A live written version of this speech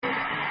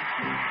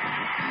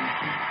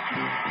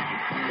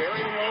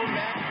Very low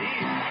back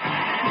deep.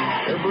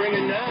 They're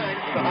bringing 9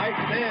 to the high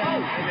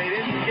stand, and they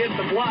didn't get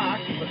the block,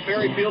 but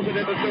Ferry fields it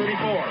at the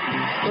 34,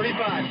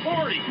 35,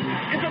 40.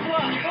 It's a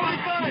block,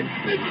 45.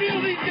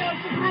 Midfield, he's got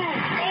the room.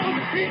 Oh,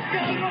 he's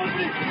got it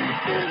open.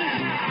 30,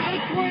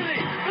 the 20,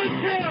 the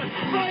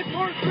 10, 5,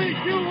 4, 3,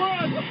 2,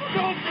 1.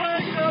 No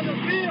flag on the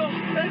field,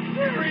 and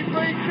Ferry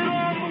breaks it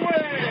all the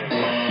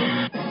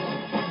way.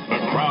 The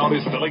crowd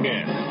is filling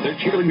in. The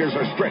cheerleaders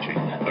are stretching.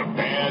 The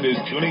band is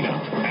tuning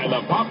up. And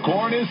the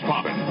popcorn is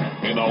popping.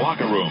 In the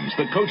locker rooms,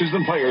 the coaches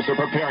and players are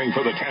preparing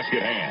for the task at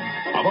hand.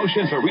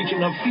 Emotions are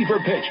reaching a fever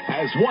pitch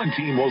as one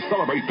team will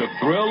celebrate the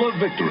thrill of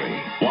victory,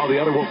 while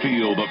the other will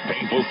feel the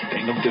painful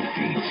sting of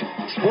defeat.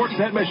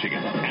 Sportsnet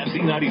Michigan and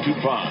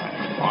Z92.5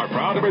 are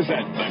proud to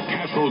present the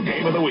Castle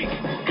Game of the Week.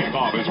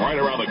 Kickoff is right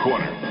around the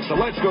corner, so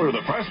let's go to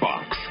the press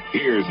box.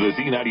 Here's the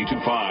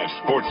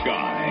Z92.5 sports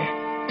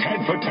guy,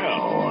 Ted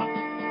Fattel.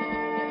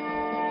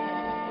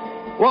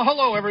 Well,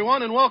 hello,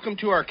 everyone, and welcome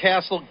to our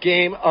Castle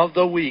Game of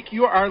the Week.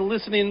 You are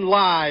listening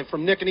live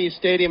from Nicanese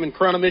Stadium in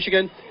Corunna,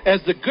 Michigan,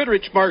 as the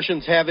Goodrich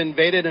Martians have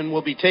invaded and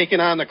will be taking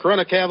on the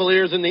Corunna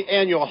Cavaliers in the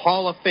annual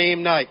Hall of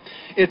Fame night.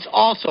 It's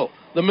also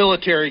the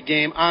military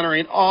game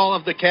honoring all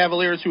of the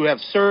Cavaliers who have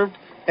served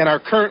and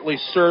are currently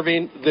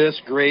serving this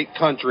great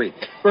country.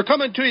 We're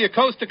coming to you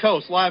coast to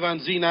coast live on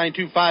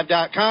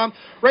Z925.com,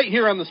 right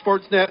here on the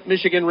Sportsnet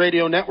Michigan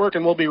Radio Network,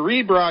 and we'll be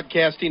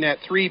rebroadcasting at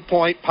 3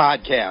 Point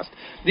Podcast.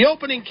 The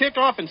opening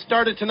kickoff and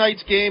start of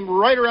tonight's game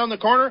right around the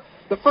corner.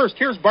 But first,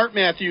 here's Bart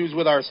Matthews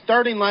with our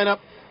starting lineup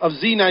of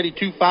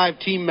Z92.5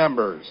 team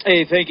members.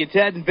 Hey, thank you,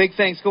 Ted, and big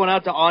thanks going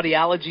out to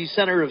Audiology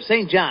Center of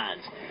St.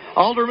 John's,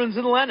 Alderman's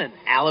and Lennon,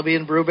 Allaby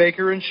and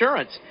Brubaker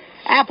Insurance,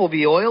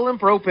 Appleby Oil and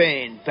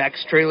Propane,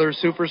 Beck's Trailer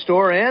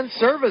Superstore and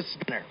Service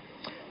Center,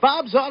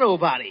 Bob's Auto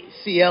Body,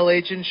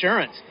 CLH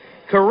Insurance,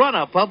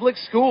 Corunna Public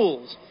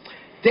Schools,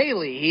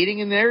 Daily Heating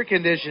and Air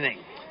Conditioning,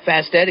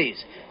 Fast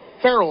Eddie's,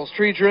 Farrell's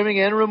Tree Trimming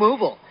and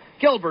Removal,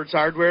 Gilbert's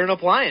Hardware and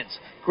Appliance,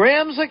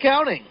 Graham's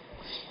Accounting,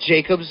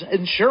 Jacob's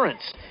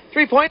Insurance,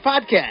 3 Point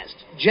Podcast,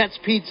 Jets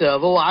Pizza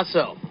of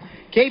Owasso,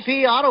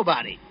 KP Auto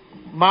Body,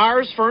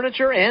 Mars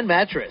Furniture and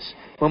Mattress,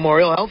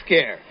 Memorial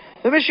Healthcare,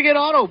 the Michigan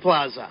Auto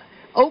Plaza,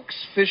 Oaks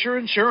Fisher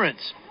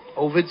Insurance,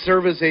 Ovid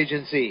Service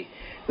Agency,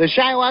 the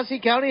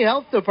Shiawassee County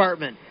Health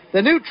Department,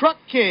 the New Truck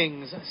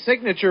Kings,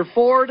 Signature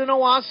Ford in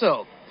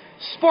Owasso,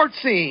 Sports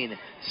Scene,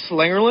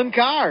 Slingerland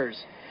Cars,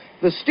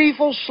 the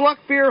Stiefel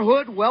Schluckbeer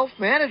Hood Wealth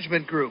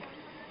Management Group,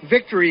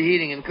 Victory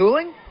Heating and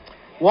Cooling,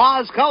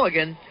 Waz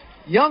Culligan,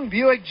 Young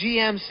Buick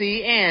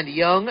GMC, and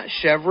Young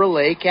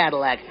Chevrolet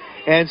Cadillac.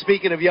 And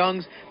speaking of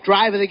Young's,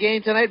 drive of the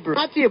game tonight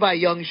brought to you by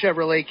Young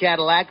Chevrolet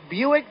Cadillac,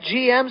 Buick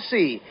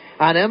GMC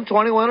on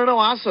M21 in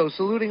Owasso,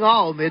 saluting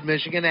all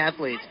Mid-Michigan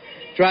athletes.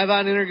 Drive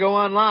on in or go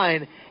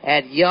online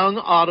at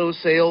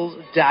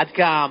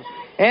YoungAutoSales.com.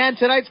 And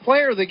tonight's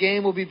player of the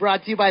game will be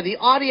brought to you by the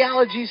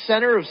Audiology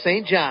Center of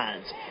St.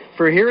 John's.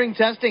 For hearing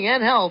testing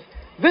and health,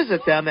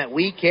 visit them at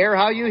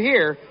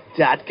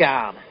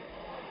WeCareHowYouHear.com.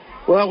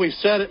 Well, we've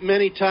said it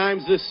many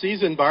times this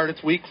season, Bart.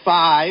 It's week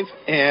 5,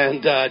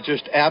 and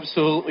just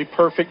absolutely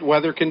perfect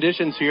weather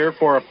conditions here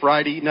for a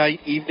Friday night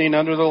evening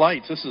under the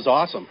lights. This is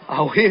awesome.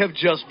 Oh, we have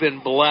just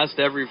been blessed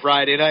every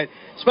Friday night,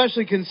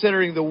 especially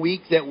considering the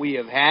week that we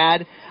have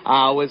had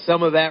with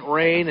some of that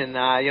rain and,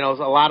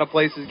 a lot of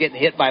places getting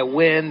hit by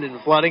wind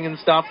and flooding and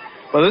stuff.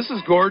 But this is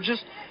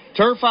gorgeous.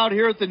 Turf out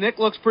here at the Nick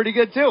looks pretty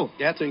good, too.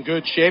 Yeah, it's in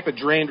good shape. It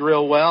drained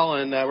real well,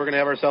 and we're going to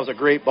have ourselves a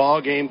great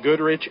ball game.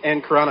 Goodrich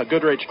and Corunna.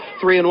 Goodrich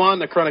 3-1,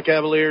 the Corunna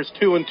Cavaliers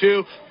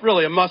 2-2.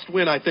 Really a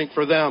must-win, I think,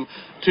 for them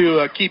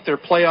to keep their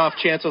playoff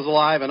chances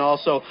alive and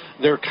also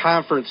their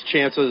conference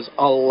chances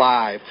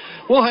alive.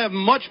 We'll have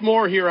much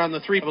more here on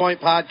the 3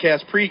 Point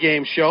Podcast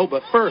pregame show,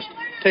 but first,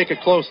 take a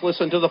close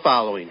listen to the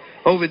following.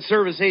 Ovid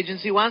Service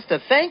Agency wants to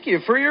thank you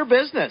for your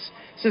business.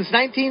 Since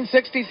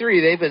 1963,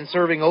 they've been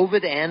serving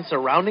Ovid and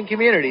surrounding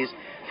communities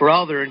for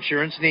all their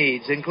insurance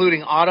needs,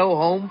 including auto,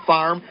 home,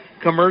 farm,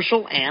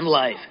 commercial, and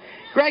life.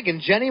 Greg and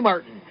Jenny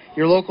Martin,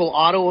 your local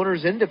auto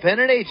owners'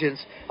 independent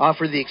agents,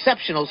 offer the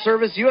exceptional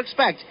service you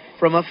expect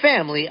from a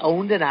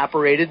family-owned and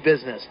operated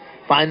business.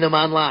 Find them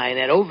online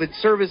at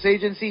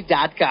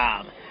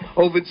ovidserviceagency.com.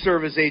 Ovid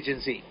Service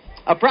Agency,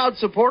 a proud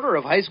supporter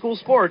of high school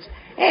sports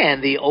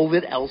and the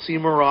Ovid Elsie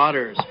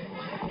Marauders.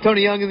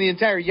 Tony Young and the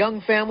entire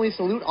Young family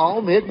salute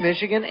all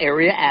Mid-Michigan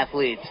area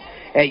athletes.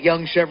 At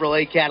Young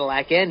Chevrolet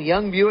Cadillac and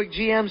Young Buick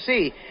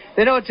GMC,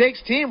 they know it takes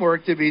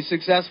teamwork to be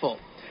successful.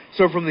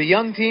 So from the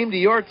Young team to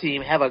your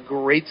team, have a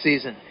great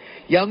season.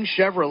 Young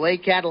Chevrolet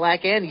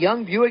Cadillac and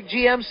Young Buick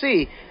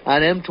GMC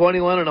on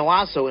M21 in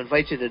Owasso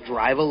invite you to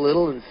drive a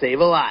little and save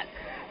a lot.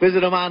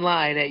 Visit them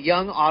online at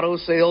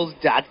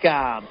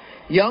YoungAutoSales.com.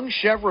 Young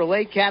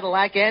Chevrolet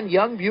Cadillac and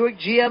Young Buick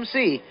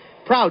GMC,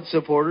 proud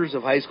supporters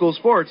of high school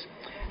sports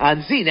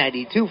on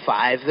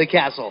Z92.5 The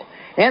Castle.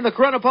 And the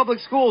Corunna Public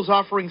Schools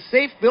offering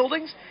safe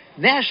buildings,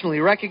 nationally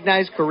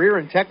recognized career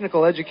and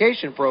technical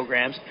education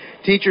programs,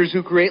 teachers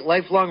who create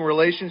lifelong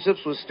relationships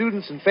with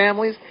students and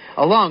families,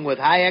 along with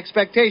high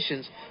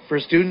expectations for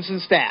students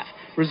and staff.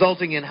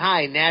 resulting in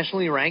high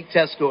nationally ranked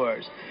test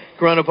scores.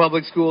 Corunna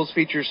Public Schools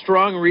features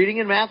strong reading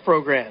and math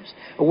programs,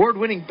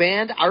 award-winning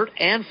band, art,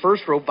 and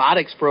FIRST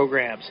robotics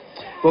programs,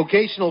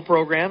 vocational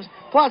programs,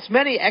 plus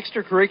many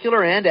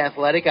extracurricular and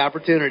athletic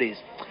opportunities.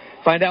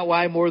 Find out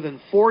why more than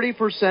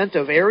 40%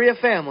 of area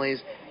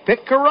families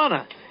pick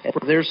Corunna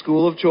for their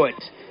school of choice.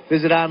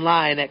 Visit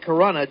online at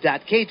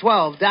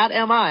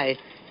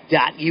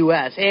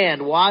corunna.k12.mi.us.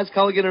 And Waz,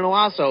 Culligan, and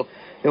Owasso,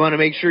 they want to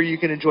make sure you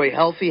can enjoy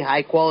healthy,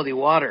 high-quality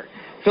water.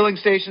 Filling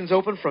stations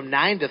open from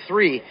 9 to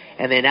 3,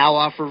 and they now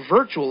offer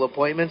virtual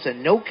appointments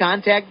and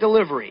no-contact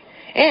delivery.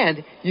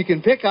 And you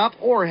can pick up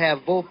or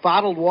have both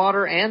bottled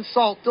water and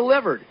salt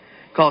delivered.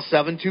 Call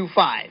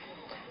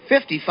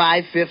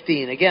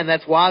 725-5515. Again,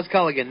 that's Waz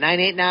Culligan,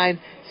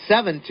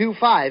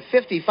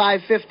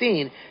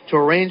 989-725-5515 to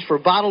arrange for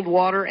bottled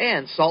water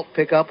and salt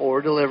pickup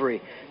or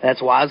delivery. That's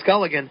Waz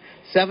Culligan,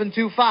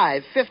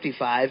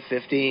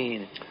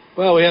 725-5515.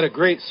 Well, we had a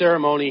great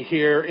ceremony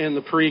here in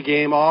the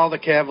pregame. All the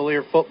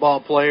Cavalier football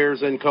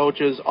players and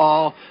coaches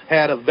all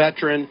had a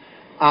veteran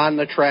on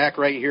the track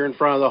right here in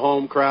front of the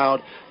home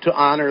crowd to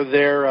honor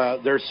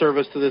their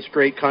service to this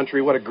great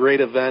country. What a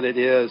great event it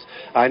is.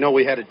 I know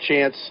we had a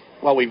chance.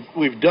 Well,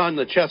 we've done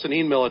the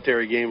Chesaning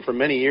military game for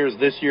many years.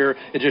 This year,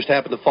 it just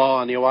happened to fall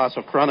on the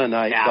Owasso Corunna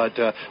night. Yeah.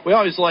 But we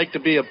always like to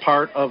be a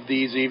part of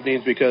these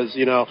evenings because,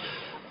 you know,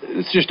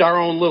 it's just our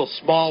own little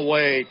small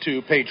way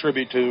to pay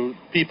tribute to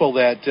people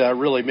that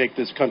really make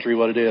this country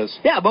what it is.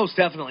 Yeah, most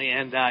definitely.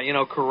 And,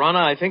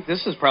 Corunna, I think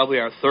this is probably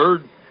our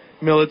third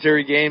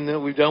military game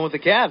that we've done with the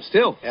Cavs,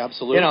 too.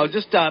 Absolutely.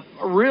 Just a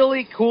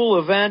really cool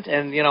event.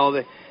 And,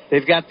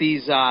 they've got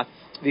these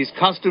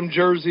custom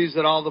jerseys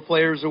that all the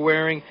players are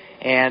wearing.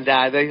 And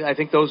I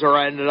think those are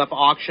ended up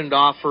auctioned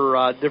off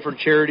for different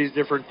charities,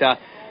 different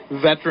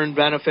veteran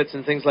benefits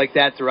and things like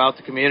that throughout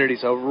the community.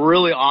 So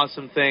really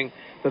awesome thing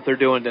that they're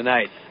doing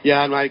tonight.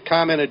 Yeah, and I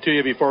commented to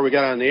you before we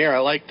got on the air, I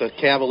like the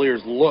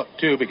Cavaliers' look,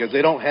 too, because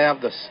they don't have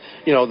the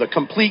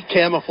complete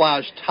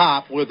camouflage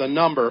top with a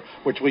number,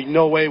 which we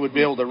no way would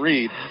be able to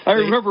read. I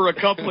remember a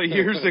couple of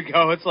years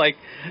ago, it's like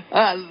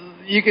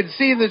you could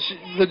see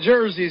the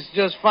jerseys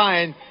just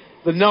fine.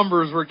 The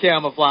numbers were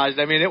camouflaged.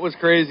 I mean, it was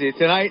crazy.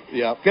 Tonight,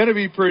 going to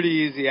be pretty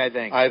easy, I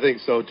think. I think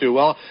so, too.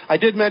 Well, I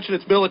did mention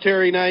it's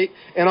military night,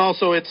 and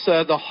also it's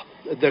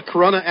the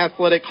Corunna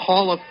Athletic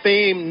Hall of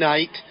Fame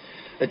night.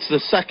 It's the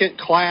second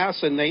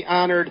class, and they're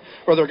going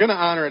to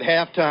honor at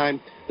halftime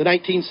the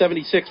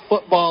 1976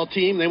 football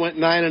team. They went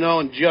 9-0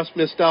 and just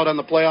missed out on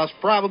the playoffs.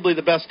 Probably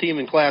the best team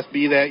in Class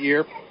B that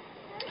year.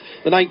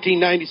 The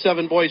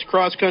 1997 boys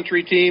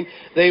cross-country team,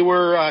 they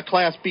were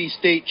Class B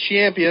state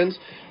champions.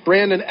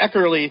 Brandon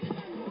Eckerly,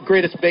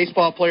 greatest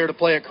baseball player to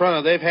play at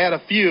Corunna. They've had a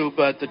few,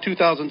 but the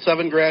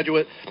 2007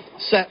 graduate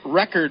set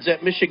records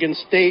at Michigan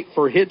State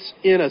for hits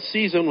in a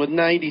season with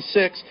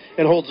 96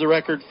 and holds the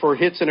record for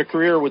hits in a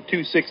career with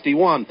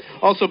 261.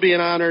 Also being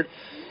honored,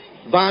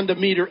 Vonda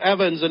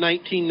Meter-Evans, a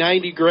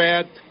 1990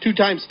 grad,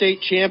 two-time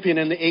state champion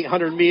in the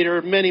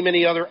 800-meter, many,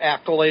 many other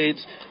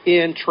accolades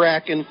in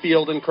track and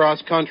field and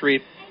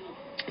cross-country.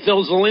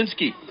 Phil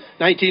Zielinski,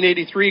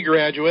 1983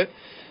 graduate,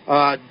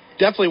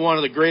 definitely one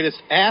of the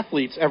greatest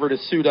athletes ever to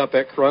suit up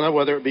at Corunna,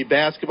 whether it be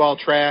basketball,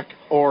 track,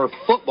 or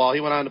football.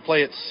 He went on to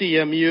play at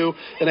CMU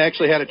and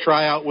actually had a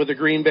tryout with the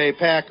Green Bay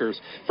Packers.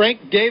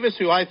 Frank Davis,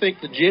 who I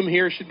think the gym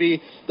here should be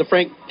the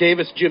Frank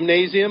Davis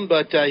Gymnasium,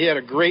 but he had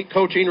a great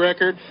coaching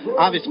record.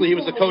 Obviously, he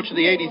was the coach of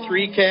the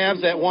 83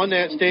 Cavs that won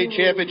that state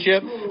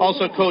championship.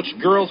 Also coached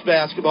girls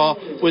basketball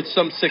with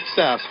some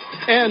success.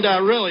 And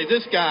really,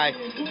 this guy,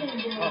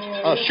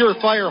 a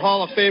surefire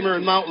Hall of Famer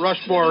and Mount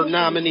Rushmore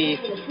nominee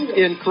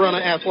in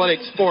Corunna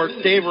athletic sports,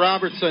 Dave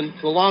Robertson,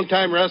 the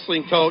longtime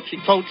wrestling coach. He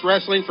coached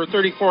wrestling for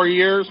 34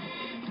 years.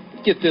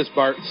 Get this,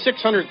 Bart,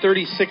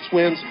 636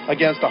 wins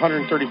against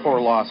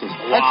 134 losses.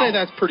 Wow. I'd say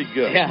that's pretty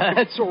good. Yeah,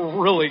 that's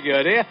really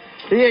good. Yeah,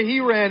 he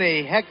ran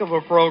a heck of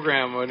a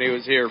program when he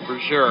was here, for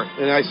sure.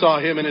 And I saw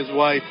him and his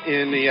wife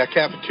in the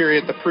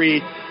cafeteria at the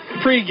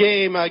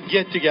pre-game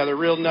get-together.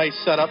 Real nice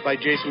setup by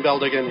Jason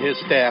Beldig and his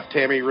staff,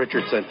 Tammy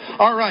Richardson.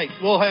 All right,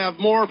 we'll have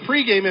more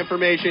pre-game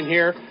information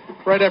here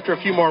right after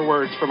a few more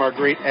words from our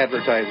great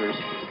advertisers.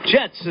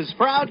 Jets is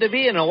proud to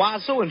be an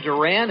Owasso and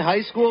Durand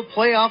High School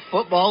playoff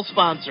football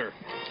sponsor.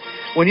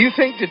 When you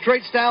think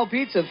Detroit-style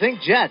pizza,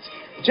 think Jets.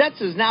 Jets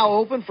is now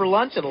open for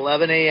lunch at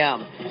 11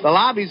 a.m. The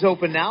lobby's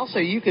open now, so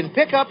you can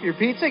pick up your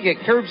pizza, get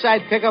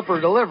curbside pickup or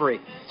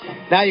delivery.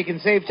 Now you can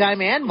save time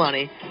and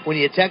money when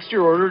you text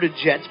your order to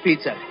Jets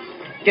Pizza.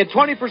 Get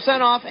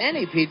 20% off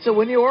any pizza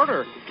when you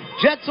order.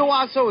 Jets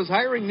Owasso is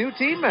hiring new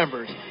team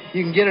members.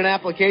 You can get an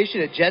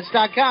application at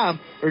Jets.com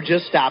or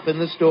just stop in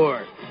the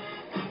store.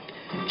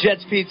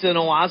 Jets Pizza in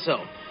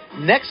Owasso,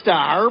 next to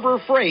Harbor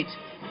Freight.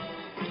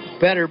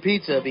 Better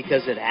pizza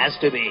because it has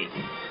to be.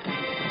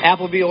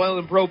 Appleby Oil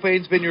and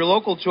Propane's been your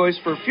local choice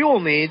for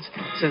fuel needs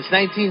since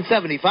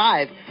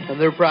 1975,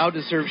 and they're proud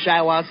to serve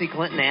Shiawassee,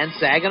 Clinton, and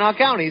Saginaw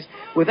counties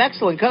with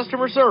excellent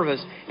customer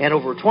service and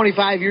over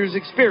 25 years'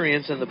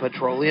 experience in the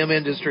petroleum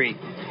industry.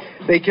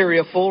 They carry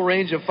a full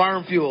range of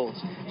farm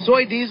fuels,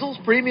 soy diesels,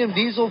 premium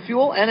diesel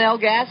fuel, NL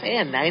gas,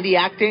 and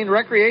 90-octane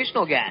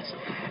recreational gas.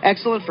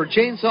 Excellent for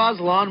chainsaws,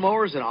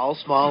 lawnmowers, and all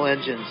small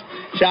engines.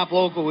 Shop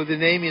local with the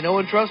name you know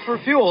and trust for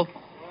fuel.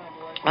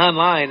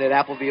 Online at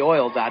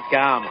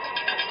ApplebyOil.com.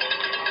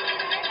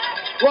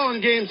 Well,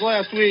 in games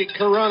last week,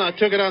 Corunna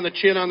took it on the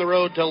chin on the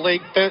road to Lake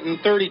Fenton,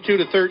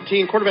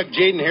 32-13. Quarterback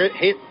Jaden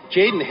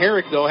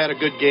Herrick, though, had a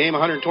good game,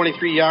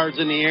 123 yards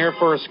in the air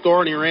for a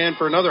score, and he ran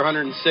for another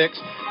 106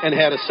 and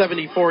had a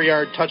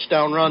 74-yard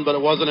touchdown run, but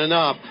it wasn't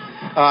enough.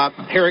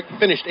 Herrick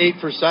finished 8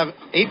 for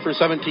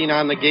 17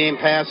 on the game,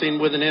 passing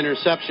with an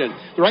interception.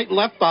 The right and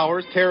left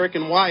Bowers, Tarek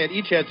and Wyatt,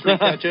 each had 3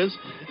 catches,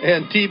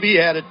 and TB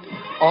had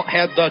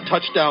the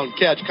touchdown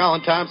catch.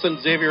 Colin Thompson,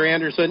 Xavier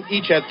Anderson,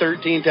 each had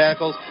 13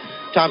 tackles.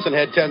 Thompson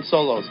had 10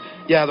 solos.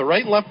 Yeah, the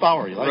right and left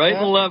Bauer. You like right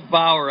that? and left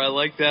Bauer. I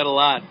like that a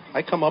lot.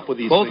 I come up with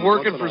these both things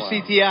working for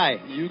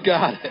CTI. You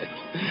got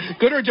it.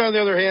 Goodrich, on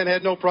the other hand,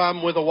 had no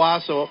problem with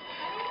Owasso.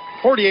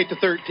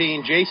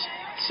 48-13. Jace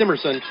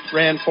Simerson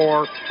ran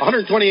for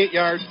 128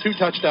 yards, 2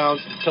 touchdowns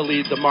to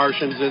lead the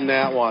Martians in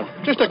that one.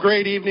 Just a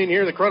great evening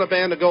here. The Corunna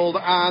Band of Gold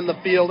on the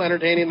field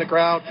entertaining the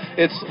crowd.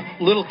 It's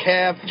Little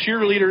Cav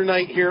cheerleader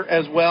night here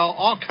as well.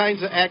 All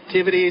kinds of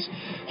activities.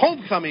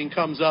 Homecoming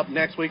comes up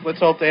next week. Let's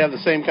hope they have the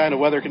same kind of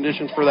weather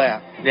conditions for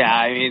that. Yeah,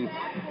 I mean,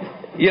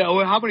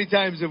 how many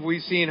times have we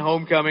seen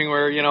homecoming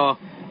where,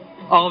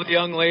 all the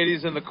young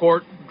ladies in the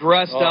court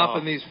dressed up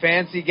in these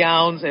fancy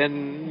gowns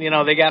and,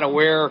 they got to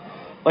wear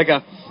like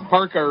a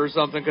parka or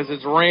something because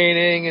it's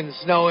raining and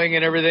snowing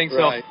and everything.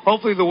 Right. So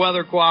hopefully the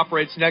weather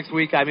cooperates next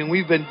week. I mean,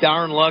 we've been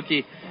darn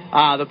lucky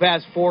the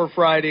past 4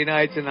 Friday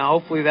nights, and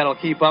hopefully that'll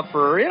keep up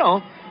for,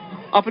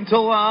 up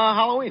until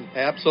Halloween.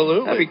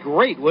 Absolutely. That'd be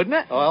great, wouldn't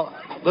it? Well,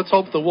 let's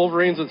hope the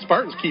Wolverines and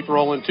Spartans keep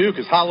rolling, too,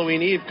 because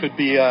Halloween Eve could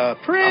be a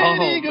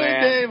pretty good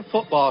day of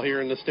football here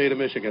in the state of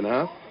Michigan,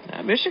 huh?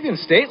 Michigan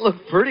State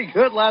looked pretty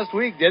good last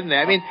week, didn't they?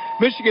 I mean,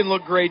 Michigan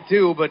looked great,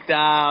 too, but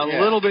a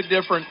little bit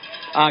different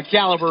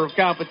caliber of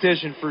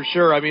competition for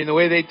sure. I mean, the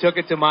way they took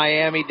it to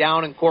Miami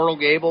down in Coral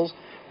Gables,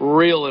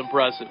 real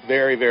impressive.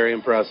 Very, very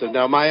impressive.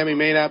 Now, Miami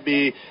may not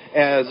be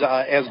as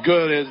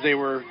good as they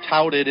were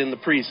touted in the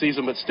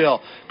preseason, but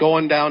still,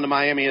 going down to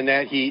Miami in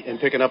that heat and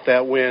picking up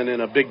that win in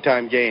a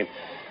big-time game.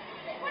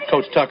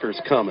 Coach Tucker's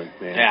coming,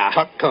 man. Yeah.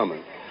 Tuck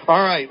coming. All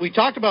right, we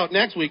talked about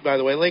next week, by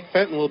the way. Lake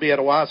Fenton will be at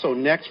Owasso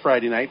next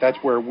Friday night. That's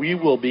where we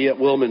will be at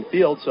Wilman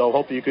Field, so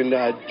hope you can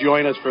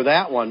join us for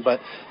that one. But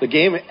the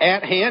game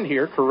at hand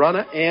here,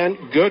 Corunna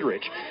and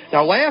Goodrich.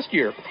 Now, last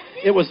year,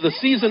 it was the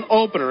season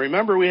opener.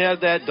 Remember, we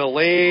had that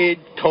delayed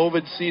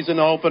COVID season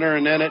opener,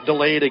 and then it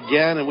delayed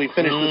again, and we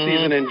finished the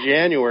season in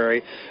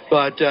January.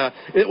 But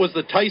it was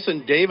the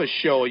Tyson Davis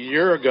show a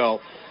year ago.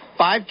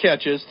 5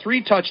 catches,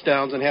 3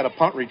 touchdowns, and had a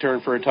punt return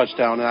for a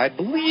touchdown. And I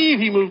believe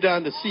he moved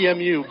on to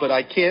CMU, but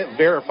I can't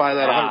verify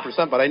that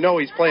 100%. But I know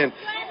he's playing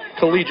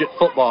collegiate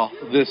football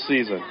this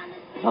season.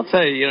 I'll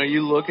tell you,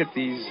 you look at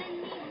these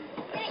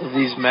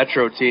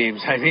Metro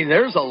teams. I mean,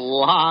 there's a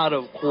lot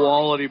of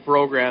quality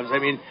programs. I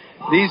mean,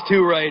 these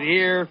two right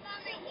here,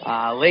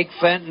 Lake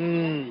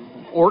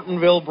Fenton,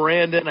 Ortonville,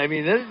 Brandon. I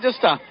mean, they're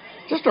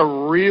just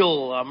a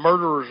real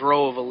murderer's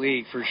row of a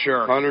league for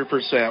sure.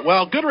 100%.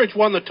 Well, Goodrich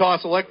won the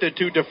toss, elected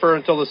to defer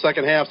until the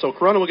second half, so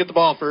Corunna will get the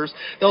ball first.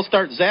 They'll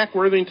start Zach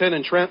Worthington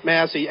and Trent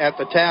Massey at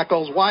the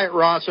tackles. Wyatt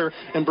Rosser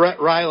and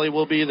Brett Riley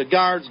will be the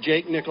guards.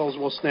 Jake Nichols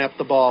will snap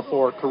the ball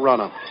for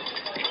Corunna.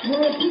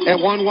 At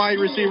one wide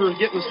receiver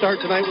getting the start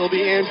tonight will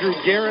be Andrew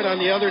Garrett. On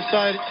the other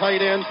side,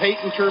 tight end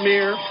Peyton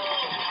Termier.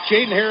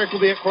 Jaden Herrick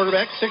will be at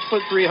quarterback,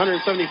 6'3",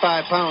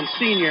 175-pound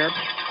senior.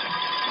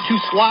 2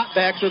 slot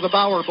backs are the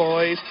Bauer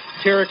boys.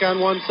 Tarek on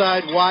one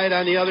side, Wyatt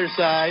on the other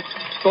side.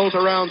 Both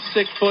around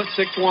 6',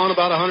 6'1",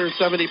 about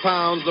 170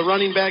 pounds. The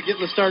running back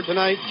getting the start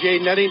tonight,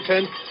 Jaden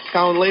Eddington.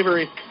 Colin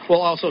Lavery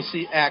will also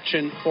see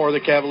action for the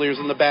Cavaliers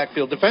in the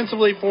backfield.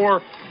 Defensively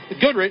for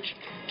Goodrich,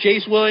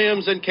 Chase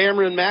Williams and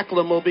Cameron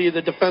Macklem will be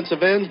the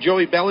defensive ends.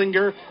 Joey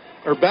Bellinger,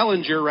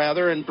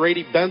 and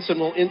Brady Benson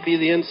will be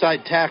the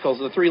inside tackles.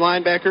 The 3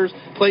 linebackers,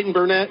 Clayton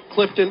Burnett,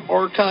 Clifton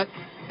Orcutt,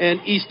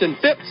 and Easton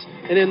Phipps.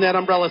 And in that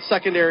umbrella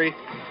secondary,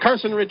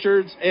 Carson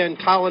Richards and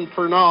Colin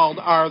Pernald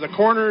are the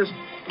corners.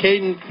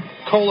 Caden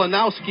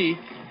Kolanowski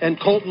and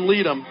Colton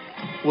Leadham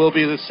will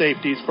be the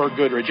safeties for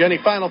Goodrich. Any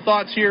final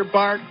thoughts here,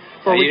 Bart,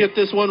 before we get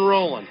this one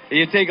rolling?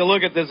 You take a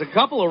look at this. A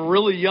couple of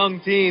really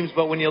young teams,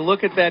 but when you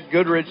look at that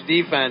Goodrich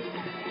defense,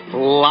 a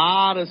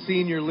lot of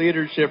senior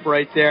leadership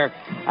right there,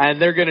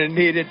 and they're going to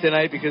need it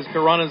tonight because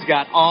Corunna's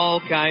got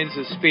all kinds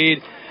of speed.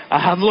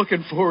 I'm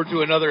looking forward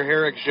to another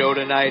Herrick show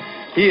tonight.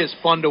 He is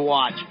fun to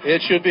watch.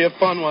 It should be a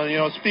fun one.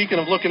 Speaking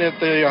of looking at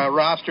the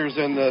rosters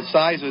and the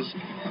sizes,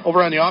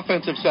 over on the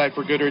offensive side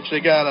for Goodrich, they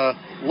got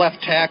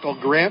left tackle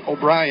Grant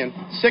O'Brien,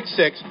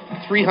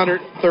 6'6",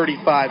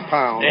 335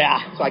 pounds.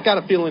 Yeah. So I got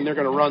a feeling they're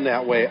going to run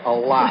that way a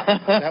lot.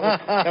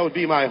 That would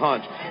be my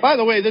hunch. By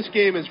the way, this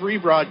game is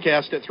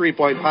rebroadcast at 3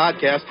 Point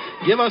Podcast.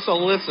 Give us a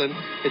listen.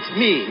 It's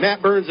me,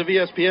 Matt Burns of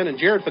ESPN, and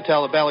Jared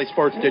Fattel of Valley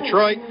Sports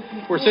Detroit.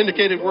 We're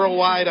syndicated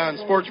worldwide on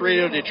Sports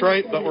Radio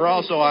Detroit, but we're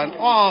also on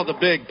all the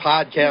big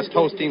podcast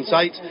hosting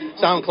sites,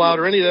 SoundCloud,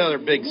 or any of the other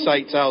big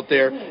sites out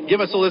there.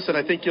 Give us a listen.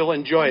 I think you'll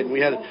enjoy it. And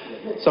we had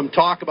some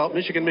talk about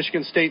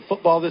Michigan State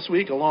football this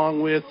week,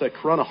 along with the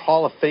Corunna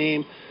Hall of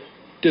Fame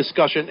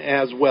discussion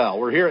as well.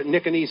 We're here at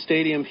Nicanese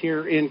Stadium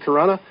here in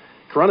Corunna.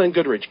 Corunna and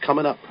Goodrich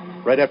coming up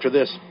right after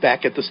this,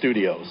 back at the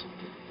studios.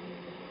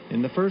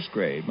 In the first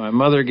grade, my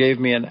mother gave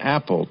me an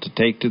apple to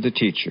take to the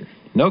teacher.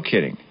 No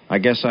kidding. I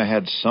guess I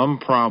had some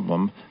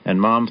problem, and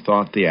Mom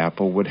thought the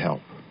apple would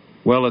help.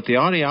 Well, at the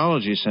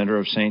Audiology Center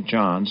of St.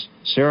 John's,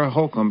 Sarah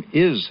Holcomb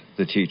is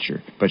the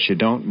teacher, but you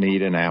don't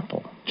need an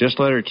apple. Just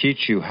let her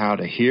teach you how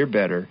to hear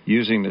better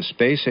using the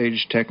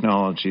space-age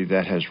technology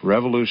that has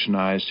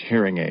revolutionized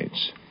hearing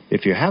aids.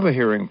 If you have a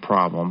hearing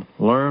problem,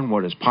 learn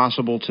what is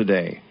possible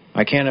today.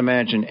 I can't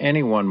imagine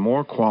anyone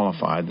more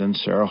qualified than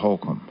Sarah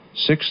Holcomb.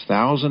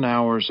 6,000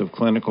 hours of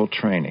clinical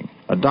training,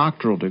 a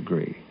doctoral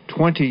degree,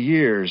 20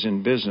 years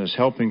in business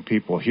helping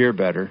people hear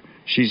better.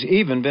 She's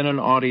even been an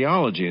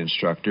audiology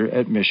instructor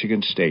at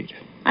Michigan State.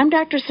 I'm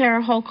Dr.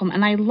 Sarah Holcomb,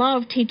 and I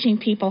love teaching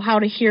people how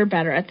to hear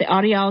better at the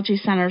Audiology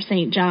Center of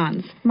St.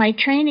 John's. My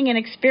training and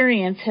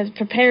experience has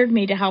prepared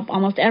me to help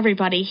almost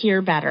everybody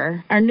hear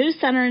better. Our new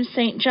center in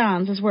St.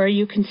 John's is where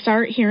you can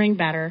start hearing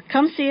better.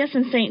 Come see us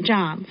in St.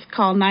 John's.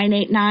 Call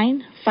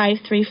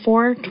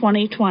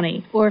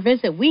 989-534-2020. Or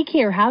visit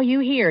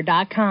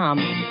WeCareHowYouHear.com.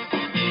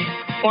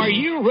 Are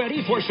you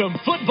ready for some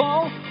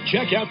football?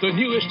 Check out the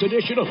newest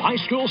edition of High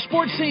School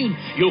Sports Scene.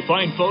 You'll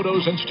find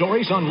photos and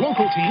stories on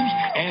local teams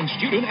and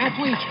student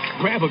athletes.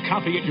 Grab a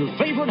copy at your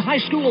favorite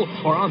high school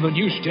or on the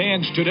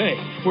newsstands today.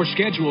 For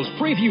schedules,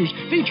 previews,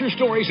 feature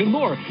stories, and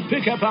more,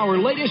 pick up our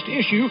latest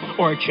issue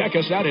or check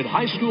us out at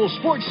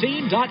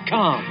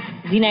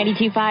highschoolsportscene.com.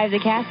 Z92.5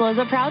 The Castle is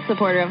a proud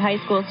supporter of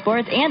high school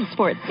sports and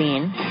Sports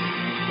Scene.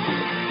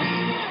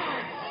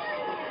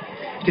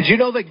 Did you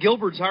know that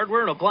Gilbert's Hardware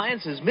and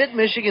Appliance is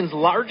Mid-Michigan's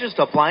largest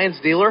appliance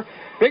dealer?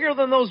 Bigger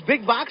than those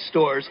big box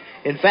stores.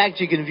 In fact,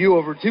 you can view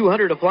over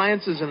 200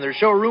 appliances in their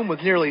showroom with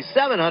nearly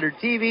 700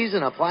 TVs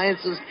and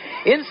appliances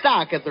in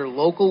stock at their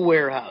local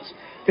warehouse.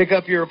 Pick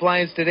up your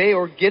appliance today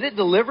or get it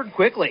delivered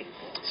quickly.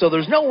 So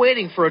there's no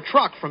waiting for a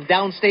truck from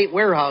downstate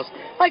warehouse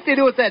like they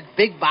do at that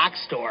big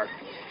box store.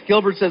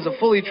 Gilbert's has a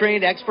fully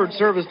trained expert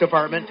service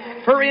department.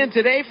 Hurry in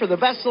today for the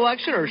best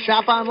selection or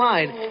shop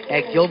online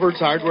at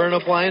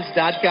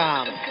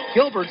Gilbert'sHardwareandAppliance.com.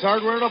 Gilbert's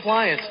Hardware and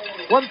Appliance,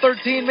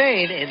 113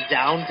 Main in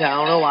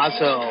downtown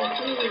Owasso.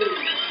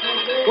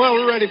 Well,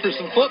 we're ready for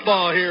some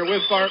football here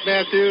with Bart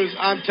Matthews.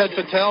 I'm Ted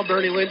Patel,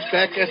 Bernie Lynch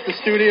back at the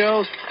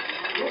studios.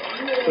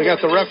 We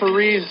got the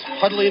referees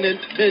huddling in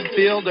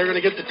midfield. They're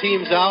going to get the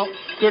teams out.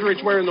 Goodrich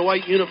wearing the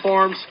white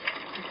uniforms,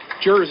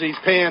 jerseys,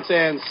 pants,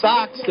 and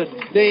socks, the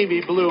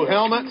navy blue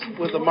helmets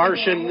with the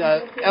Martian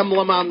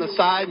emblem on the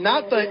side.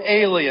 Not the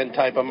alien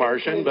type of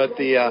Martian, but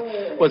the,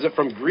 was it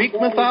from Greek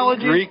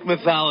mythology? Greek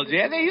mythology.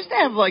 And they used to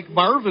have, like,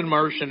 Marvin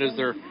Martian as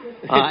their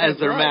right.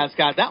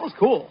 Mascot. That was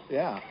cool.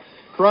 Yeah.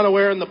 Corunna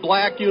wearing the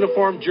black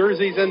uniform,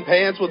 jerseys and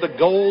pants with the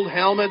gold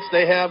helmets.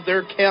 They have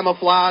their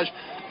camouflage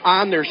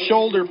on their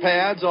shoulder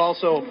pads,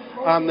 also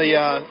on the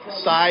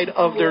side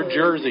of their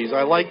jerseys.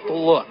 I like the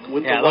look.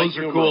 With the those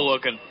are cool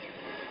looking.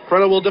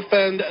 Corunna will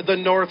defend the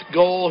north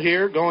goal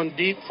here, going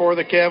deep for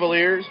the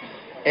Cavaliers.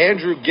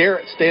 Andrew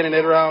Garrett standing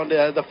at around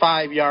the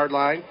 5-yard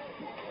line.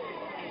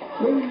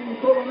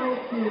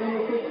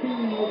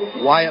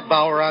 Wyatt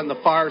Bauer on the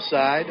far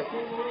side.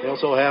 They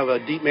also have a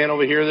deep man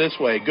over here this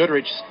way.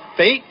 Goodrich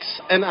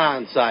fakes an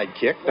onside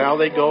kick. Now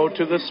they go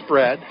to the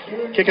spread.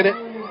 Kicking it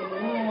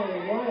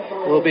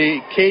will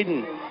be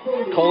Caden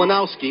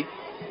Kolanowski.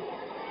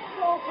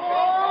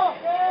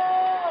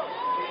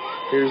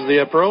 Here's the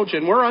approach,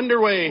 and we're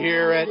underway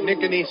here at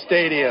Nicanese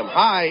Stadium.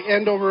 High,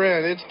 end over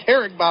end. It's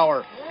Tarek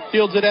Bauer.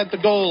 Fields it at the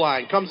goal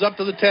line. Comes up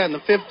to the 10,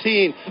 the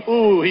 15.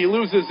 Ooh, he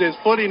loses his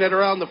footing at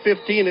around the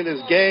 15 and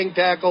is gang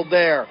tackled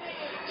there.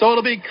 So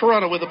it'll be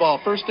Corunna with the ball.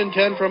 1st and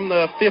 10 from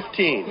the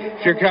 15.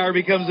 If your car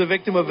becomes a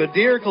victim of a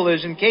deer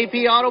collision,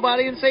 KP Auto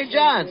Body in St.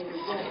 John's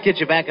get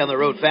you back on the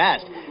road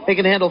fast. They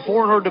can handle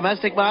foreign or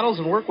domestic models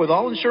and work with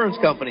all insurance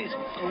companies.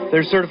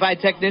 Their certified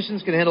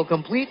technicians can handle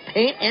complete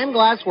paint and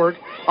glass work,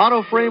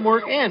 auto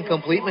framework, and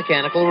complete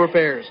mechanical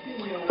repairs.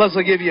 Plus,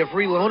 they'll give you a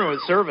free loaner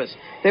with service.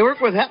 They work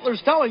with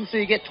Hetler's Towing, so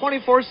you get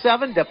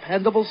 24/7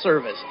 dependable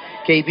service.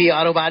 KP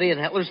Auto Body and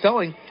Hetler's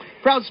Towing,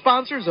 proud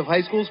sponsors of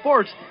high school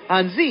sports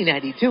on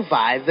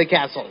Z92.5 The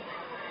Castle.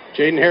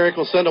 Jaden Herrick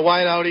will send a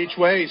wide out each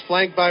way. He's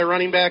flanked by a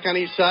running back on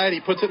each side. He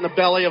puts it in the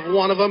belly of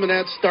one of them, and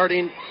that's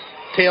starting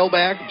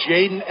tailback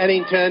Jaden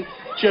Eddington.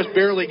 Just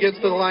barely gets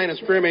to the line of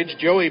scrimmage.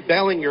 Joey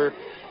Bellinger,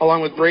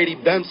 along with Brady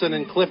Benson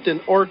and Clifton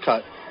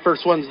Orcutt.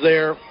 First one's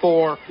there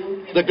for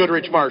the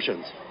Goodrich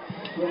Martians.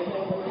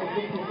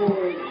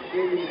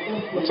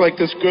 Looks like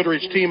this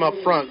Goodrich team up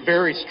front,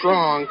 very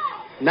strong.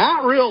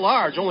 Not real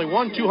large, only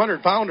one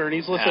 200-pounder, and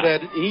he's listed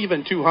at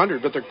even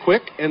 200, but they're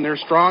quick and they're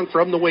strong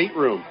from the weight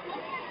room.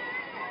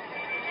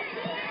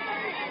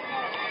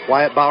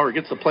 Wyatt Bauer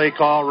gets the play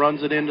call,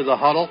 runs it into the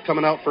huddle.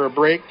 Coming out for a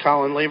break,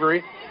 Colin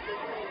Lavery.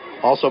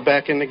 Also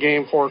back in the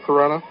game for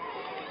Corunna.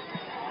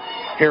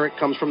 Herrick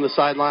comes from the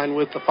sideline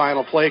with the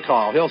final play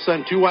call. He'll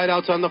send two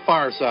wideouts on the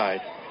far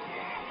side.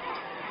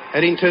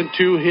 Eddington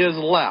to his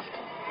left.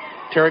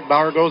 Tarek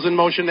Bauer goes in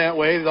motion that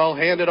way. They'll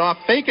hand it off,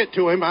 fake it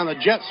to him on the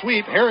jet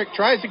sweep. Herrick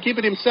tries to keep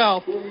it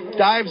himself.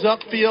 Dives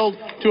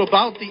upfield to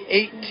about the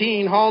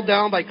 18, hauled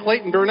down by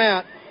Clayton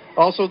Burnett.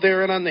 Also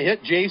there and on the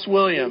hit, Jace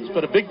Williams.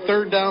 But a big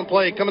third down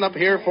play coming up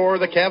here for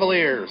the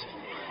Cavaliers.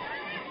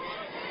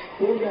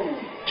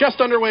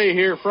 Just underway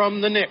here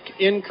from the Nick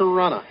in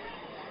Corunna.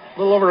 A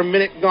little over a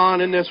minute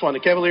gone in this one. The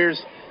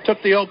Cavaliers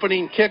took the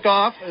opening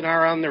kickoff and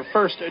are on their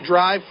first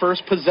drive,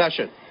 first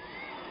possession.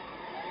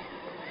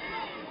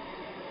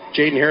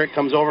 Jaden Herrick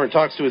comes over and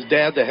talks to his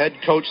dad, the head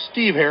coach,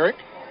 Steve Herrick.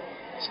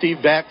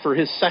 Steve back for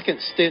his second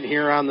stint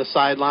here on the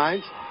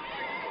sidelines.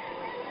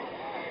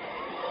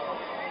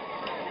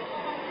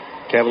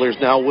 Cavaliers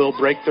now will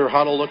break their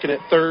huddle, looking at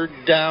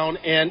 3rd down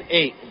and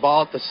 8.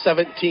 Ball at the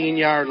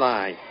 17-yard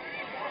line.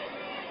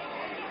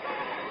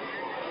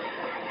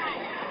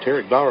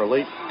 Tarek Bauer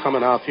late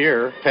coming off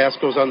here. Pass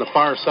goes on the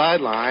far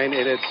sideline,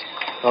 and it's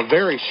a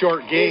very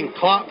short gain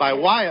caught by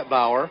Wyatt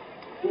Bauer.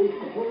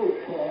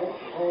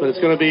 But it's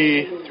going to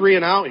be 3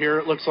 and out here,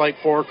 it looks like,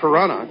 for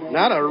Corunna.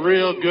 Not a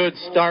real good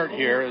start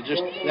here.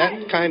 Just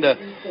that kind of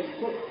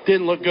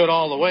didn't look good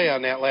all the way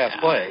on that last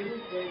play.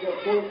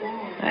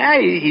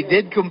 He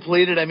did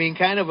complete it. I mean,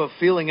 kind of a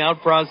feeling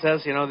out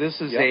process. You know, this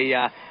is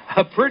a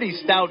pretty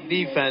stout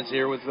defense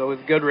here with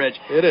Goodrich.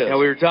 It is. You know,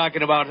 we were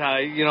talking about,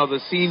 the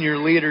senior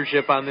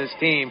leadership on this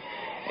team.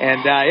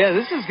 And,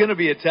 this is going to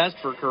be a test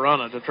for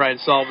Corunna to try and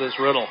solve this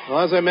riddle. Well,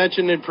 as I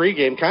mentioned in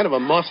pregame, kind of a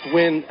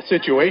must-win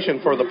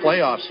situation for the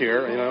playoffs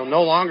here. You know,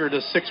 no longer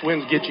does 6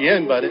 wins get you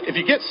in, but if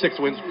you get 6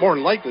 wins, more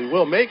than likely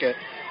we'll make it.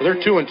 But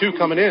they're 2-2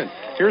 coming in.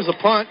 Here's the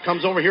punt,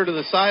 comes over here to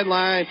the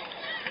sideline,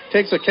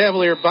 takes a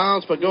Cavalier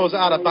bounce, but goes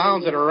out of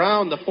bounds at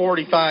around the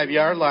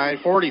 45-yard line,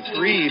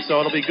 43,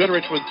 so it'll be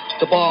Goodrich with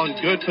the ball in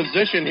good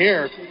position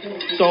here.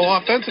 So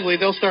offensively,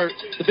 they'll start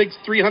the big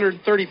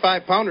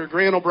 335-pounder,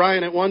 Grant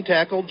O'Brien at one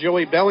tackle,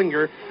 Joey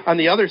Bellinger on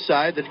the other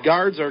side. The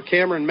guards are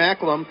Cameron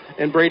Macklem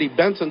and Brady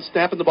Benson.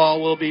 Snapping the ball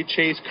will be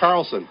Chase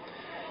Carlson.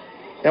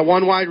 At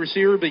one wide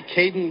receiver will be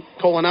Caden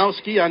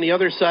Kolanowski. On the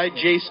other side,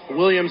 Jace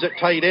Williams at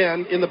tight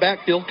end. In the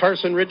backfield,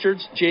 Carson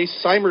Richards, Jace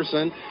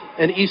Simerson,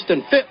 and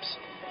Easton Phipps.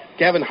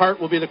 Gavin Hart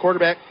will be the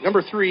quarterback,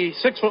 number 3,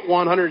 6'1",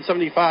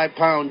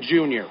 175-pound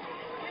junior.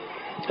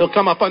 He'll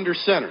come up under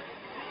center.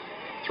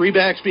 3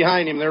 backs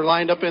behind him. They're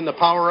lined up in the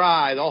power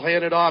I. They'll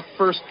hand it off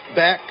first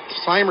back,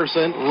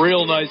 Simerson.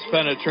 Real nice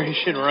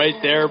penetration right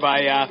there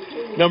by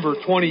number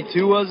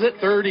 22, was it?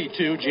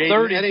 32, Jaden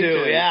 32,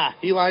 Eddington. yeah.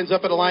 He lines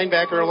up at a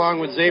linebacker along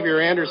with Xavier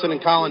Anderson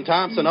and Colin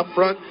Thompson. Up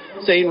front,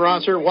 Zane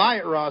Rosser,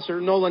 Wyatt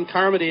Rosser, Nolan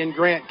Carmody, and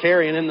Grant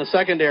Carey. And in the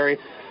secondary,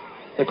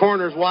 the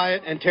corners,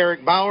 Wyatt and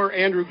Tarek Bauer,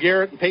 Andrew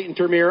Garrett, and Peyton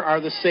Termier are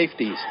the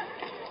safeties.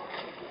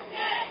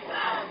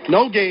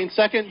 No gain,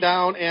 2nd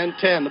down and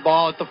 10. The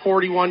ball at the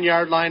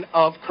 41-yard line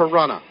of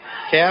Corunna.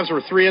 Cavs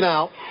were 3 and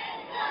out.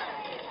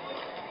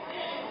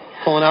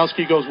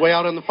 Kolanowski goes way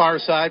out on the far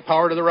side,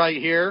 power to the right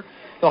here.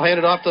 They'll hand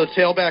it off to the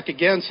tailback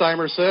again,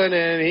 Simerson,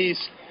 and he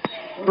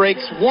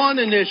breaks one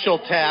initial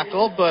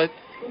tackle, but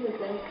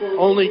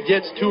only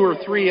gets 2 or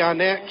 3 on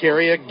that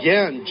carry.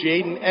 Again,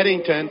 Jaden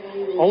Eddington,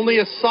 only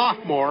a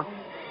sophomore.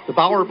 The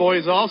Bauer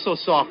boys also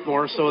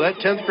sophomore, so that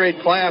 10th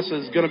grade class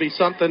is going to be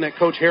something that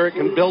Coach Herrick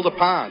can build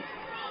upon.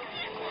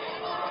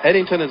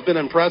 Eddington has been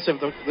impressive.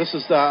 This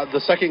is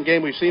the second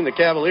game we've seen the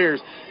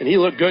Cavaliers, and he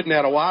looked good in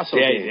that Owasso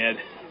game. Yeah, he did.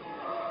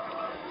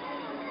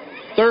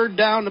 3rd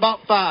down, about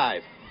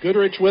 5.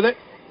 Goodrich with it.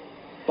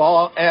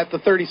 Ball at the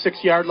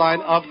 36-yard line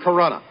of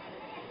Corunna.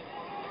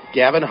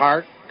 Gavin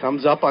Hart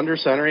comes up under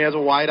center. He has a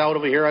wide out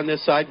over here on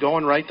this side,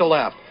 going right to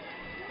left.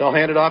 They'll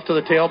hand it off to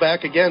the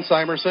tailback again,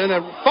 Simerson,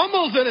 and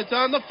fumbles it. It's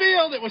on the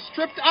field. It was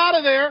stripped out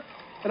of there,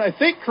 and I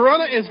think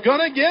Corunna is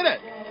going to get it.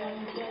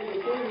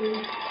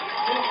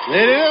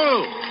 They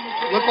do.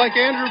 Looked like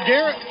Andrew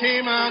Garrett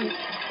came on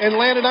and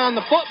landed on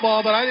the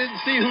football, but I didn't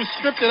see who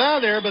stripped it out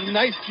of there, but a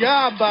nice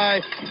job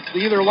by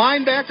either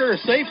linebacker or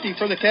safety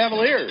for the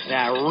Cavaliers.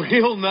 Yeah,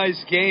 real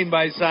nice gain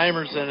by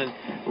Simerson and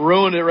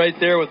ruined it right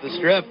there with the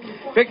strip.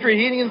 Victory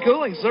Heating and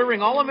Cooling,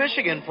 serving all of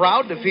Michigan,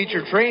 proud to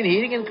feature Trane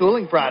Heating and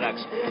Cooling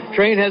products.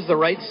 Trane has the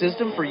right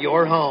system for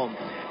your home.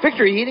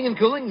 Victory Heating and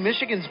Cooling,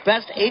 Michigan's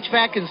best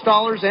HVAC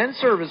installers and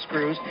service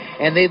crews,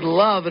 and they'd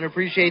love and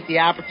appreciate the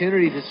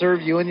opportunity to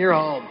serve you in your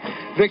home.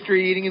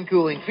 Victory Heating and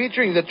Cooling,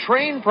 featuring the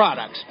Trane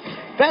products.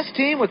 Best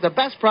team with the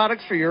best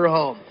products for your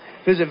home.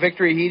 Visit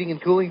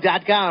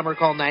victoryheatingandcooling.com or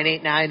call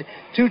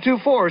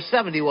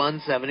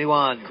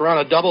 989-224-7171.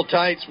 Corunna double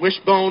tights,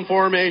 wishbone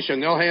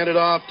formation. They'll hand it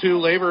off to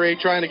Lavery,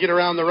 trying to get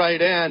around the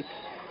right end.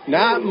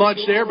 Not much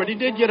there, but he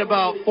did get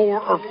about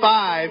 4 or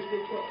 5.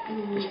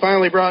 He's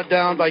finally brought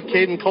down by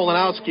Caden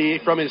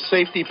Kolanowski from his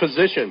safety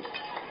position.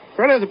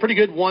 Corunna has a pretty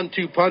good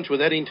 1-2 punch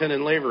with Eddington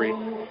and Lavery.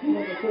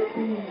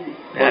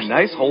 Yeah,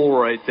 nice hole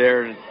right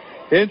there.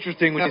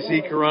 Interesting when you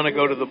see Corunna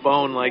go to the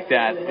bone like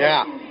that.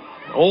 Yeah.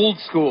 Old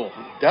school.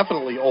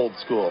 Definitely old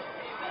school.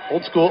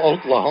 Old school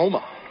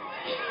Oklahoma.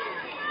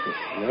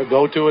 They'll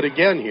go to it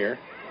again here.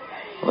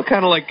 Look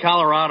kind of like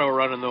Colorado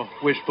running the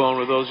wishbone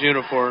with those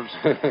uniforms.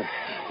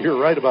 You're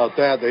right about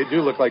that. They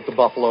do look like the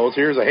Buffaloes.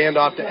 Here's a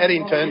handoff to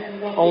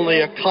Eddington.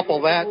 Only a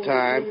couple that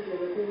time.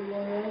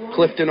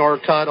 Clifton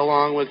Orcutt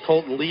along with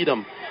Colton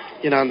Leadham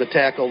in on the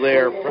tackle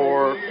there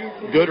for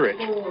Goodrich.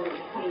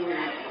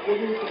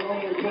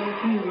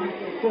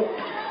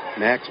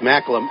 Max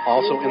Macklem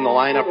also in the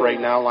lineup right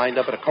now, lined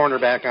up at a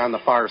cornerback on the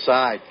far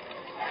side.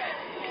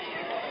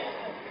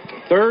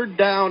 3rd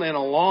down and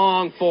a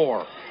long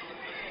 4.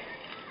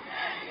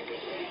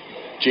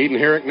 Jaden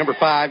Herrick, number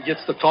 5,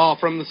 gets the call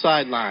from the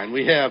sideline.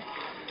 We have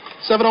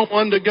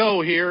 7:01 to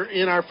go here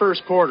in our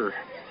first quarter.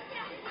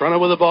 Corunna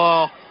with the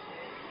ball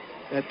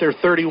at their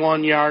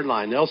 31-yard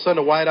line. They'll send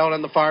a wide out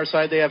on the far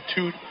side. They have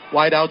 2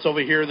 wide outs over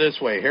here this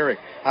way. Herrick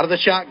out of the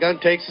shotgun,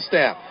 takes a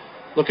snap.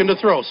 Looking to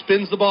throw.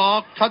 Spins the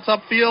ball. Cuts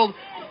upfield.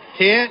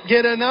 Can't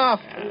get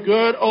enough.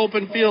 Good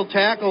open field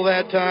tackle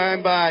that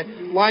time by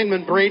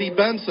lineman Brady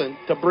Benson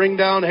to bring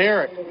down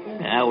Herrick.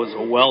 That was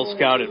a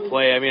well-scouted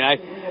play. I mean,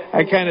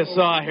 I kind of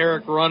saw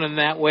Herrick running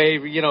that way,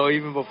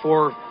 even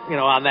before,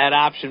 on that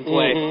option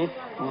play.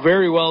 Mm-hmm.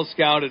 Very well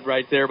scouted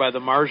right there by the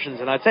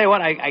Martians. And I tell you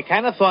what, I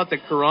kind of thought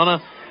that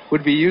Corunna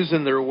would be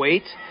using their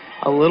weight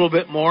a little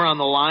bit more on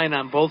the line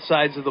on both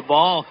sides of the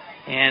ball.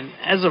 And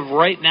as of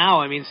right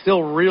now, I mean,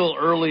 still real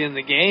early in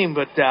the game,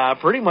 but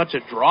pretty much a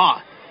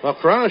draw. Well,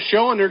 Corunna's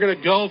showing they're going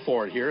to go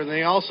for it here, and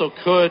they also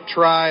could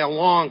try a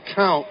long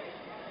count,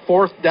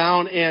 4th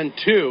down and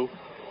 2.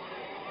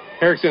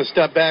 Herrick's going to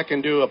step back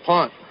and do a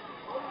punt.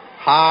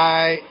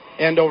 High,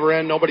 end over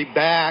end, nobody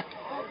back.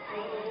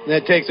 And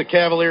it takes a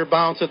Cavalier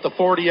bounce at the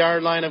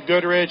 40-yard line of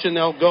Goodrich, and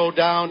they'll go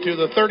down to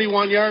the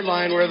 31-yard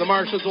line where the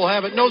Martians will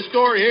have it. No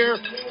score here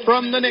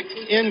from the Nick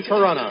in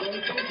Corunna.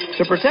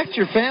 To protect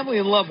your family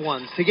and loved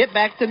ones, to get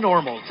back to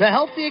normal, to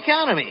help the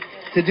economy,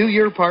 to do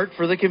your part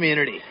for the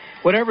community.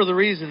 Whatever the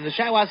reason, the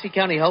Shiawassee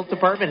County Health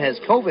Department has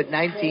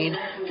COVID-19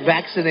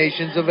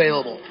 vaccinations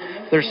available.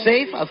 They're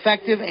safe,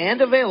 effective,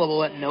 and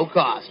available at no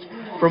cost.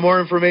 For more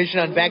information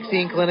on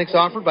vaccine clinics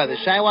offered by the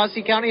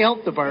Shiawassee County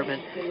Health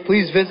Department,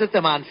 please visit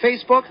them on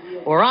Facebook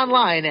or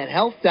online at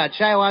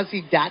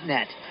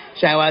health.shiawassee.net.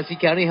 Shiawassee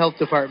County Health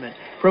Department,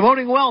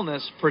 promoting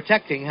wellness,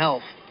 protecting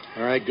health.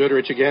 All right,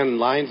 Goodrich again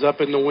lines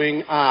up in the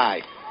wing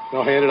I.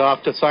 They'll hand it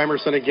off to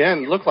Simerson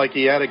again. Looked like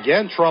he had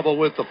again trouble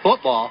with the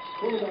football.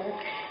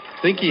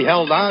 I think he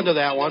held on to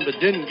that one, but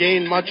didn't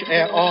gain much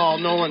at all.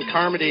 Nolan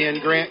Carmody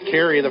and Grant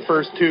Carey, the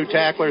first 2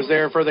 tacklers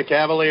there for the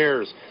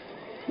Cavaliers.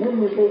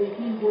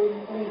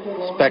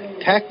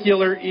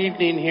 Spectacular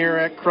evening here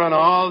at Corunna.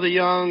 All the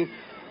young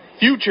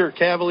future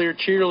Cavalier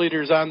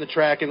cheerleaders on the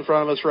track in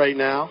front of us right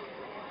now.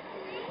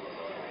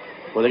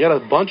 Well, they got a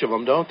bunch of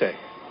them, don't they?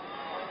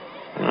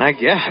 I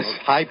guess.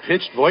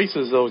 High-pitched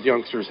voices those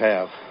youngsters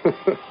have.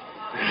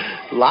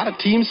 A lot of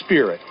team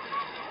spirit.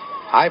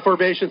 High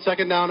formation,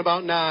 2nd down,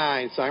 about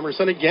 9.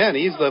 Simerson again.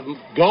 He's the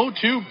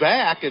go-to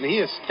back, and he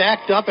is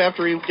stacked up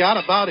after he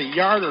got about a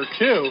yard or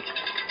 2.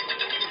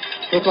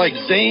 Looked like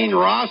Zane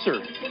Rosser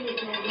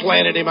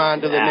planted him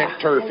onto the Nick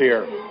turf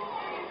here.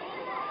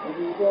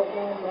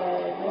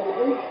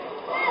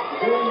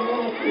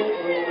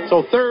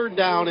 So 3rd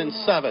down and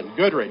 7.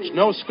 Goodrich.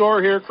 No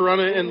score here.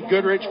 Corunna and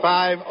Goodrich,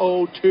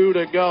 5:02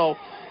 to go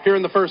here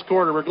in the first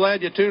quarter. We're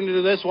glad you tuned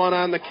into this one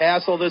on the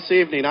Castle this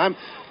evening. I'm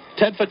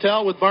Ted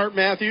Fattel with Bart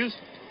Matthews.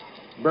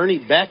 Bernie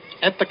Beck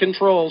at the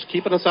controls,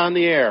 keeping us on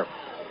the air.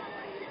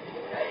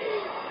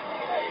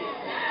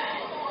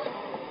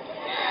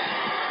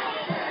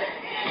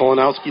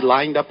 Kolanowski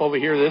lined up over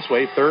here this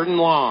way, 3rd and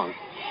long.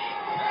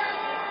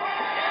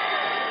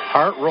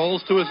 Hart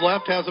rolls to his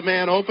left, has a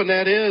man open,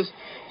 that is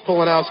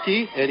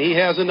Kolanowski, and he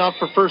has enough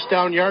for 1st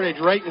down yardage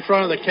right in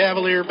front of the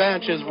Cavalier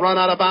bench. Is run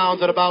out of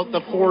bounds at about the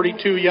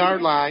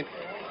 42-yard line,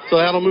 so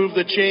that'll move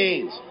the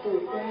chains.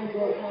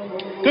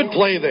 Good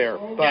play there.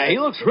 Yeah, he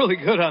looks really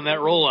good on that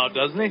rollout,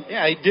 doesn't he?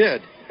 Yeah, he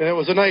did. And it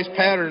was a nice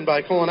pattern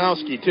by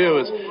Kolanowski, too,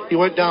 as he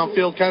went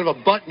downfield, kind of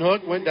a button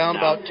hook, went down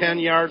about 10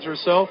 yards or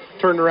so,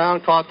 turned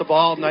around, caught the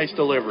ball, nice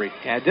delivery.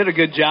 Yeah, did a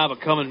good job of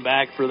coming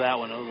back for that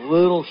one. It was a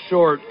little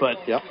short,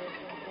 but yep.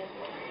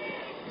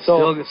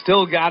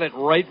 Still got it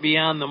right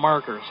beyond the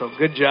marker, so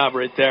good job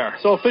right there.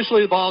 So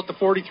officially the ball at the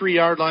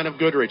 43-yard line of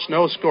Goodrich.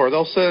 No score.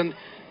 They'll send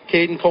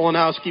Caden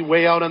Kolanowski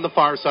way out on the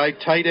far side.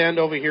 Tight end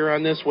over here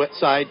on this wet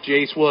side,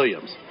 Jace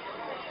Williams.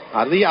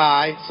 Out of the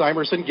eye,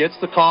 Simerson gets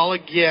the call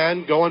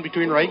again, going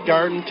between right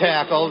guard and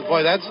tackle.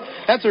 Boy,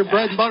 that's their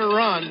bread and butter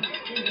run.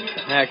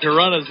 Yeah,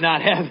 Corunna's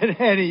not having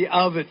any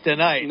of it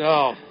tonight.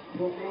 No.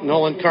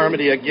 Nolan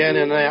Carmody again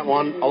in that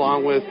one,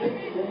 along with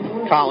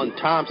Colin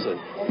Thompson.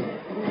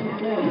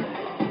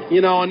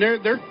 You know, and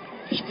they're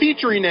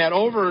featuring that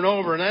over and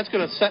over, and that's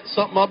going to set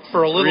something up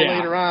for a little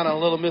later on, a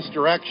little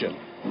misdirection.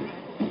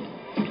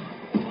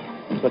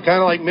 But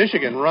kind of like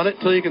Michigan, run it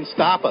till you can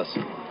stop us.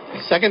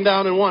 2nd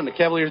down and 1. The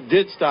Cavaliers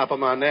did stop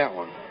them on that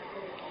one.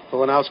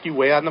 Kalinowski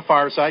way on the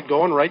far side,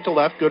 going right to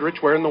left. Goodrich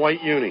wearing the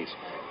white unis.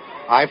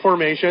 I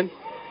formation.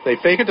 They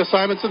fake it to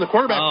Simonson. The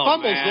quarterback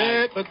fumbles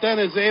it, but then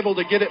is able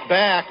to get it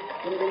back.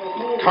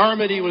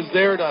 Carmody was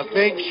there to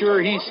make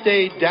sure he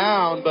stayed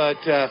down, but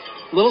a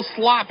little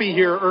sloppy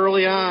here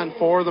early on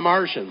for the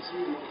Martians.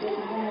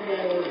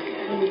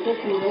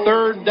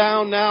 3rd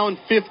down now and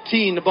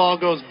 15. The ball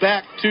goes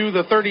back to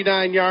the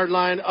 39-yard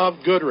line of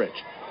Goodrich.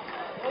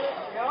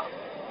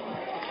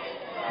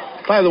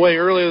 By the way,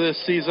 earlier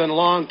this season,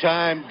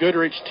 longtime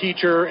Goodrich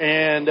teacher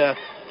and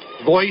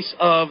voice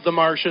of the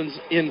Martians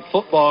in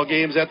football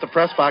games at the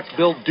press box,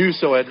 Bill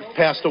Dusso, had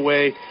passed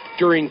away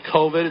during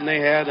COVID, and they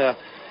had a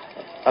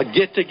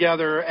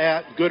get-together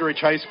at Goodrich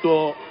High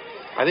School,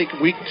 I think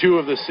week 2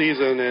 of the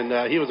season,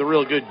 and he was a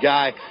real good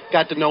guy.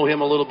 Got to know him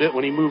a little bit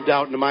when he moved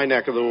out into my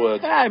neck of the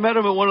woods. Yeah, I met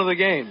him at one of the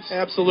games.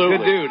 Absolutely.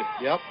 Good dude.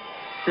 Yep.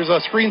 Here's a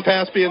screen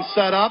pass being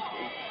set up.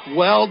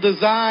 Well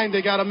designed.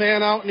 They got a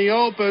man out in the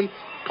open.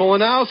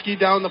 Kalinowski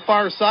down the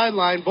far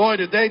sideline. Boy,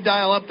 did they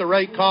dial up the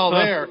right call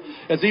there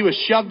as he was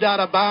shoved out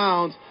of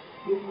bounds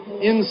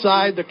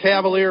inside the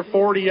Cavalier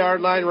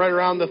 40-yard line right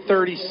around the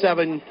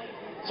 37.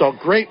 So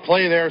great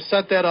play there.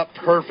 Set that up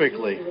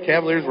perfectly.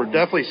 Cavaliers were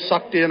definitely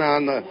sucked in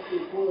on the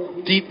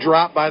deep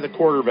drop by the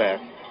quarterback.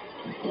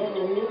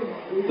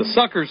 The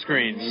sucker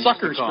screen.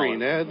 Sucker screen.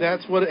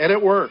 That's what, and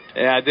it worked.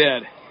 Yeah, it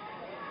did.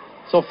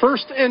 So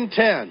 1st and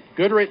 10.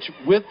 Goodrich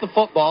with the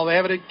football. They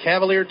have it in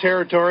Cavalier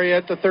territory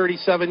at the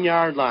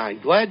 37-yard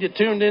line. Glad you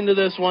tuned into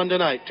this one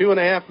tonight.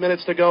 2.5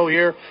 minutes to go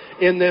here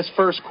in this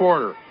first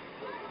quarter.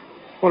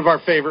 One of our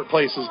favorite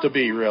places to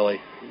be, really.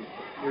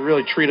 They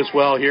really treat us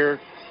well here.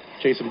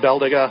 Jason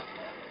Beldiga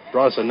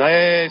brought us a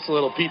nice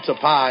little pizza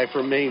pie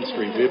from Main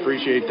Street. We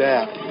appreciate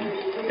that.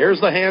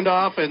 Here's the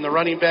handoff, and the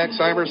running back,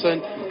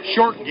 Simerson,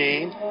 short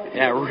gain.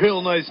 Yeah,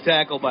 real nice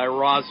tackle by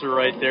Rosser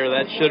right there.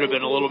 That should have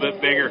been a little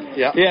bit bigger.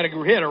 Yep. He had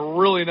a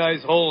really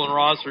nice hole, and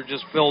Rosser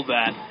just filled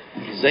that.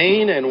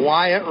 Zane and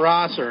Wyatt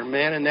Rosser,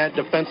 man, in that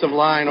defensive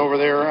line over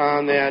there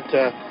on that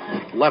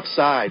left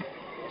side.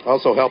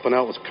 Also helping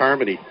out was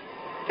Carmody.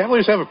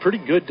 Cavaliers have a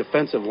pretty good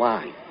defensive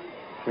line.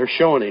 They're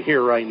showing it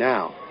here right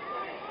now.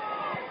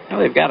 Now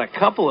they've got a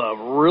couple of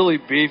really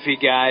beefy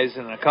guys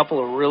and a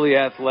couple of really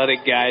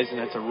athletic guys, and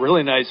it's a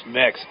really nice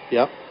mix.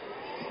 Yep.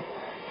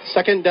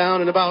 2nd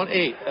down and about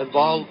 8. The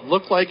ball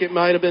looked like it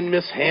might have been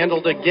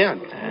mishandled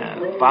again.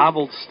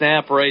 Bobbled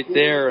snap right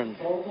there, and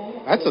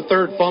that's the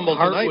 3rd fumble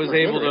tonight.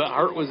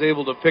 Hart was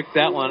able to pick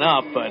that one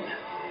up, but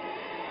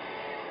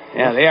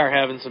yeah, they are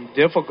having some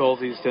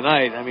difficulties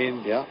tonight. I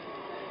mean, yeah.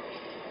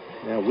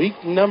 Now week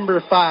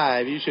number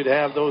 5, you should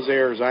have those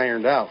errors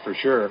ironed out for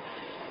sure.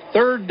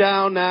 3rd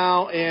down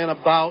now and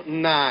about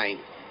 9.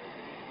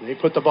 They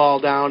put the ball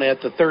down at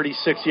the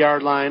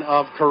 36-yard line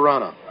of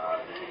Corunna.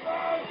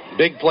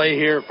 Big play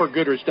here for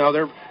Goodrich. Now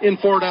they're in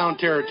 4-down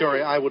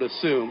territory, I would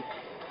assume,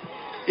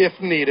 if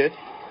needed.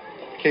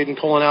 Caden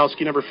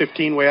Kalinowski, number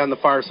 15, way on the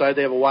far side.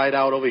 They have a wide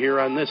out over here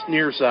on this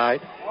near side.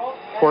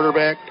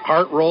 Quarterback,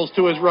 Hart rolls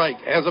to his right.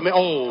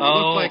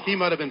 Looked like he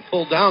might have been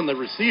pulled down, the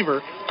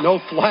receiver. No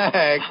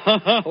flag.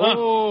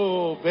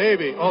 Oh,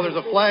 baby. Oh, there's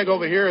a flag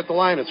over here at the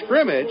line of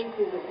scrimmage.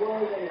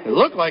 It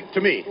looked like,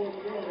 to me,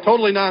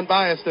 totally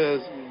non-biased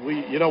as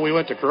we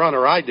went to Corunna,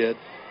 or I did.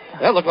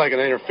 That looked like an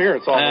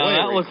interference all the way.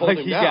 That looked like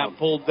he got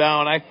pulled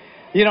down.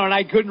 And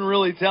I couldn't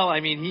really tell.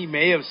 I mean, he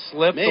may have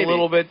slipped a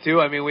little bit, too.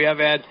 I mean, we have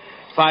had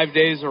 5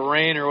 days of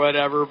rain or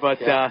whatever,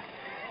 but... Yeah.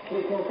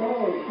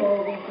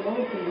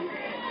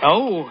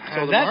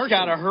 That's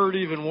got to hurt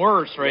even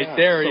worse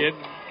there.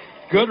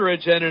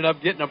 Goodrich ended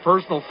up getting a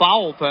personal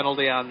foul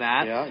penalty on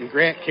that. Yeah, and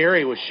Grant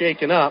Carey was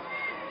shaken up.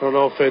 I don't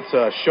know if it's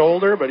a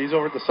shoulder, but he's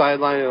over at the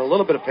sideline in a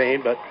little bit of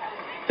pain, but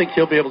I think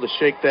he'll be able to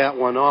shake that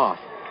one off.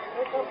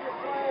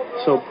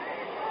 So,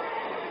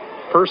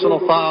 personal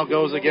foul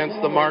goes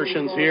against the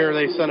Martians here.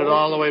 They send it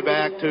all the way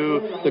back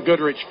to the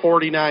Goodrich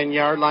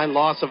 49-yard line.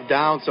 Loss of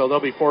down, so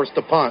they'll be forced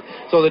to punt.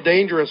 So the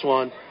dangerous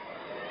one,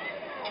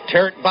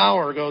 Tarek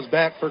Bauer goes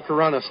back for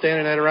Corunna,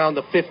 standing at around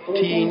the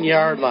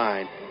 15-yard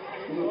line.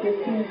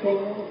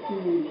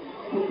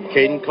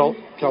 Caden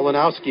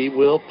Kalinowski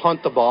will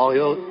punt the ball.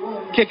 He'll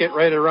kick it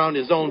right around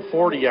his own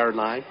 40-yard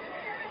line.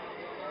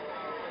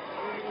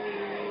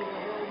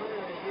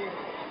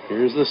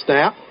 Here's the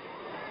snap.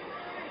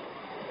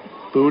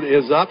 Boot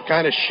is up,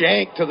 kind of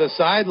shanked to the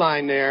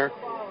sideline there.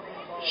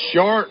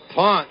 Short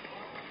punt.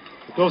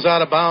 Goes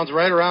out of bounds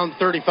right around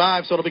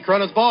 35, so it'll be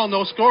Corunna's ball.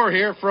 No score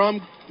here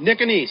from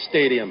Nicanese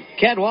Stadium.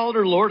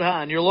 Cadwalader Lord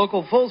Hahn, your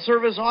local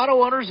full-service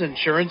auto owners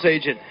insurance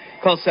agent.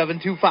 Call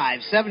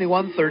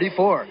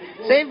 725-7134.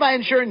 Save by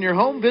insuring your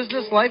home,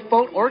 business,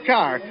 lifeboat, or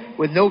car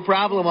with no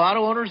problem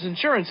auto owners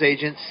insurance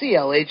agent,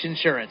 CLH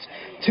Insurance.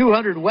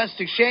 200 West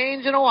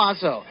Exchange in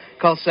Owasso.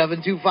 Call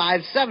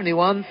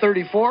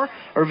 725-7134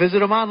 or visit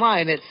them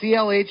online at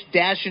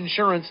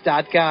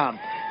clh-insurance.com.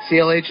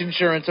 CLH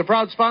Insurance, a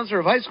proud sponsor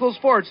of high school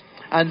sports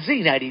on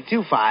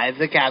Z92.5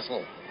 The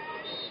Castle.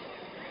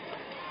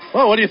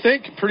 Well, what do you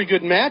think? Pretty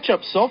good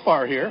matchup so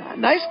far here. A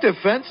nice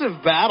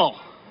defensive battle.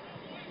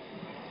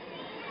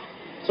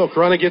 So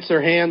Corunna gets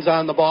their hands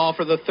on the ball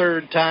for the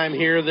third time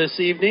here this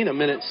evening.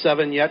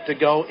 1:07 yet to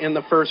go in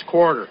the first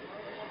quarter.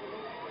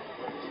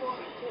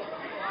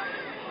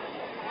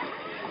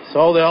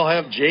 So they'll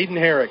have Jaden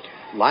Herrick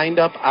lined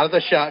up out of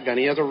the shotgun.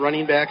 He has a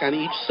running back on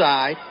each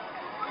side.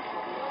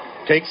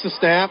 Takes the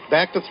snap,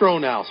 back to throw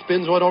now.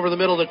 Spins one over the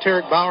middle to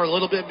Tarek Bauer, a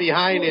little bit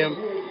behind him.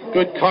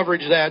 Good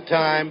coverage that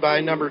time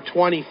by number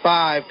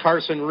 25,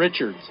 Carson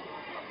Richards.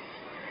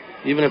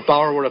 Even if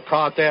Bauer would have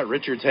caught that,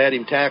 Richards had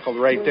him tackled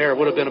right there. It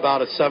would have been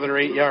about a 7 or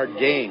 8 yard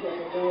gain.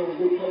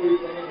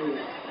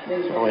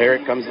 So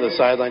Herrick comes to the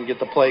sideline to get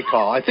the play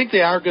call. I think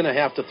they are going to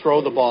have to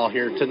throw the ball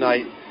here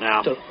tonight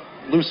to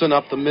loosen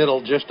up the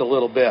middle just a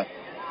little bit.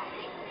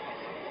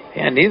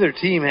 And neither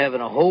team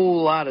having a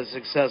whole lot of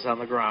success on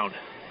the ground.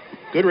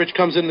 Goodrich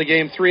comes in the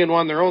game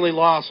 3-1. Their only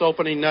loss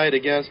opening night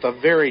against a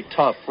very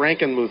tough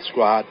Frankenmuth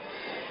squad,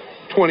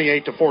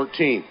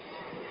 28-14.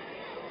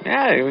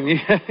 Yeah, when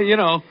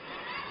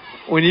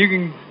when you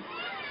can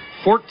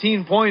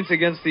 14 points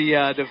against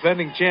the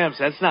defending champs,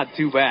 that's not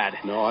too bad.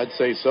 No, I'd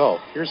say so.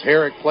 Here's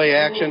Herrick, play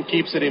action,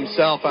 keeps it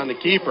himself on the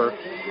keeper.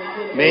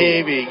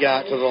 Maybe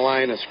got to the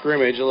line of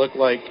scrimmage. It looked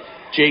like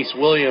Jace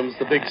Williams,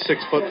 the big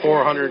 6'4",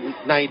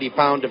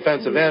 190-pound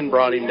defensive end,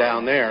 brought him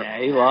down there. Yeah,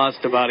 he lost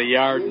about a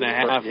yard and a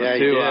half or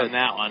two on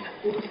that one.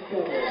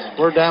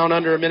 We're down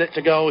under a minute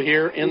to go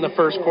here in the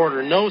first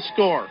quarter. No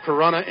score.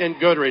 Corunna and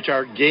Goodrich,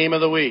 our game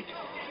of the week.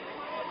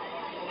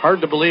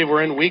 Hard to believe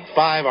we're in week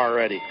 5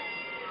 already.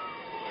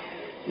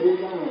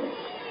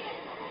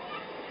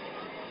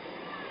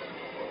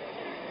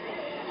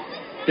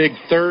 Big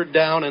third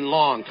down and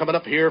long coming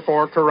up here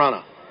for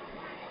Corunna.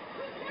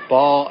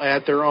 Ball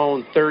at their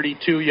own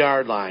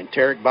 32-yard line.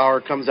 Tarek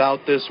Bauer comes out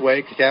this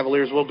way.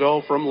 Cavaliers will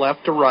go from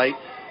left to right.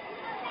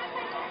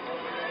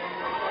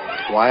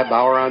 Wyatt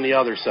Bauer on the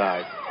other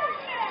side.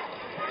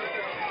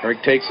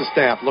 Tarek takes a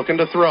snap, looking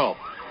to throw.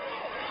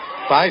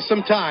 Buys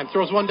some time.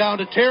 Throws one down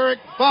to Tarek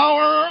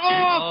Bauer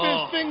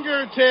off his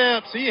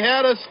fingertips. He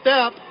had a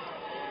step.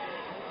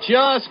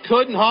 Just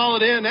couldn't haul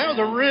it in. That was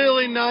a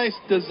really nice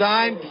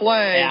design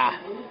play. Yeah.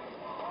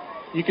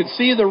 You can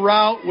see the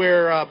route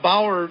where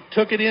Bauer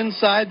took it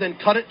inside, then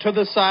cut it to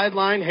the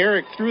sideline.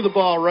 Herrick threw the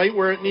ball right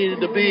where it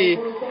needed to be.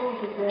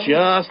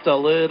 Just a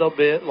little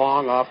bit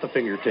long off the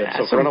fingertips.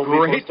 That's some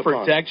great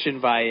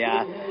protection by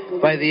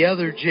the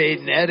other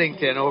Jaden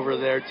Eddington over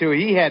there, too.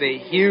 He had a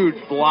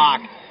huge block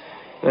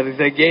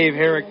that gave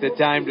Herrick the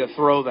time to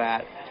throw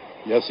that.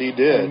 Yes, he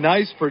did. A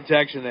nice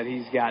protection that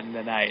he's gotten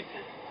tonight.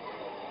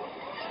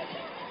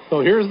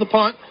 So here's the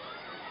punt.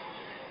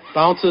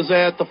 Bounces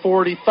at the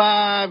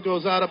 45,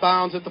 goes out of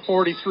bounds at the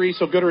 43,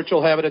 so Goodrich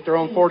will have it at their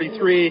own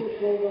 43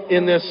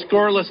 in this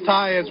scoreless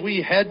tie as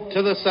we head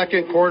to the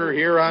second quarter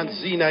here on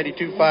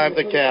Z92.5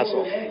 The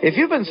Castle. If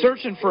you've been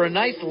searching for a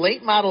nice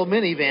late model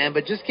minivan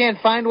but just can't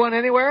find one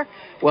anywhere,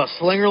 well,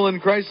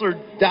 Slingerland Chrysler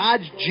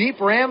Dodge Jeep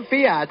Ram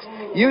Fiat's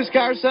Used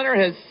Car Center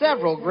has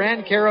several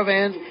Grand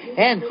Caravans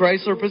and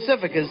Chrysler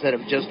Pacificas that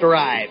have just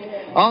arrived.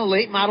 All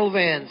late model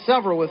vans,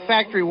 several with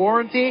factory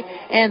warranty,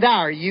 and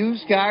are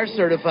used car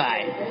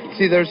certified.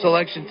 See their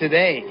selection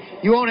today.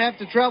 You won't have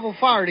to travel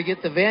far to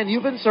get the van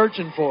you've been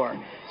searching for.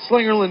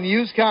 Slingerland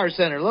Used Car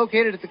Center,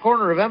 located at the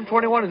corner of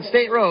M21 and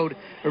State Road,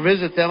 or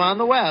visit them on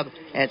the web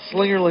at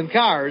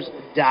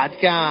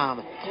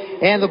SlingerlandCars.com.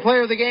 And the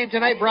player of the game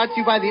tonight brought to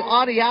you by the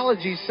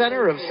Audiology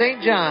Center of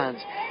St.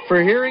 John's.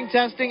 For hearing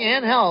testing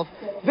and health,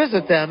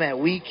 visit them at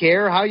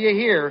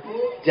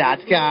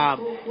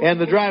WeCareHowYouHear.com. And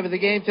the drive of the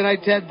game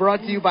tonight, Ted,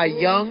 brought to you by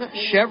Young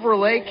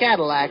Chevrolet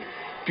Cadillac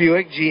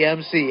Buick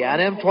GMC on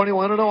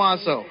M21 in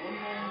Owasso.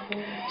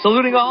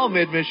 Saluting all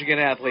Mid-Michigan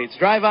athletes.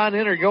 Drive on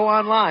in or go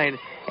online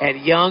at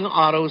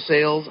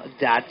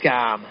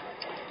YoungAutoSales.com.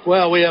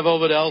 Well, we have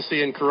Ovid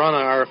Elsie and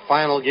Corunna, our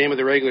final game of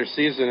the regular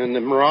season, and the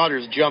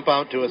Marauders jump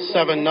out to a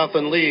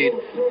 7-0 lead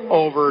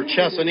over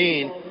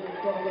Chesaning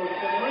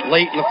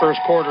late in the first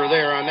quarter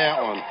there on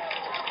that one.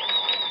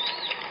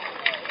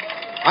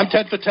 I'm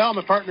Ted Fattel.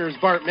 My partner is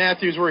Bart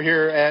Matthews. We're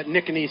here at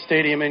Nicanese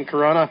Stadium in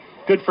Corunna.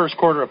 Good first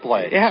quarter of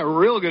play. Yeah,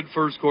 real good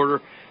first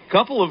quarter.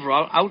 Couple of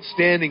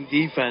outstanding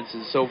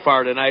defenses so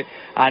far tonight.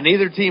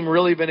 Neither team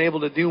really been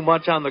able to do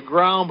much on the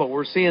ground, but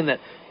we're seeing that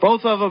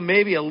both of them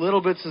may be a little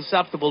bit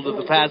susceptible to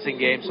the passing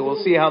game, so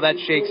we'll see how that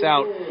shakes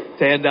out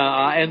to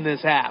end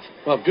this half.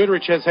 Well,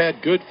 Goodrich has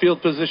had good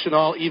field position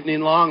all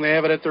evening long. They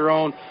have it at their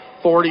own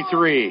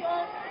 43.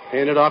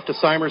 Handed off to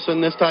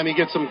Simerson. This time he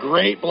gets some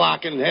great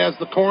blocking and has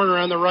the corner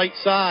on the right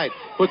side.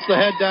 Puts the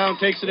head down,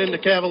 takes it into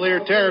Cavalier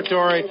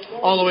territory,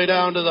 all the way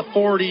down to the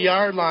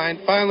 40-yard line.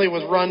 Finally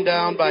was run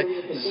down by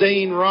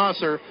Zane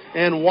Rosser,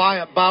 and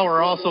Wyatt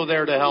Bauer also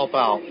there to help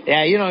out.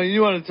 Yeah,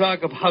 you want to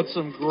talk about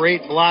some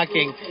great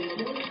blocking.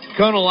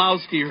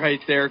 Kolanowski,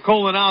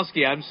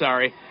 I'm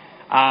sorry.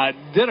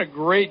 did a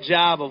great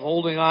job of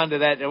holding on to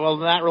that. Well,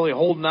 not really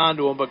holding on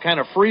to him, but kind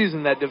of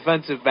freezing that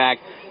defensive back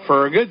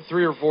for a good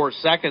 3 or 4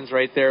 seconds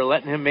right there,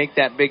 letting him make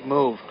that big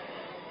move.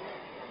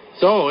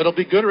 So it'll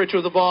be Goodrich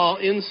with the ball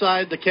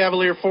inside the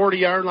Cavalier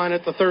 40-yard line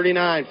at the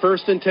 39.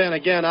 1st and 10,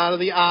 again, out of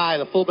the eye.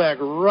 The fullback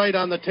right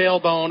on the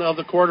tailbone of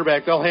the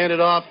quarterback. They'll hand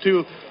it off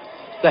to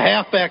the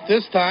halfback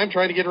this time,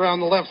 trying to get around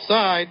the left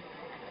side.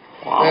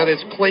 Wow. That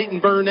is Clayton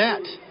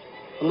Burnett.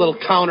 A little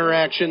counter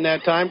action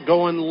that time,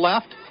 going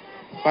left.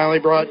 Finally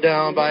brought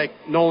down by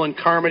Nolan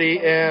Carmody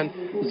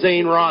and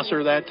Zane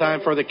Rosser that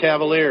time for the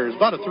Cavaliers.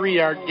 About a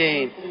 3-yard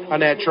gain on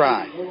that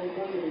try.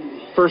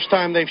 First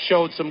time they've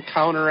showed some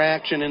counter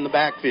action in the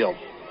backfield.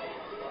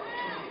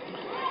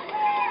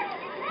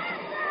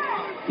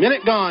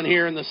 Minute gone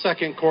here in the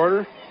second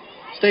quarter.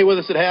 Stay with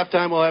us at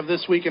halftime. We'll have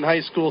This Week in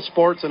High School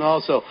Sports and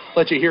also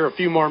let you hear a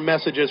few more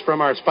messages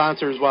from our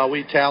sponsors while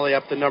we tally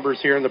up the numbers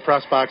here in the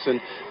press box and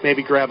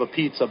maybe grab a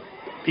piece of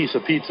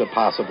pizza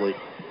possibly.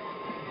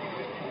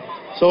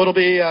 So it'll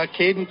be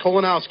Caden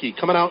Kolanowski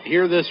coming out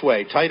here this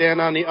way. Tight end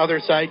on the other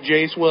side,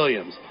 Jace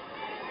Williams.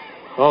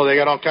 Oh, they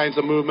got all kinds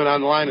of movement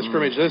on the line of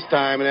scrimmage this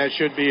time, and that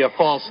should be a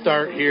false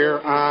start here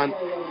on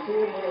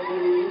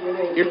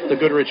the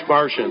Goodrich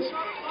Martians.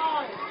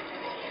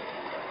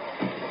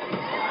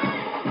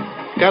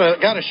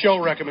 Got a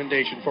show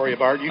recommendation for you,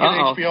 Bart. You get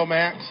HBO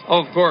Max?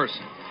 Oh, of course.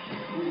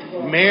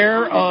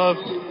 Mayor of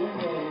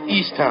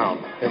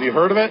Easttown. Have you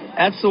heard of it?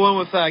 That's the one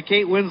with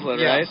Kate Winslet,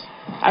 yes. Right?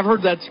 I've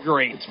heard that's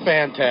great. It's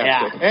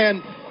fantastic. Yeah.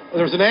 And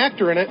there's an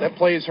actor in it that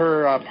plays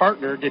her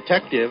partner,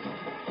 detective,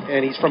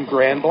 and he's from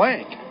Grand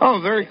Blanc.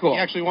 Oh, very cool. He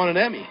actually won an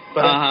Emmy.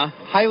 But I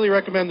highly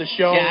recommend the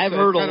show. Yeah, I've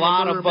heard a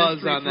lot of of buzz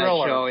on that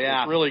show,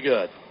 yeah. It's really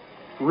good.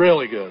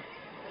 Really good.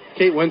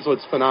 Kate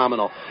Winslet's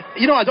phenomenal.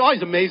 You know, it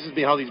always amazes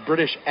me how these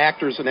British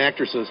actors and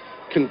actresses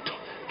can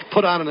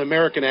put on an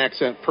American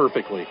accent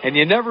perfectly. And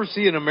you never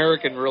see an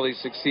American really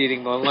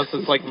succeeding, unless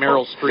it's like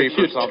Meryl Streep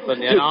or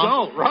something, you know?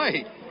 don't,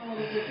 right.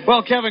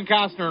 Well, Kevin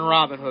Costner in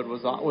Robin Hood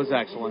was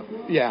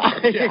excellent. Yeah.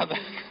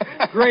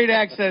 Great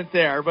accent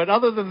there. But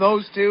other than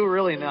those two,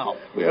 really no.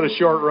 We had a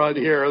short run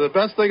here. The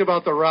best thing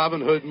about the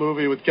Robin Hood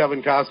movie with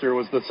Kevin Costner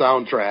was the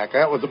soundtrack.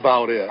 That was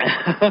about it.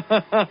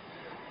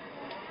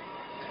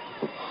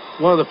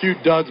 One of the few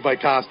duds by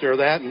Costner,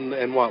 that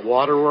and what,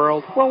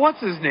 Waterworld? Well,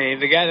 what's his name?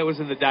 The guy that was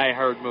in the Die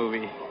Hard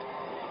movie.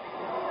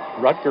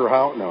 Rutger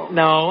Hauer? No.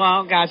 No,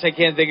 oh gosh, I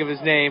can't think of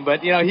his name.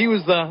 But, you know, he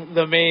was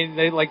the main,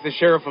 like the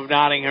sheriff of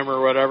Nottingham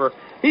or whatever.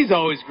 He's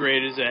always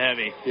great as a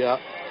heavy. Yeah.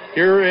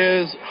 Here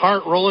is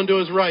Hart rolling to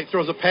his right.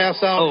 Throws a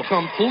pass out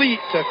complete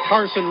to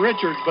Carson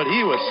Richards, but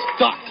he was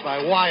stuck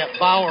by Wyatt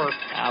Bauer.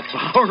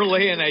 Bauer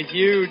laying a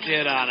huge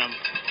hit on him.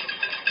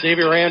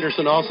 Xavier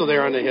Anderson also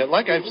there on the hit.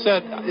 Like I've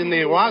said in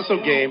the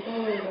Owasso game,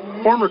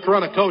 former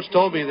Corunna coach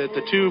told me that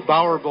the two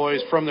Bauer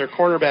boys from their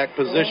cornerback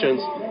positions,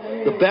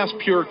 the best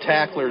pure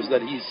tacklers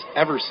that he's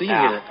ever seen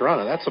here at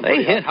Corunna. That's some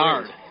They hit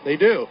hard. They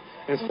do.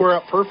 And square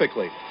up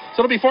perfectly.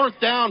 So it'll be 4th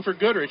down for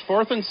Goodrich.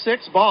 4th and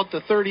 6, ball at the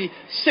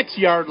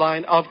 36-yard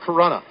line of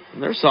Corunna.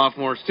 And they're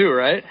sophomores too,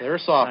 right? They're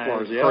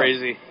sophomores, yeah.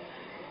 Crazy.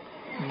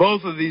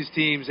 Both of these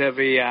teams have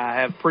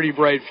pretty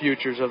bright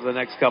futures over the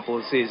next couple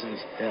of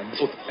seasons. Yeah,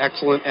 both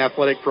excellent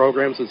athletic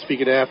programs. And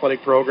speaking of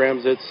athletic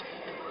programs, it's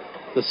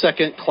the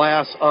second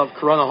class of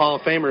Corunna Hall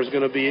of Famers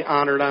going to be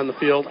honored on the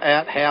field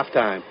at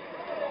halftime.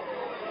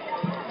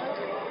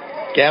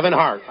 Gavin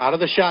Hart out of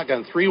the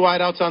shotgun. 3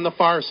 wideouts on the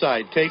far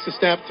side. Takes a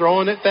step,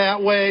 throwing it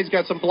that way. He's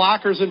got some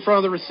blockers in front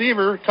of the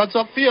receiver. Cuts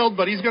up field,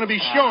 but he's going to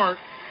be short.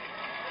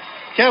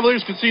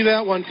 Cavaliers could see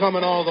that one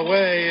coming all the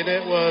way, and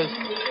it was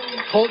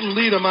Colton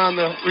Leadham on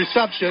the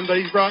reception, but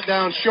he's brought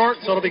down short,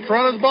 so it'll be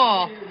Corunna's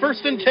ball.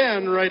 1st and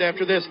 10 right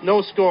after this.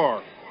 No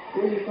score.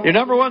 Your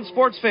number one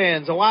sports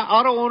fans,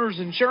 Auto Owners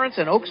Insurance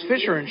and Oaks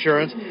Fisher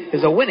Insurance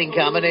is a winning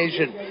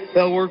combination.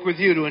 They'll work with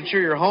you to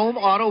insure your home,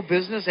 auto,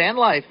 business, and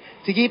life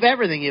to keep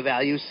everything you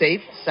value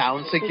safe,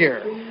 sound,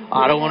 secure.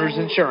 Auto Owners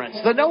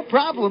Insurance, the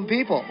no-problem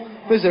people.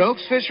 Visit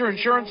Oaks Fisher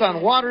Insurance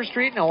on Water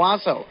Street in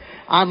Owasso.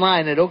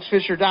 Online at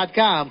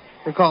oaksfisher.com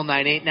or call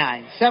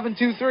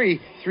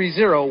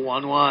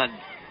 989-723-3011.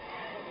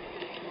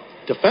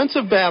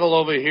 Defensive battle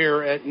over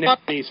here at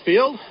Nickney's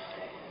Field.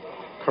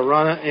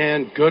 Corunna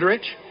and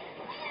Goodrich.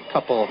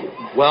 Couple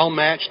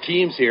well-matched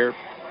teams here.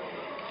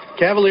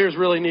 Cavaliers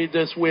really need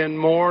this win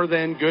more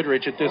than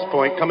Goodrich at this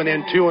point, coming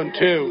in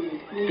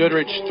 2-2.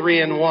 Goodrich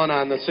 3-1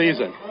 on the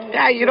season.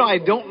 Yeah, you know, I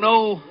don't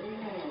know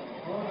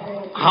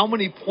how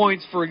many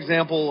points, for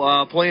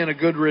example, playing a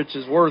Goodrich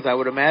is worth. I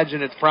would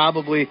imagine it's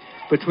probably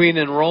between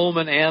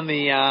enrollment and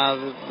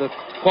the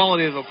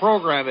quality of the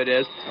program it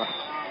is.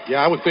 Yeah,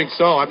 I would think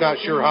so. I'm not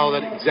sure how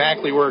that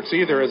exactly works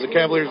either. As the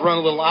Cavaliers run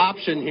a little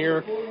option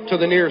here to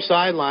the near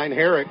sideline,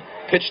 Herrick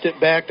pitched it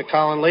back to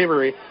Colin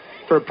Lavery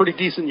for a pretty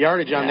decent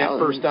yardage on that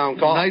first down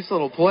call. Nice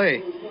little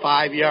play.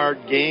 5-yard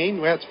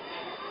gain. That's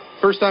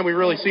first time we've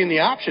really seen the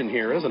option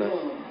here, isn't it?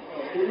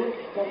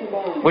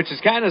 Which is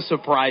kind of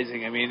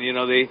surprising. I mean, you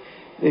know,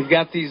 They've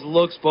got these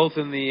looks both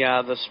in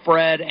the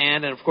spread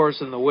and, of course,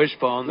 in the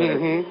wishbone.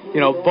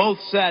 That are, both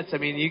sets, I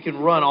mean, you can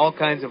run all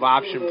kinds of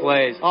option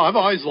plays. Oh, I've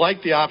always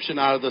liked the option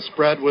out of the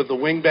spread with the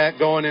wingback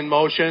going in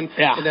motion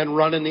and then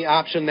running the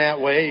option that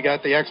way. You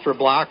got the extra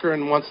blocker,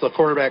 and once the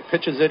quarterback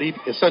pitches it, he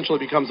essentially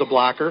becomes a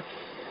blocker.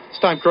 This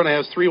time, Corunna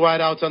has 3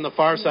 wideouts on the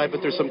far side,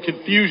 but there's some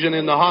confusion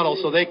in the huddle,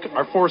 so they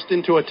are forced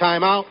into a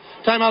timeout.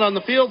 Timeout on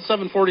the field,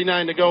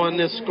 7:49 to go in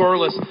this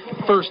scoreless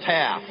first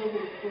half.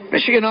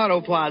 Michigan Auto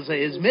Plaza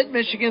is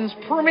Mid-Michigan's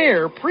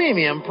premier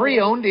premium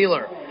pre-owned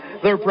dealer.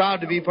 They're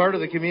proud to be part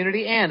of the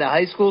community and a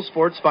high school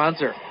sports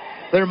sponsor.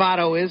 Their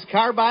motto is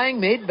car buying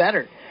made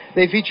better.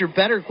 They feature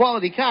better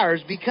quality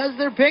cars because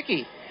they're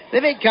picky. They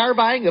make car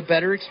buying a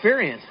better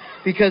experience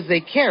because they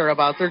care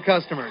about their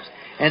customers.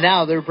 And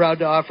now they're proud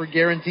to offer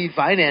guaranteed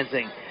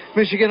financing.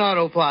 Michigan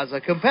Auto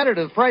Plaza,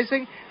 competitive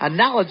pricing, a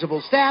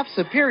knowledgeable staff,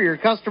 superior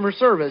customer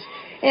service,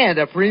 and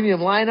a premium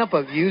lineup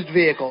of used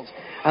vehicles.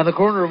 On the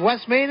corner of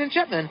West Main and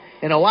Chipman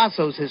in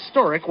Owasso's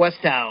historic West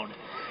Town.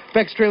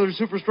 Beck's Trailer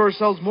Superstore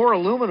sells more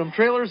aluminum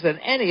trailers than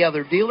any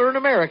other dealer in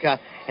America,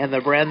 and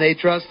the brand they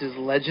trust is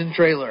Legend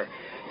Trailer.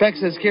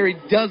 Beck's has carried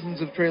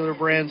dozens of trailer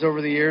brands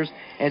over the years,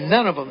 and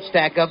none of them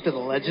stack up to the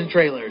Legend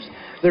Trailers.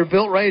 They're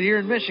built right here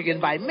in Michigan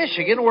by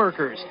Michigan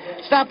workers.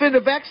 Stop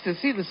into Beck's to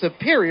see the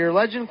superior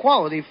Legend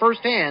quality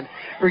firsthand,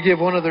 or give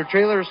one of their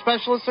trailer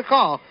specialists a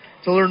call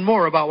to learn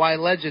more about why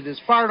Legend is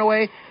far and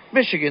away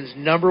Michigan's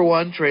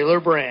 #1 trailer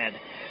brand.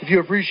 If you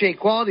appreciate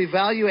quality,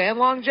 value, and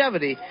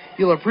longevity,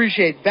 you'll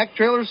appreciate Beck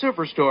Trailer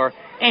Superstore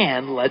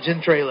and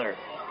Legend Trailer.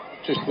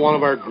 Just one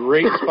of our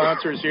great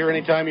sponsors here.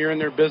 Anytime you're in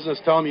their business,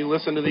 tell them you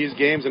listen to these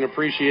games and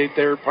appreciate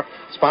their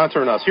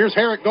sponsoring us. Here's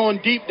Herrick going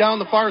deep down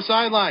the far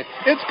sideline.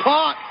 It's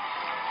caught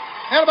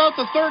at about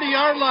the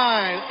 30-yard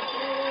line.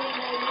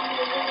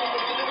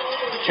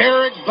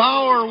 Herrick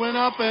Bauer went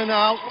up and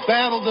out,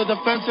 battled the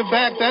defensive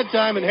back that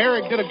time, and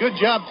Herrick did a good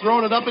job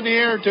throwing it up in the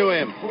air to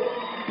him.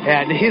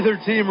 Yeah, neither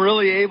team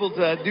really able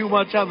to do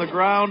much on the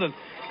ground, and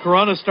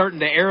Corunna's starting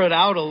to air it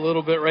out a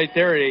little bit right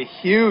there. A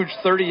huge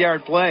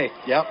 30-yard play.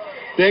 Yep.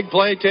 Big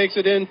play takes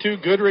it into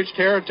Goodrich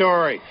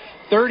territory.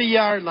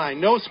 30-yard line.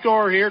 No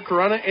score here.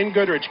 Corunna and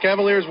Goodrich.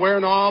 Cavaliers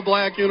wearing all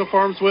black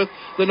uniforms with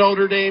the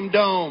Notre Dame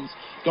domes.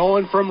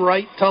 Going from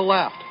right to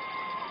left.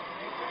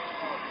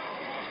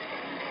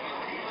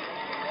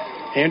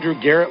 Andrew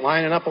Garrett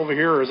lining up over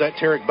here, or is that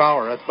Tarek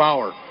Bauer? That's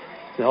Bauer.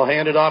 They'll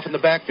hand it off in the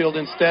backfield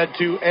instead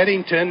to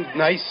Eddington.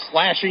 Nice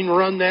slashing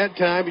run that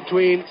time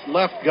between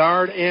left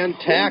guard and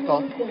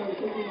tackle.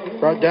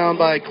 Brought down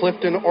by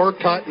Clifton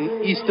Orcutt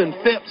and Easton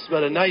Phipps,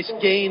 but a nice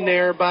gain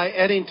there by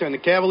Eddington. The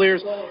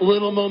Cavaliers, a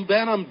little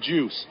momentum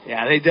juice.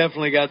 Yeah, they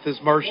definitely got this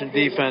Martian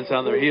defense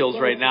on their heels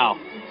right now.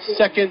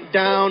 Second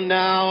down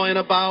now and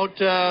about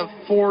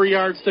 4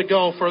 yards to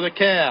go for the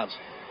Cavs.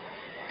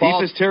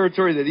 Deepest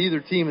territory that either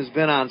team has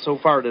been on so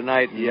far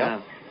tonight.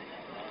 Yeah.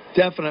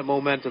 Definite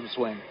momentum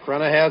swing.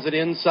 Corunna has it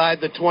inside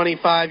the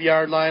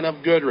 25-yard line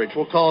of Goodrich.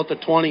 We'll call it the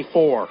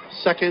 24.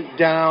 Second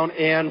down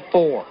and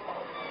 4.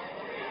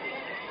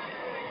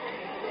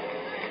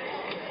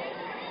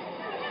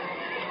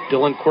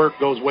 Dylan Quirk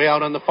goes way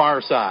out on the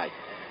far side.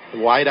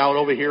 Wide out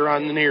over here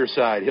on the near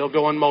side. He'll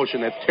go in motion.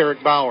 That's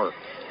Tarek Bauer.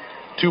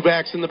 2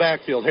 backs in the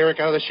backfield.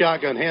 Herrick out of the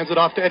shotgun. Hands it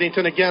off to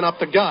Eddington again up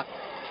the gut.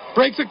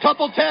 Breaks a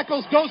couple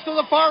tackles. Goes to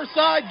the far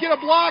side. Get a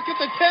block at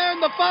the 10,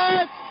 the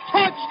 5.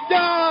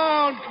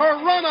 Touchdown,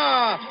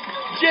 Corunna!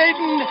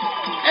 Jaden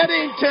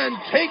Eddington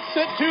takes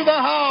it to the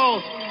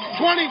house.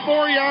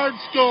 24-yard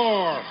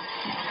score.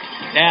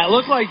 Yeah, it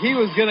looked like he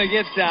was going to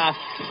get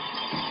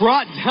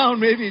brought down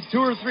maybe 2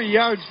 or 3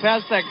 yards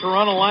past that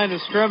Corunna line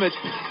of scrimmage.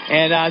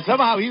 And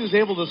somehow he was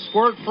able to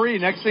squirt free.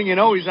 Next thing you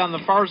know, he's on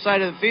the far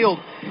side of the field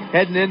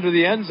heading into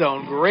the end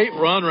zone. Great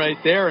run right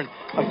there and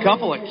a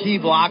couple of key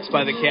blocks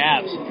by the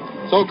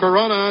Cavs. So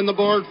Corunna on the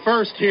board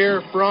first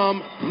here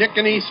from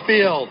Nicanese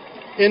Field.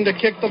 In to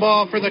kick the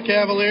ball for the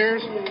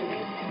Cavaliers.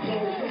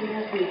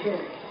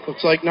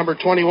 Looks like number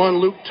 21,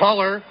 Luke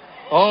Tuller.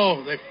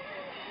 Oh,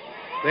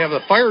 they have the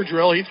fire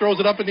drill. He throws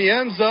it up in the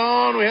end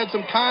zone. We had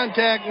some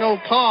contact, no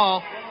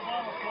call.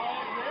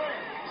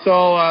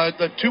 So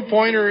the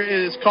 2-pointer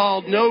is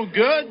called no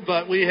good,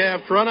 but we have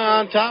Corunna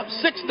on top,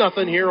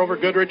 6-0 here over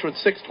Goodrich with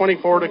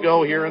 6:24 to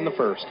go here in the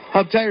first.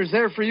 Hub Tire's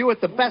there for you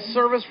with the best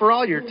service for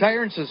all your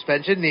tire and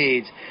suspension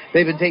needs.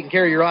 They've been taking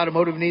care of your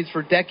automotive needs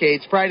for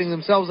decades, priding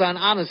themselves on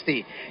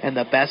honesty and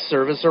the best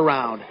service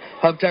around.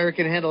 Hub Tire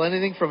can handle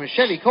anything from a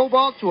Chevy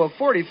Cobalt to a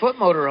 40-foot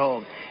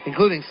motorhome,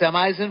 including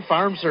semis and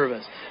farm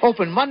service.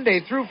 Open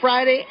Monday through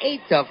Friday,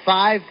 8 to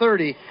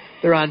 5:30.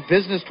 They're on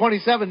Business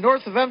 27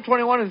 north of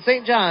M21 in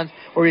St. John's,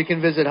 or you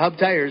can visit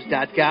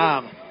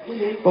hubtires.com.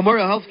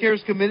 Memorial Healthcare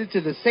is committed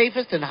to the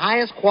safest and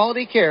highest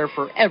quality care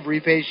for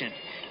every patient.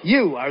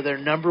 You are their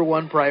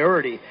 #1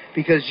 priority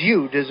because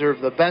you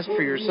deserve the best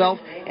for yourself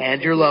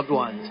and your loved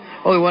ones.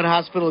 Only one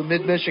hospital in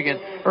mid-Michigan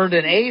earned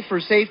an A for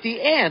safety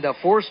and a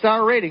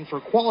 4-star rating for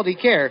quality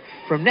care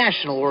from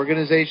national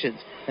organizations.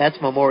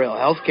 That's Memorial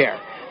Healthcare.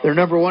 They're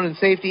 #1 in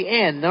safety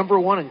and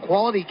 #1 in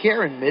quality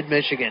care in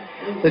mid-Michigan.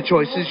 The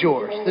choice is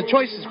yours. The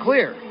choice is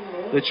clear.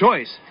 the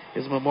choice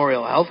is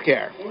Memorial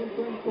Healthcare.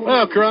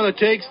 Well, Corunna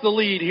takes the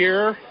lead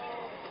here.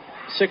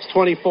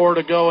 6:24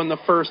 to go in the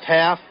first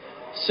half.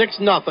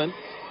 6-0.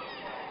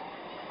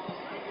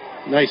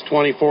 Nice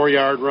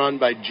 24-yard run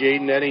by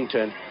Jaden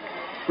Eddington.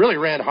 Really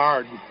ran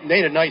hard.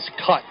 Made a nice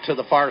cut to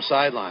the far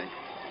sideline.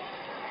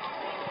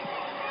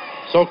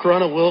 So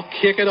Corunna will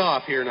kick it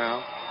off here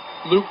now.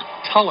 Luke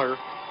Tuller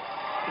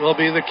will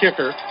be the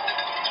kicker.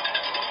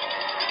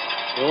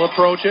 He'll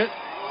approach it.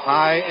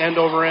 High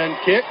end-over-end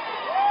kick.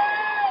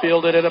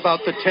 Fielded at about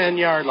the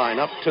 10-yard line.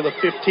 Up to the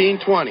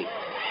 15-20.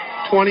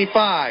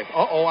 25.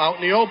 Out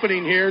in the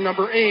opening here,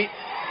 number 8.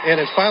 And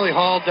it's finally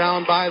hauled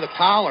down by the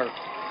collar.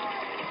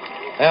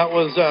 That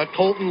was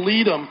Colton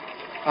Leadham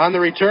on the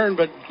return,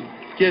 but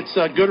gets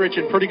Goodrich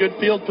in pretty good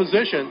field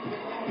position.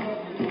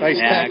 Nice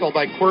tackle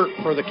by Quirk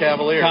for the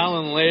Cavaliers.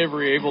 Colin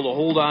Lavery able to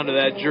hold on to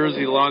that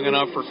jersey long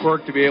enough for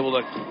Quirk to be able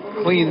to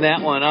clean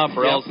that one up,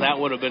 or else that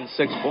would have been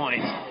 6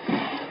 points.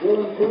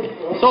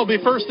 So it'll be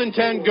 1st and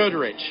 10,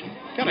 Goodrich.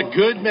 Got a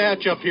good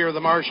matchup here, the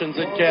Martians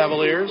and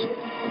Cavaliers.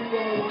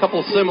 A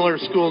couple similar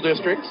school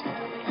districts.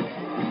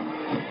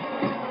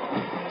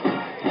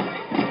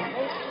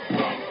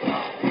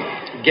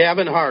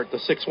 Gavin Hart, the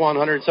 6'1",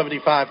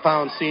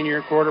 175-pound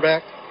senior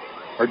quarterback,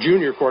 or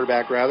junior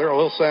quarterback, rather.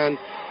 He'll send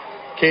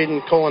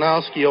Caden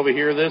Kolanowski over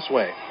here this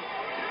way.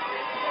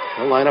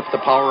 They'll line up the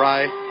power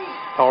eye.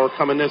 Power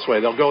coming this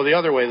way. They'll go the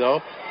other way,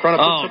 though. Trying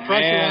to put some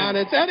pressure on.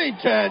 It's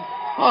Eddington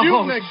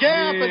shooting a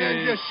gap and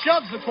then just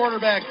shoves the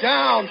quarterback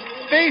down.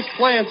 Face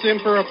plants him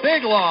for a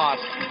big loss.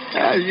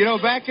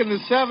 Back in the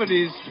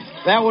 70s,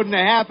 that wouldn't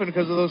have happened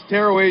because of those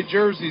tearaway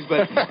jerseys.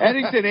 But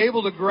Eddington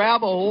able to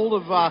grab a hold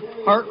of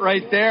Hart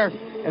right there.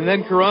 And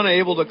then Corunna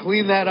able to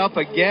clean that up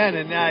again.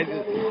 And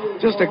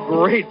just a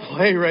great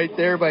play right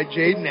there by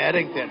Jaden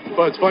Eddington.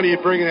 But it's funny you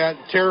bring that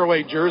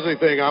tearaway jersey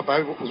thing up. I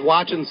was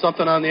watching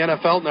something on the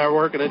NFL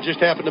Network, and it just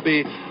happened to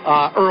be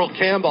Earl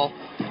Campbell.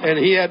 And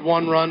he had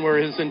one run where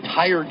his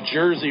entire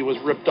jersey was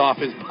ripped off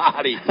his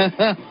body.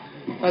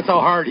 That's how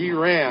hard he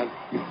ran.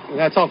 And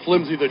that's how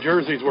flimsy the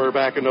jerseys were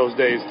back in those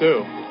days,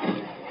 too.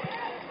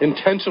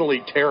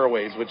 Intentionally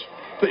tearaways, which,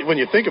 when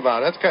you think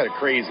about it, that's kind of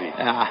crazy.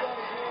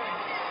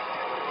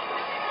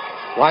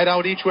 Wide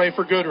out each way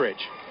for Goodrich.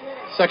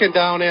 2nd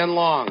down and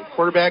long.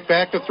 Quarterback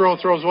back to throw.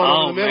 Throws one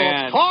over the middle.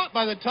 Man. Caught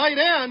by the tight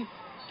end.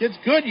 Gets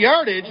good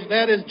yardage.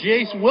 That is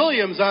Jace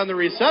Williams on the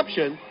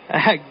reception.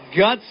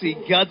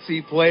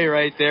 Gutsy play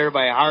right there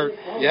by Hart.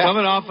 Yeah.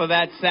 Coming off of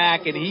that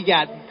sack, and he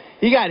got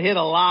hit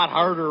a lot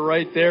harder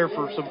right there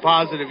for some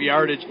positive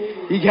yardage.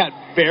 He got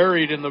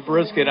buried in the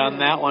brisket on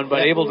that one,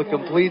 but able to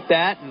complete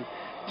that and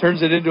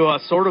turns it into a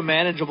sort of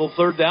manageable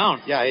 3rd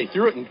down. Yeah, he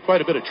threw it in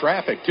quite a bit of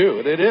traffic, too.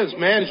 And it is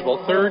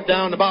manageable. 3rd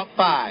down, about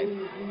 5.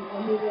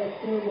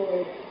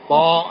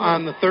 Ball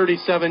on the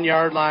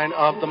 37-yard line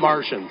of the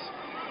Martians.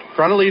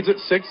 Corunna leads at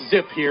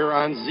 6-zip here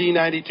on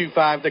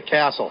Z92.5 The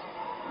Castle.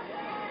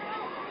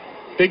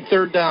 Big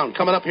 3rd down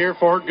coming up here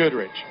for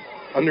Goodrich.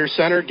 Under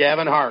center,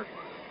 Gavin Hart.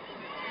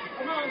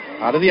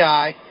 Out of the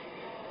eye.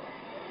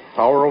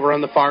 Power over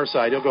on the far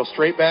side. He'll go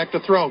straight back to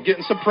throw.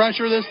 Getting some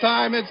pressure this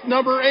time. It's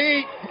number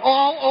 8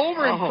 all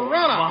over him.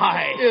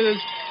 Corunna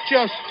is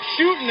just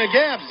shooting the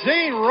gap.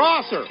 Zane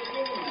Rosser.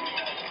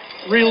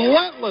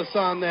 Relentless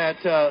on that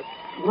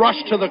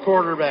rush to the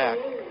quarterback.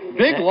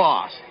 Big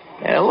loss.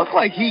 And it looked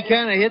like he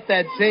kind of hit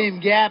that same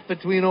gap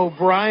between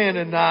O'Brien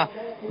and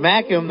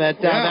Mackham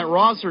that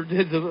Rosser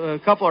did a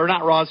couple, or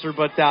not Rosser,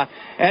 but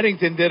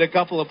Eddington did a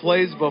couple of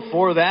plays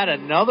before that.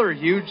 Another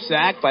huge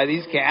sack by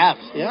these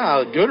Cavs.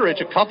 Yeah,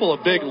 Goodrich, a couple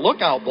of big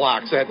lookout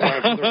blocks that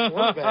time for their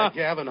quarterback,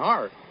 Gavin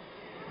Hart.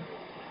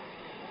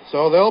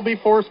 So they'll be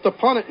forced to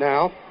punt it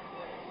now.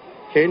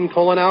 Caden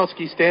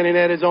Kolanowski standing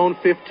at his own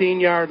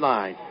 15-yard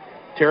line.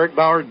 Tarek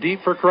Bauer deep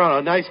for Corunna.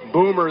 A nice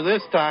boomer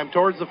this time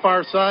towards the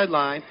far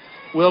sideline.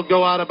 Will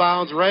go out of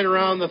bounds right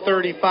around the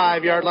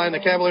 35-yard line. The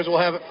Cavaliers will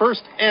have it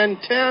 1st and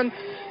 10.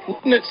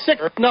 It's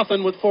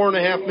 6-0 with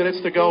 4.5 minutes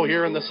to go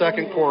here in the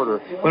second quarter.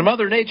 When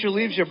Mother Nature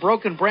leaves you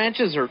broken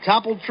branches or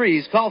toppled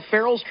trees, call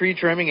Farrell's Tree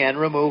Trimming and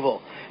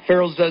Removal.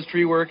 Farrell's does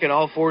tree work in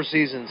all 4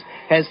 seasons,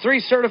 has 3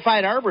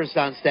 certified arborists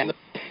on staff,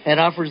 and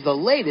offers the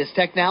latest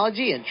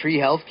technology in tree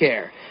health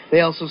care. They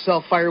also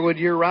sell firewood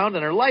year-round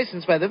and are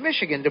licensed by the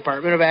Michigan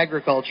Department of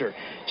Agriculture.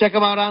 Check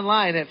them out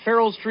online at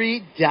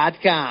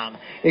farrellstree.com.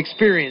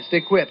 Experienced,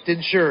 equipped,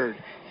 insured.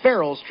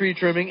 Farrell's Tree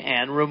Trimming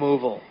and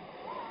Removal.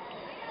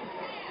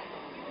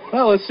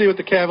 Well, let's see what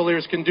the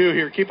Cavaliers can do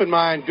here. Keep in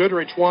mind,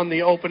 Goodrich won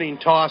the opening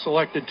toss,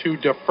 elected to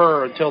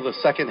defer until the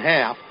second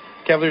half.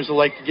 Cavaliers would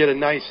like to get a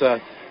nice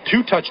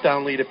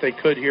 2-touchdown lead if they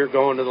could here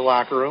going to the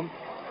locker room.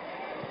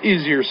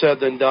 Easier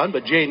said than done,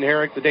 but Jaden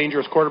Herrick, the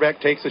dangerous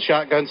quarterback, takes the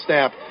shotgun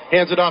snap,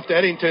 hands it off to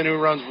Eddington, who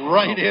runs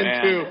right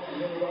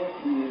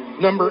into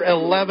number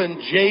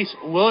 11, Jace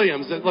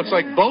Williams. It looks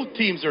like both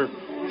teams are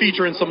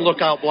featuring some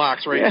lookout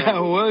blocks right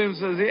now. Yeah, Williams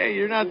says, hey,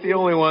 you're not the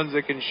only ones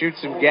that can shoot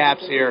some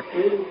gaps here.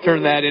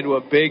 Turn that into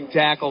a big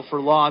tackle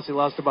for loss. He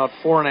lost about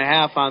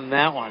 4.5 on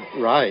that one.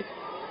 Right.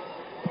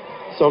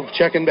 So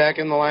checking back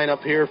in the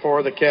lineup here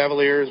for the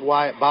Cavaliers,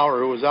 Wyatt Bauer,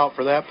 who was out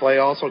for that play,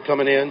 also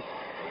coming in.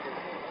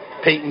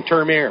 Peyton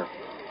Termier.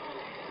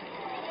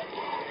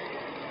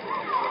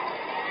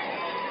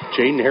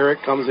 Jaden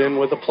Herrick comes in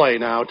with the play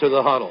now to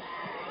the huddle.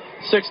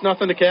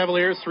 6-0 to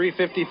Cavaliers,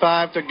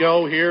 3:55 to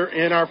go here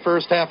in our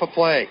first half of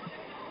play.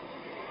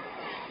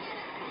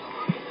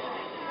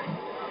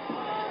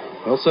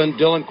 They'll send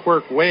Dylan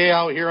Quirk way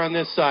out here on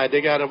this side. They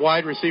got a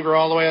wide receiver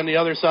all the way on the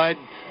other side.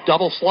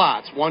 Double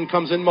slots. One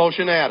comes in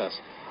motion at us.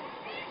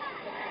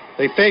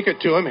 They fake it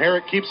to him.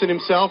 Herrick keeps it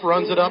himself,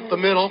 runs it up the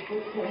middle,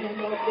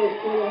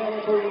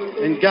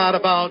 and got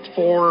about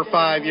 4 or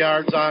 5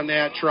 yards on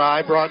that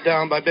try. Brought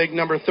down by big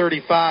number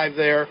 35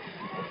 there,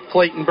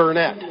 Clayton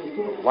Burnett,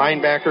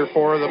 linebacker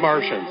for the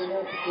Martians.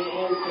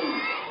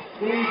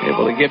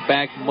 Able to get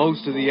back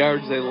most of the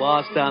yards they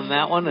lost on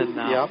that one. And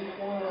Yep.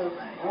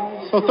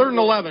 So 3rd and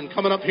 11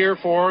 coming up here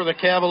for the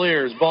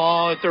Cavaliers.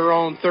 Ball at their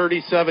own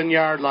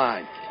 37-yard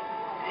line.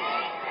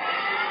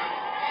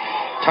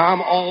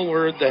 Tom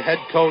Allward, the head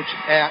coach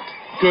at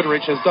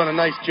Goodrich, has done a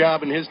nice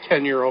job in his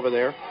tenure over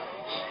there.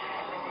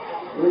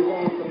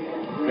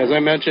 As I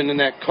mentioned in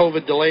that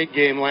COVID-delayed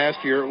game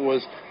last year, it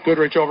was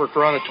Goodrich over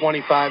Corunna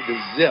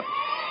 25-0.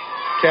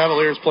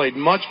 Cavaliers played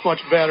much,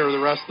 much better the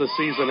rest of the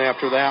season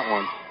after that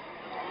one.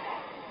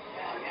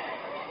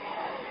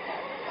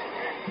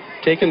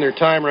 Taking their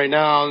time right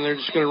now, and they're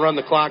just going to run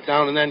the clock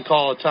down and then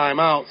call a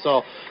timeout.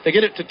 So they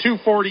get it to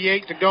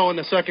 2:48 to go in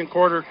the second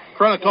quarter.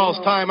 Corunna calls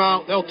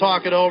timeout. They'll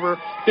talk it over.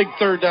 Big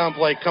third down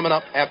play coming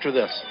up after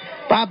this.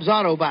 Bob's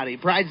Auto Body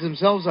prides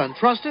themselves on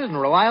trusted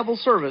and reliable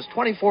service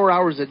 24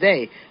 hours a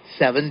day,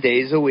 7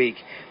 days a week.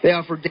 They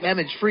offer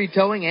damage-free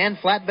towing and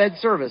flatbed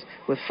service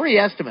with free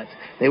estimates.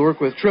 They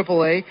work with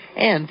AAA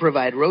and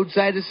provide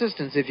roadside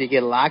assistance if you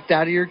get locked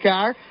out of your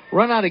car,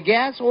 run out of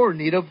gas, or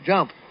need a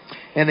jump.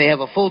 And they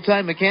have a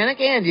full-time mechanic,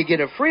 and you get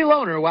a free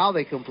loaner while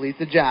they complete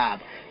the job.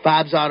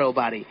 Bob's Auto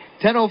Body,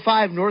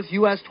 1005 North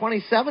US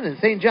 27 in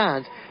St.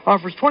 John's,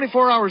 offers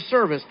 24-hour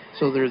service,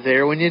 so they're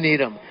there when you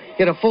need them.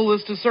 Get a full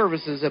list of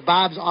services at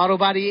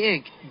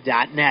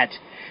bobsautobodyinc.net.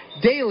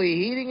 Daily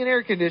Heating and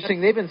Air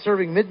Conditioning, they've been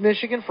serving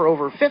Mid-Michigan for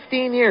over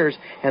 15 years,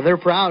 and they're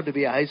proud to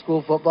be a high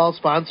school football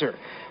sponsor.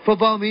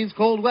 Football means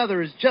cold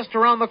weather is just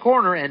around the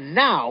corner, and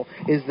now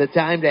is the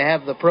time to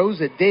have the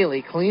pros at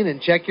Daily clean and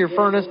check your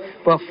furnace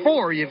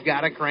before you've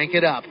got to crank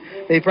it up.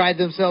 They pride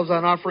themselves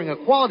on offering a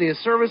quality of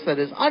service that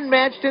is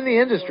unmatched in the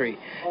industry.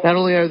 Not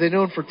only are they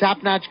known for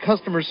top-notch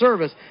customer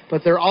service,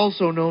 but they're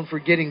also known for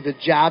getting the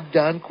job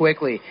done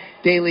quickly.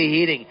 Daily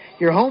Heating,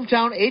 your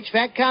hometown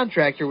HVAC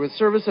contractor with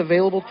service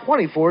available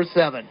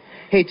 24/7.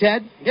 Hey,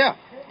 Ted? Yeah.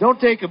 Don't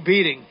take a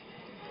beating.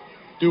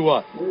 Do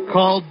what?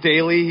 Call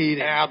Daily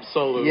Heating.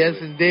 Absolutely. Yes,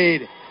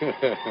 indeed.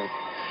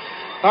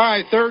 All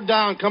right, third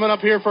down coming up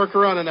here for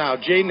Corunna now.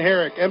 Jaden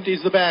Herrick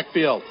empties the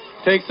backfield.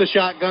 Takes the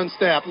shotgun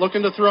snap.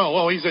 Looking to throw.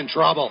 Oh, he's in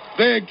trouble.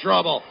 Big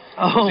trouble.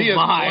 Oh, he is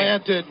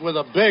planted with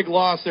a big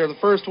loss there. The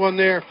first one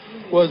there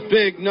was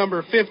big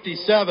number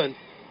 57,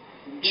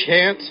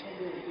 Chance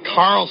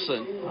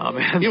Carlson. Oh,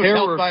 man. He was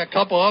helped by a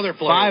couple other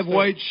players. 5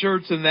 white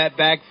shirts in that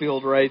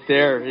backfield right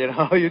there. You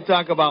know, you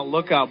talk about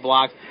lookout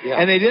blocks. Yeah.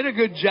 And they did a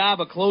good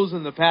job of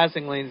closing the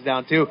passing lanes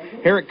down, too.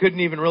 Herrick couldn't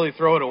even really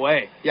throw it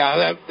away.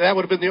 Yeah, that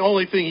would have been the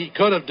only thing he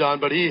could have done,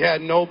 but he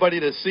had nobody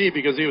to see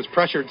because he was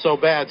pressured so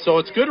bad. So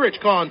it's Goodrich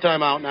calling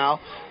timeout now.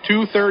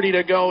 2:30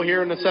 to go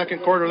here in the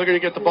second quarter. They're going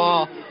to get the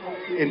ball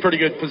in pretty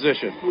good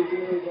position.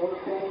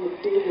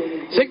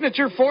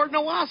 Signature Ford in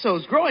Owasso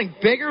is growing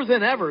bigger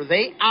than ever.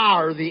 They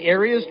are the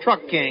area's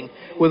truck king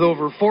with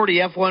over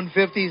 40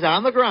 F-150s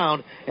on the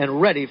ground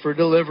and ready for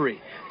delivery.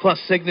 Plus,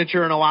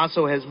 Signature in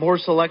Owasso has more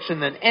selection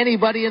than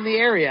anybody in the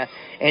area,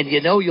 and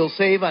you know you'll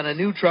save on a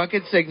new truck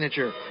at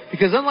Signature.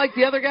 Because unlike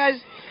the other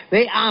guys,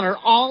 they honor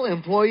all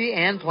employee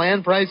and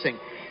plan pricing.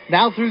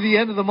 Now through the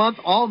end of the month,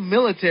 all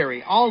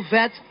military, all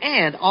vets,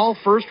 and all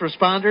first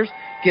responders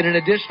get an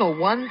additional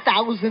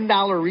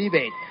 $1,000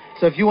 rebate.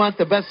 So if you want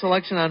the best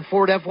selection on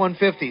Ford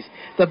F-150s,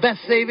 the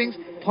best savings,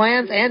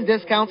 plans, and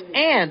discounts,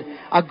 and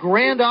a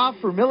grand off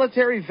for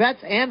military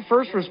vets and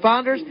first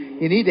responders,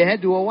 you need to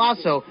head to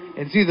Owasso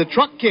and see the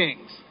Truck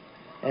Kings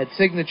at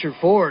Signature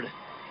Ford.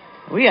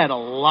 We had a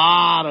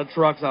lot of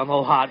trucks on the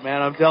lot,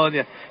 man. I'm telling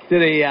you.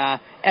 Did a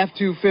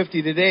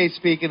F-250 today,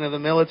 speaking of the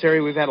military.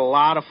 We've had a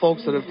lot of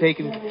folks that have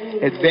taken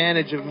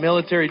advantage of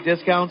military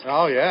discounts.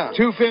 Oh, yeah.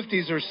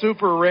 250s are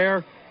super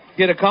rare.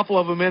 Get a couple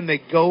of them in,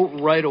 they go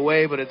right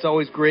away, but it's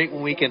always great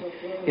when we can,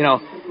 you know,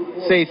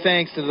 say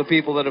thanks to the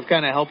people that have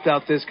kind of helped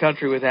out this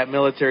country with that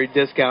military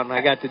discount, and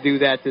I got to do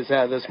that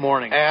this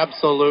morning.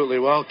 Absolutely.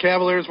 Well,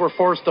 Cavaliers were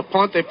forced to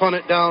punt. They punt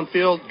it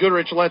downfield.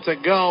 Goodrich lets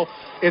it go.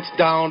 It's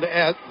down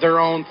at their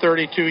own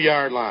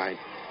 32-yard line.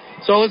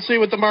 So let's see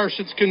what the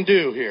Martians can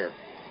do here.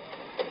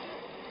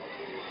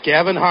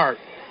 Gavin Hart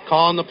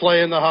calling the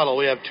play in the huddle.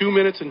 We have 2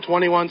 minutes and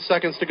 21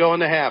 seconds to go in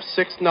the half.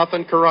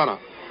 6-0 Corunna.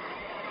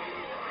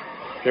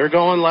 They're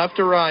going left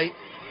to right.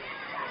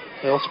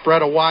 They'll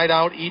spread a wide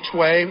out each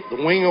way.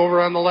 The wing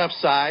over on the left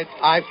side.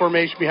 I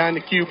formation behind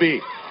the QB.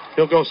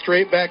 He'll go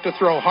straight back to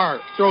throw.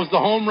 Hart throws the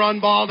home run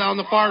ball down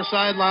the far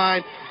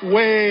sideline.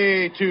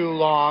 Way too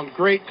long.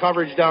 Great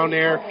coverage down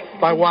there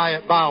by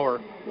Wyatt Bauer.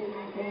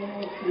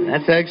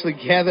 That's actually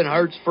Gavin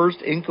Hart's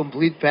first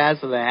incomplete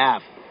pass of the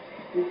half.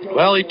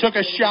 Well, he took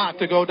a shot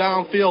to go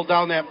downfield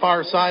down that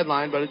far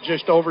sideline, but it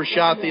just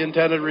overshot the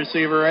intended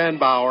receiver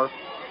and Bauer.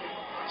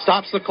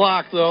 Stops the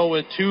clock, though,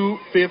 with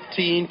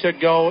 2:15 to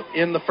go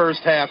in the first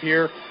half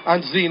here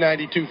on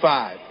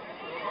Z92.5.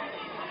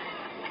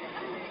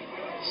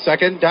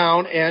 Second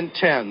down and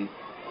 10.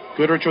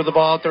 Goodrich with the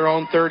ball at their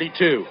own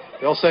 32.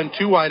 They'll send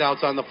two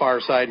wideouts on the far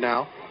side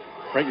now,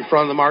 right in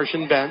front of the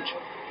Martian bench.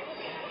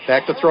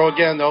 Back to throw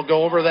again. They'll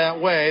go over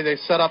that way. They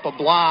set up a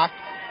block.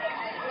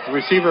 The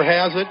receiver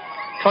has it.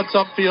 Cuts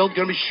upfield.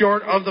 Going to be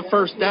short of the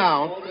first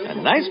down.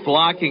 Nice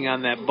blocking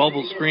on that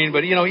bubble screen.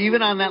 But,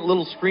 even on that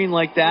little screen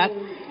like that,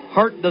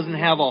 Hart doesn't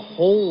have a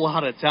whole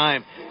lot of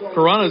time.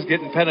 Corunna's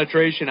getting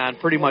penetration on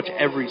pretty much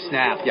every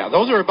snap. Yeah,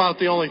 those are about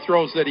the only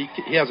throws that he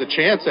has a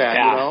chance at,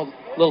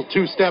 Little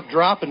two-step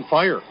drop and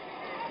fire.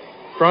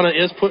 Corunna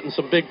is putting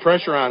some big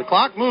pressure on.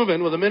 Clock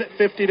moving with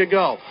 1:50 to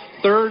go.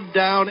 Third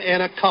down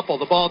and a couple.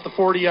 The ball at the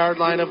 40-yard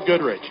line of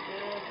Goodrich.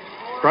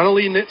 Corunna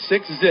leading it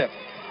 6-0.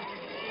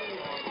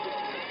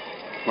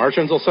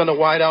 Martians will send a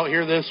wide out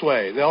here this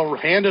way. They'll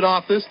hand it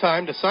off this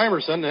time to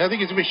Simerson, and I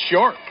think he's going to be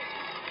short.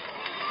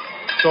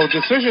 So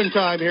decision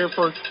time here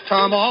for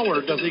Tom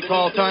Allward. Does he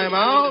call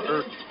timeout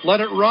or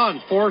let it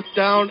run? Fourth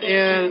down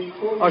and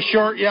a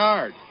short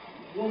yard.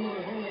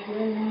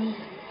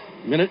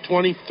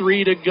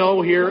 1:23 to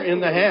go here in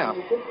the half.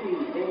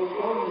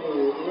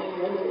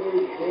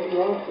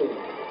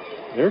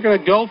 They're going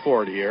to go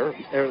for it here,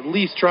 or at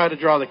least try to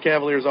draw the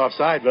Cavaliers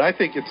offside, but I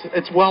think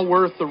it's well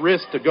worth the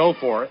risk to go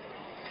for it.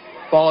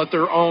 Ball at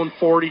their own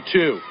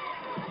 42.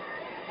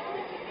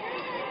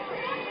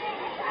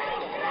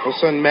 We'll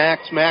send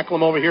Max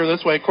Macklem over here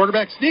this way.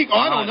 Quarterback sneak. Oh,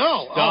 I don't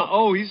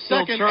know. He's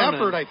still second turning.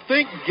 effort, I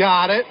think,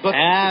 got it. But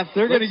if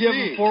they're going to give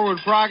him forward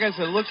progress,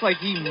 it looks like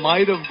he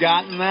might have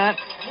gotten that.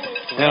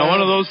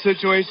 One of those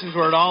situations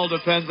where it all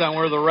depends on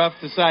where the ref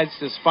decides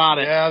to spot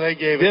it. Yeah, they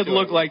gave it Did to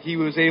look him. like he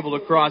was able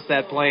to cross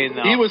that plane,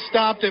 though. He was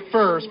stopped at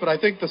first, but I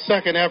think the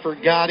second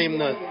effort got him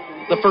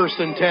the first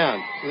and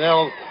 10.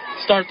 They'll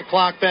start the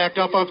clock back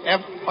up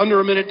under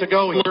a minute to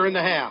go here in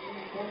the half.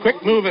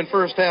 Quick moving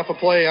first half of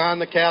play on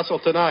the Castle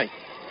tonight.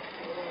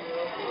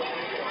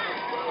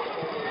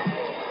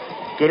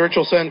 Goodrich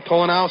will send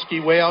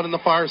Kolanowski way out in the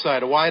far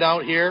side. A wide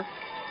out here.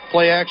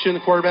 Play action.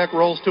 The quarterback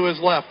rolls to his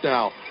left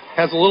now.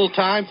 Has a little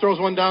time. Throws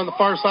one down the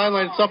far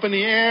sideline. It's up in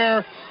the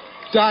air.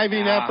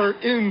 Diving effort.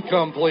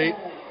 Incomplete.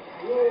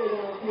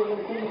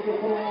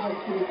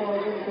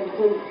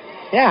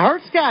 Yeah,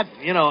 Hart's got,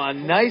 a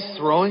nice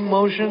throwing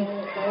motion.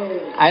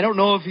 I don't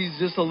know if he's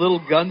just a little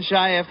gun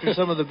shy after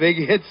some of the big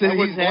hits that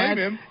he's had.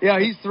 Him. Yeah,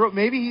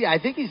 I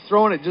think he's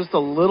throwing it just a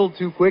little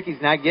too quick.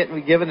 He's not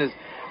giving his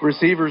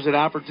receivers an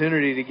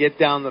opportunity to get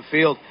down the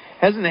field.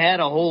 Hasn't had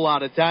a whole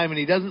lot of time, and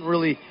he doesn't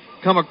really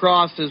come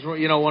across as,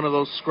 one of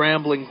those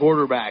scrambling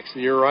quarterbacks.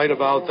 You're right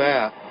about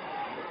that.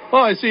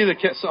 Well, I see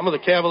some of the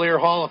Cavalier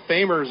Hall of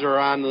Famers are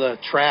on the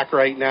track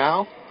right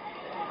now.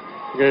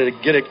 We're going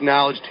to get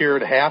acknowledged here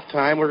at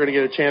halftime. We're going to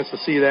get a chance to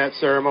see that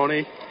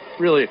ceremony.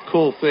 Really a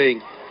cool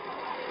thing,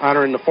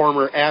 honoring the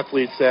former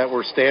athletes that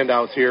were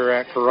standouts here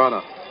at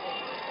Corunna.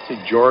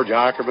 See George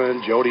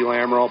Ackerman, Jody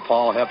Lamoureux,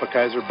 Paul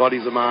Hepekeiser,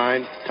 buddies of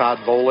mine, Todd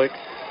Bolick,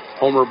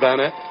 Homer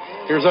Bennett.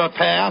 Here's a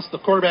pass. The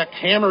quarterback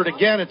hammered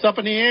again. It's up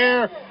in the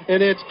air,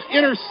 and it's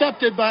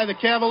intercepted by the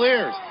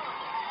Cavaliers.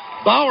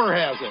 Bauer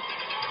has it.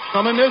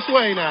 Coming this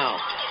way now.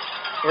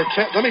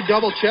 Let me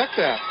double-check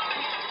that.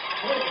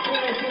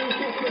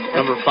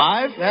 Number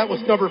 5? That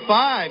was number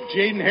 5,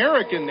 Jaden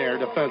Herrick in there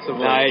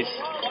defensively. Nice.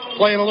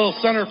 Playing a little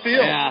center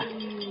field. Yeah.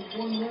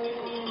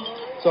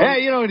 So,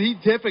 he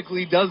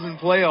typically doesn't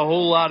play a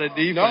whole lot of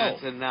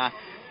defense, No. and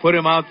put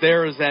him out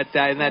there as that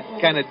in that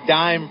kind of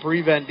dime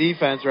prevent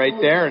defense right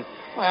there, and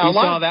he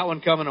saw that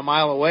one coming a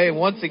mile away. And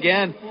once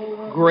again,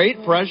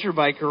 great pressure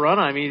by Corunna.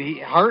 I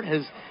mean, Hart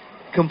has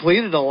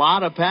completed a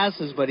lot of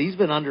passes, but he's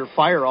been under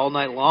fire all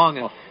night long,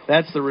 and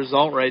that's the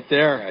result right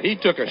there. Yeah, he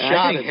took a and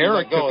shot. I think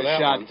Herrick took a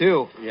shot,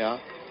 too. Yeah.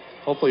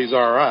 Hopefully he's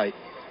all right.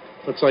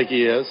 Looks like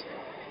he is.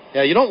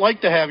 Yeah, you don't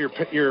like to have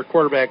your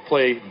quarterback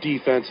play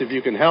defense if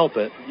you can help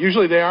it.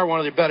 Usually they are one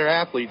of the better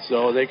athletes,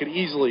 though. They could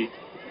easily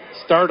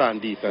start on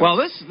defense. Well,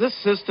 this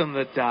system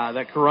that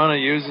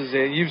Corunna uses,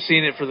 you've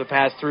seen it for the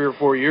past 3 or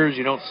 4 years.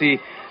 You don't see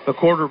the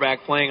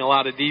quarterback playing a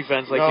lot of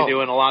defense like you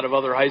do in a lot of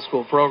other high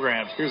school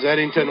programs. Here's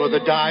Eddington with a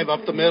dive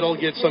up the middle,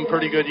 gets some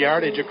pretty good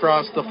yardage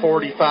across the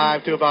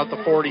 45 to about the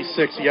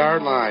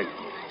 46-yard line.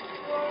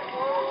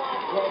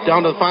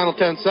 Down to the final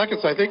 10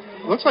 seconds, I think.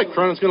 Looks like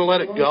Corunna's going to let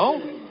it go.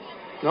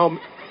 No,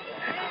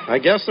 I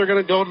guess they're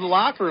going to go to the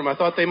locker room. I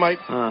thought they might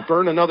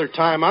burn another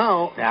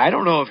timeout. I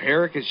don't know if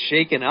Herrick is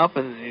shaken up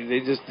and they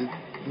just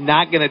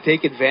not going to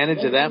take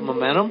advantage of that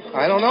momentum.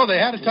 I don't know. They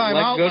had a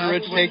timeout. Let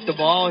Goodrich take the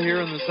ball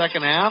here in the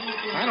second half.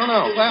 I don't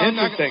know. Well,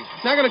 interesting.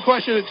 Not going to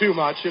question it too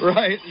much.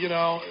 Right.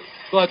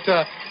 But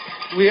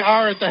we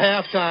are at the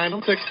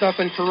halftime.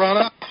 6-0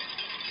 Corunna.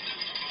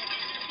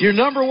 Your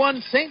number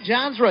one St.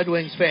 John's Red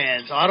Wings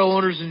fans, Auto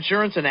Owners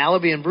Insurance and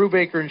Allaby and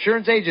Brubaker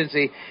Insurance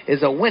Agency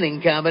is a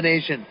winning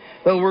combination.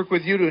 They'll work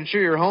with you to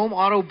insure your home,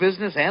 auto,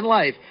 business, and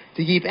life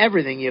to keep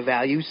everything you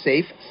value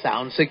safe,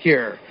 sound,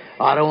 secure.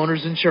 Auto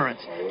Owners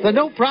Insurance, the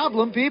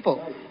no-problem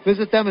people.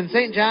 Visit them in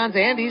St. John's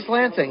and East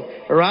Lansing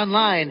or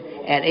online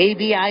at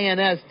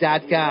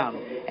abins.com.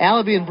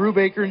 Allaby and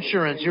Brubaker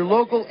Insurance, your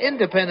local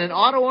independent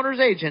auto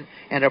owner's agent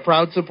and a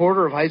proud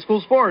supporter of high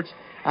school sports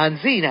on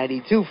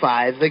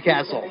Z92.5 The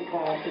Castle.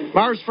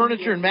 Mars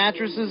Furniture and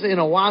Mattresses in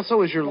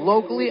Owasso is your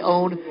locally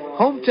owned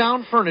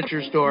hometown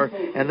furniture store,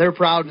 and they're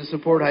proud to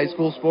support high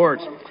school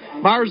sports.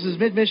 Mars is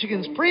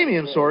Mid-Michigan's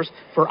premium source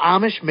for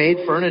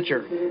Amish-made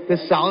furniture.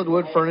 This solid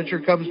wood furniture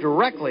comes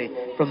directly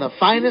from the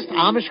finest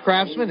Amish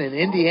craftsmen in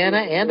Indiana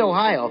and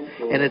Ohio,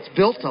 and it's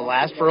built to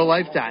last for a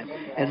lifetime.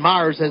 And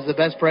Mars has the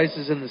best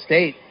prices in the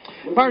state.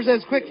 Mars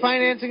has quick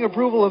financing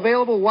approval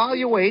available while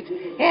you wait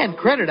and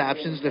credit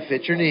options to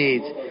fit your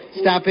needs.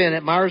 Stop in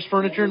at Mars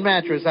Furniture and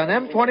Mattress on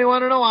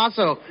M21 in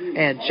Owasso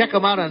and check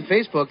them out on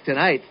Facebook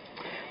tonight.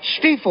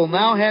 Stiefel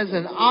now has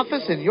an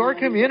office in your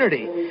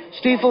community.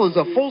 Stiefel is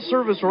a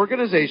full-service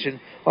organization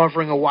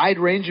offering a wide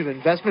range of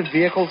investment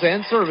vehicles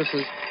and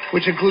services,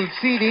 which include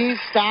CDs,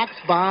 stocks,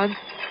 bonds,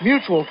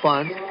 mutual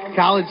funds,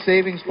 college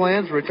savings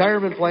plans,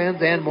 retirement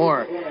plans, and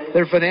more.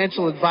 Their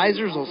financial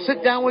advisors will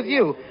sit down with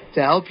you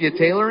to help you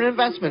tailor an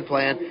investment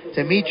plan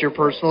to meet your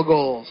personal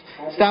goals.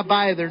 Stop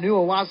by their new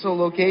Owasso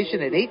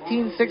location at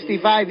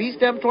 1865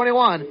 East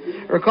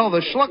M21 or call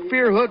the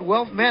Schluck-Beer Hood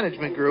Wealth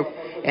Management Group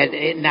at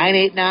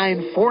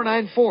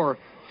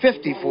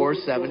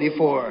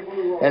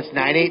 989-494-5474. That's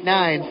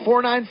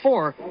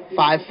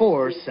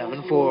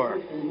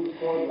 989-494-5474.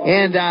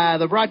 And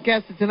the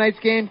broadcast of tonight's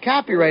game,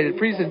 copyrighted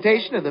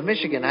presentation of the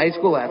Michigan High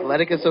School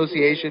Athletic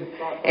Association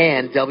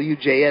and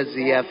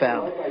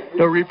WJSZ-FM.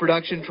 No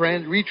reproduction,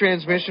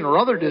 retransmission, or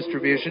other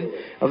distribution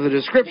of the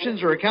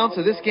descriptions or accounts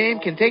of this game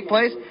can take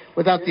place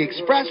without the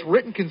express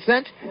written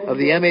consent of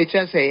the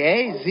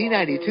MHSAA,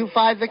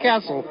 Z92.5 The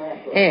Castle,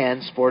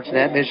 and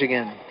Sportsnet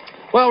Michigan.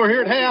 Well, we're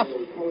here at half.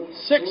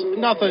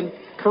 6-0,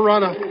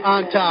 Corunna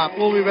on top.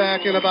 We'll be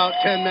back in about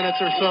 10 minutes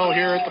or so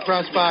here at the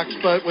press box.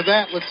 But with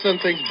that, let's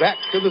send things back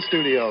to the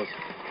studios.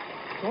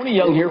 Tony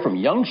Young here from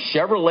Young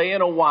Chevrolet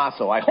in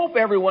Owasso. I hope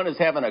everyone is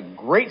having a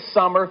great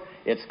summer.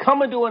 It's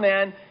coming to an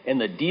end,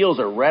 and the deals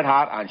are red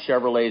hot on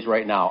Chevrolets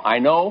right now. I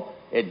know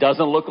it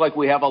doesn't look like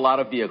we have a lot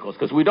of vehicles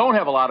because we don't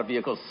have a lot of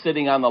vehicles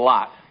sitting on the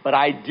lot. But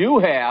I do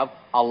have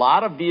a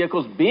lot of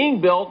vehicles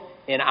being built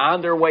and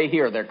on their way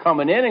here. They're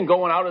coming in and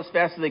going out as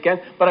fast as they can,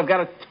 but I've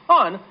got a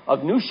ton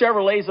of new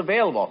Chevrolets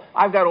available.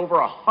 I've got over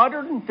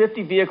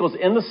 150 vehicles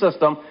in the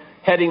system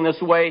heading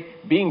this way,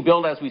 being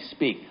built as we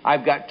speak.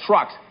 I've got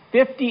trucks,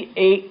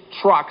 58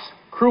 trucks,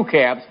 crew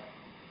cabs,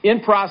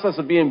 in process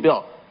of being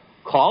built.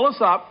 Call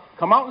us up.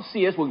 Come out and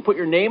see us. We can put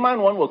your name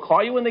on one. We'll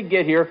call you when they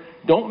get here.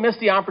 Don't miss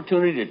the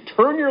opportunity to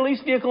turn your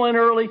lease vehicle in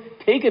early.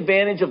 Take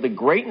advantage of the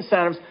great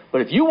incentives.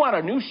 But if you want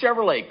a new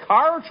Chevrolet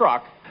car or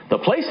truck, the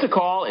place to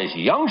call is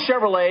Young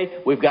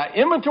Chevrolet. We've got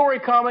inventory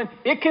coming.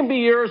 It can be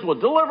yours. We'll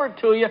deliver it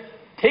to you.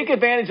 Take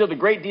advantage of the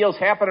great deals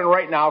happening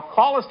right now.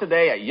 Call us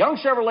today at Young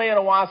Chevrolet in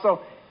Owasso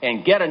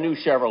and get a new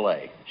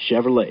Chevrolet.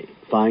 Chevrolet,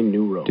 find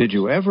new roads. Did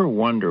you ever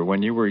wonder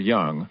when you were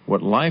young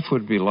what life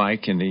would be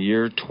like in the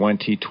year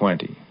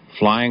 2020?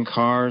 Flying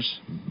cars,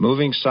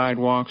 moving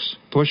sidewalks,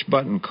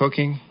 push-button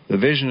cooking. The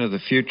vision of the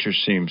future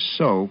seemed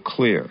so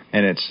clear,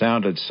 and it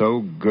sounded so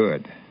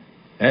good.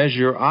 As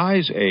your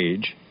eyes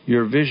age,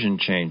 your vision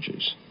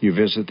changes. You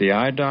visit the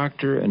eye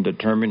doctor and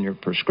determine your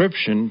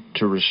prescription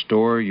to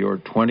restore your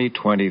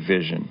 20/20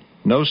 vision.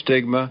 No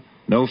stigma,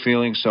 no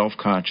feeling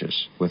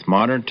self-conscious. With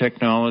modern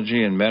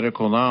technology and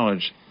medical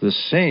knowledge, the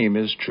same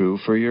is true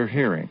for your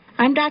hearing.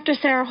 I'm Dr.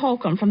 Sarah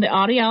Holcomb from the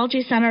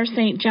Audiology Center of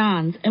St.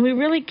 John's, and we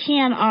really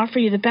can offer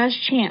you the best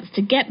chance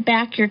to get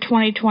back your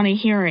 20/20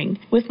 hearing.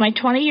 With my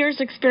 20 years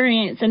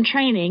experience and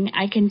training,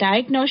 I can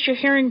diagnose your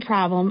hearing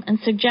problem and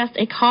suggest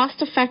a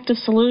cost-effective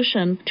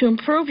solution to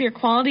improve your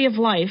quality of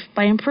life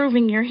by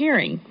improving your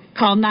hearing.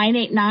 Call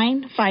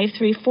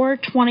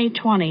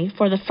 989-534-2020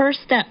 for the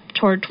first step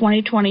toward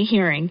 20/20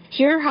 hearing.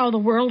 Hear how the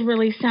world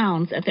really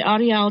sounds at the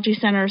Audiology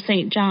Center of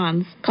St.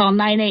 John's. Call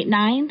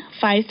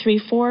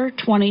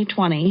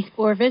 989-534-2020.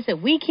 Or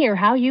visit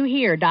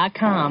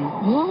WeCareHowYouHear.com.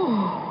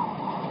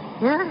 Oh.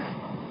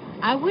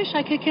 I wish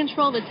I could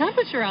control the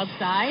temperature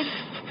outside.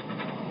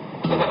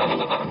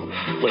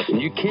 Listen,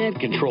 you can't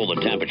control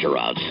the temperature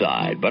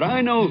outside, but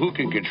I know who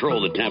can control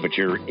the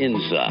temperature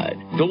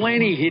inside.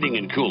 Delaney Heating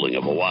and Cooling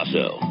of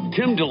Owasso.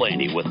 Tim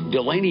Delaney with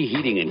Delaney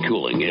Heating and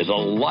Cooling is a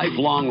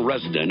lifelong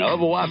resident of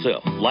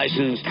Owasso,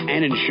 licensed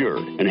and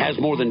insured, and has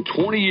more than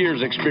 20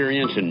 years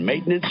experience in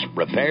maintenance,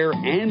 repair,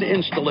 and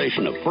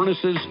installation of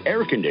furnaces,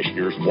 air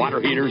conditioners,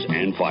 water heaters,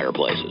 and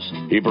fireplaces.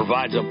 He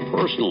provides a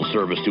personal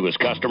service to his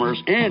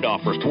customers and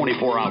offers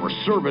 24-hour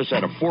service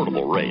at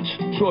affordable rates.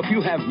 So if you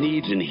have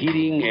needs in heating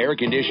heating, air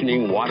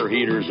conditioning, water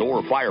heaters,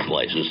 or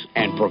fireplaces,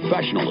 and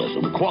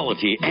professionalism,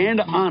 quality, and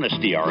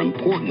honesty are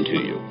important to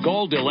you,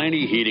 call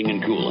Delaney Heating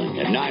and Cooling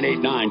at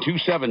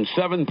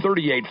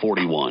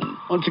 989-277-3841.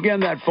 Once again,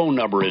 that phone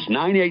number is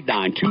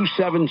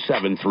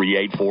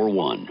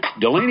 989-277-3841.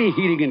 Delaney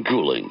Heating and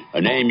Cooling,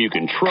 a name you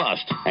can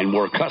trust and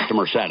where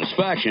customer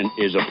satisfaction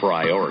is a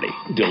priority.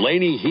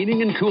 Delaney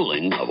Heating and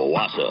Cooling of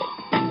Owasso.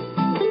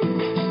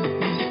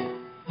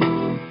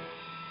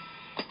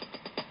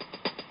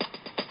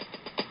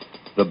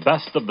 The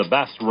best of the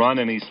best run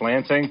in East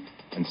Lansing,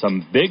 and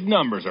some big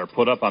numbers are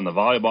put up on the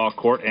volleyball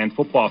court and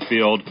football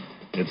field.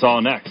 It's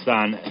all next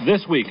on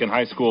This Week in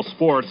High School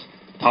Sports,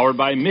 powered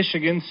by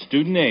Michigan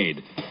Student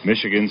Aid,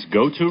 Michigan's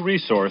go-to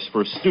resource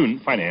for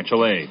student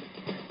financial aid.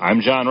 I'm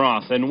John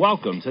Ross, and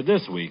welcome to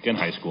This Week in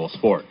High School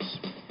Sports.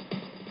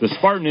 The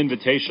Spartan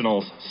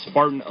Invitational's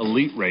Spartan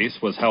Elite Race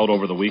was held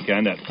over the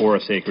weekend at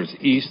Forest Acres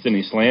East in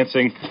East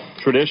Lansing,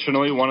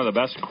 traditionally one of the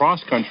best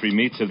cross-country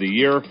meets of the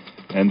year,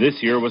 and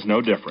this year was no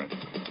different.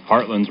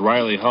 Heartland's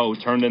Riley Ho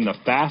turned in the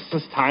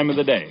fastest time of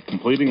the day,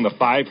 completing the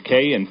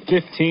 5K in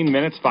 15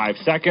 minutes, 5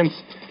 seconds.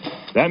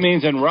 That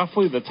means in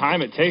roughly the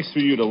time it takes for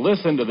you to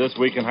listen to This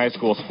Week in High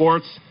School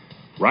Sports,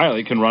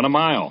 Riley can run a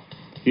mile.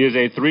 He is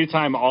a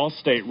 3-time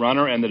All-State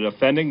runner and the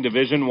defending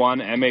Division I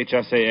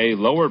MHSAA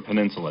Lower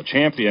Peninsula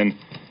champion.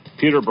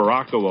 Peter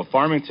Baracco of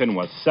Farmington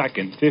was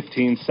second,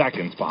 15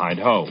 seconds behind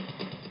Ho.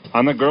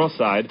 On the girls'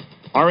 side,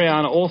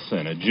 Ariana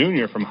Olson, a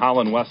junior from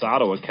Holland West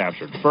Ottawa,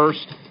 captured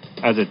first.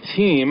 As a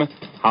team,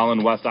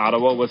 Holland West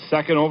Ottawa was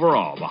second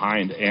overall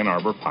behind Ann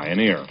Arbor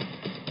Pioneer.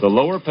 The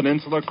Lower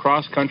Peninsula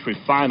cross-country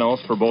finals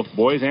for both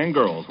boys and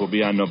girls will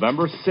be on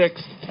November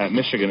 6th at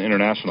Michigan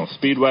International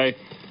Speedway.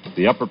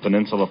 The Upper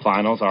Peninsula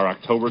finals are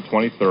October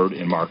 23rd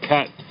in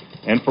Marquette.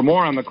 And for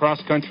more on the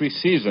cross-country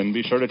season,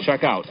 be sure to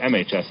check out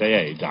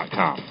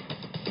MHSAA.com.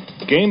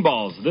 Game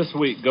balls this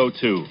week go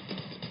to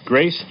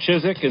Grace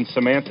Chiswick and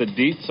Samantha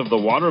Dietz of the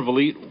Waterville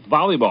Elite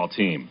volleyball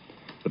team.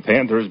 The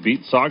Panthers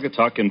beat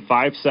Saugatuck in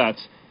 5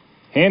 sets,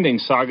 handing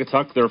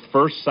Saugatuck their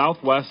first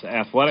Southwest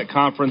Athletic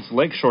Conference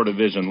Lakeshore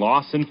Division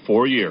loss in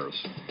 4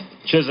 years.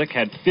 Chiswick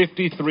had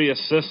 53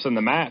 assists in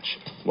the match,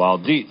 while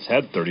Dietz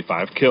had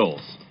 35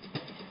 kills.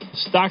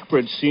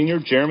 Stockbridge senior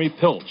Jeremy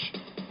Pilch.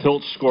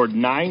 Pilch scored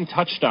 9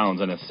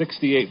 touchdowns in a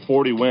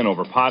 68-40 win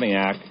over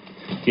Pontiac.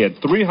 He had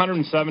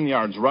 307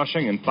 yards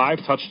rushing and 5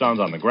 touchdowns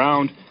on the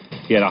ground.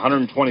 He had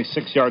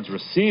 126 yards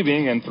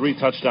receiving and 3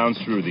 touchdowns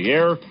through the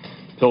air.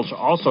 Pilch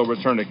also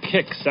returned a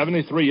kick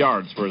 73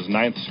 yards for his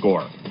 9th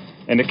score.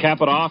 And to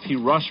cap it off, he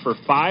rushed for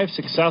 5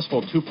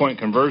 successful 2-point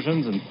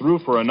conversions and threw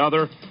for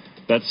another.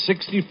 That's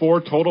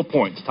 64 total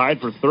points, tied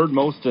for 3rd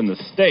most in the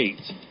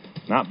state.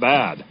 Not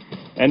bad.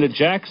 And to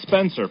Jack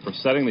Spencer for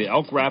setting the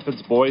Elk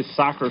Rapids boys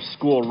soccer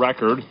school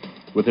record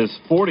with his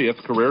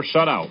 40th career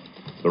shutout.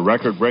 The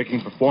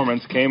record-breaking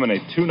performance came in a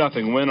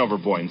 2-0 win over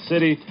Boyne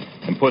City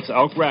and puts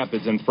Elk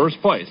Rapids in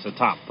first place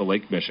atop the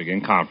Lake Michigan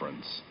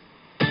Conference.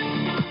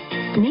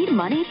 Need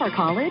money for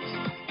college?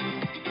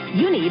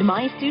 You need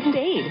My Student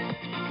Aid.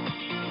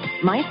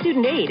 My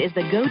Student Aid is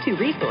the go-to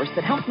resource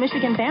that helps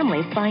Michigan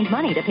families find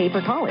money to pay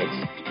for college.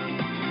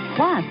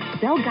 Plus,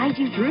 they'll guide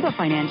you through the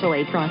financial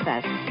aid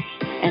process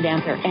and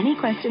answer any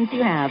questions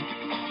you have.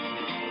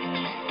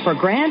 For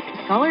grants,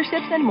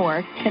 scholarships, and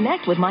more,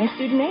 connect with My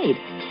Student Aid,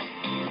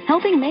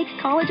 helping make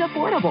college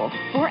affordable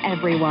for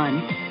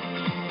everyone.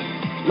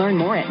 Learn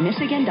more at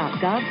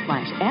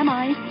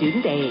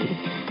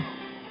michigan.gov/MIStudentAid.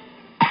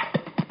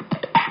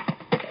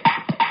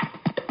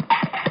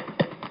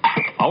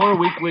 Our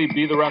weekly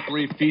Be the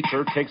Referee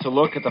feature takes a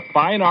look at the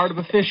fine art of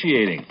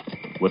officiating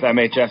with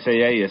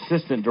MHSAA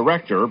Assistant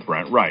Director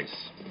Brent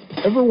Rice.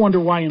 Ever wonder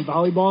why in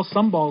volleyball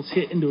some balls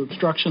hit into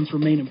obstructions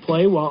remain in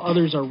play while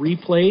others are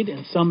replayed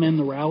and some end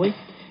the rally?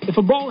 If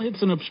a ball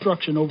hits an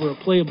obstruction over a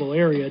playable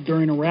area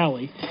during a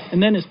rally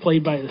and then is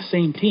played by the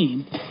same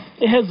team,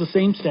 it has the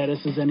same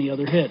status as any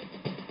other hit.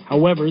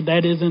 However,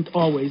 that isn't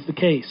always the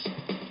case.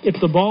 If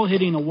the ball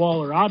hitting a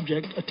wall or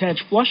object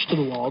attached flush to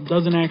the wall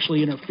doesn't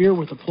actually interfere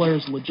with the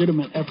player's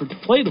legitimate effort to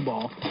play the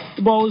ball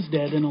is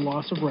dead and a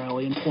loss of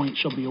rally and point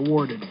shall be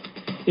awarded.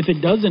 If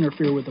it does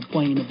interfere with the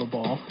playing of a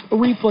ball, a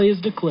replay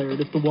is declared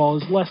if the wall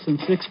is less than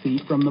 6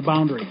 feet from the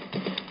boundary.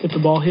 If the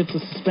ball hits a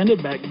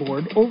suspended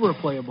backboard over a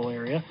playable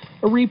area,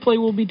 a replay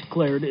will be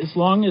declared as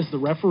long as the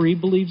referee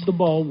believes the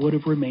ball would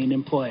have remained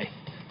in play.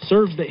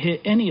 Serves that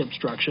hit any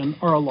obstruction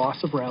are a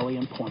loss of rally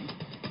and point.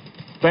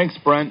 Thanks,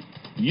 Brent.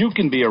 You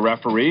can be a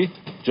referee.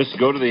 Just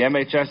go to the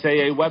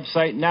MHSAA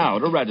website now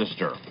to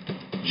register.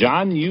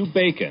 John U.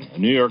 Bacon, a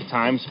New York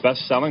Times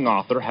best-selling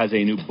author, has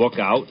a new book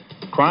out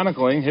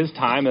chronicling his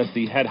time as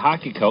the head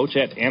hockey coach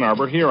at Ann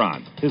Arbor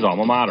Huron, his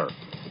alma mater.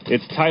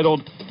 It's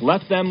titled,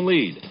 Let Them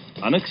Lead,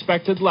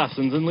 Unexpected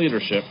Lessons in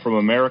Leadership from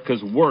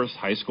America's Worst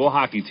High School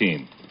Hockey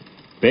Team.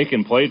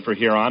 Bacon played for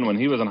Huron when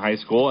he was in high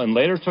school and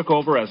later took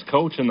over as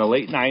coach in the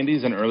late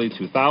 90s and early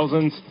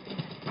 2000s.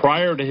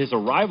 Prior to his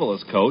arrival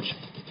as coach,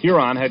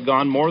 Huron had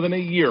gone more than a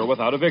year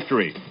without a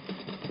victory.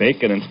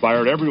 Bacon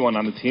inspired everyone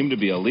on the team to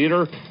be a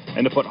leader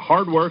and to put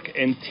hard work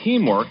and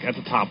teamwork at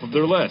the top of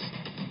their list.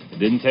 It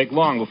didn't take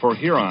long before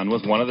Huron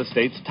was one of the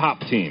state's top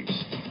teams.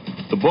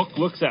 The book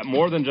looks at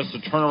more than just a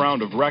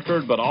turnaround of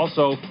record, but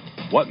also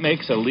what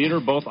makes a leader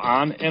both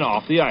on and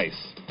off the ice.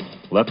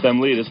 Let Them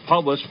Lead is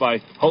published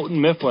by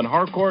Houghton Mifflin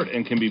Harcourt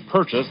and can be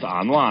purchased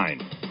online.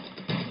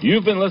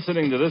 You've been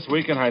listening to This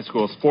Week in High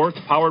School Sports,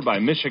 powered by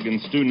Michigan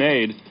Student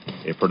Aid,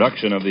 a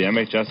production of the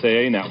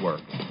MHSAA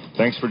Network.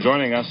 Thanks for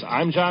joining us.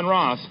 I'm John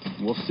Ross.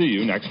 We'll see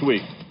you next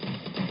week.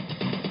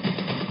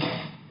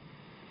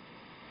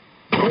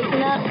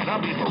 An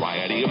upbeat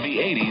variety of the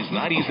 80s,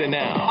 90s, and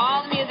now.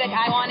 All the music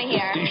I want to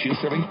hear. Station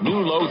serving New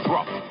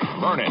Lothrop,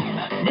 Vernon,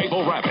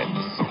 Maple Rapids,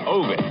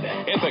 Ovid,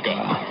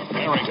 Ithaca,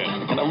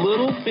 Barrington, and a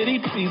little bitty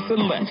piece of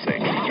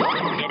Lansing.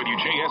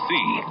 WJSC,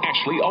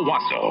 Ashley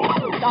Owasso.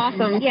 It's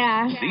awesome,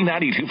 yeah.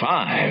 Z92.5,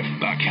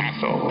 The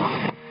Castle.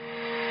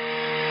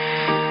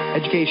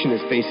 Education is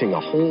facing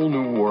a whole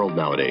new world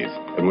nowadays,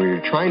 and when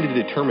you're trying to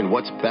determine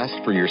what's best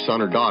for your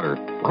son or daughter,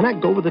 why not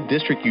go with a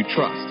district you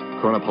trust?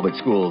 Corunna Public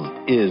Schools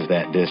is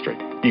that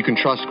district. You can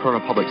trust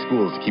Corunna Public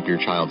Schools to keep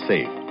your child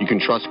safe. You can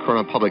trust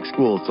Corunna Public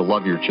Schools to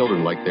love your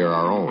children like they're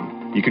our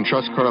own. You can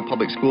trust Corunna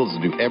Public Schools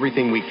to do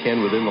everything we can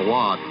within the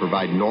law to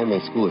provide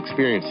normal school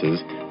experiences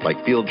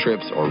like field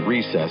trips or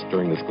recess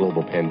during this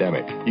global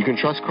pandemic. You can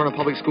trust Corunna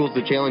Public Schools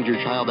to challenge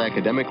your child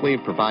academically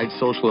and provide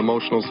social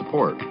emotional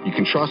support. You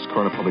can trust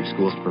Corunna Public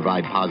Schools to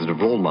provide positive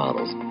role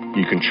models.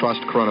 You can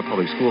trust Corunna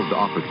Public Schools to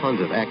offer tons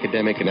of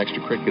academic and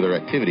extracurricular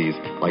activities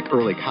like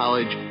early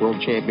college,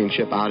 World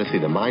Championship Odyssey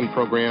the Mind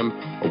program,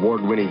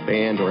 award-winning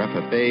band or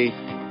FFA,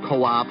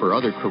 co-op or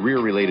other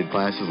career-related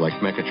classes like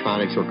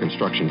mechatronics or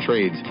construction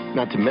trades,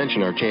 not to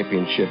mention our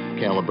championship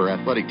caliber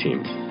athletic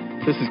teams.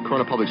 This is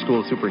Corunna Public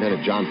Schools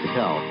Superintendent John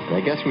Patel, and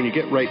I guess when you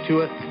get right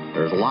to it,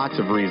 there's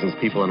lots of reasons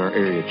people in our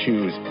area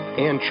choose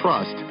and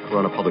trust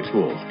Corunna Public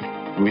Schools.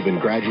 We've been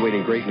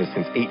graduating greatness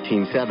since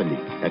 1870.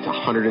 That's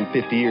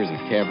 150 years of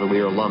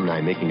Cavalier alumni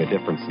making a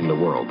difference in the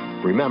world.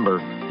 Remember,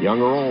 young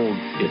or old,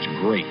 it's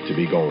great to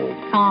be gold.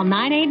 Call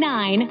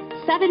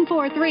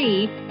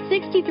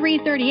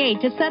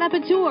 989-743-6338 to set up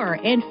a tour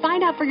and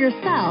find out for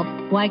yourself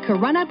why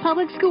Corunna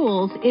Public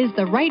Schools is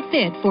the right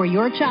fit for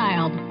your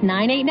child.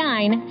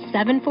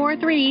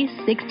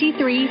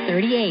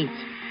 989-743-6338.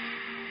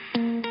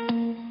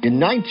 In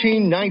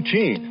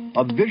 1919,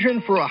 a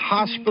vision for a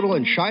hospital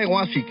in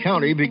Shiawassee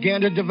County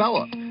began to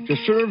develop to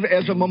serve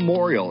as a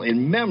memorial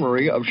in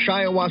memory of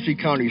Shiawassee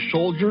County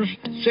soldiers,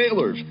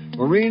 sailors,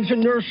 Marines,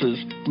 and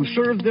nurses who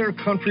served their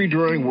country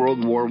during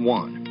World War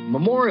I.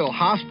 Memorial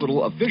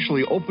Hospital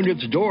officially opened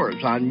its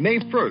doors on May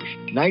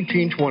 1st,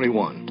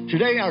 1921.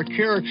 Today, our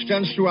care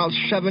extends throughout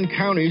 7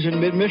 counties in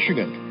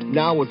mid-Michigan.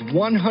 Now, with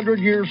 100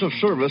 years of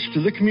service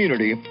to the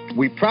community,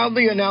 we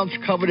proudly announce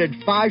coveted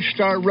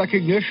 5-star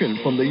recognition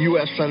from the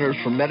U.S. Centers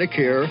for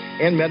Medicare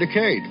and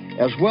Medicaid,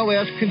 as well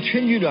as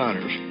continued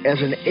honors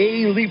as an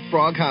A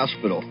Leapfrog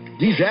Hospital.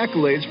 These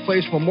accolades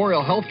place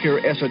Memorial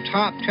Healthcare as a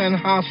top 10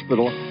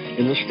 hospital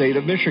in the state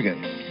of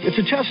Michigan. It's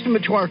a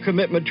testament to our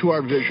commitment to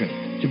our vision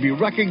to be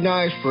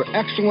recognized for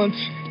excellence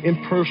in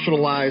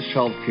personalized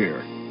health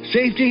care.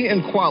 Safety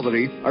and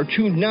quality are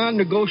 2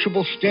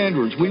 non-negotiable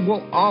standards we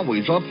will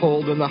always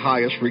uphold in the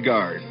highest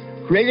regard,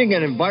 creating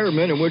an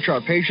environment in which our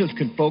patients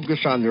can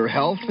focus on their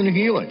health and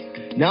healing.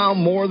 Now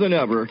more than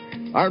ever,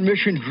 our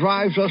mission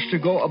drives us to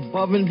go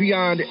above and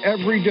beyond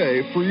every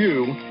day for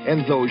you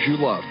and those you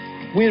love.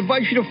 We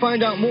invite you to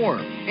find out more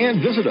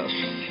and visit us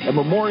at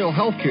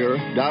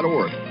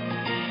memorialhealthcare.org.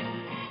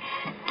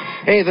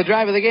 Hey, the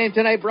drive of the game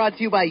tonight brought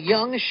to you by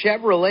Young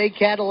Chevrolet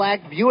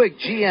Cadillac Buick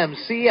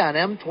GMC on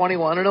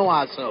M21 in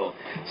Owasso.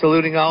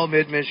 Saluting all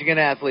mid-Michigan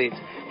athletes.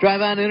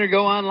 Drive on in or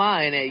go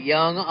online at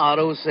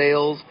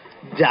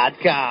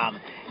youngautosales.com.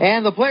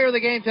 And the player of the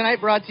game tonight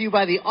brought to you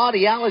by the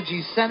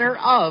Audiology Center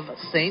of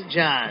St.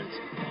 John's.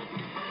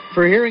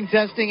 For hearing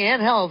testing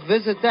and health,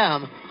 visit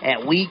them at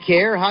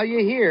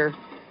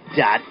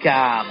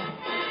WeCareHowYouHear.com.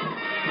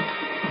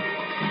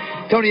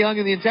 Tony Young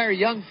and the entire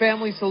Young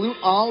family salute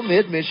all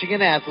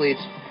mid-Michigan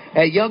athletes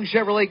at Young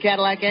Chevrolet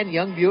Cadillac and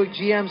Young Buick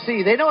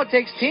GMC. They know it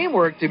takes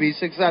teamwork to be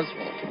successful.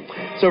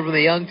 So from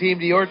the Young team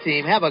to your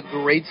team, have a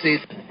great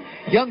season.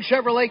 Young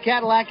Chevrolet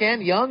Cadillac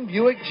and Young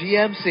Buick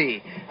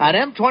GMC on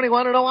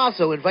M21 in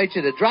Owasso invite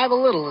you to drive a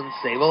little and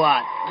save a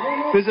lot.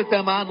 Visit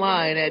them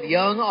online at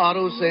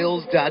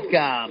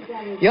youngautosales.com.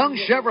 Young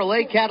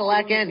Chevrolet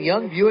Cadillac and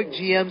Young Buick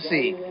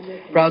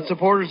GMC. Proud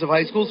supporters of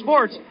high school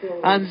sports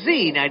on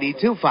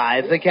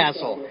Z92.5 The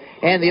Castle.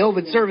 And the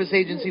Ovid Service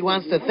Agency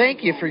wants to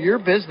thank you for your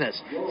business.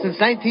 Since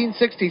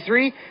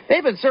 1963,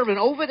 they've been serving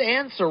Ovid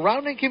and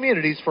surrounding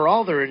communities for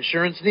all their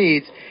insurance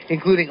needs,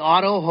 including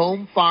auto,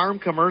 home, farm,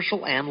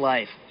 commercial, and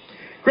life.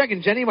 Greg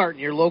and Jenny Martin,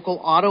 your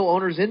local auto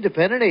owners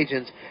independent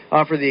agents,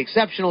 offer the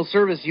exceptional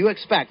service you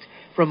expect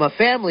from a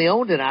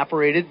family-owned and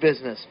operated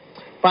business.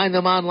 Find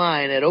them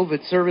online at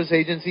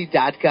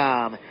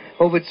ovidserviceagency.com.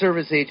 Ovid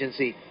Service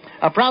Agency,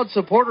 a proud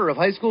supporter of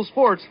high school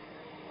sports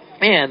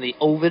and the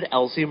Ovid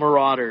Elsie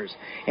Marauders.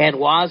 And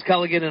Waz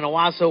Culligan in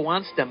Owasso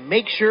wants to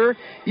make sure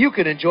you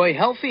can enjoy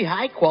healthy,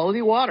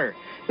 high-quality water.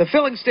 The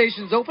filling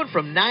station's open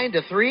from 9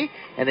 to 3,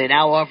 and they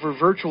now offer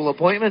virtual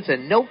appointments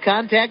and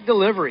no-contact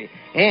delivery.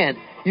 And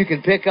you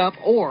can pick up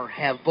or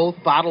have both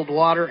bottled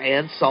water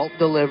and salt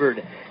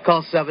delivered.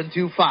 Call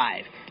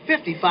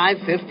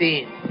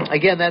 725-5515.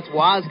 Again, that's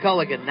Waz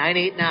Culligan,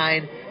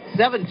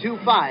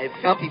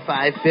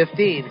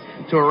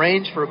 989-725-5515 to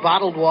arrange for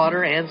bottled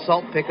water and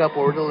salt pickup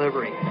or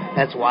delivery.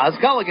 That's Waz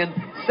Culligan,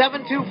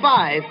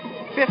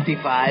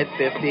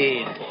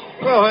 725-5515.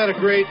 Well, I had a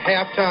great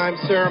halftime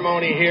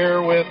ceremony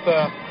here with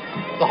the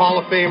Hall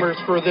of Famers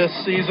for this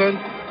season.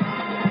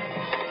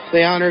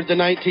 They honored the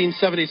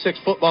 1976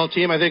 football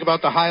team. I think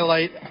about the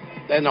highlight,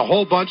 and a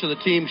whole bunch of the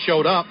team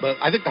showed up, but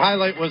I think the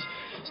highlight was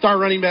star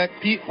running back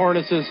Pete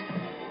Hornis's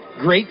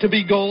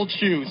great-to-be gold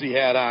shoes he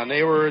had on.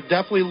 They were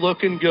definitely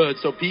looking good,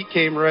 so Pete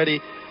came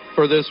ready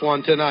for this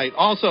one tonight.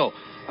 Also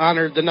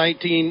honored the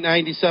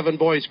 1997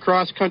 boys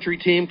cross-country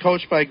team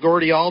coached by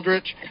Gordy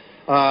Aldrich.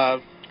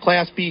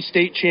 Class B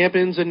state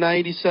champions in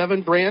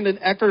 97, Brandon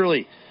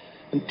Eckerly.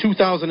 In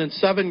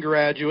 2007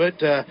 graduate,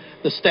 the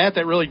stat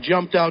that really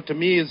jumped out to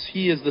me is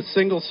he is the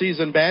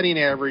single-season batting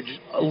average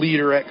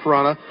leader at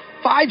Corunna,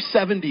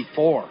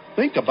 574.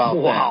 Think about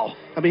that.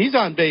 I mean, he's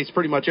on base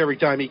pretty much every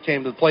time he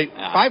came to the plate.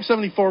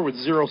 574 with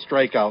 0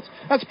 strikeouts.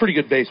 That's a pretty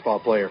good baseball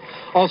player.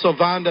 Also,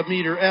 Vonda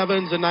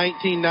Meter-Evans, a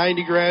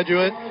 1990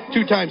 graduate,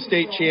 2-time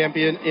state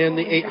champion in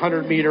the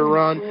 800-meter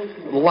run.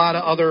 A lot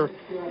of other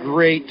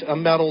great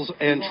medals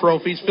and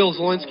trophies. Phil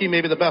Zielinski,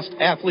 maybe the best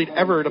athlete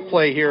ever to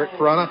play here at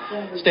Corunna.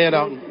 Stand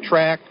out in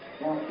track.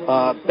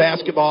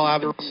 Basketball,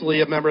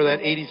 obviously, a member of that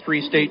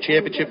 83 state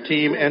championship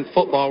team, and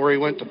football, where he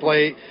went to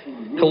play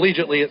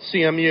collegiately at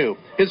CMU.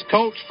 His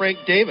coach, Frank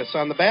Davis,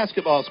 on the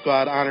basketball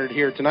squad, honored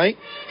here tonight.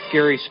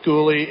 Gary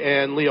Schooley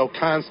and Leo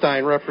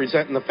Constein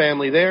representing the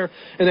family there.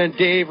 And then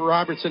Dave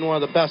Robertson,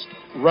 one of the best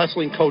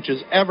wrestling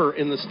coaches ever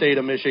in the state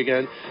of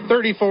Michigan.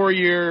 34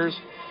 years,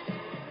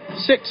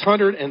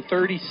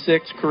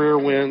 636 career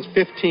wins,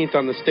 15th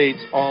on the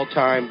state's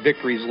all-time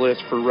victories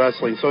list for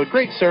wrestling. So a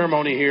great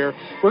ceremony here.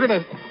 We're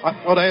going to,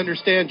 what I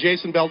understand,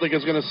 Jason Beldig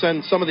is going to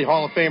send some of the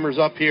Hall of Famers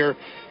up here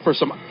for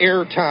some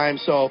air time,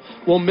 so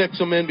we'll mix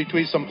them in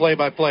between some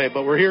play-by-play.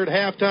 But we're here at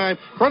halftime.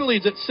 Corunna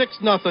leads at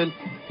 6-0.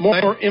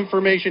 More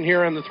information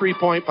here on the 3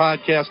 Point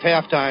Podcast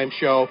halftime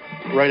show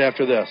right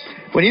after this.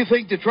 When you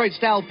think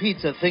Detroit-style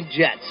pizza, think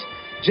Jets.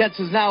 Jets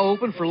is now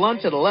open for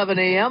lunch at 11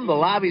 a.m. The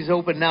lobby's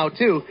open now,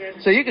 too.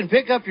 So you can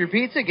pick up your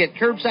pizza, get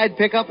curbside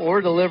pickup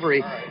or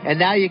delivery. And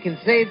now you can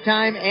save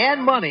time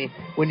and money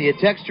when you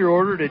text your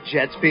order to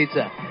Jets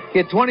Pizza.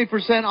 Get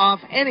 20%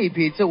 off any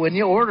pizza when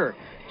you order.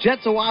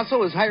 Jets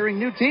Owasso is hiring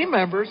new team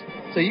members,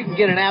 so you can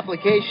get an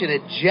application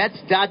at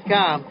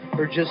jets.com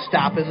or just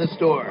stop in the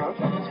store.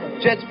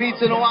 Jets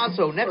Pizza in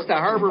Owasso, next to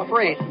Harbor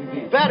Freight.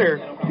 Better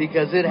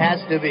because it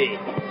has to be.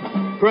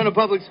 Corunna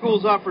Public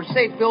Schools offers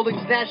safe buildings,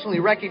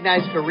 nationally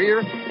recognized career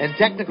and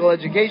technical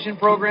education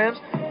programs,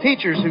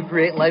 teachers who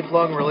create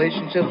lifelong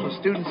relationships with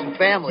students and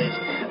families,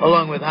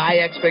 along with high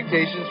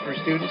expectations for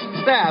students and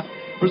staff,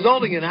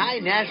 resulting in high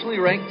nationally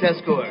ranked test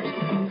scores.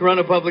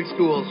 Corunna Public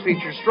Schools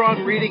features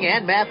strong reading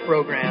and math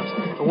programs,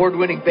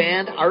 award-winning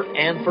band, art,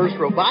 and FIRST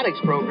robotics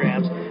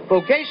programs,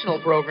 vocational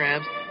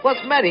programs, plus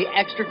many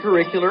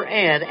extracurricular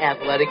and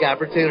athletic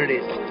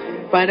opportunities.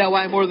 Find out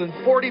why more than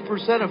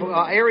 40% of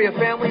area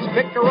families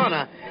pick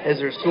Corunna as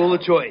their school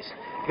of choice.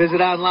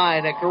 Visit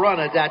online at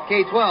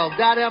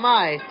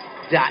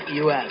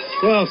corunna.k12.mi.us.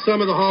 Well,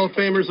 some of the Hall of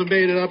Famers have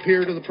made it up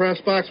here to the press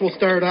box. We'll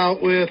start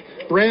out with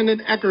Brandon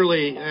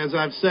Eckerly, as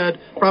I've said,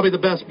 probably the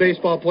best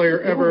baseball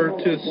player ever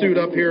to suit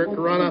up here at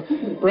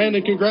Corunna.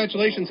 Brandon,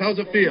 congratulations. How's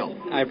it feel?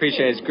 I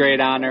appreciate it. It's a great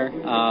honor.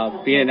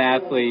 Being an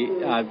athlete,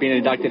 being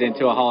inducted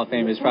into a Hall of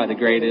Fame is probably the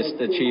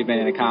greatest achievement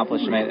and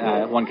accomplishment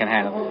one can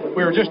have.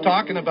 We were just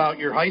talking about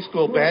your high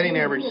school batting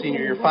average senior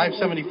year,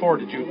 574.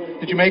 Did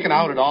you make it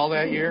out at all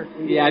that year?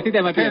 Yeah, I think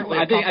that might be.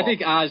 I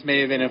think Oz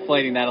may have been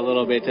inflating that a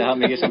little bit to help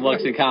me get some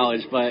looks in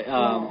college, but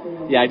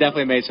yeah, I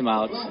definitely made some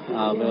outs. It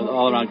was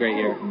all around great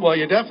year. Well,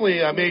 you definitely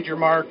made your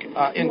mark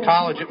in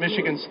college at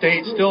Michigan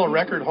State. Still a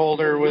record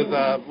holder with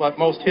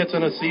most hits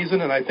in a season,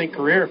 and I think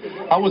career.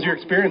 How was your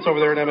experience over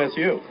there at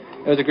MSU?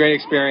 It was a great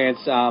experience.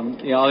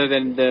 Other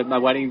than my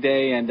wedding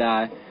day and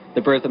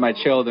the birth of my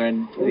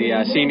children,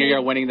 the senior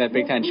year winning that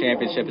Big Ten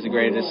championship is the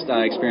greatest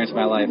experience of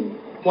my life.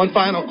 One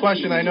final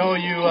question. I know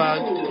you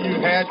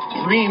had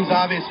dreams,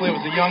 obviously,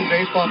 as a young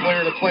baseball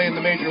player to play in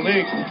the major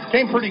leagues.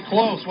 Came pretty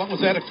close. What was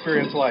that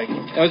experience like?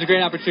 It was a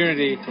great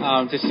opportunity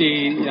to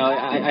see.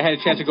 I had a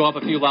chance to go up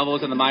a few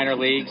levels in the minor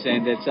leagues,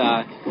 and it's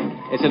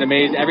an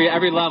amazing.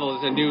 Every level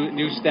is a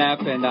new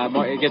step, and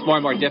it gets more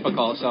and more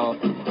difficult.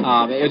 So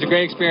it was a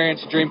great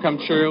experience, a dream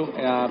come true.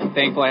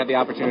 Thankful I had the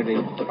opportunity.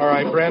 All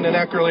right, Brandon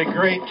Eckerly,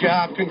 great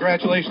job.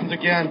 Congratulations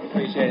again.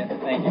 Appreciate it.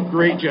 Thank you.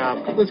 Great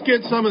job. Let's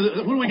get some of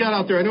the. Who do we got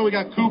out there? I know we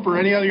got Cooper.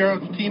 Any other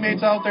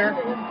teammates out there?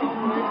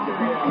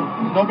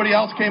 Nobody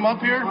else came up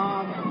here?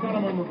 None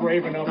of them were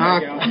brave enough, I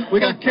guess. We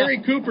got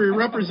Kerry Cooper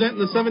representing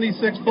the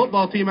 76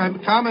 football team. I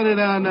commented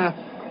on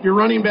your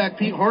running back,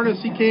 Pete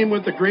Hornis. He came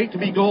with the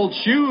great-to-be-gold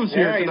shoes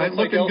here tonight,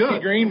 looking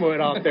good.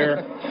 Greenwood out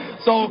there.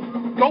 So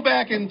go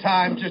back in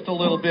time just a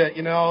little bit.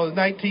 The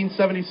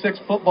 1976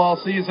 football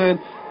season,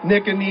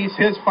 Nick and Niece,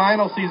 his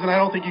final season. I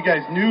don't think you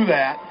guys knew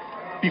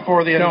that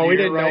before the end of the year, No, we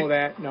didn't right? know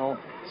that, no.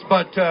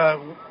 But,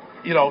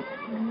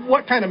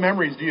 what kind of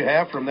memories do you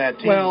have from that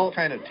team, what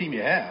kind of team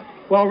you had?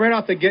 Well, right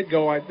off the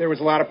get-go, there was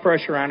a lot of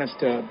pressure on us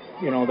to,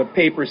 the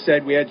paper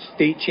said we had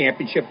state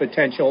championship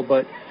potential,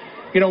 but,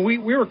 we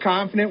were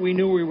confident. We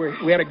knew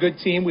we had a good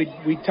team.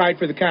 We tied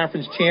for the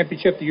conference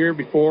championship the year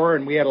before,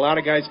 and we had a lot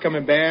of guys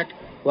coming back,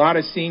 a lot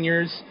of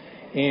seniors,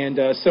 and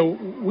so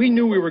we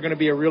knew we were going to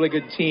be a really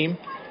good team,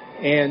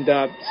 and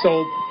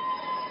so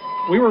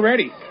we were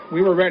ready.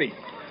 We were ready.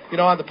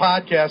 On the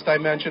podcast I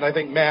mentioned, I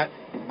think Matt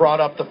brought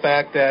up the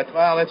fact that,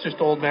 that's just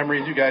old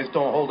memories. You guys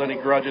don't hold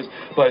any grudges,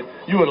 but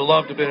you would have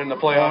loved to have been in the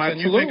playoffs, and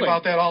you think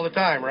about that all the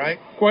time, right?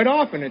 Quite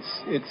often.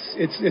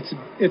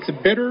 It's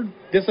a bitter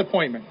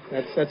disappointment.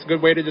 That's a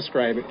good way to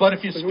describe it. But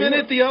if you spin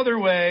it the other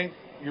way,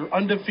 you're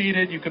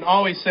undefeated. You can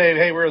always say,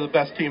 hey, we're the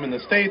best team in the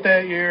state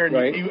that year,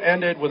 and you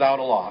ended without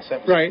a loss.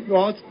 Right.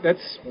 Well,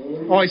 that's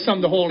always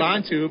something to hold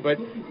on to, but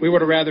we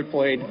would have rather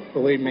played,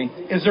 believe me.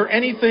 Is there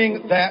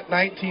anything that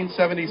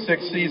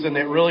 1976 season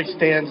that really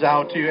stands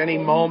out to you? Any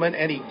moment,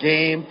 any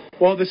game?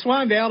 Well, the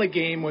Swan Valley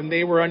game, when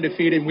they were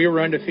undefeated and we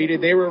were undefeated,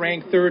 they were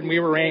ranked 3rd and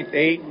we were ranked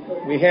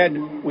 8th.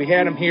 We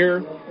had them here,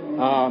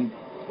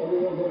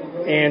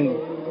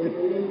 and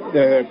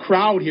the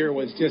crowd here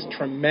was just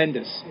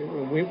tremendous.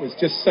 It was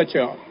just such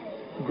a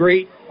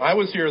great... I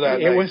was here that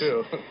night,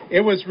 too.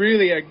 It was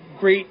really a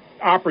great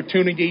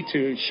opportunity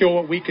to show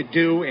what we could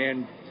do,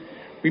 and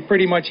we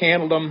pretty much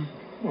handled them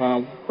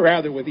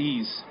rather with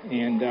ease.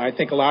 And I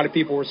think a lot of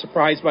people were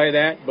surprised by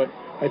that, but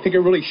I think it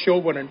really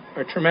showed what a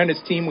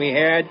tremendous team we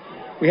had.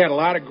 We had a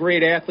lot of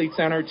great athletes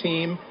on our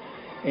team,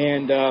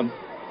 and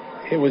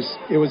it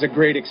was a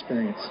great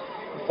experience.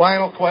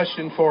 Final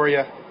question for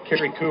you,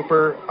 Kerry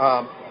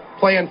Cooper.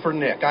 Playing for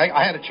Nick.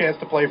 I had a chance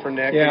to play for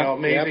Nick.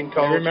 Amazing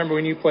coach. I remember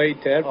when you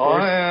played, Ted. Oh,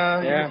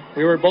 yeah. Yeah.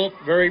 We were both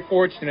very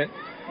fortunate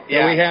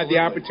that we had the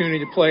opportunity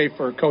to play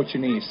for Coach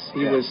Anise.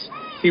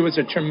 He was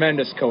a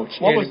tremendous coach.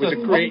 He was a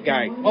great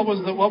guy. What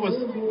was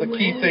the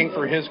key thing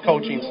for his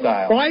coaching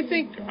style? Well, I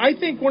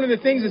think one of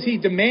the things is he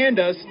demanded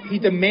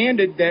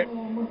that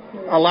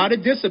a lot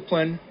of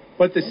discipline,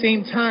 but at the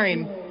same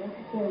time,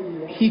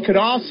 he could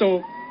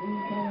also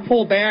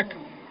pull back.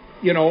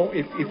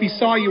 If he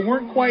saw you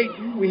weren't quite,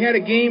 we had a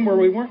game where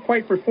we weren't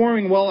quite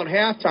performing well at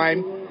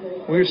halftime.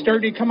 We were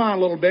starting to come on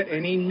a little bit,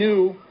 and he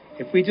knew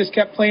if we just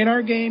kept playing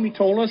our game, he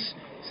told us,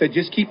 said,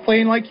 just keep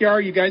playing like you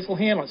are, you guys will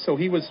handle it. So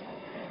he was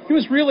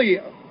really,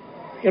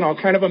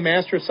 kind of a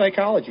master of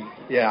psychology.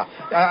 Yeah,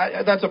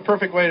 that's a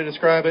perfect way to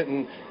describe it.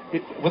 And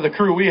with the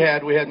crew we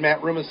had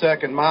Matt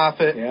Rumasek and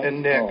Moffitt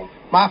and Nick.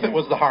 Moffitt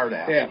was the hard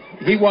ass. Yeah,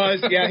 he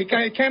was. Yeah, he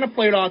kind of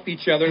played off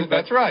each other.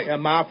 That's right.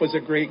 Moff was a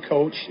great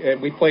coach.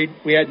 And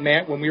we had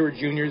Matt when we were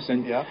juniors,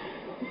 and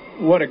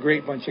what a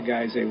great bunch of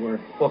guys they were.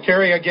 Well,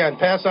 Kerry, again,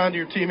 pass on to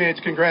your teammates.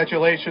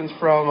 Congratulations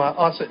from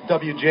us at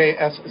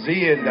WJSZ,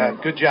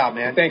 and good job,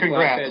 man. Thanks,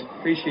 congrats. Ted.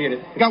 Appreciate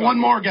it. We got one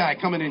more guy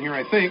coming in here,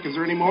 I think. Is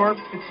there any more?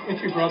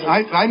 It's your brother.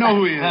 I know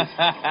who he is.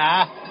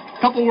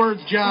 Couple words,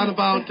 John,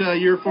 about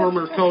your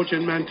former coach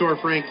and mentor,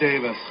 Frank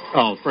Davis.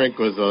 Oh, Frank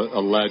was a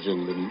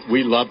legend, and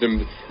we loved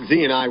him.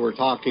 Z and I were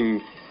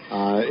talking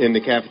in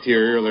the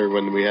cafeteria earlier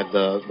when we had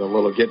the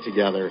little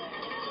get-together,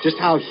 just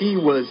how he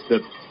was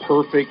the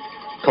perfect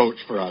coach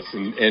for us.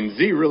 And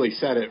Z really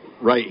said it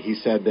right. He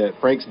said that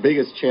Frank's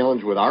biggest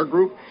challenge with our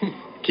group,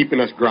 keeping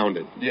us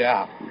grounded.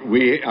 Yeah.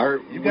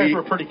 You guys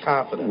were pretty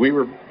confident. We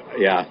were...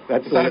 Yeah,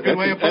 that's a good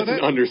way of putting it? That's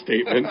an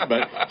understatement.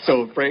 But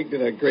so Frank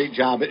did a great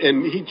job,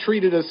 and he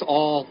treated us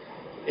all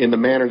in the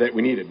manner that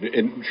we needed.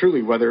 And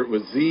truly, whether it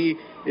was Z,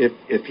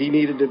 if he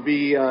needed to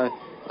be,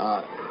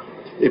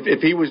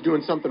 if he was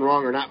doing something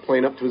wrong or not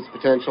playing up to his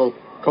potential,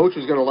 Coach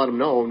was going to let him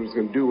know and was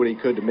going to do what he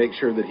could to make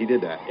sure that he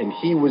did that. And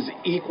he was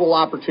equal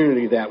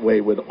opportunity that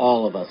way with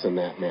all of us in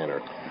that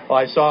manner. Well,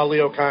 I saw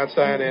Leo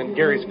Constein and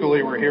Gary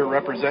Schooley were here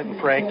representing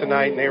Frank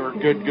tonight, and they were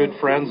good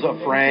friends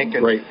of Frank.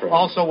 And great friends.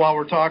 Also, while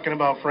we're talking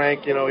about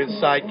Frank, his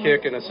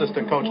sidekick and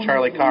assistant coach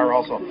Charlie Carr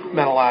also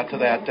meant a lot to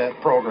that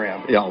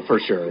program. Yeah, for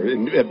sure.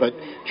 But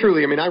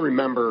truly, I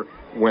remember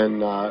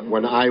when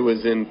I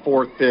was in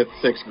 4th, 5th,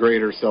 6th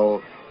grade or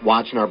so,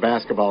 watching our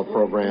basketball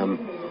program.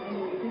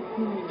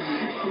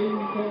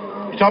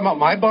 You talking about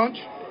my bunch?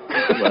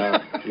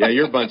 Well, yeah,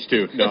 your bunch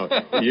too. No,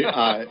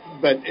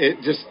 but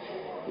it just.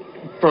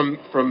 From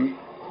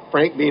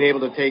Frank being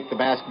able to take the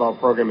basketball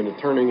program and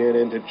turning it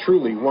into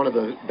truly one of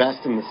the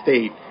best in the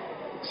state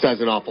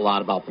says an awful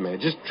lot about the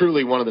man. Just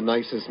truly one of the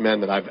nicest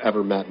men that I've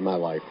ever met in my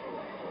life.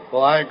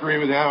 Well, I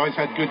agree with that. I always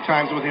had good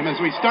times with him. As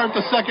we start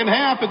the second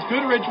half, it's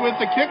Goodrich with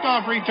the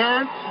kickoff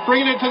return,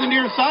 bringing it to the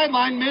near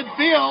sideline,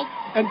 midfield,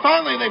 and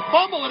finally they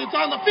fumble it. It's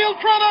on the field.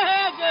 Corunna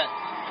has it!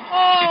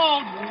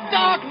 Oh,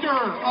 doctor!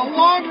 A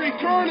long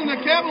return, and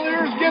the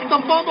Cavaliers get the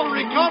fumble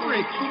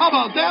recovery. How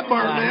about that,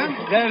 Bart, man?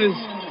 That is...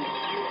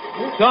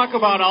 Talk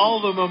about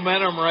all the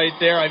momentum right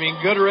there. I mean,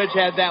 Goodrich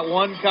had that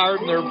one card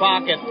in their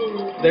pocket.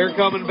 They're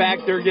coming back.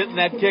 They're getting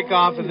that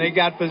kickoff, and they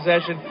got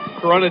possession.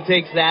 Corunna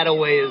takes that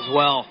away as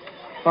well.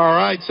 All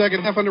right,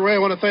 second half underway. I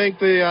want to thank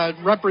the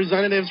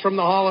representatives from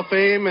the Hall of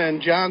Fame.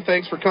 And, John,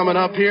 thanks for coming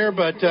up here.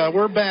 But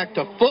we're back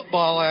to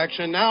football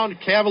action now. The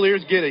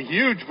Cavaliers get a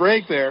huge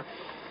break there.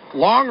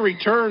 Long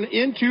return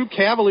into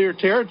Cavalier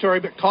territory,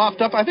 but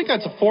coughed up. I think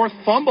that's a fourth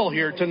fumble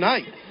here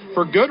tonight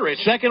for Goodrich.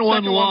 Second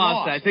one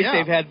lost. I think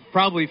they've had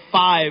probably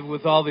 5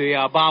 with all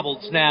the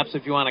bobbled snaps,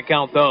 if you want to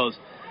count those.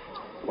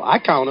 Well, I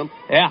count them.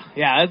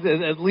 Yeah,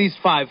 at least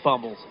 5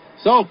 fumbles.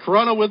 So,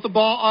 Corunna with the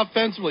ball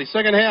offensively.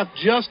 Second half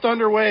just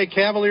underway.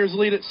 Cavaliers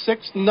lead at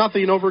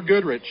 6-0 over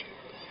Goodrich.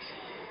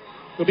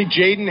 It'll be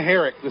Jaden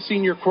Herrick, the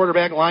senior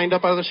quarterback, lined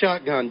up out of the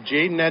shotgun.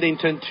 Jaden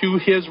Eddington to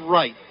his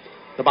right.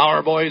 The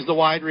Bauer boys, the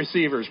wide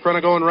receivers.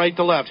 Corunna going right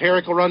to left.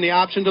 Herrick will run the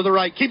option to the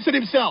right. Keeps it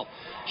himself.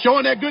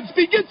 Showing that good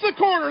speed. Gets the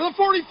corner. The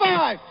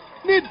 45.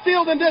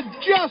 Midfield and then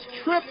just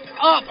tripped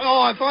up.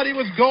 Oh, I thought he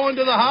was going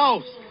to the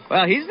house.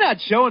 Well, he's not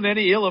showing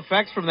any ill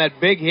effects from that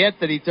big hit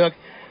that he took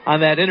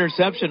on that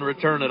interception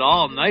return at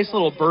all. Nice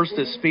little burst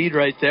of speed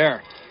right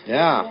there.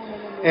 Yeah.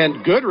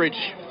 And Goodrich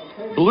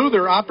blew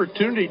their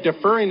opportunity,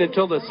 deferring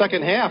until the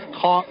second half,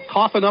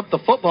 coughing up the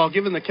football,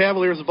 giving the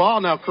Cavaliers the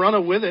ball. Now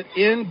Corunna with it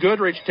in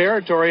Goodrich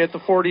territory at the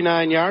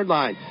 49-yard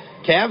line.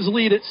 Cavs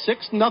lead at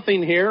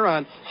 6-0 here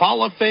on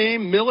Hall of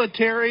Fame,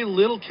 military,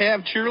 Little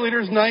Cav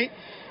Cheerleaders Night.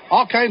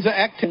 All kinds of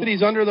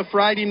activities under the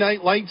Friday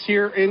night lights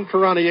here in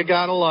Corunna. You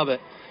got to love it.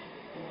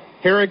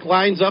 Herrick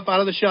lines up out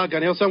of the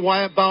shotgun. He'll send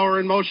Wyatt Bauer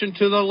in motion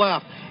to the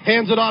left.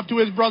 Hands it off to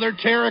his brother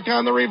Tarek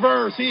on the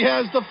reverse. He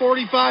has the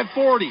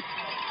 45-40.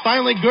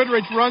 Finally,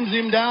 Goodrich runs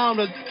him down,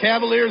 but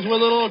Cavaliers with a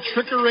little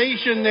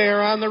trickeration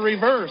there on the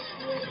reverse.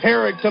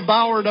 Herrick to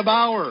Bauer to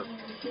Bauer.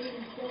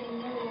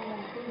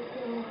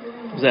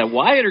 Was that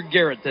Wyatt or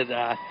Garrett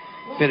that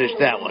finished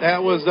that one?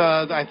 That was,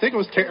 I think it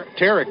was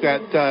Tarek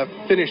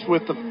that finished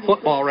with the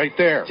football right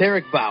there.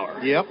 Tarek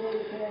Bauer. Yep.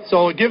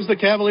 So it gives the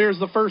Cavaliers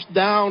the first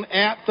down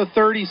at the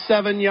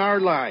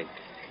 37-yard line.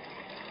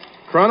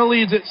 Corunna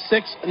leads at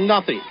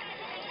 6-0.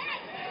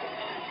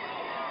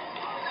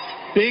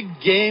 Big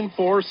game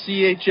for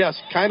CHS.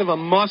 Kind of a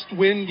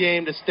must-win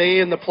game to stay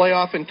in the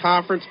playoff and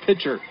conference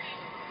picture.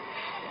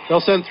 They'll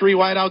send 3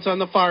 wideouts on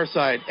the far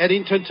side.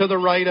 Eddington to the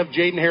right of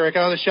Jaden Herrick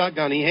out of the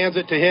shotgun. He hands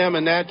it to him,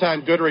 and that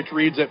time Goodrich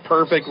reads it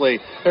perfectly.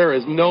 There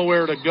is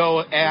nowhere to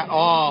go at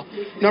all.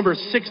 Number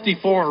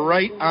 64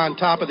 right on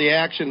top of the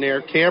action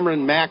there,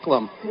 Cameron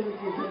Macklem.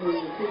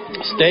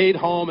 Stayed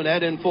home, and that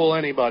didn't fool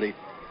anybody.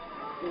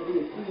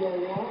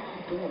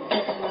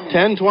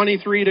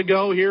 10:23 to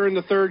go here in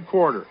the third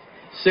quarter.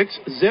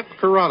 6-zip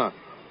Corunna.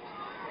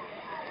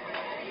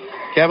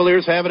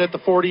 Cavaliers have it at the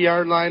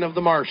 40-yard line of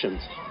the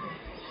Martians.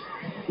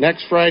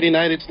 Next Friday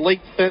night, it's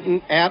Lake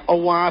Fenton at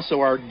Owasso,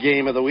 our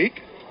game of the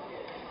week.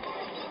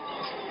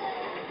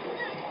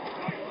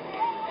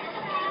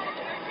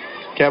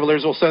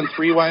 Cavaliers will send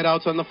 3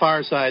 wideouts on the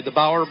far side. The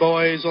Bauer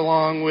boys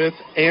along with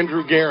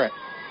Andrew Garrett.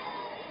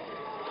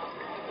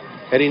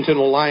 Eddington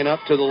will line up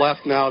to the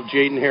left now of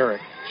Jaden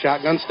Herrick.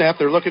 Shotgun snap.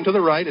 They're looking to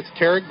the right. It's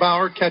Tarek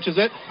Bauer. Catches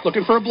it.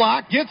 Looking for a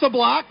block. Gets a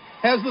block.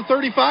 Has the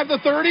 35, the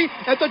 30.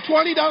 At the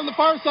 20 down the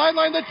far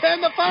sideline. The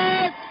 10, the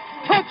 5.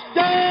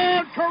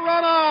 Touchdown,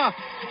 Corunna!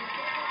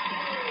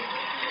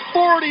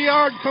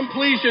 40-yard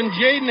completion.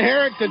 Jaden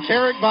Herrick to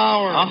Tarek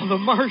Bauer. Oh, the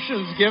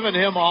Martians giving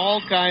him all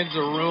kinds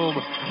of room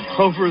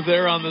over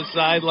there on the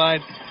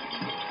sideline.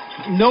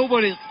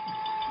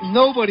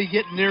 Nobody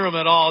getting near him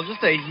at all.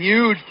 Just a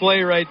huge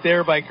play right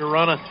there by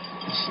Corunna,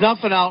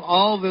 snuffing out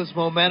all this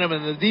momentum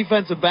and the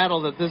defensive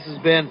battle that this has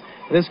been.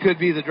 This could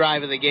be the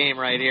drive of the game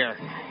right here.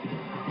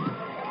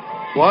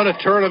 What a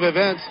turn of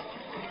events.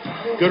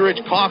 Goodrich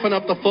coughing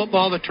up the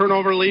football. The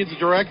turnover leads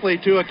directly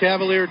to a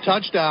Cavalier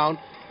touchdown.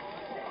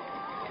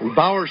 And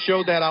Bauer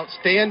showed that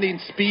outstanding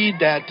speed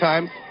that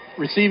time,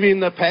 receiving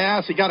the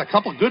pass. He got a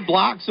couple good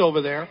blocks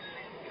over there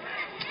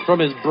from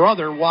his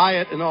brother,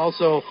 Wyatt, and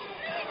also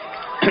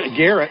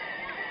Garrett.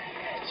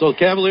 So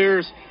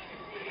Cavaliers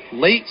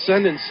late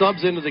sending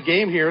subs into the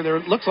game here.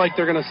 It looks like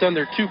they're going to send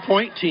their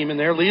 2-point team in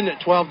there, leading at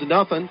 12-0.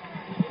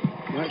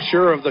 Not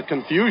sure of the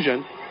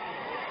confusion.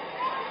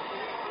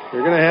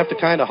 They're going to have to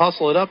kind of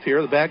hustle it up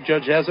here. The back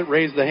judge hasn't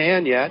raised the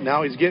hand yet.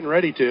 Now he's getting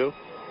ready to.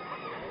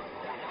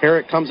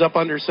 Herrick comes up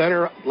under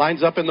center,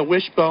 lines up in the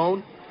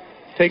wishbone,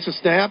 takes a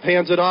snap,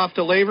 hands it off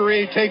to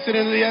Lavery, takes it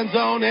into the end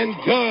zone, and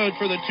good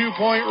for the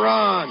 2-point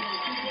run.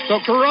 So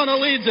Corunna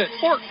leads it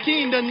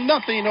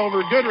 14-0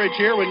 over Goodrich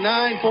here with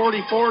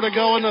 9:44 to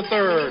go in the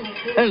third.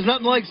 There's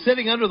nothing like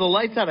sitting under the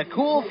lights on a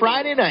cool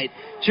Friday night,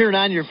 cheering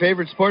on your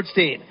favorite sports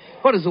team.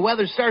 But as the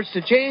weather starts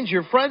to change,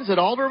 your friends at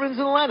Alderman's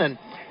and Lennon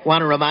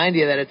want to remind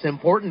you that it's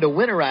important to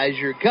winterize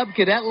your Cub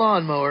Cadet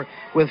lawnmower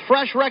with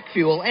fresh rec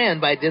fuel and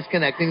by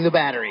disconnecting the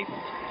battery.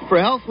 For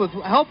help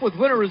with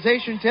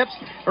winterization tips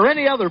or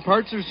any other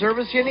parts or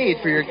service you need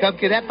for your Cub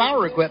Cadet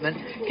power equipment,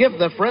 give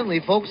the friendly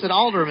folks at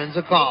Alderman's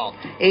a call.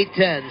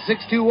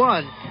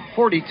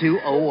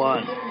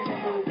 810-621-4201.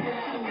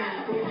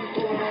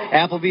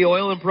 Appleby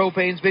Oil and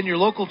Propane's been your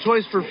local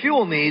choice for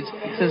fuel needs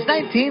since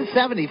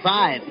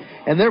 1975.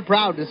 And they're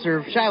proud to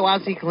serve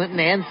Shiawassee, Clinton,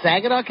 and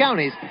Saginaw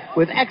counties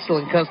with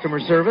excellent customer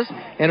service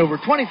and over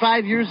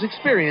 25 years'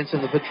 experience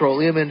in the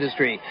petroleum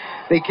industry.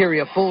 They carry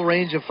a full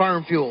range of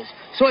farm fuels,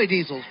 soy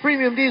diesels,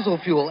 premium diesel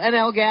fuel,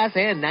 NL gas,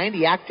 and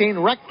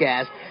 90-octane rec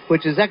gas,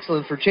 which is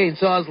excellent for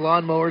chainsaws,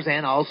 lawnmowers,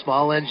 and all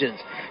small engines.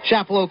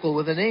 Shop local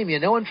with a name you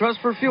know and trust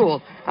for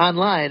fuel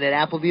online at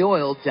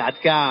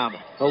ApplebyOil.com.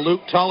 Well,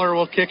 Luke Tuller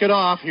will kick it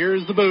off.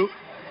 Here's the boot.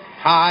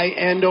 High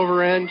end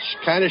over end,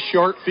 kind of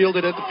short,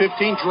 fielded at the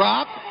 15,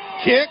 drop,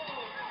 kicked,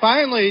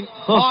 finally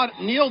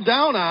kneeled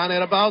down on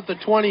at about the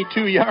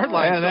 22-yard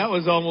line. Yeah, that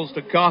was almost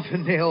a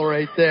coffin nail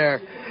right there.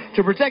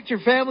 To protect your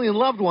family and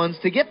loved ones,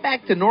 to get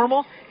back to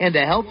normal, and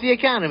to help the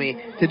economy,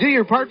 to do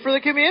your part for the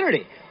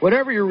community.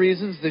 Whatever your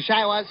reasons, the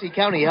Shiawassee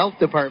County Health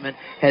Department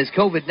has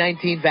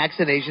COVID-19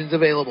 vaccinations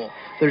available.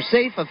 They're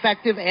safe,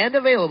 effective, and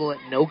available at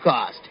no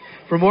cost.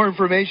 For more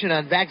information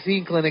on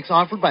vaccine clinics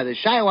offered by the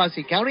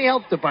Shiawassee County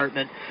Health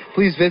Department,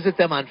 please visit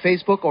them on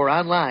Facebook or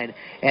online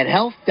at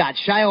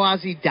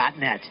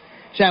health.shiawassee.net.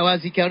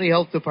 Shiawassee County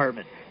Health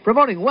Department,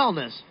 promoting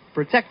wellness,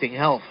 protecting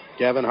health.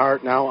 Gavin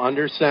Hart now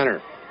under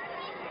center.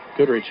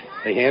 Goodrich,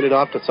 they hand it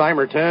off to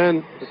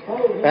Simerton.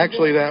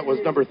 Actually, that was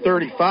number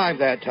 35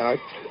 that time.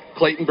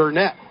 Clayton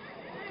Burnett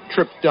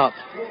tripped up.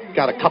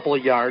 Got a couple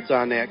of yards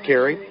on that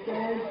carry.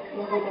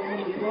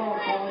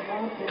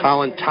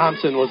 Colin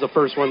Thompson was the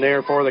first one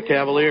there for the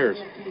Cavaliers.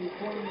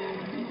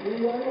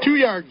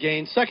 2-yard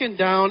gain, second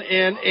down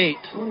and 8.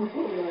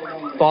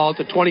 Ball at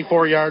the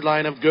 24-yard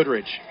line of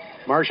Goodrich.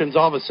 Martians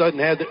all of a sudden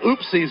had the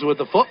oopsies with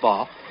the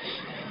football.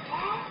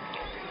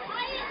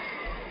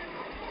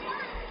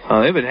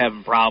 They've been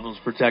having problems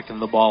protecting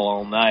the ball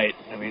all night.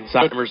 I mean,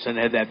 Simerson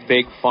had that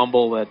big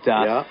fumble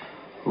that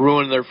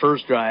ruined their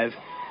first drive.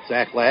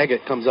 Zach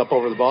Laggett comes up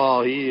over the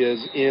ball. He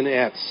is in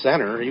at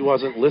center. He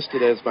wasn't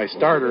listed as my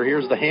starter.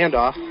 Here's the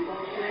handoff.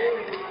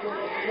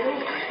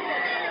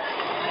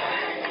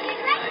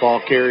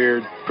 Ball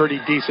carrier, pretty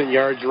decent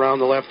yards around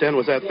the left end.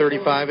 Was that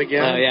 35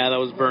 again? Yeah, that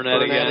was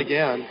Burnett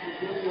again.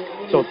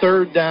 So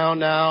third down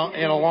now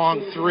and a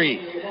long 3.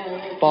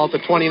 Ball at the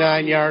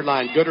 29-yard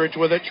line. Goodrich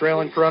with it,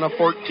 trailing Corunna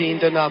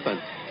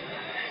 14-0.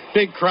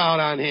 Big crowd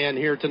on hand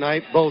here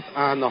tonight, both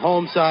on the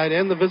home side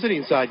and the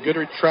visiting side.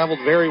 Goodrich traveled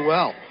very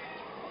well.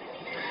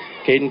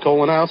 Caden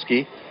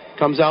Kolanowski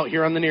comes out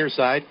here on the near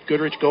side.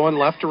 Goodrich going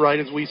left to right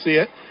as we see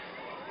it.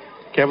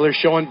 Cavaliers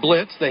showing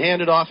blitz. They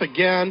hand it off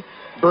again.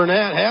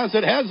 Burnett has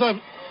it.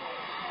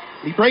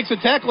 He breaks a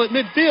tackle at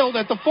midfield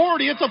at the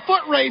 40. It's a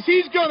foot race.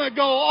 He's going to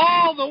go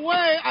all the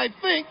way, I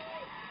think.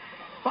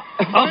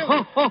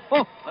 A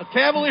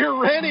Cavalier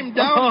ran him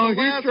down.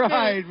 He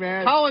tried,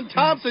 man. Colin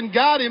Thompson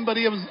got him, but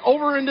he was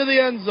over into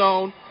the end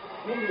zone.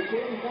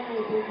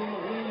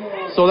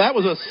 So that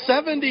was a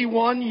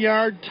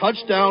 71-yard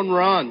touchdown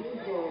run.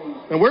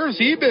 And where's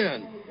he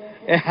been?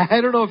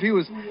 I don't know if he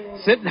was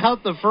sitting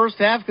out the first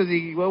half because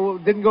he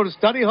didn't go to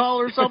study hall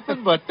or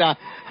something, but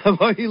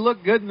he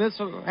looked good in this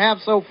half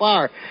so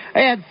far.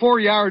 I had 4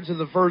 yards in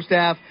the first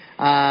half,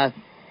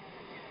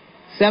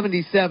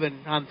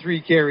 77 on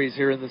 3 carries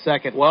here in the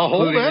second. Well,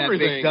 hold including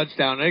everything. That big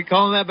touchdown. Are they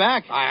calling that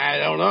back? I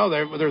don't know.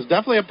 There's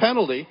definitely a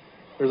penalty.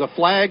 There's a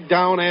flag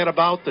down at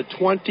about the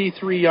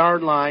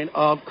 23-yard line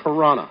of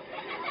Corunna.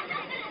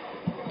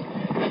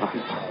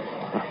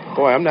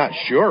 Boy, I'm not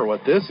sure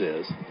what this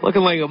is.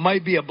 Looking like it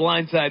might be a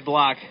blindside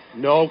block.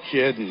 No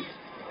kidding.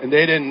 And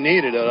they didn't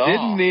need it at all.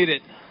 Didn't need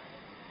it.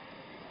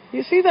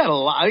 You see that a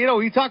lot. You know,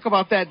 we talk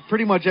about that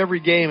pretty much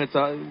every game. It's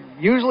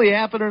usually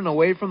happening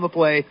away from the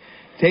play.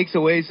 Takes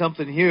away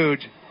something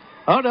huge.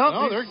 Oh,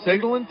 no they're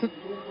signaling to...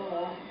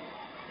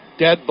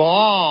 Dead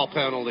ball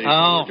penalty.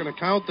 Oh. They're going to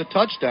count the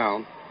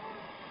touchdown.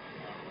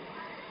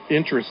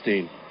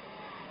 Interesting.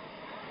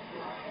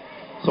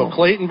 So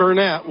Clayton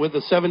Burnett with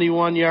the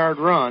 71-yard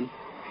run.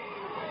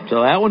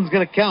 So that one's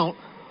going to count.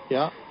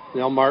 Yeah.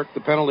 They'll mark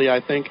the penalty,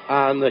 I think,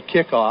 on the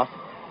kickoff.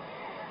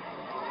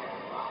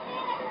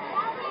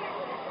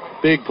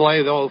 Big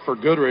play, though, for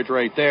Goodrich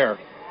right there.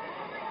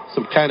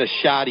 Some kind of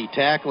shoddy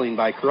tackling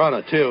by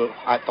Corunna, too,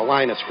 at the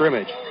line of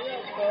scrimmage.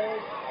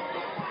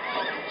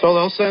 So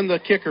they'll send the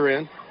kicker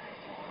in.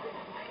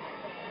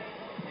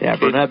 Yeah,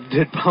 Burnett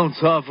did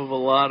bounce off of a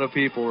lot of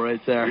people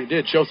right there. He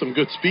did show some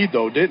good speed,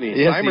 though, didn't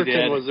he? Yes, Simerton he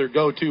did. was their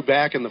go-to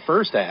back in the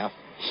first half.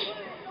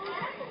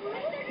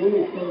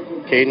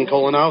 Caden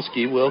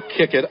Kolanowski will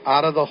kick it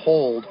out of the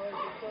hold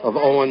of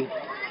Owen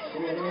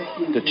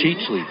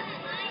DeCheechley.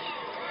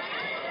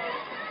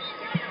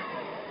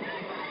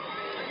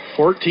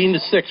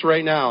 14-6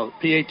 right now.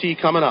 PAT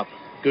coming up.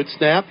 Good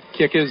snap.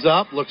 Kick is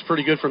up. Looks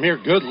pretty good from here.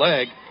 Good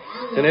leg.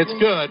 And it's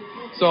good.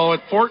 So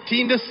at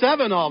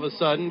 14-7 all of a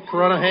sudden,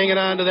 Corunna hanging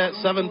on to that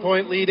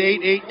 7-point lead,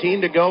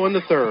 8:18 to go in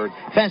the third.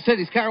 Fast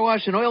Eddie's Car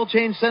Wash and Oil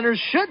Change Centers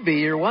should be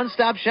your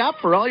one-stop shop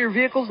for all your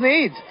vehicle's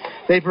needs.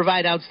 They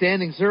provide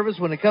outstanding service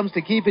when it comes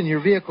to keeping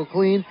your vehicle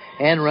clean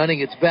and running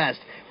its best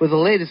with the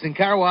latest in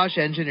car wash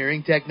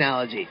engineering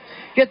technology.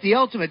 Get the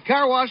ultimate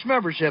car wash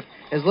membership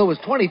as low as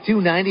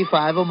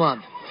 $22.95 a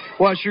month.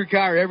 Wash your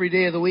car every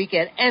day of the week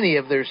at any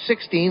of their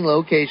 16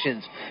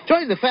 locations.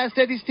 Join the Fast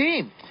Eddie's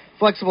team.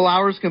 Flexible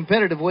hours,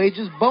 competitive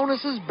wages,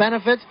 bonuses,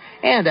 benefits,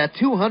 and a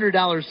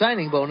 $200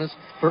 signing bonus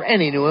for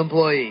any new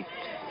employee.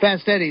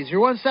 Fast Eddie's,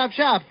 your one-stop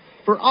shop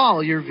for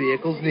all your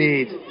vehicle's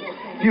needs.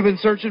 If you've been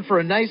searching for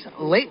a nice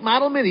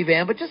late-model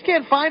minivan but just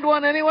can't find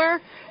one anywhere,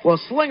 well,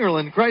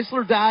 Slingerland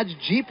Chrysler Dodge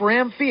Jeep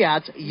Ram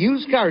Fiat's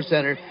Used Car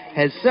Center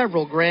has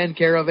several Grand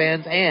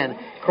Caravans and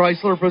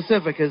Chrysler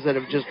Pacificas that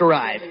have just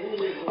arrived.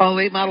 All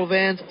late-model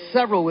vans,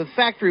 several with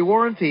factory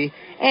warranty,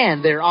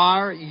 and they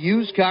are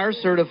used car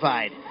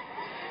certified.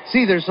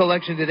 See their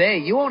selection today.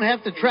 You won't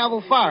have to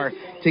travel far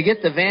to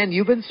get the van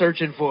you've been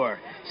searching for.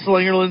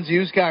 Slingerland's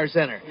Used Car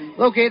Center,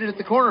 located at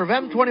the corner of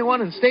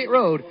M21 and State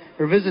Road,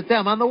 or visit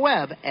them on the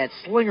web at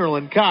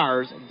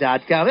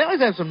SlingerlandCars.com. They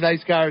always have some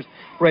nice cars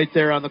right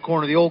there on the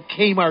corner, the old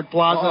Kmart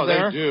Plaza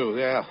there. Oh, they do,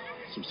 yeah.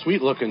 Some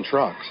sweet-looking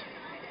trucks.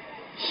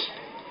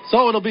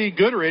 So it'll be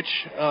Goodrich,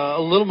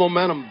 a little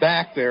momentum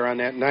back there on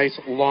that nice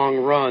long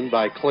run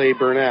by Clay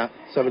Burnett,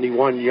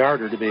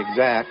 71-yarder to be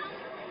exact.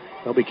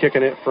 They'll be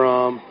kicking it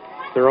from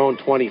their own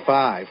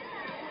 25.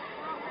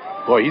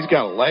 Boy, he's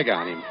got a leg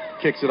on him.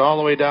 Kicks it all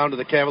the way down to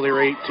the Cavalier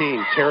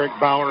 18. Tarek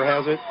Bauer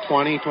has it,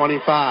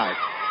 20-25.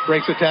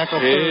 Breaks a tackle,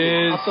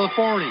 30, up to the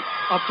 40.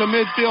 Up to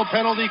midfield,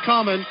 penalty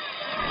coming.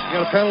 You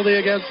got a penalty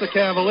against the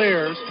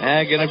Cavaliers.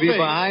 Going to be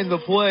behind the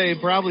play,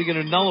 probably going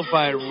to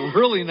nullify a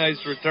really nice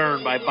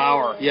return by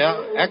Bauer.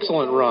 Yeah,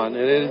 excellent run.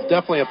 It is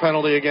definitely a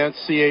penalty against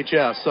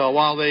CHS. So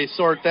while they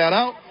sort that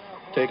out,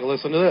 take a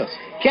listen to this.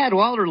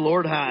 Cadwalader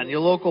Lord Hahn, your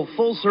local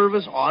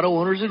full-service auto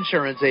owner's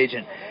insurance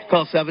agent.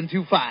 Call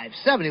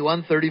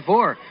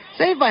 725-7134.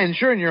 Save by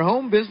insuring your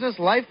home, business,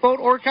 lifeboat,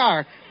 or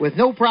car with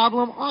no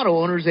problem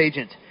auto owner's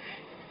agent.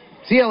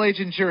 CLH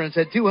Insurance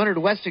at 200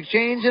 West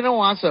Exchange in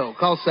Owasso.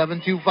 Call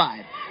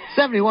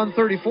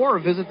 725-7134 or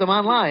visit them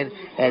online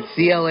at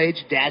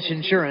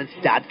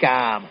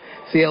clh-insurance.com.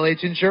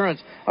 CLH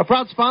Insurance, a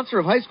proud sponsor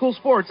of high school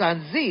sports on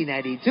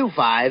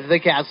Z92.5 The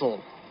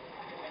Castle.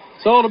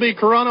 So it'll be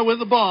Corunna with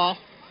the ball.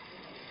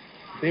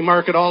 They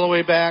mark it all the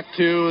way back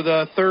to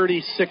the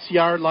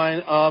 36-yard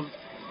line of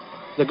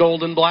the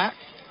Golden Black.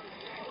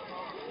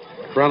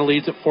 Corunna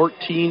leads at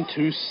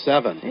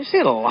 14-7. You see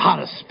a lot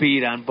of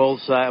speed on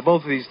both sides,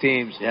 both of these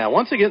teams. Yeah,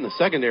 once they get in the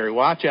secondary,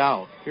 watch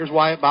out. Here's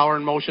Wyatt Bauer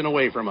in motion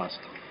away from us.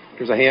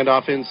 There's a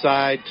handoff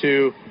inside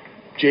to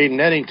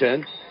Jaden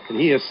Eddington, and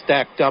he is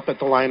stacked up at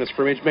the line of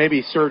scrimmage.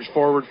 Maybe surge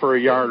forward for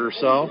a yard or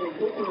so.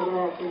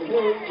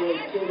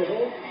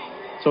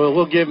 So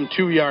we'll give him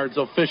 2 yards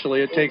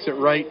officially. It takes it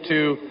right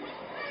to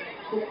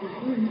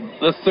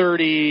the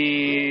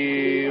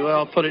 30,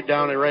 well, put it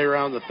down at right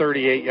around the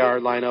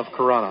 38-yard line of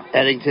Corunna.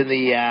 Eddington,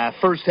 the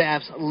first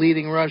half's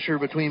leading rusher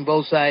between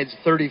both sides,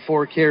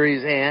 34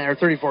 carries or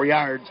 34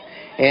 yards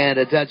and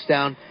a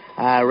touchdown.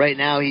 Right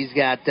now he's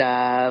got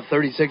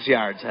 36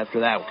 yards after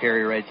that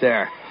carry right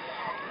there.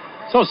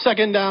 So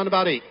second down,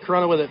 about 8.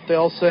 Corunna with it.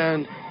 They'll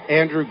send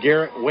Andrew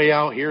Garrett way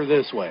out here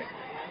this way.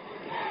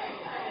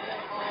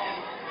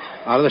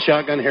 Out of the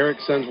shotgun, Herrick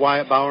sends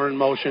Wyatt Bauer in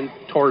motion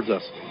towards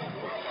us.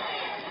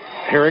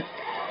 Herrick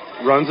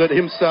runs it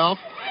himself.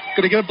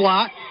 Going to get a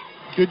block.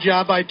 Good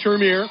job by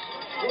Termier.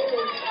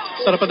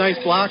 Set up a nice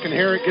block, and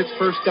Herrick gets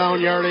first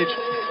down yardage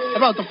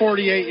about the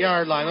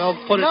 48-yard line.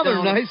 They'll put Another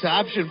it down. Nice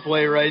option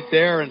play right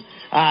there. And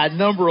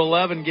number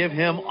 11, give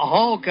him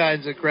all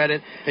kinds of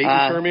credit.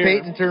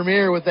 Peyton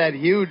Termier with that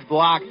huge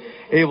block,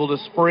 able to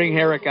spring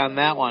Herrick on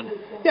that one.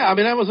 Yeah, I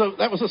mean, that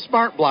was a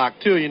smart block,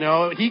 too, you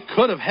know. He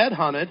could have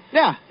headhunted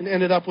and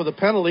ended up with a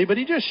penalty, but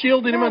he just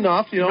shielded him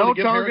enough, you know, no to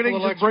give targeting,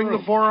 Herrick a just bring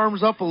the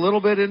forearms up a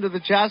little bit into the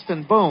chest,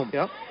 and boom.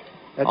 Yep.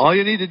 All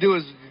you need to do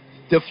is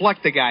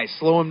deflect the guy,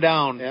 slow him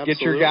down, Absolutely.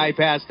 get your guy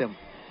past him.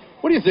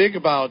 What do you think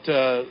about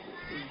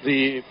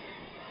the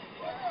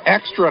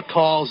extra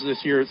calls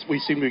this year we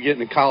seem to be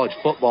getting in college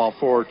football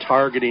for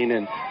targeting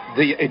and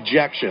the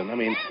ejection? I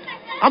mean,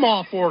 I'm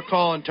all for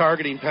calling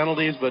targeting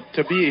penalties, but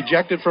to be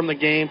ejected from the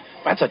game,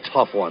 that's a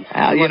tough one.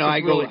 You know, I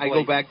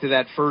go back to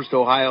that first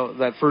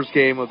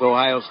game with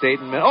Ohio State,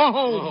 and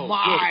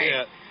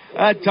my!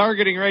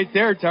 Targeting right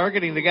there,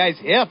 targeting the guy's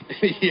hip.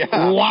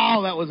 Yeah.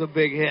 Wow, that was a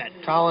big hit.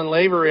 Colin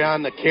Lavery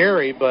on the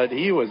carry, but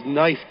he was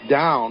knifed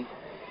down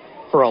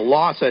for a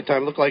loss that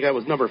time. Looked like that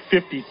was number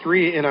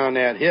 53 in on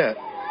that hit.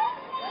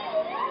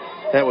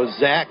 That was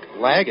Zach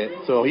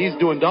Laggett. So he's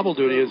doing double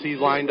duty as he's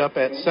lined up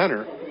at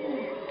center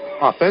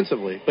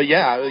offensively. But,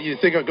 yeah, you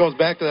think it goes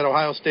back to that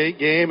Ohio State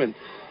game. And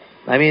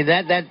I mean,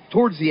 that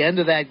towards the end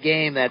of that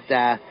game,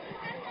 that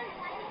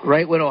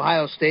right when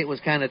Ohio State was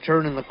kind of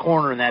turning the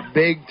corner, and that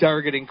big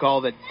targeting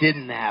call that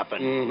didn't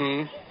happen.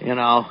 Mm-hmm. You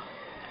know.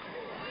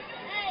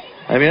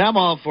 I mean, I'm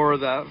all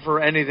for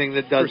anything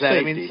that does For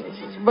that. safety. I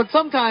mean, but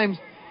sometimes,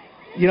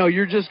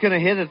 you're just going to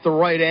hit at the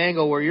right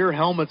angle where your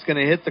helmet's going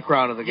to hit the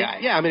crown of the guy.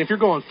 Yeah, I mean, if you're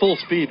going full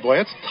speed,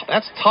 boy,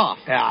 that's tough.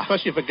 Yeah.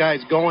 Especially if a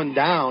guy's going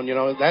down,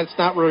 that's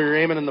not where you're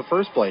aiming in the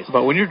first place.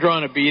 But when you're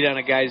drawing a bead on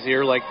a guy's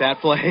ear like that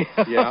play,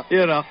 yeah.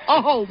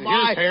 Oh,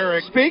 my. Here's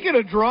Herrick. Speaking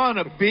of drawing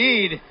a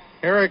bead.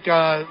 Herrick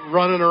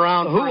running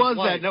around. Who was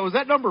that? Now, was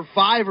that number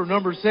 5 or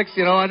number 6?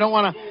 I don't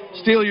want to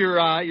steal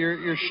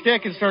your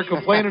shtick and start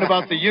complaining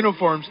about the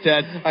uniforms,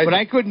 Ted. But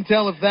I couldn't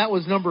tell if that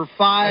was number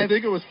 5. I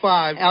think it was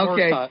 5.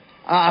 Okay.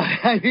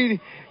 I mean,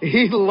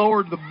 he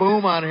lowered the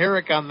boom on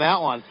Herrick on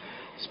that one.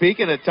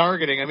 Speaking of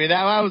targeting, I mean,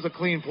 that was a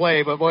clean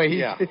play, but boy,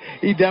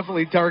 he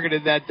definitely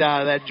targeted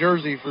that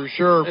jersey for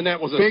sure. And that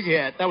was big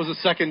hit. That was a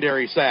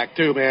secondary sack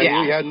too, man.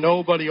 Yeah. He had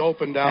nobody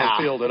open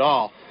downfield at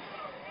all.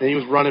 And he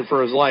was running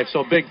for his life.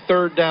 So big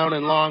third down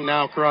and long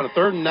now. Corunna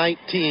 3rd and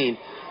 19.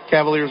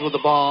 Cavaliers with the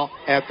ball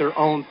at their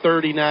own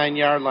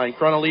 39-yard line.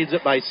 Corunna leads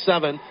it by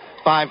 7.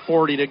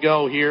 5:40 to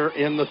go here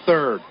in the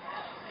third.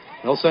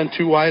 They'll send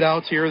 2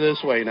 wideouts here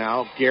this way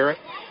now. Garrett,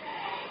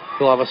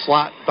 he'll have a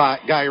slot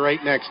guy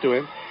right next to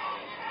him,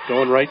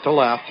 going right to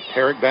left.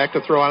 Herrick back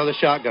to throw out of the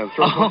shotgun.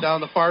 Throws one down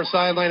the far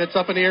sideline. It's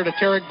up in the air to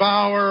Tarek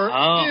Bauer.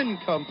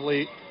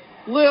 Incomplete.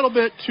 Little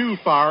bit too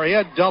far. He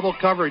had double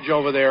coverage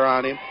over there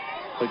on him,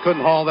 but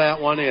couldn't haul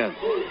that one in.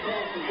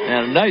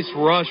 And a nice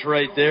rush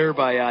right there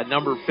by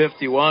number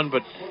 51,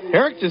 but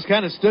Herrick just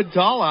kind of stood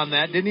tall on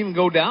that, didn't even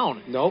go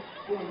down. Nope.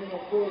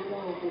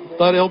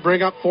 But he'll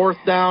bring up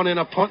 4th down in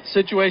a punt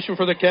situation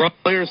for the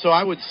Cavaliers, so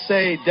I would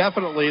say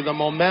definitely the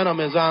momentum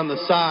is on the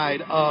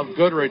side of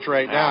Goodrich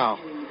right now.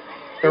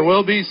 There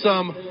will be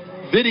some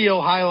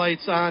video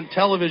highlights on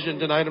television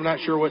tonight. I'm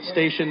not sure what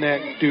station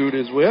that dude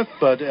is with,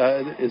 but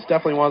it's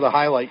definitely one of the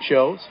highlight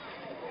shows.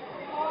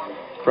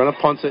 Corunna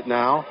punts it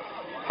now.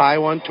 High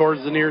one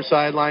towards the near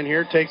sideline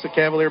here. Takes a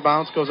Cavalier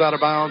bounce, goes out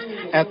of bounds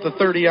at the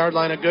 30-yard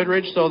line of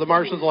Goodrich. So the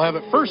Martians will have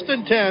it 1st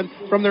and 10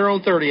 from their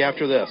own 30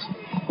 after this.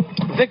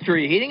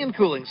 Victory Heating and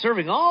Cooling,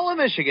 serving all of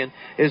Michigan,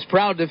 is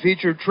proud to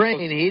feature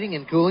Train Heating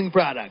and Cooling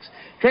products.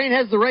 Train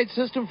has the right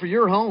system for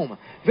your home.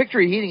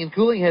 Victory Heating and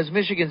Cooling has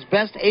Michigan's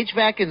best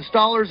HVAC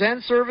installers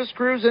and service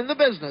crews in the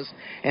business,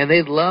 and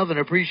they'd love and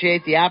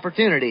appreciate the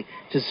opportunity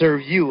to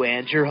serve you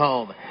and your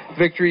home.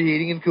 Victory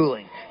Heating and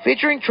Cooling,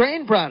 featuring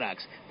Train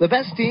products, the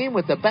best team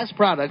with the best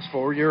products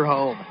for your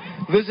home.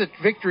 Visit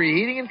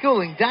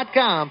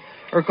victoryheatingandcooling.com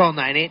or call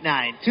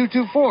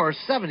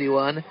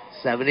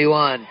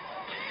 989-224-7171.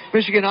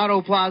 Michigan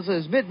Auto Plaza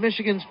is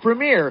Mid-Michigan's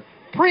premier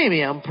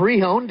premium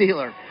pre-owned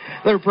dealer.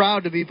 They're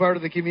proud to be part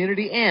of the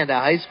community and a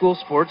high school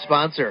sports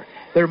sponsor.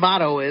 Their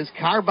motto is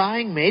car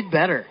buying made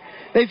better.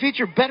 They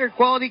feature better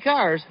quality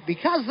cars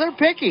because they're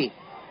picky.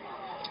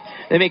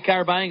 They make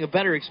car buying a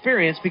better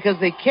experience because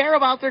they care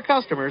about their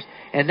customers,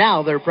 and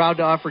now they're proud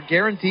to offer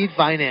guaranteed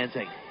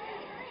financing.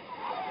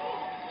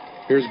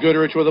 Here's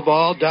Goodrich with the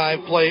ball.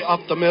 Dive play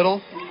up the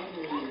middle.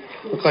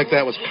 Looks like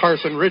that was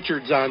Carson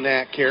Richards on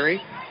that carry.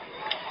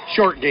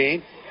 Short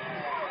gain.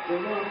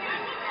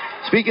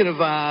 Speaking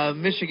of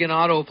Michigan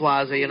Auto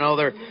Plaza,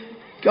 they're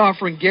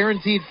offering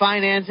guaranteed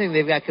financing.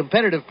 They've got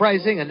competitive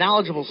pricing, a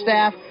knowledgeable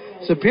staff,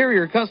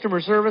 superior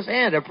customer service,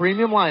 and a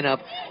premium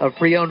lineup of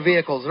pre-owned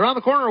vehicles. They're on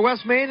the corner of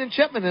West Main and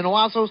Chipman in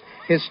Owasso's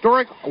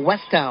historic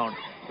West Town.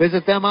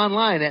 Visit them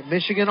online at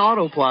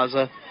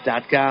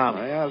MichiganAutoPlaza.com.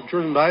 I've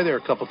driven by there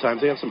a couple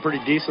times. They have some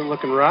pretty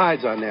decent-looking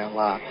rides on that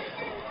lot.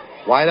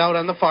 Wide out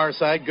on the far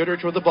side.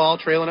 Goodrich with the ball,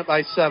 trailing it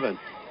by 7.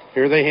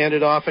 Here they hand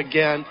it off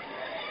again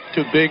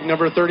to big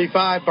number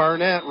 35,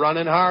 Barnett,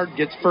 running hard,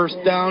 gets first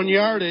down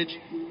yardage.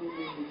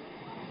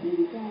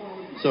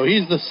 So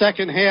he's the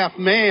second half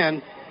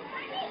man,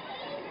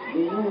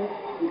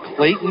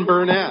 Clayton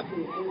Burnett.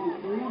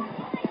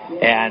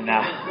 And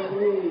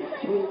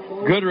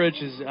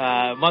Goodrich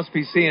must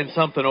be seeing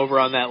something over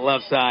on that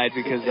left side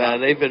because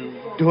they've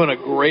been doing a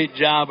great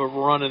job of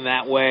running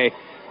that way,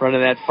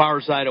 running that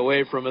far side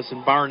away from us,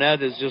 and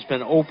Barnett has just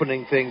been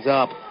opening things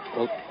up.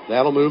 Well,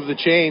 that'll move the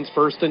chains.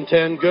 1st and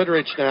 10,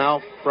 Goodrich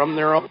now from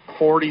their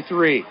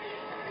 43.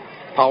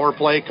 Power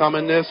play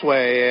coming this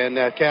way, and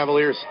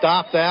Cavaliers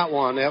stopped that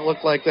one. That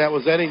looked like that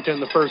was Eddington,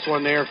 the first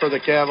one there for the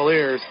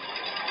Cavaliers.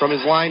 From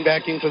his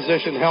linebacking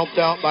position, helped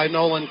out by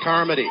Nolan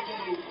Carmody.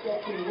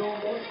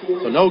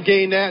 So no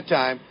gain that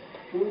time.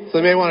 So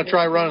they may want to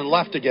try running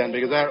left again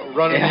because that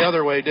running the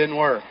other way didn't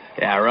work.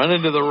 Yeah,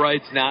 running to the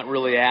right's not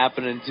really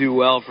happening too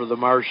well for the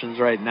Martians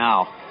right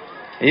now.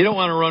 You don't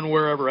want to run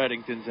wherever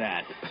Eddington's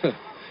at. He's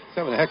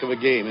having a heck of a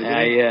game, isn't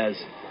he? Yeah, he is.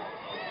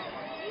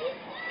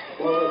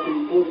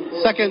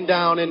 2nd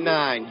down and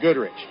 9,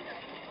 Goodrich.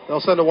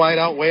 They'll send a wide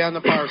out way on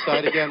the far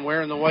side again,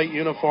 wearing the white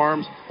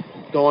uniforms,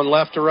 going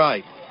left to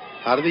right.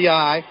 Out of the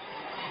eye.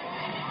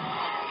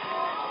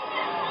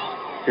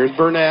 Here's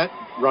Burnett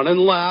running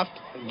left.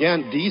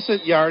 Again,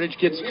 decent yardage,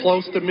 gets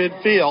close to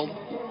midfield.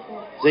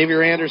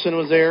 Xavier Anderson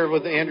was there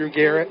with Andrew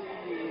Garrett.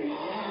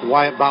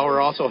 Wyatt Bauer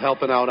also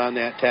helping out on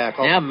that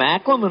tackle. Yeah,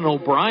 Macklem and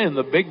O'Brien,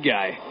 the big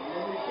guy.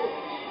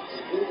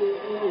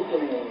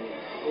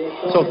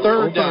 So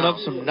third Opening down. up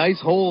some nice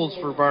holes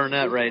for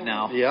Barnett right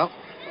now. Yep.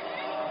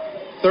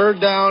 Third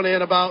down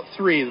and about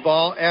 3. The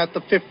ball at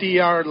the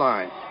 50-yard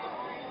line.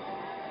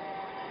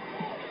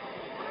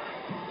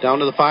 Down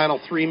to the final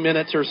 3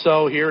 minutes or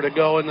so here to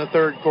go in the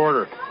third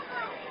quarter.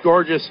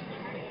 Gorgeous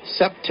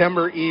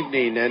September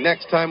evening, and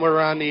next time we're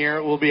on the air,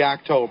 it will be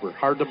October.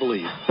 Hard to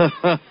believe.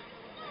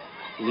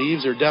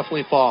 Leaves are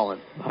definitely falling.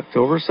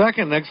 October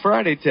 2nd, next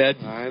Friday, Ted.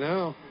 I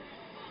know.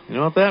 You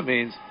know what that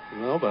means.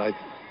 No, but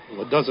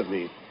what does it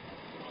mean?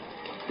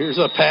 Here's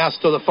a pass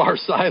to the far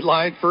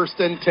sideline, 1st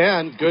and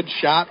 10. Good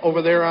shot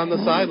over there on the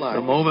sideline.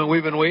 The moment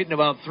we've been waiting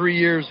about 3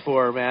 years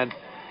for, man.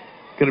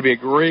 Going to be a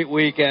great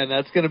weekend.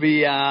 That's going to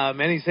be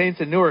Many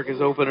Saints in Newark is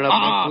opening up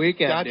next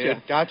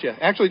weekend. Gotcha.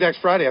 Actually, next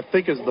Friday, I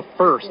think, is the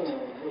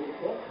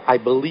 1st, I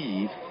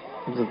believe.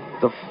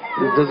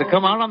 Does it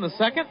come out on the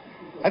 2nd?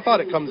 I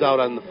thought it comes out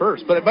on the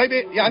 1st, but it might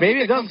be. Yeah,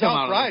 maybe it does comes come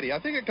out out Friday. I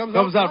think it comes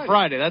out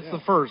Friday. That's the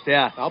 1st.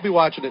 Yeah. I'll be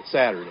watching it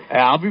Saturday.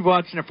 Yeah, I'll be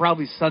watching it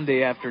probably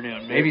Sunday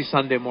afternoon, maybe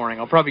Sunday morning.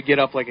 I'll probably get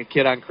up like a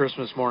kid on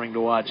Christmas morning to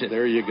watch it.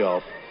 There you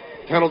go.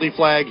 Penalty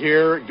flag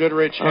here.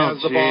 Goodrich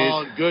has the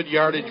ball. Good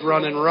yardage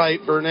running right.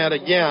 Burnett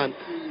again,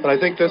 but I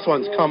think this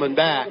one's coming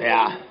back.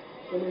 Yeah.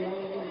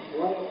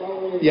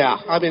 Yeah,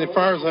 I mean, as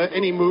far as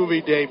any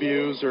movie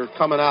debuts are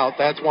coming out,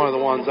 that's one of the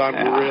ones I'm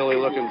really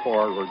looking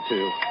forward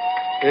to.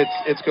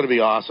 It's going to be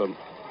awesome.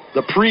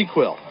 The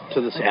prequel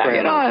to The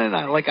Sopranos.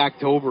 Yeah, like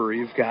October,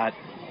 you've got...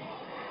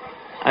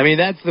 I mean,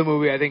 that's the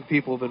movie I think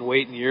people have been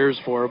waiting years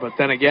for, but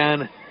then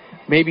again,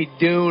 maybe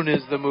Dune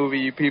is the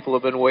movie people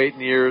have been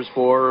waiting years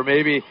for, or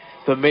maybe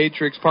The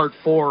Matrix Part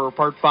 4 or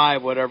Part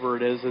 5, whatever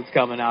it is that's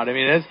coming out. I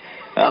mean, it's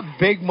a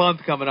big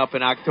month coming up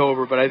in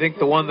October, but I think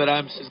the one that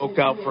I'm stoked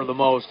out for the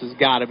most has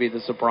got to be The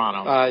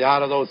Sopranos.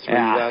 Out of those 3,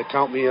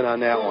 count me in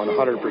on that one,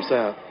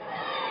 100%.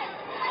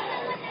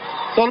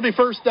 So it'll be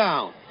 1st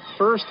down.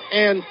 1st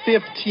and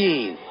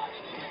 15.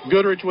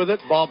 Goodrich with it.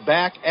 Ball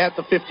back at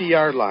the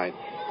 50-yard line.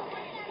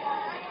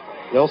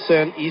 They'll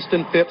send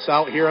Easton Phipps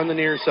out here on the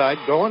near side,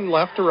 going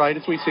left to right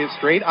as we see it.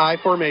 Straight I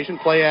formation,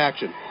 play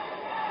action.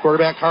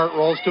 Quarterback Hart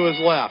rolls to his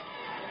left.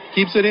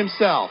 Keeps it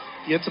himself.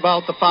 Gets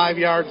about the 5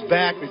 yards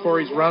back before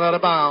he's run out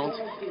of bounds.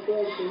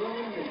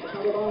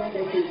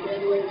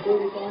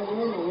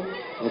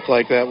 Looks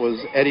like that was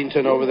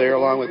Eddington over there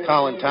along with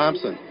Colin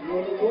Thompson.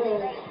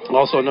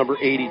 Also number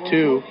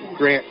 82,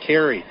 Grant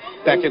Carey,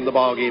 back in the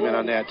ball game and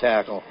on that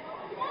tackle.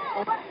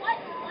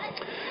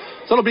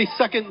 So it'll be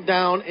 2nd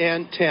down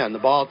and 10. The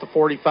ball at the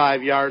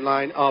 45-yard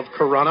line of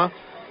Corunna.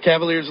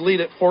 Cavaliers lead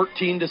at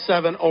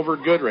 14-7 over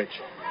Goodrich.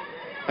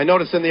 I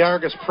noticed in the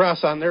Argus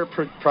Press on their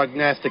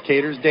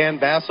prognosticators, Dan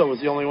Basso was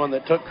the only one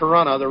that took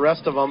Corunna. The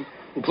rest of them,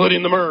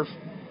 including the Murph,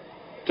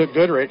 took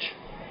Goodrich.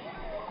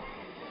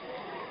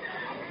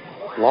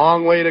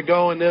 Long way to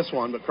go in this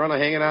one, but Corunna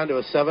hanging on to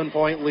a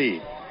 7-point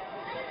lead.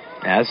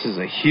 Yeah, this is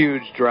a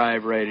huge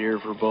drive right here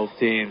for both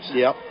teams.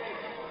 Yep.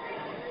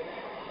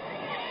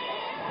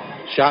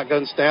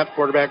 Shotgun snap,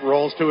 quarterback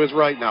rolls to his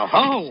right now.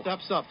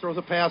 Steps up, throws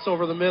a pass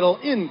over the middle,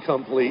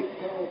 incomplete.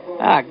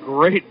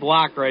 Great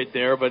block right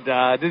there, but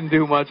didn't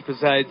do much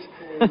besides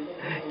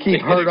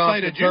keep Hurt off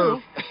the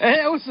turf.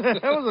 That was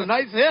a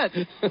nice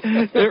hit.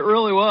 It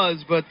really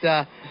was, but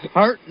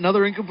Hart,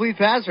 another incomplete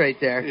pass right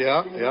there.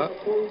 Yeah.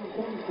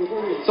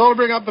 So it'll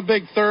bring up a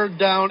big 3rd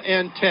down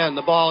and 10.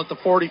 The ball at the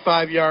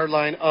 45-yard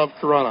line of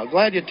Corunna.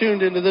 Glad you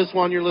tuned into this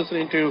one. You're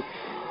listening to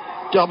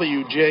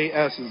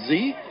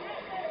WJSZ,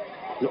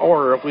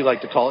 or if we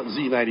like to call it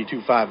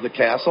Z92.5 The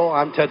Castle.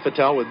 I'm Ted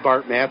Fattel with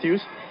Bart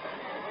Matthews.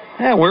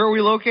 Yeah, where are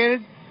we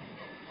located?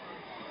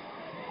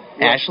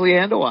 Ashley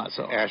and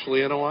Owasso.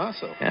 Ashley and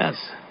Owasso. Yes.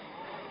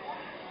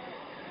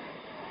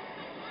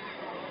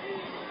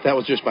 That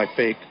was just my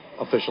fake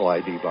official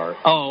ID, Bart.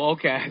 Oh,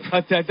 okay.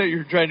 I thought you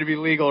were trying to be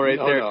legal right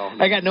there. No.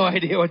 I got no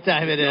idea what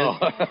time it is. No.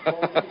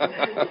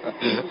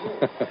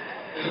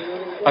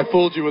 I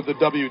fooled you with the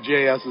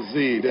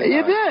WJSZ, didn't I?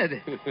 You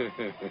did.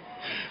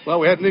 Well,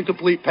 we had an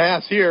incomplete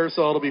pass here,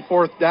 so it'll be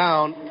 4th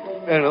down.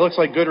 And it looks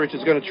like Goodrich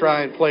is going to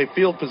try and play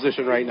field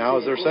position right now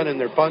as they're sending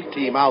their punt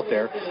team out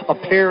there. A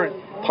parent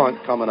punt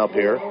coming up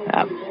here.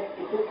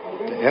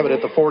 They have it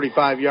at the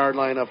 45-yard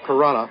line of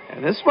Corunna.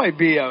 And this might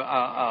be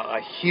a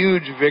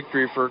huge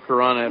victory for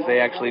Corunna if they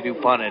actually do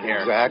punt it here.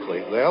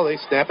 Exactly. Well, they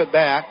snap it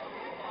back.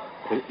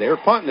 They're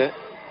punting it.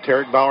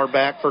 Tarek Bauer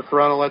back for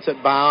Corunna, lets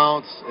it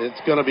bounce.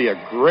 It's going to be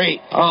a great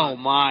punt. Oh,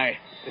 my.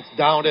 It's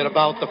down at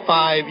about the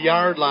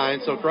 5-yard line,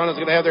 so Corunna's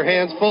going to have their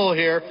hands full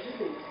here.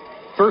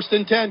 1st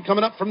and 10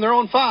 coming up from their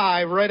own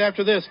 5. Right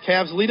after this,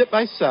 Cavs lead it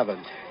by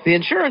 7. The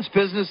insurance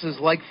business is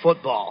like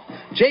football.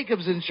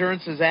 Jacobs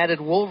Insurance has added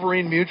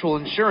Wolverine Mutual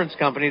Insurance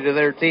Company to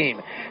their team.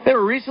 They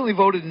were recently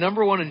voted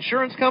 #1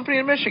 insurance company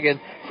in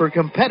Michigan for for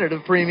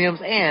competitive premiums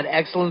and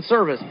excellent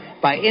service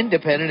by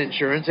independent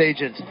insurance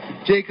agents.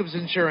 Jacobs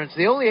Insurance,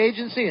 the only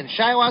agency in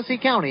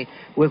Shiawassee County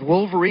with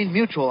Wolverine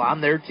Mutual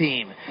on their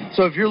team.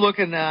 So if you're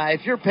looking,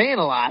 if you're paying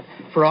a lot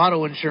for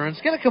auto insurance,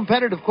 get a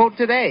competitive quote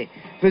today.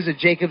 Visit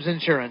Jacobs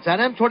Insurance on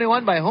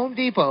M21 by Home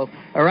Depot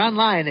or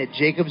online at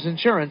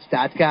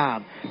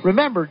jacobsinsurance.com.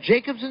 Remember,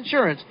 Jacobs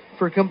Insurance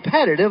for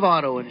competitive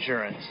auto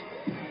insurance.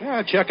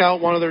 Yeah, check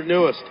out one of their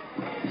newest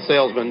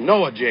salesmen,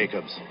 Noah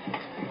Jacobs,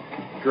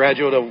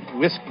 graduate of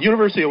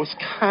University of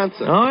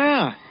Wisconsin. Oh,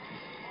 yeah.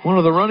 One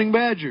of the running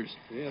Badgers.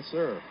 Yes,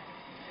 sir.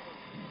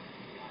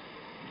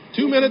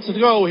 2 minutes to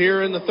go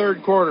here in the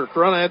third quarter.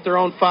 Corunna at their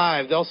own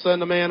 5. They'll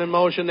send a man in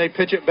motion. They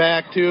pitch it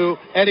back to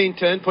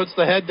Eddington, puts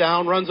the head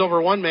down, runs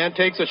over one man,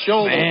 takes a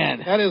shoulder.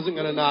 Man. That isn't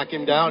going to knock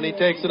him down. He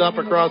takes it up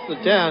across the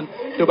 10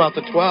 to about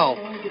the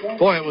 12.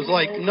 Boy, it was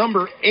like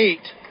number 8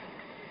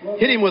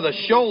 hit him with a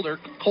shoulder,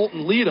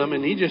 Colton Leadham,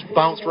 and he just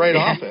bounced right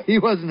off it. He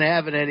wasn't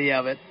having any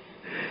of it.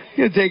 It's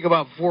going to take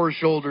about 4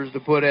 shoulders to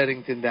put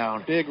Eddington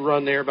down. Big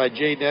run there by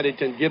Jaden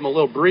Eddington. Give him a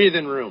little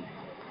breathing room.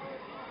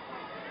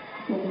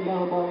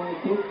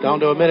 Down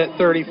to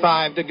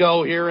 1:35 to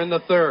go here in the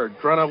third.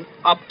 Corunna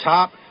up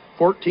top,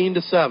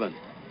 14-7.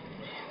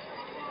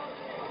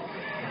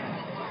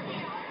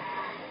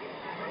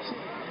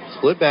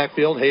 Split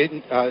backfield.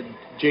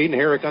 Jaden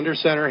Herrick under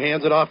center,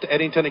 hands it off to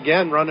Eddington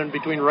again, running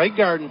between right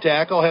guard and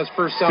tackle, has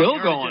first down.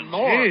 Still going.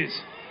 Jeez.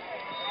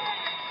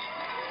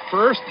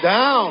 First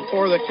down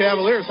for the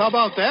Cavaliers. How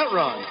about that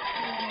run?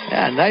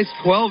 Yeah, nice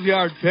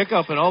 12-yard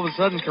pickup, and all of a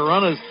sudden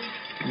Corunna's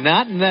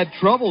not in that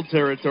trouble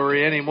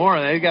territory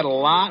anymore. They've got a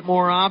lot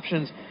more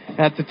options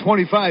at the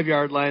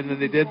 25-yard line than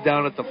they did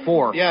down at the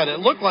 4. Yeah, it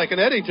looked like an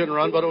Eddington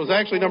run, but it was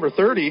actually number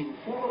 30,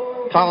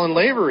 Colin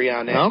Lavery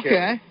on that. Okay.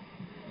 Carry.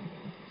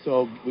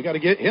 So we got to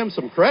get him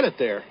some credit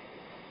there.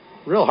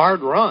 Real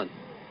hard run.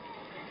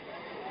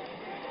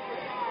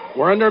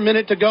 We're under a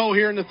minute to go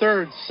here in the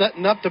third,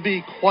 setting up to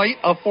be quite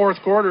a fourth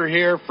quarter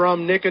here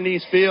from Nick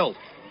Anise Field.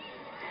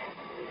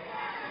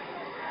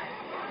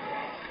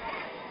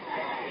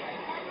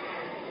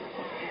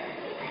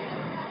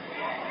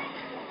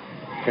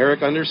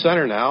 Herrick under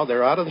center now.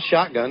 They're out of the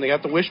shotgun. They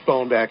got the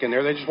wishbone back in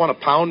there. They just want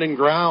to pound and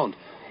ground.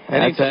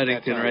 That's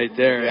Eddington right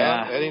there,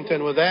 yeah.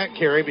 Eddington with that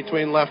carry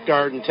between left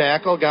guard and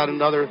tackle. Got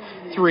another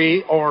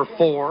 3 or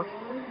 4.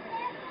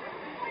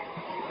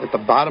 At the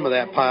bottom of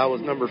that pile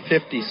was number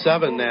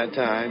 57 that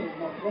time,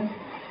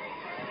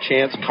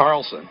 Chance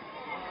Carlson.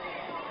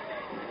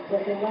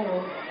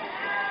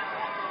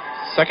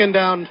 Second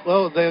down,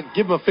 well, they'll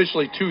give him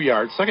officially 2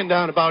 yards. Second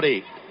down, about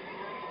 8.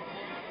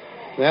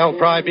 That'll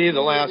probably be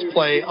the last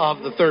play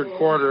of the third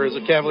quarter as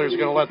the Cavaliers are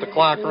going to let the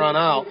clock run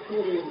out.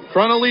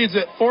 Corunna leads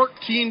it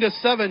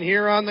 14-7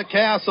 here on the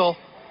Castle.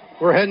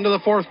 We're heading to the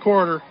fourth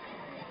quarter.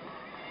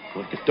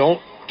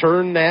 Don't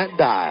turn that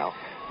dial.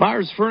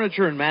 Myers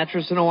Furniture and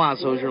Mattress in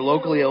Owasso is your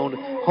locally owned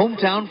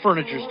hometown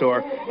furniture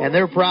store, and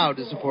they're proud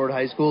to support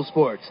high school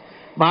sports.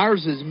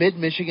 Myers is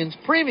Mid-Michigan's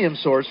premium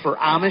source for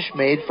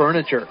Amish-made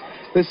furniture.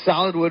 This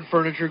solid wood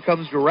furniture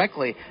comes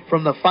directly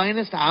from the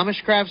finest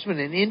Amish craftsmen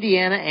in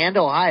Indiana and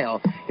Ohio.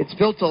 It's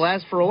built to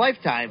last for a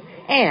lifetime,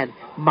 and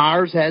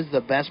Myers has the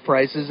best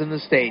prices in the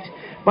state.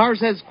 Myers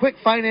has quick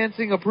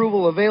financing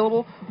approval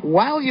available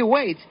while you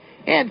wait,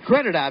 and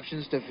credit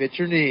options to fit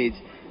your needs.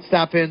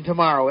 Stop in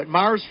tomorrow at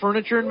Myers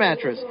Furniture and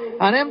Mattress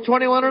on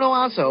M21 in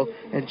Owasso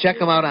and check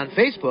them out on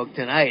Facebook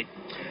tonight.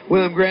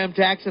 William Graham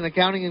Tax and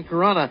Accounting in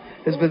Corunna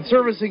has been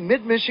servicing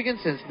Mid-Michigan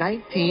since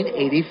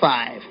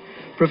 1985.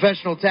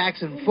 Professional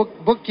tax and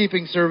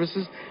bookkeeping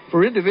services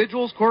for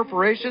individuals,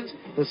 corporations,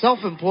 the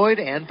self-employed,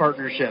 and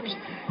partnerships.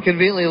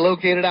 Conveniently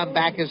located on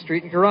Bacchus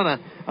Street in Corunna,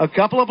 a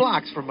couple of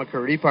blocks from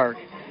McCurdy Park.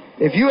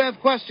 If you have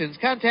questions,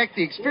 contact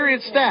the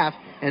experienced staff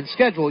and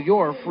schedule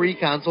your free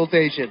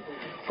consultation.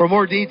 For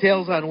more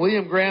details on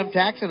William Graham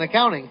Tax and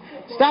Accounting,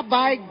 stop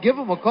by, give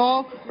them a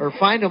call, or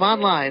find them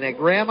online at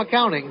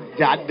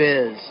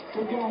grahamaccounting.biz.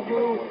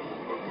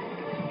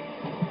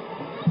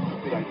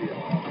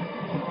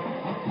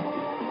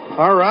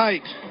 All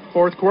right,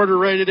 fourth quarter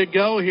ready to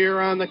go here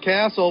on the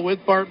Castle with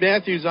Bart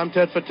Matthews. I'm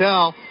Ted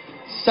Fattel.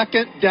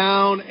 Second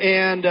down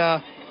and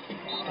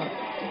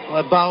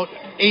about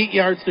 8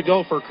 yards to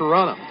go for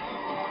Corunna.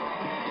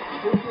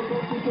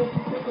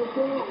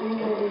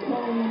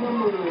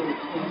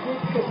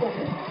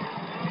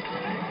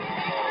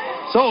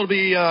 So it'll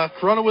be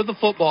Corunna with the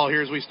football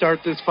here as we start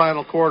this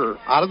final quarter.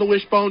 Out of the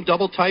wishbone,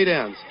 double tight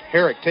ends.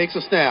 Herrick takes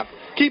a snap.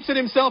 Keeps it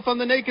himself on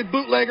the naked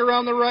bootleg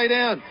around the right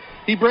end.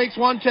 He breaks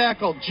one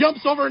tackle,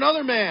 jumps over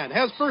another man,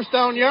 has first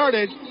down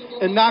yardage,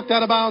 and knocked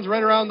out of bounds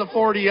right around the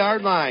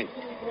 40-yard line.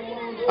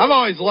 I've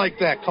always liked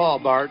that call,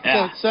 Bart.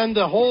 Yeah. Send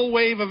the whole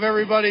wave of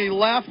everybody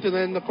left, and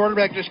then the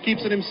quarterback just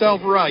keeps it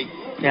himself right.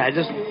 Yeah,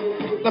 just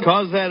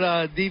cause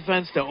that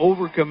defense to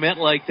overcommit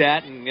like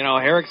that, and,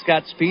 Herrick's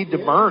got speed to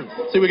burn.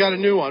 See, we got a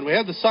new one. We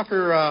had the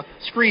sucker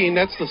screen.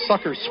 That's the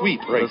sucker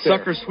sweep right there. The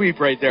sucker sweep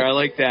right there. I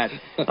like that.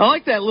 I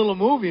like that little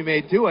move he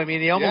made, too. I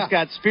mean, he almost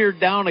got speared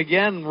down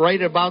again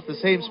right about the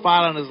same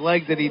spot on his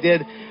leg that he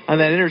did on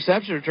that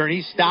interception return.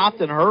 He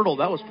stopped and hurdled.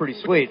 That was pretty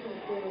sweet.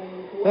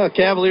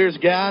 Cavaliers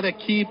got to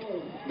keep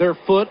their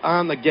foot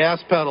on the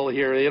gas pedal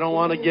here. They don't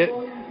want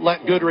to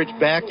let Goodrich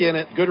back in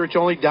it. Goodrich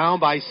only down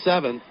by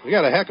 7. We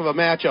got a heck of a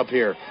matchup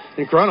here.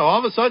 And Corunna all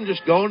of a sudden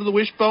just going to the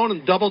wishbone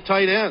and double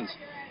tight ends.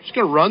 Just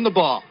going to run the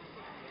ball.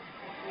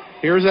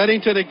 Here's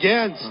Eddington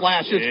again.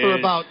 Slashes for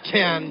about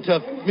 10 to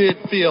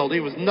midfield. He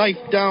was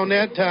knifed down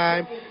that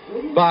time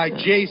by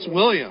Jace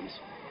Williams.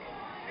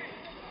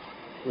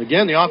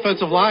 Again, the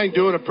offensive line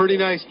doing a pretty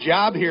nice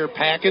job here,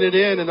 packing it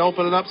in and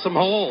opening up some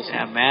holes.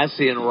 Yeah,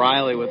 Massey and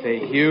Riley with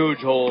a huge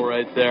hole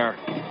right there.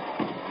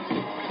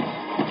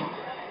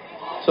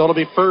 So it'll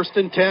be 1st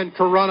and 10,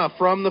 Corunna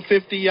from the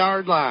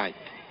 50-yard line.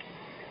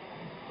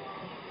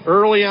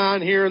 Early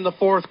on here in the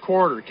fourth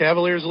quarter,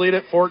 Cavaliers lead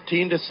at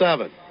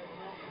 14-7.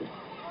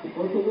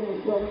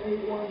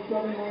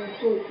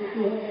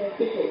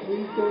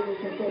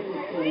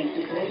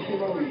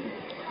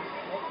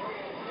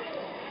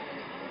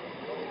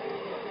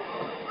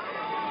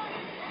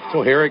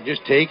 So Herrick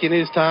just taking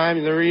his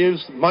time. They're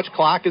using as much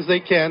clock as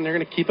they can. They're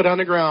going to keep it on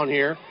the ground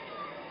here.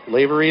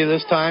 Lavery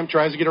this time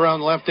tries to get around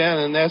the left end,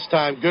 and this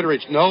time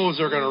Goodrich knows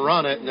they're going to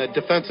run it, and the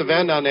defensive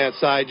end on that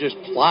side just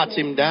plots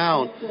him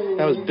down.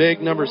 That was big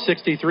number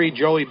 63,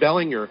 Joey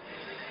Bellinger,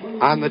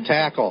 on the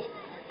tackle.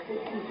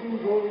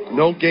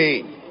 No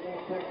gain.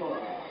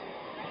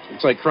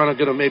 Looks like Corunna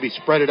going to maybe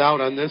spread it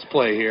out on this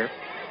play here.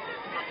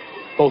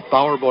 Both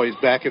Bauer boys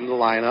back in the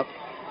lineup.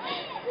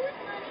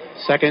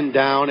 2nd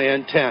down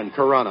and 10,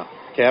 Corunna.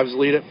 Cavs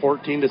lead at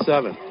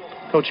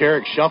 14-7. Coach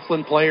Herrick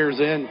shuffling players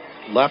in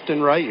left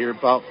and right here,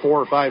 about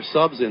 4 or 5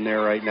 subs in there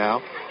right now.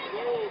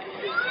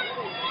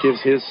 Gives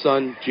his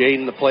son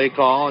Jaden the play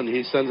call, and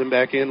he sends him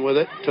back in with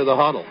it to the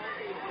huddle.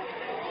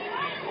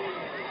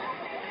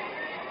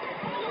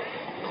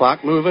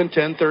 Clock moving,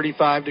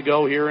 10:35 to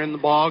go here in the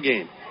ball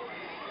game.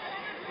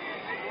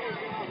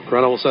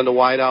 Corunna will send a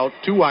wide out,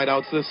 2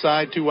 wideouts this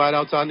side, 2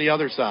 wideouts on the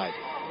other side.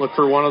 Look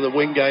for one of the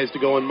wing guys to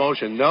go in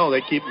motion. No,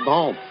 they keep him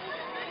home.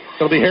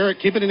 It'll be Herrick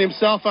keeping it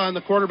himself on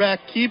the quarterback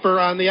keeper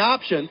on the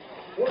option.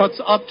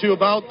 Cuts up to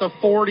about the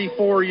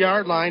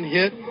 44-yard line.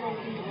 Hit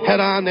head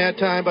on that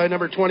time by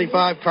number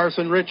 25,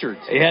 Carson Richards.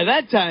 Yeah,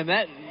 that time,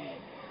 that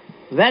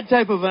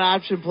type of an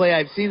option play,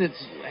 I've seen it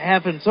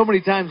happen so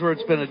many times where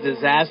it's been a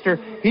disaster.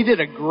 He did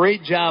a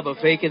great job of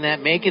faking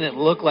that, making it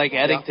look like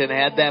Eddington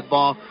had that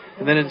ball,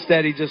 and then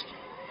instead he just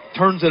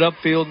turns it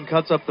upfield and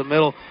cuts up the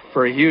middle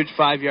for a huge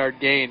 5-yard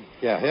gain.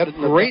 Yeah, had it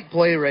in great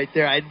play right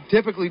there. I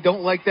typically don't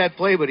like that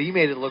play, but he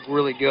made it look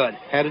really good.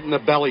 Had it in the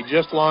belly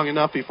just long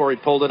enough before he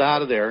pulled it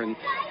out of there, and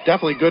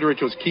definitely Goodrich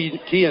was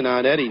keying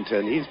on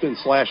Eddington. He's been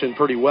slashing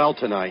pretty well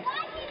tonight.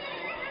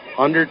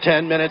 Under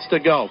 10 minutes to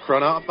go.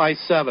 Corunna up by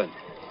 7.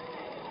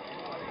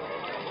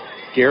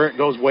 Garrett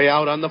goes way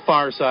out on the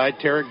far side.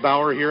 Tarek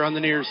Bauer here on the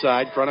near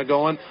side. Corunna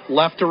going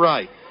left to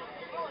right.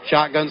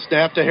 Shotgun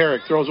snap to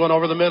Herrick. Throws one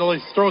over the middle. He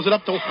throws it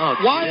up to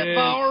Wyatt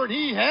Bauer, and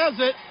he has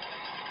it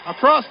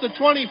across the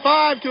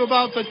 25 to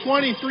about the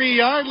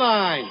 23-yard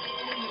line.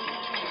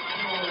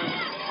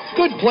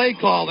 Good play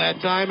call that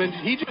time, and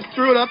he just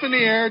threw it up in the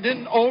air,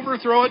 didn't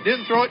overthrow it,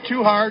 didn't throw it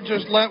too hard,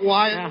 just let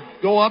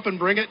Wyatt go up and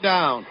bring it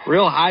down.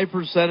 Real high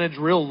percentage,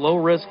 real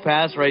low-risk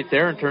pass right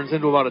there, and turns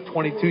into about a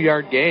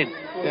 22-yard gain.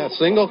 Yeah,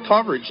 single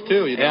coverage,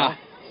 too, you know. Yeah.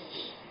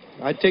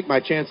 I'd take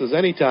my chances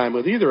anytime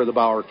with either of the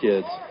Bauer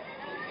kids.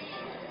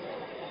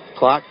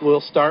 Clock will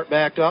start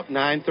back up,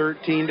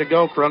 9:13 to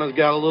go. Corunna's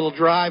got a little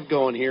drive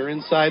going here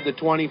inside the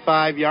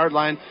 25-yard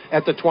line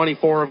at the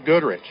 24 of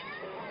Goodrich.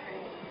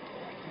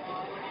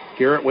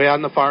 Garrett way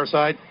on the far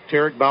side.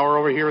 Tarek Bauer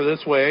over here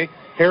this way.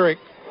 Herrick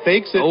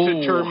fakes it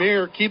to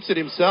Termier, keeps it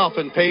himself,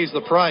 and pays the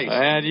price.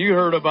 And you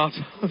heard about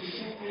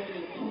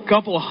a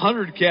couple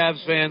hundred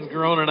Cavs fans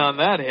groaning on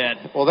that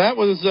hit. Well, that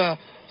was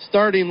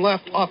starting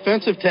left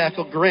offensive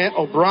tackle Grant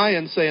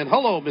O'Brien saying,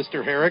 "Hello,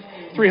 Mr. Herrick,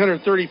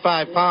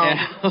 335 pounds,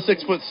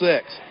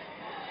 6'6".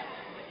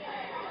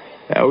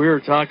 Yeah, we were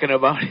talking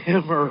about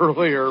him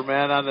earlier,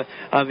 man,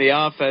 on the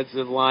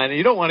offensive line.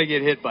 You don't want to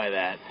get hit by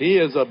that. He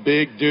is a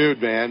big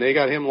dude, man. They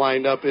got him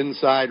lined up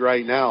inside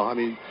right now. I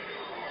mean,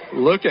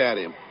 look at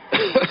him.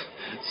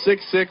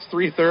 6'6",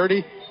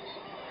 330.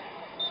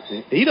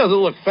 He doesn't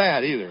look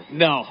fat either.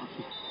 No.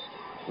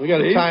 We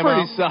got a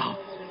timeout. He's pretty solid.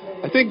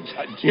 I think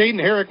Jaden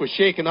Herrick was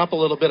shaken up a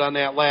lot on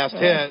that last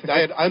hit.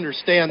 I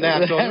understand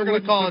that, so we're going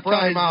to call a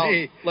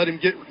timeout. Let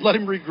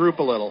him regroup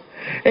a little.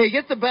 Hey,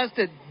 get the best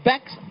at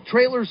Beck's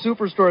Trailer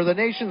Superstore, the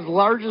nation's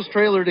largest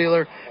trailer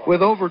dealer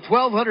with over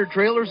 1,200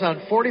 trailers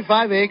on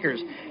 45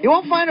 acres. You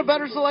won't find a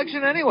better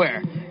selection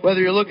anywhere.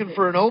 Whether you're looking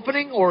for an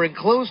opening or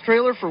enclosed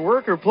trailer for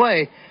work or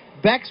play,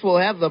 Beck's will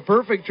have the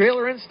perfect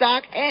trailer in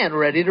stock and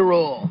ready to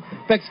roll.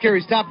 Beck's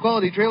carries top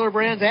quality trailer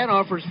brands and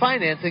offers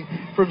financing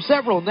from from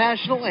several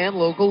national and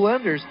local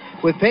lenders,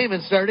 with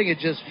payments starting at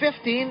just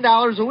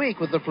 $15 a week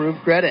with approved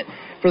credit.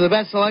 For the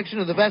best selection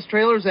of the best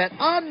trailers at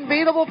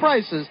unbeatable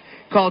prices,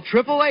 call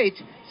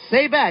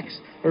 888-SAVE-X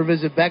or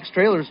visit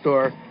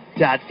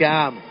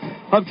BexTrailerStore.com.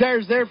 Hub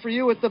Tire's there for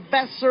you with the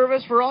best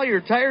service for all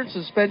your tire and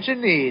suspension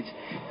needs.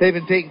 They've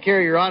been taking care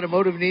of your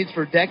automotive needs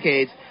for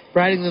decades,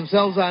 priding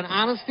themselves on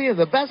honesty and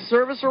the best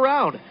service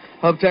around.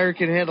 Hub Tire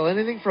can handle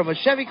anything from a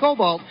Chevy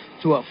Cobalt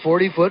to a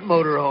 40-foot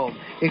motorhome,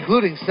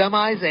 including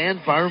semis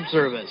and farm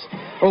service.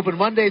 Open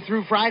Monday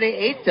through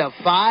Friday, 8 to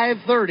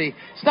 5:30.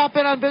 Stop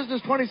in on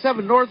Business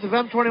 27 north of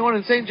M21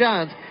 in St.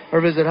 John's or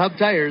visit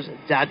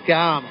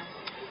HubTires.com.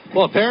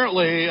 Well,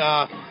 apparently,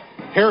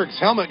 Herrick's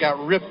helmet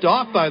got ripped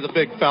off by the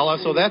big fella,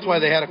 so that's why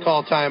they had to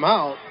call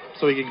timeout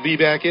so he could be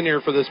back in here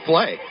for this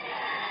play.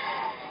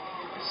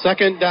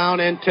 2nd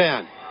down and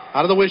 10.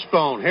 Out of the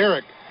wishbone,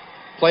 Herrick.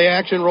 Play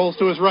action, rolls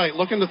to his right,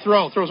 looking to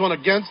throw. Throws one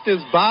against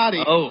his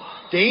body. Oh.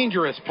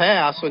 Dangerous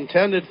pass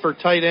intended for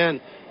tight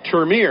end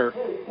Termier,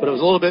 but it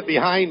was a little bit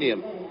behind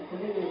him.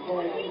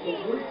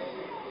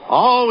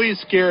 Always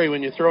scary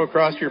when you throw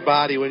across your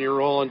body when you're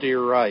rolling to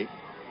your right.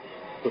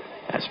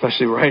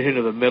 Especially right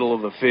into the middle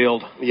of the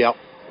field. Yep.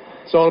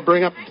 So it'll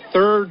bring up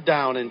 3rd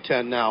down and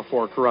 10 now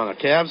for Corunna.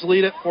 Cavs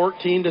lead at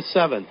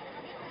 14-7.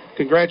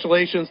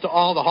 Congratulations to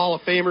all the Hall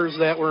of Famers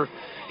that were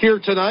here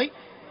tonight.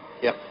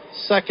 Yep.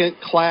 2nd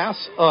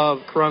class of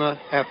Corunna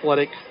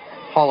Athletic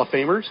Hall of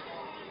Famers.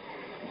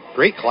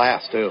 Great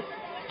class, too.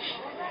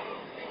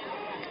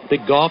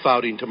 Big golf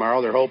outing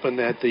tomorrow. They're hoping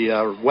that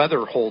the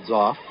weather holds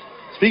off.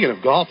 Speaking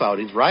of golf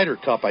outings, Ryder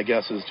Cup, I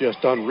guess, is just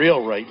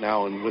unreal right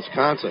now in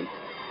Wisconsin.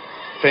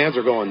 Fans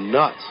are going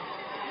nuts.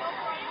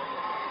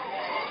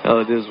 Well,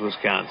 it is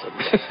Wisconsin.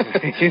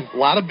 A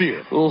lot of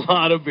beer. A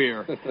lot of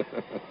beer.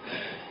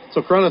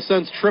 So Corunna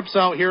sends trips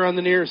out here on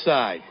the near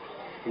side.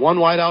 One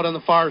wide out on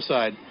the far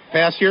side.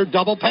 Pass here,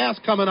 double pass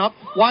coming up.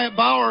 Wyatt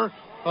Bauer.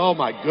 Oh,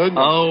 my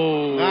goodness.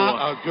 Oh.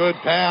 Not a good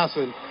pass.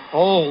 And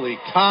holy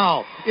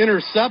cow.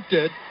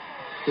 Intercepted.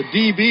 The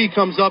DB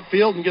comes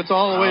upfield and gets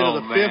all the way to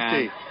the 50.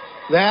 Man.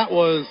 That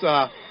was...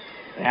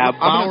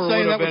 Bauer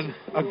would have been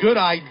a good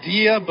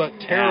idea, but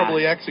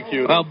terribly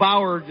executed. Well,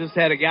 Bauer just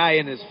had a guy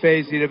in his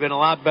face. He'd have been a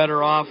lot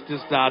better off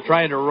just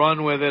trying to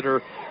run with it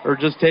or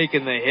just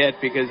taking the hit,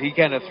 because he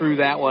kind of threw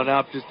that one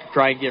up just to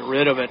try and get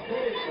rid of it.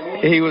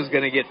 He was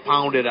going to get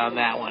pounded on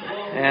that one.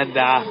 And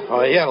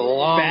he had a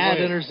long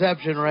bad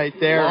interception right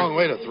there. Long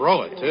way to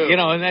throw it, too. You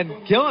know, and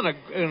then killing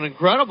an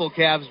incredible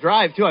Cavs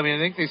drive, too. I mean, I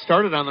think they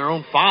started on their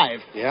own 5.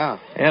 Yeah.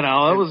 You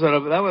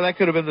know, that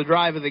could have been the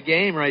drive of the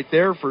game right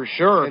there for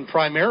sure. And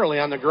primarily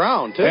on the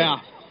ground, too. Yeah.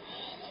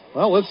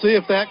 Well, let's see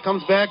if that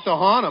comes back to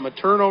haunt him. A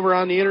turnover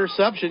on the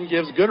interception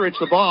gives Goodrich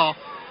the ball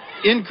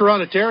in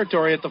Corunna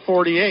territory at the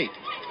 48.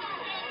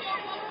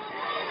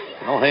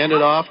 I'll hand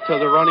it off to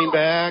the running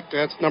back.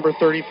 That's number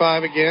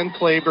 35 again,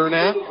 Clay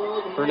Burnett.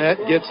 Burnett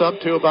gets up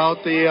to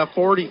about the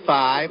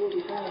 45.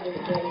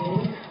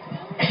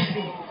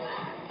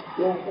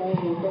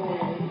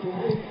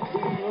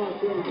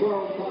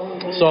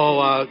 So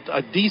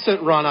a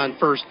decent run on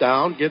 1st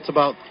down. Gets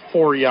about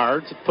 4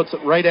 yards. It puts it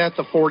right at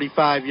the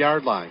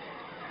 45-yard line.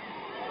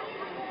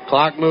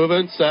 Clock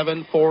moving,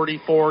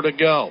 7:44 to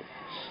go.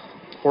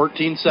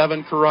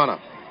 14-7 Corunna.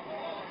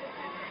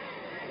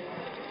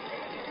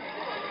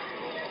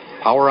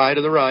 Power eye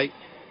to the right.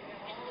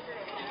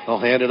 They'll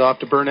hand it off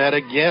to Burnett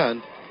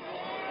again.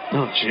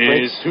 Oh, jeez.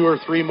 Breaks 2 or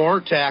 3 more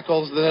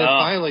tackles, then it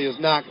finally is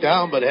knocked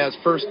down, but has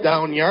 1st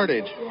down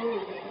yardage.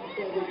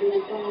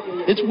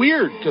 It's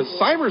weird, because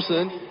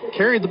Symerson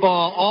carried the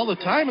ball all the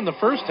time in the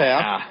first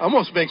half. Yeah.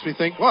 Almost makes me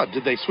think, what,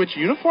 did they switch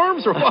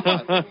uniforms or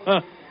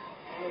what?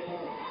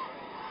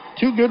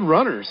 2 good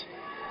runners.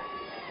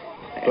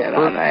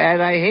 And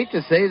I hate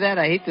to say that,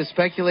 I hate to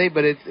speculate,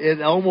 but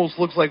it almost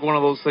looks like one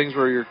of those things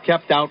where you're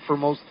kept out for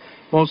most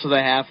of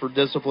the half for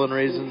discipline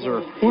reasons,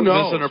 or who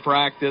knows, missing a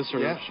practice,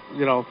 or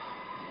you know,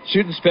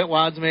 shooting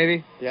spitwads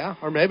maybe. Yeah,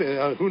 or maybe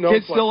who knows?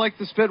 Kids still like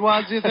the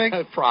spitwads, do you think?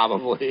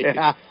 Probably.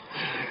 Yeah.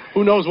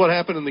 Who knows what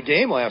happened in the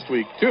game last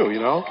week too? You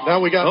know,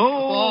 now we got the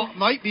ball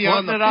might be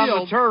on the field.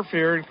 on the turf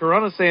here, and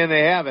Corunna saying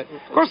they have it.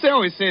 Of course, they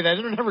always say that.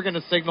 They're never going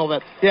to signal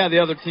that. Yeah, the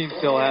other team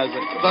still has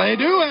it. They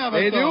do have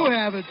it. They do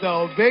have it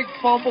though. Big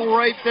fumble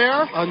right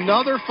there.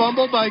 Another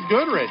fumble by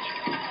Goodrich.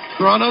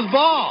 Corunna's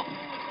ball.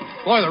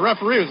 Boy, the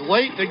referee was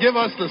late to give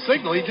us the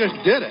signal. He just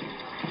did it.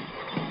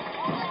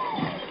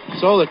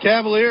 So the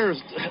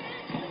Cavaliers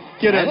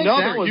get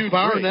another huge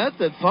Barnett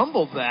that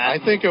fumbled that. I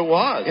think it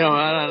was. You know,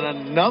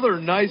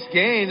 another nice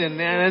gain, and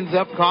ends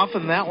up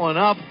coughing that one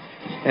up.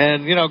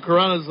 And, you know,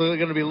 Corunna's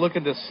going to be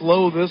looking to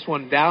slow this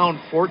one down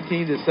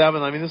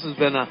 14-7. I mean, this has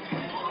been a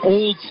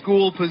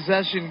old-school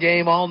possession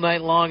game all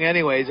night long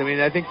anyways. I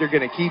mean, I think they're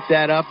going to keep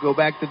that up, go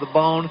back to the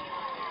bone.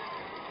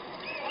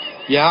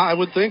 Yeah, I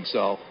would think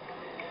so.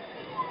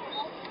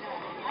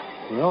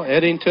 Well,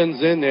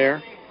 Eddington's in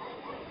there,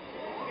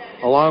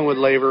 along with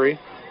Lavery.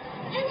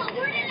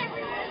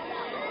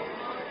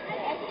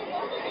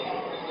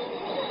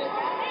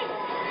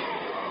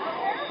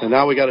 And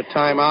now we got a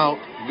timeout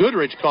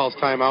Goodrich calls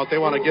timeout. They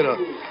want to get a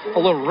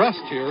little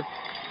rest here.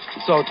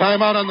 So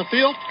timeout on the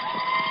field.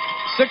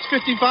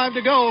 6:55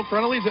 to go.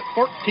 Corunna leads at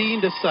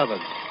 14-7.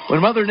 When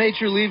Mother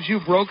Nature leaves you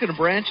broken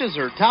branches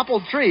or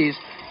toppled trees,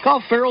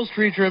 call Farrell's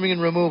Tree Trimming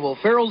and Removal.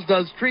 Farrell's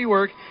does tree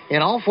work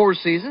in all 4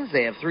 seasons.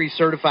 They have 3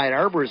 certified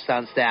arborists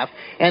on staff,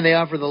 and they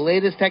offer the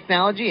latest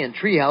technology in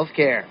tree health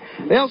care.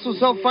 They also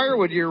sell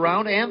firewood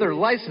year-round, and they're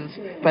licensed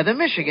by the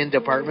Michigan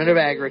Department of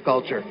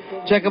Agriculture.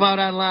 Check them out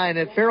online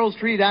at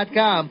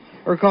farrellstree.com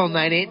or call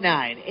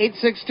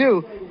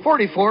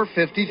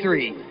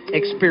 989-862-4453.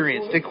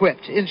 Experienced,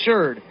 equipped,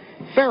 insured.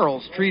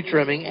 Farrell's Tree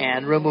Trimming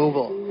and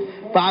Removal.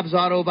 Bob's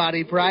Auto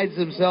Body prides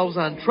themselves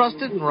on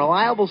trusted and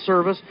reliable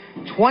service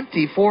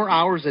 24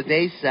 hours a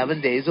day, 7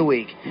 days a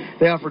week.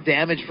 They offer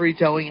damage-free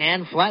towing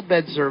and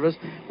flatbed service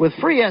with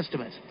free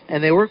estimates,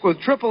 and they work with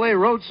AAA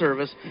road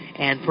service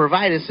and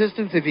provide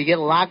assistance if you get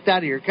locked out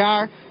of your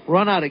car,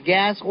 run out of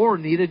gas, or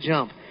need a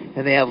jump.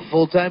 And they have a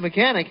full-time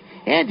mechanic,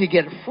 and you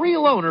get a free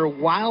loaner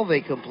while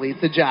they complete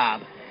the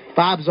job.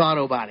 Bob's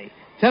Auto Body,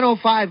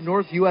 1005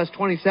 North US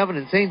 27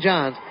 in St.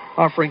 John's,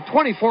 offering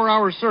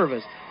 24-hour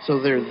service, so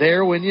they're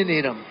there when you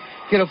need them.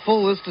 Get a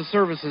full list of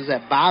services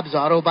at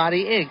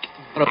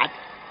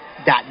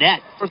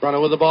bobsautobodyinc.net.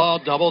 Running with the ball,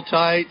 double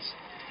tights,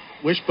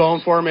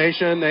 wishbone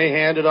formation. They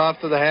hand it off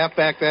to the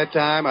halfback that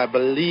time. I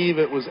believe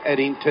it was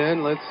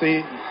Eddington. Let's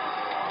see.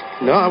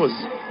 No, it was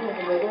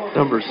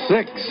number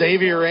 6.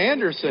 Xavier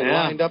Anderson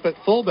lined up at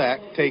fullback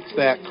takes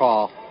that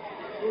call.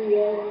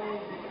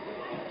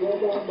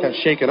 Got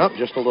shaken up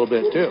just a little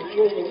bit, too.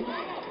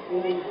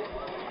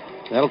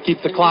 That'll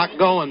keep the clock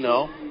going,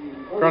 though.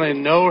 Corunna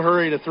in no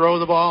hurry to throw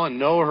the ball and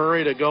no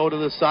hurry to go to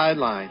the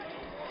sideline.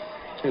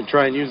 Going to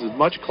try and use as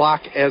much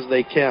clock as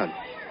they can.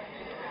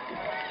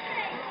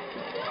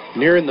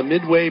 Nearing the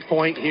midway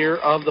point here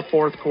of the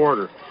fourth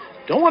quarter.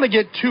 Don't want to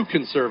get too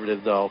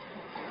conservative, though.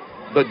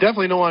 But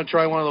definitely don't want to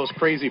try one of those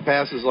crazy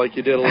passes like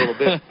you did a little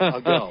bit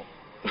ago.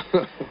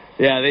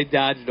 Yeah, they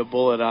dodged a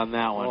bullet on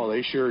that one. Oh,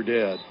 they sure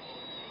did.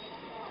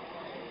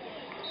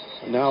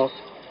 Now,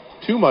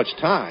 too much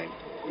time.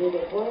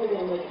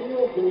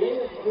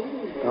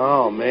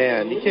 Oh,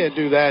 man, you can't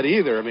do that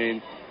either. I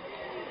mean,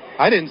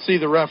 I didn't see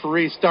the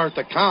referee start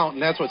the count,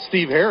 and that's what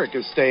Steve Herrick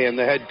is saying,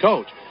 the head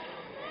coach.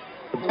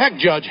 The back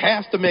judge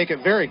has to make it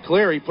very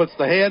clear. He puts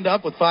the hand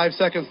up with 5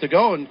 seconds to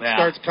go and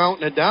starts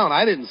counting it down.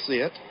 I didn't see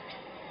it.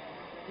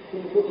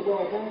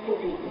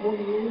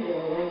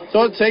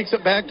 So it takes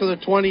it back to the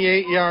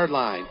 28-yard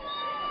line.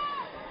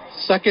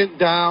 2nd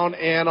down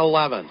and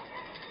 11.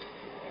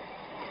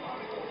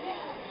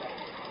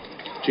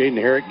 Jaden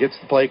Herrick gets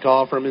the play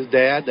call from his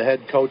dad, the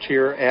head coach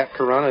here at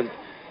Corunna. And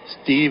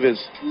Steve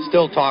is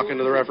still talking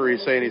to the referee,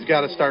 saying he's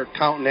got to start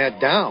counting that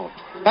down.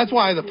 That's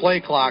why the play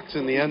clocks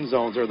in the end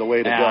zones are the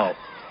way to go.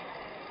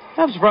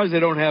 I'm surprised they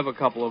don't have a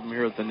couple of them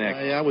here at the Nick.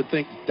 Yeah, I would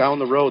think down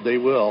the road they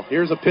will.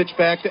 Here's a pitch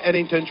back to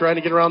Eddington, trying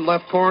to get around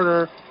left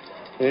corner.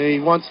 And he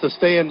wants to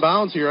stay in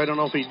bounds here. I don't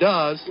know if he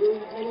does.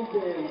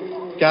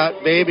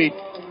 Got maybe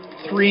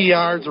 3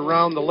 yards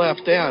around the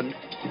left end.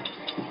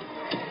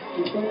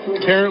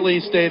 Apparently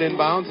stayed in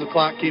bounds. The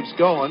clock keeps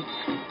going.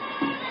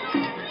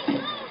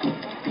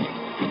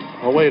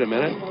 Oh, wait a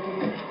minute.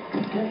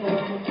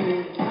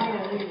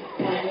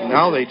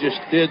 Now they did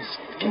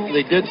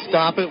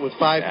stop it with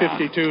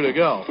 5:52 to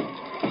go.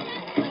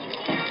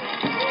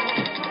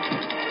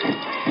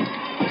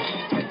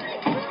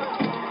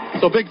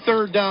 So big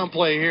 3rd down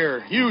play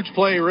here. Huge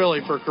play really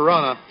for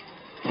Corunna.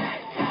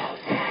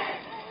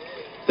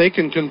 If they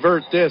can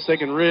convert this, they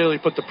can really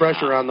put the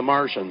pressure on the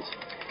Martians.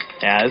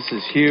 Yeah, this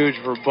is huge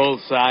for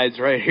both sides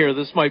right here.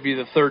 This might be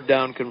the 3rd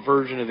down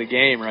conversion of the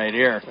game right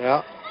here.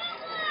 Yeah.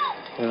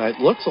 And it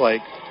looked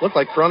like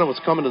Corunna was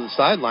coming to the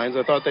sidelines.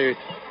 I thought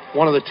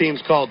one of the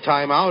teams called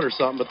timeout or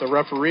something, but the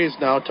referee is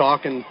now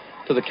talking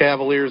to the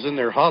Cavaliers in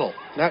their huddle.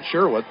 Not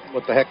sure what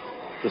the heck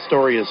the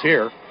story is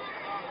here.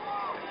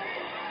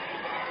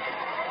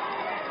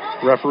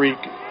 Referee.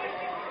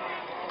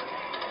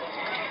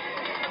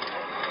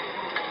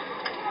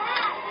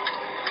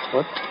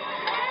 What?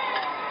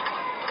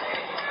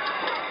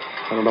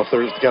 I don't know if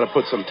there's got to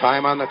put some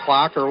time on the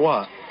clock or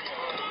what.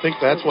 I think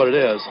that's what it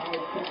is.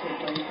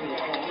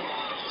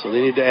 So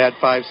they need to add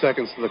 5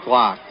 seconds to the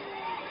clock.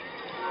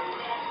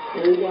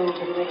 So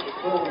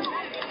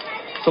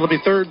it'll be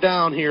 3rd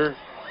down here.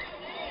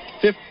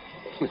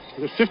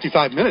 There's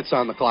 55 minutes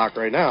on the clock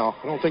right now.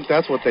 I don't think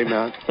that's what they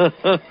meant.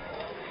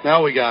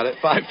 Now we got it.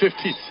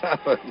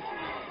 5:57.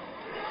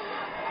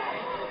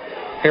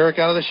 Herrick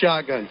out of the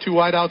shotgun. 2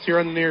 wideouts here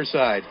on the near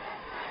side.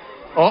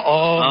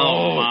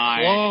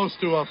 Close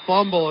to a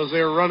fumble as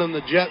they were running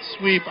the jet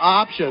sweep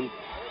option.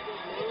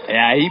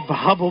 Yeah, he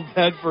bobbled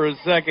that for a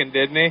second,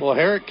 didn't he? Well,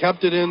 Herrick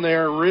kept it in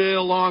there a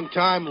real long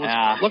time.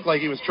 Looked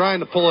like he was trying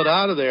to pull it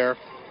out of there.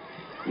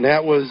 And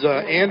that was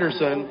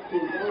Anderson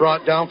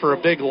brought down for a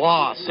big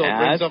loss. So it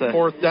brings up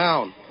 4th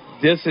down.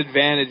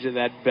 Disadvantage of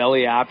that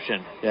belly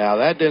option. Yeah,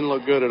 that didn't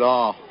look good at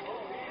all.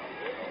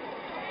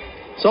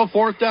 So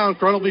 4th down,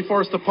 Corunna will be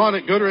forced to punt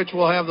it. Goodrich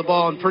will have the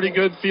ball in pretty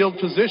good field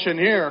position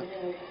here.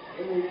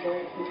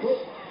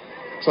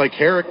 Looks like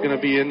Herrick going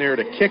to be in there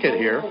to kick it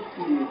here.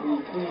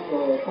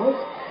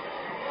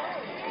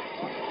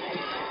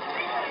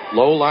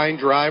 Low line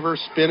driver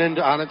spinning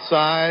on its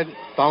side.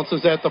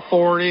 Bounces at the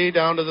 40,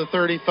 down to the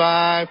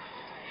 35.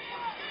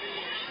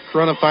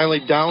 Corunna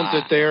finally downs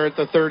it there at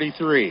the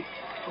 33.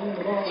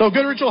 So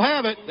Goodrich will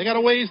have it. They got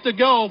a ways to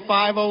go.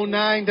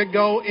 5:09 to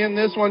go in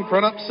this one.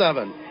 Corunna up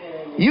 7.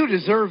 You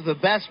deserve the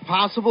best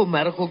possible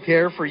medical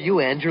care for you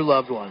and your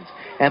loved ones.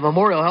 At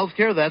Memorial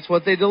Healthcare, that's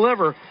what they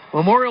deliver.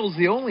 Memorial is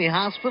the only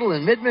hospital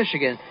in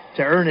mid-Michigan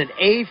to earn an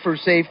A for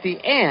safety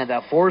and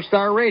a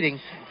 4-star rating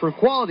for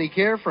quality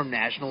care from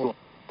national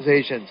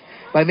organizations.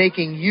 By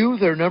making you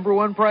their number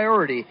one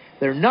priority,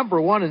 they're number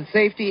one in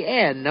safety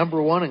and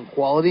number one in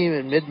quality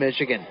in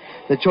mid-Michigan.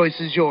 The choice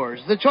is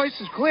yours. The choice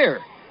is clear.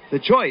 The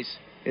choice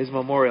is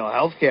Memorial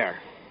Healthcare.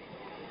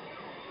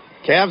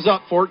 Cavs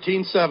up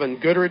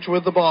 14-7. Goodrich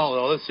with the ball,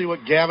 though. Let's see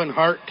what Gavin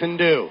Hart can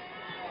do.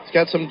 He's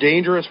got some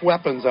dangerous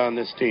weapons on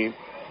this team.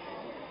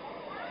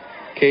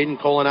 Caden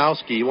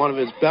Kolanowski, one of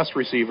his best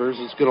receivers,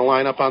 is going to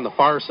line up on the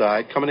far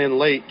side. Coming in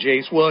late,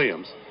 Jace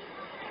Williams.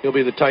 He'll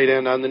be the tight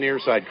end on the near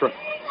side.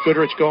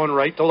 Goodrich going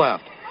right to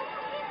left.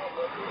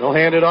 They'll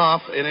hand it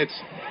off, and it's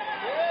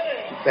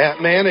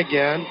that man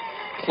again,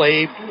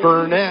 Clay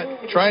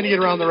Burnett, trying to get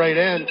around the right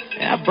end.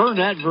 Yeah,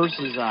 Burnett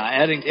versus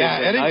Eddington. Yeah,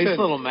 Eddington. Nice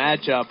little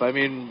matchup. I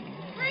mean,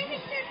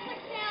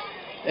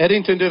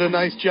 Eddington did a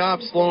nice job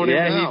slowing him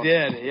down.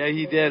 Yeah,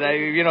 he did.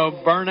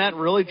 Burnett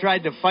really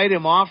tried to fight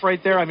him off right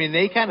there. I mean,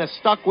 they kind of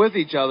stuck with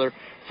each other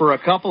for a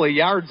couple of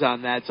yards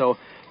on that, so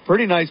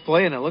pretty nice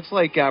play, and it looks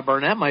like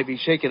Burnett might be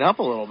shaken up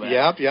a little bit.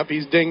 Yep,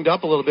 he's dinged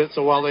up a little bit,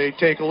 so while they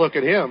take a look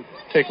at him,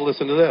 take a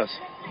listen to this.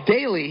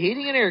 Daily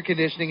Heating and Air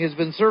Conditioning has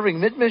been serving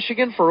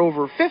mid-Michigan for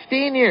over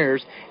 15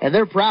 years, and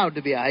they're proud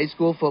to be a high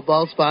school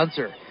football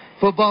sponsor.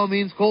 Football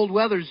means cold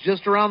weather's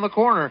just around the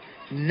corner.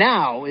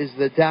 Now is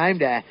the time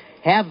to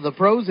have the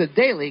pros at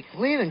Daily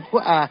clean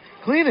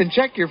and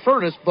check your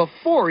furnace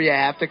before you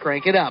have to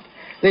crank it up.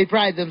 They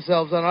pride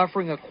themselves on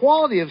offering a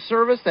quality of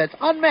service that's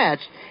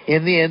unmatched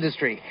in the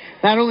industry.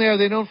 Not only are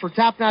they known for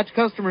top-notch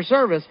customer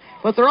service,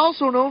 but they're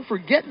also known for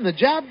getting the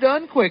job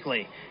done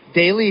quickly.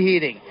 Daily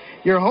Heating,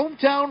 your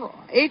hometown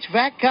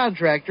HVAC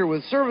contractor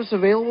with service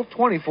available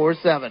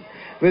 24/7.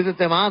 Visit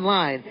them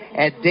online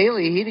at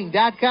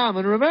dailyheating.com.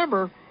 And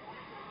remember,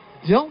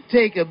 don't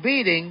take a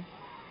beating.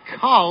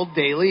 Call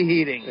Daily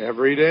Heating.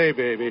 Every day,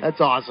 baby. That's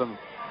awesome.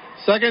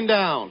 Second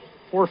down,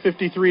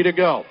 4:53 to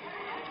go.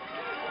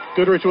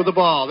 Goodrich with the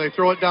ball. They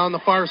throw it down the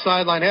far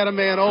sideline. Had a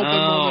man open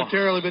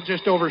momentarily, but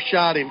just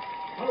overshot him.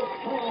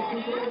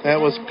 That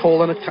was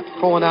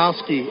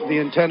Kolanowski, the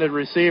intended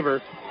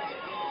receiver.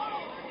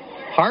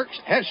 Hart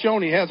has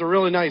shown he has a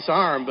really nice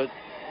arm, but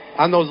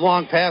on those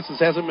long passes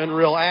hasn't been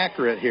real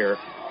accurate here.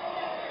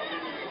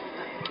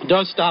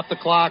 Does stop the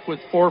clock with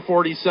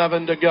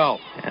 4:47 to go.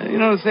 You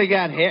notice they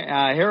got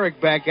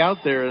Herrick back out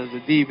there as a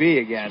DB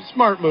again.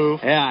 Smart move.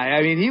 Yeah,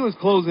 I mean, he was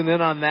closing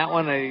in on that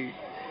one.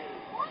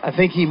 I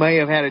think he may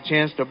have had a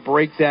chance to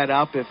break that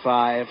up if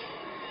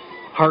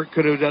Hart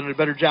could have done a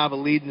better job of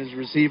leading his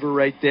receiver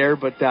right there,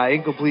 but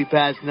incomplete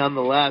pass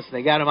nonetheless.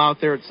 They got him out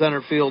there at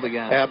center field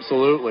again.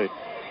 Absolutely.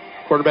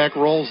 Quarterback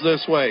rolls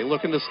this way,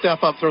 looking to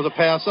step up, throw the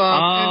pass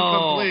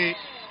off, incomplete.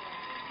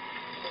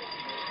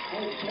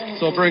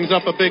 So it brings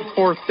up a big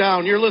fourth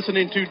down. You're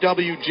listening to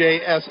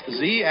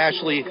WJSZ,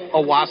 Ashley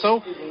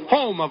Owasso,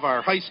 home of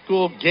our high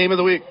school game of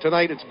the week.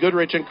 Tonight it's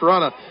Goodrich and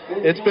Corunna.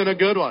 It's been a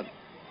good one.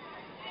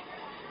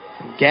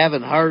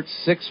 Gavin Hart,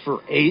 6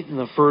 for 8 in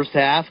the first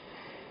half.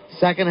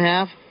 Second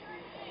half,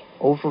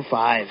 0 for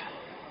 5.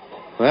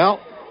 Well,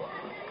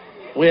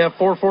 we have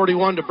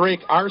 4:41 to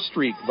break our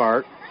streak,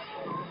 Bart.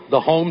 The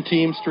home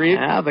team streak.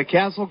 Yeah, the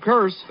Castle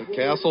curse. The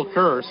Castle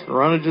curse.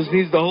 Corunna just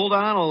needs to hold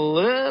on a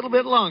little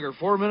bit longer.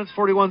 4 minutes,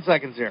 41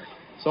 seconds here.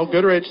 So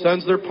Goodrich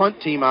sends their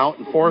punt team out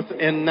in 4th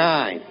and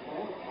 9.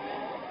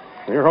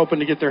 They're hoping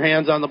to get their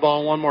hands on the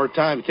ball one more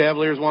time. The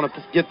Cavaliers want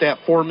to get that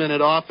 4-minute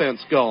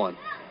offense going.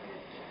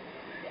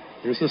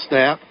 Here's the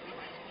snap.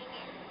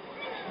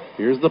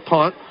 Here's the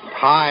punt.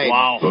 High.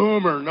 Wow.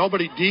 Boomer.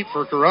 Nobody deep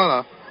for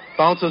Corunna.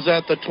 Bounces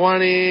at the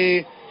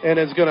 20 and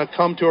is going to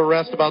come to a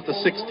rest about the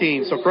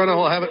 16. So Corunna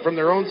will have it from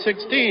their own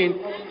 16,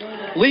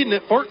 leading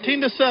it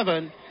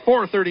 14-7,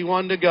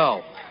 4:31 to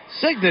go.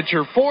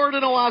 Signature Ford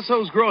in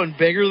Owasso is growing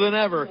bigger than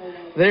ever.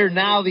 They're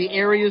now the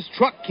area's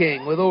truck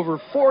king with over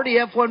 40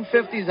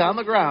 F-150s on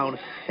the ground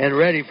and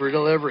ready for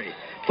delivery.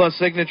 Plus,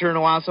 Signature in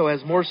Owasso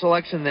has more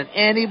selection than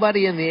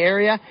anybody in the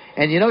area,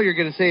 and you know you're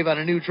going to save on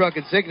a new truck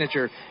at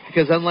Signature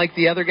because unlike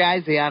the other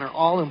guys, they honor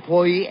all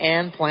employee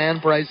and plan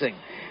pricing.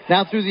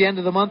 Now through the end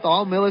of the month,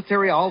 all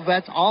military, all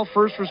vets, all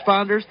first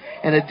responders,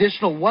 an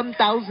additional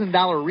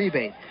 $1,000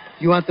 rebate.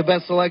 You want the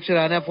best selection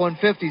on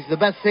F-150s, the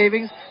best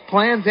savings,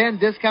 plans, and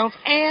discounts,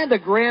 and a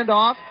grand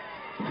off?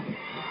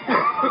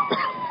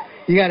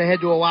 You got to head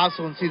to Owasso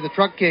and see the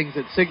Truck Kings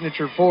at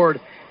Signature Ford.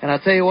 And I'll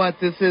tell you what,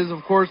 this is,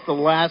 of course, the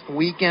last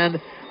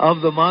weekend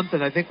of the month,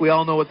 and I think we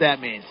all know what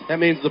that means. That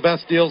means the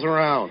best deals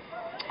around.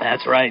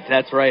 That's right,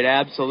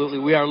 absolutely.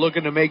 We are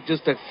looking to make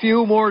just a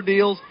few more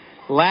deals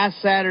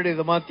last Saturday of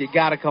the month, you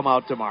got to come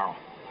out tomorrow.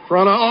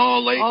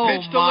 Late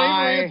pitch to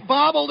Lavery. It's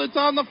bobbled. It's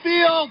on the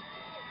field.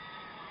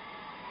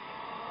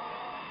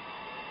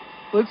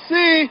 Let's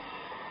see.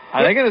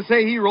 Are they going to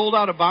say he rolled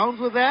out of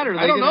bounds with that? Or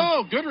I don't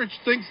know. Goodrich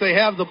thinks they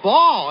have the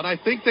ball, and I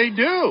think they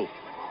do.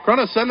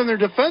 Corunna sending their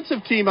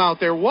defensive team out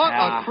there. What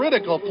a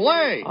critical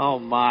play. Oh,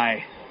 my.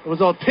 It was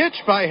a pitch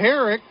by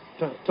Herrick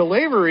to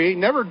Lavery.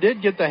 Never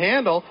did get the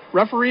handle.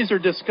 Referees are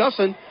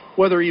discussing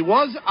whether he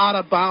was out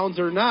of bounds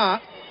or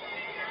not.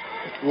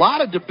 A lot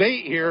of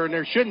debate here, and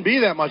there shouldn't be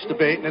that much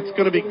debate, and it's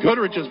going to be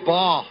Goodrich's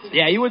ball.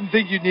 Yeah, you wouldn't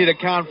think you'd need a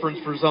conference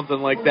for something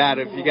like that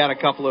if you got a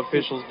couple of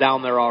officials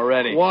down there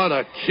already. What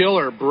a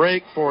killer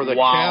break for the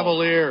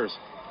Cavaliers.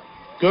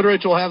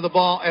 Goodrich will have the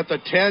ball at the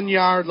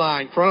 10-yard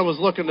line. Corunna was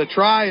looking to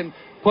try and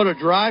put a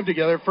drive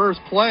together. First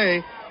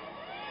play,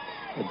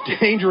 a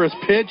dangerous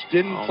pitch,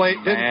 didn't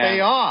pay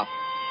off.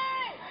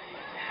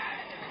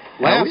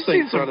 We've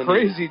seen some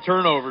crazy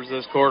turnovers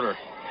this quarter.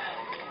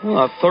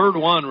 Well, a third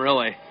one,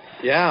 really.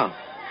 Yeah.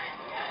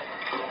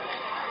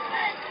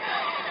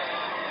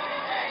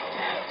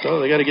 So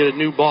they got to get a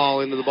new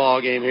ball into the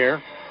ball game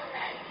here.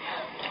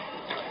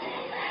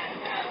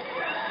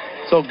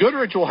 So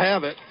Goodrich will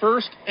have it,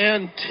 1st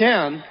and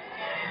 10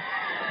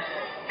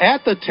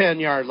 at the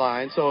 10-yard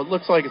line. So it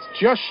looks like it's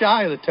just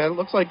shy of the 10. It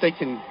looks like they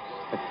can.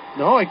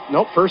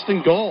 Nope, 1st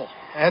and goal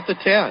at the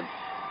 10.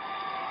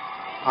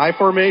 High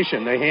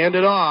formation. They hand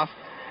it off,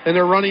 and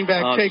their running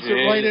back takes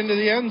it right into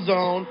the end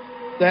zone.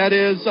 That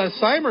is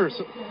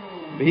Simerson.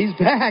 He's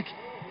back.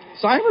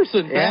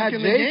 Simerson back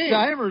in the game.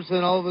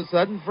 Simerson all of a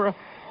sudden I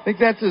think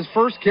that's his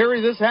first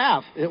carry this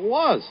half. It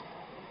was.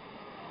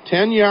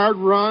 10-yard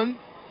run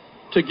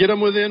to get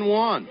him within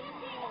 1.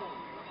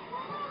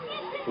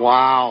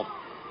 Wow.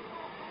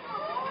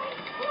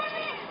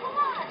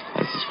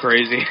 This is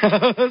crazy.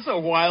 This is a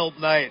wild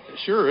night. It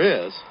sure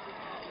is.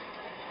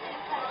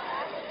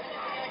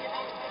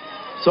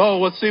 So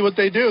let's see what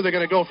they do. They're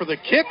going to go for the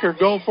kick or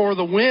go for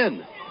the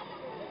win.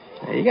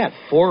 Yeah, you got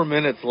 4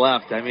 minutes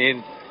left. I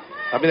mean,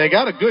 they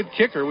got a good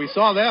kicker. We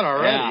saw that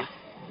already. Yeah.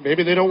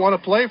 Maybe they don't want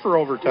to play for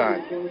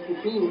overtime.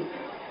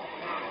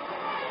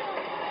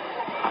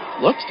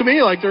 Looks to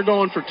me like they're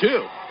going for 2.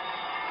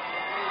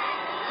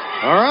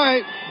 All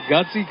right.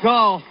 Gutsy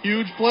call.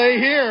 Huge play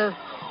here.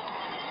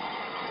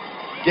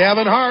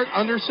 Gavin Hart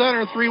under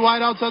center. 3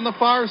 wideouts on the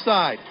far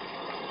side.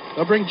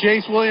 They'll bring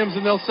Jace Williams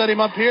and they'll set him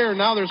up here.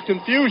 Now there's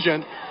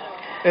confusion.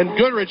 And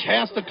Goodrich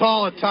has to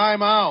call a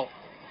timeout.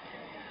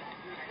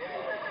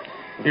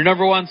 Your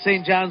number one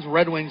St. John's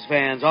Red Wings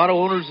fans, Auto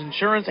Owners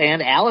Insurance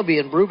and Allaby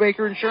and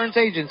Brubaker Insurance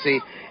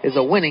Agency is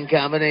a winning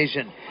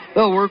combination.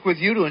 They'll work with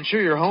you to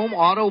insure your home,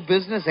 auto,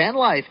 business, and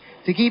life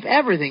to keep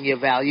everything you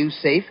value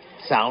safe,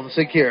 sound,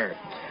 secure.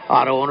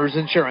 Auto Owners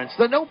Insurance,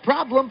 the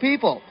no-problem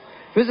people.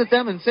 Visit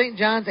them in St.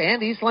 John's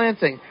and East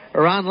Lansing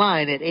or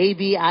online at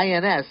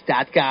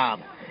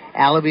abins.com.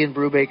 Allaby and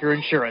Brubaker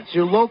Insurance,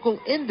 your local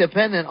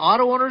independent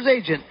auto owner's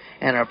agent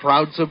and a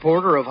proud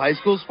supporter of high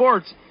school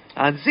sports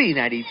on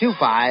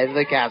Z92.5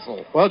 The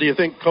Castle. Well, do you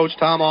think Coach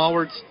Tom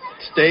Allward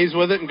stays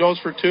with it and goes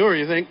for 2, or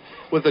you think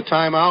with the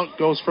timeout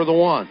goes for the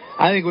 1?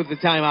 I think with the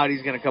timeout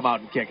he's going to come out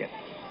and kick it.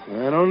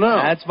 I don't know.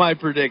 That's my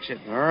prediction.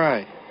 All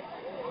right.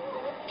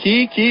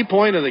 Key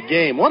point of the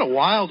game. What a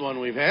wild one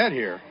we've had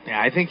here.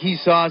 Yeah, I think he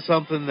saw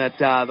something that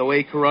the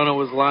way Corunna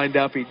was lined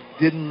up, he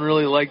didn't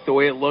really like the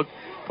way it looked.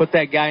 Put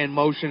that guy in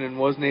motion and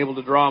wasn't able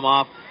to draw him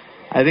off.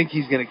 I think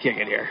he's going to kick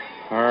it here.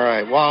 All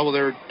right. While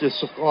they're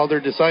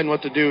deciding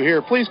what to do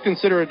here, please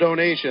consider a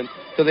donation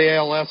to the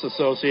ALS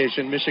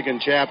Association Michigan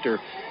chapter,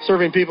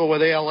 serving people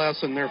with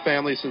ALS and their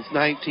families since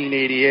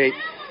 1988.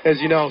 As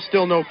you know,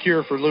 still no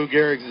cure for Lou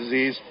Gehrig's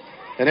disease,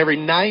 and every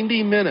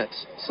 90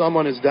 minutes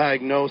someone is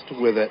diagnosed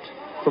with it.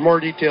 For more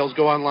details,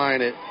 go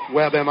online at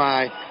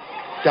webmi.alsa.org.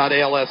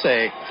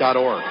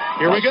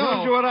 Here we go.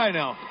 Shows you what I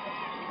know.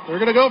 They're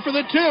going to go for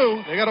the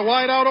 2. They got a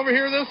wide out over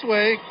here this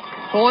way.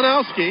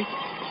 Polanowski.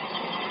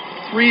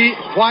 3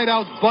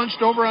 wideouts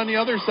bunched over on the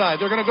other side.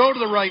 They're going to go to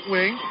the right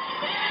wing.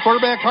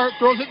 Quarterback Hart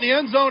throws it in the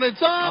end zone.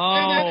 It's up,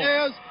 and it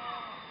is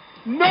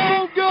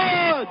no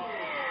good.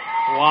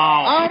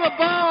 Wow. Out of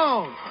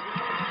bounds.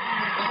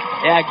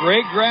 Yeah,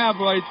 great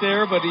grab right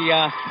there, but he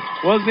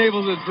wasn't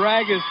able to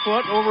drag his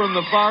foot over on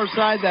the far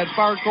side. That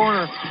far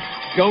corner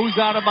goes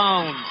out of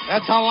bounds.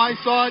 That's how I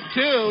saw it,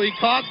 too. He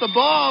caught the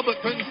ball but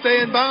couldn't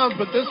stay in bounds,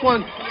 but this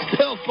one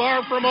still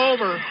far from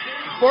over.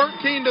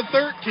 14-13,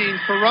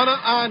 Corunna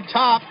on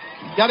top.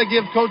 Got to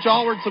give Coach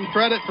Allward some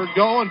credit for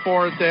going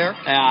for it there.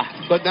 Yeah.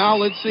 But now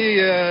let's see,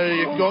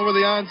 you go over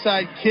the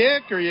onside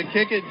kick or you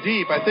kick it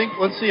deep. I think,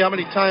 let's see how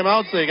many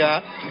timeouts they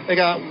got. They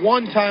got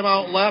 1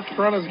 timeout left.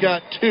 Corunna's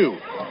got 2.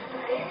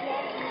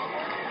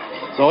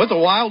 So it's a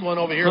wild one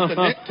over here at the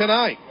Nick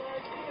tonight.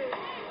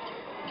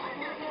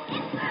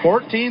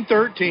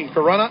 14-13,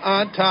 Corunna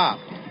on top.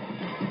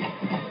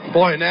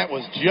 Boy, and that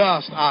was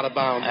just out of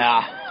bounds.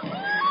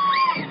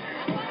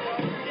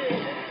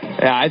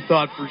 Yeah, I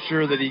thought for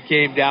sure that he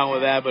came down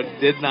with that, but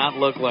did not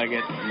look like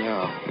it.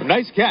 No.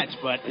 Nice catch,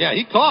 but... Yeah,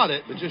 he caught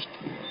it, but just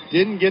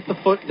didn't get the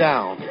foot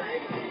down.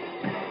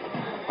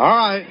 All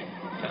right.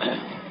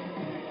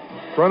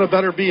 Corunna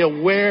better be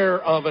aware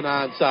of an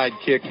onside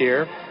kick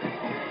here.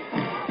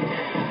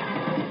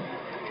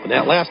 And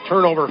that last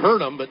turnover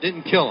hurt him, but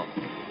didn't kill him.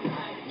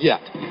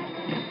 Yet.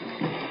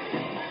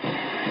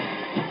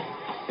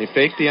 They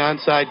faked the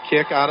onside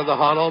kick out of the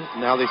huddle.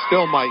 Now they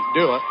still might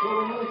do it.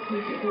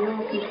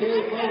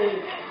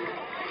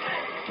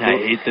 I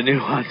hate the new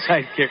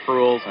onside kick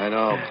rules. I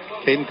know.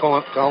 Caden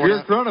calling If you're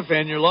a Corunna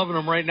fan, you're loving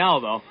them right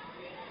now, though.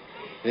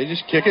 They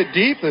just kick it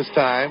deep this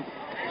time.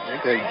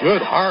 A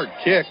good hard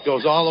kick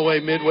goes all the way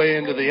midway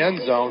into the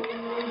end zone.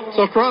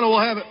 So Corunna will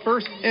have it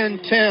 1st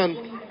and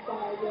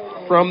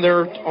 10 from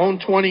their own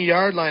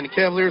 20-yard line. The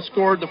Cavaliers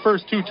scored the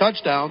first 2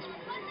 touchdowns.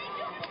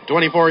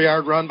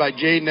 24-yard run by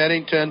Jaden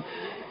Eddington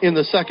in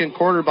the second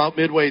quarter, about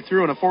midway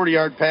through, and a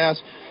 40-yard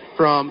pass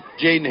from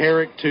Jaden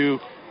Herrick to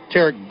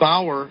Tarek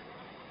Bauer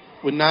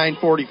with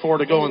 9:44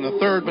 to go in the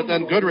third. But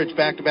then Goodrich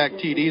back-to-back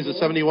TDs, a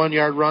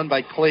 71-yard run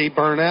by Clay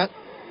Burnett,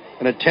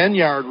 and a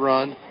 10-yard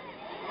run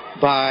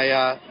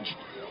by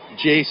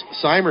Jace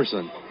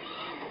Simerson.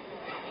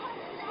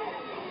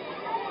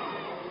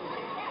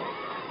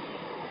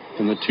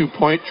 And the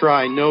 2-point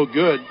try, no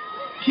good,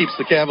 keeps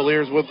the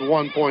Cavaliers with the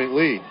 1-point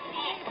lead.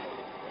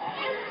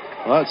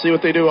 Well, let's see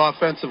what they do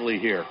offensively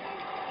here.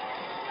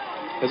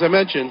 As I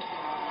mentioned,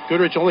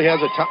 Goodrich only has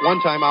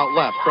one timeout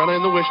left. Corunna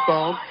in the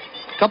wishbone.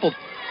 A couple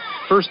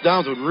first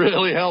downs would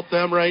really help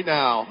them right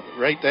now.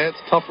 Right, that's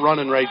tough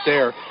running right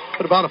there.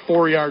 But about a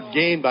 4-yard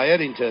gain by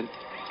Eddington.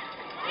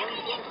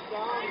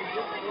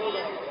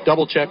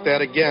 Double check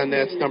that again.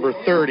 That's number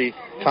 30,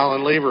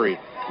 Colin Lavery.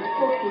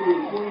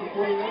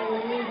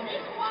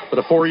 But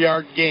a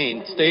 4-yard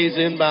gain. Stays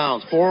in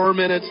bounds. 4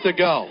 minutes to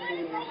go.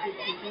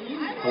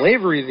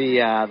 Lavery,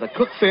 the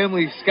Cook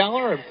Family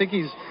Scholar. I think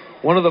he's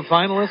one of the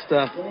finalists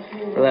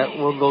for that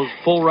one of those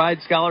full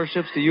ride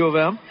scholarships to U of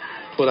M.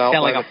 Put out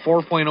got like a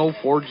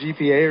 4.04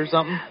 GPA or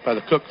something by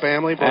the Cook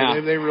family. But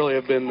yeah. They really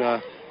have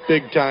been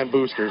big time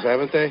boosters,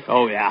 haven't they?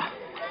 Oh yeah.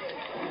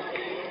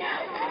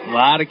 A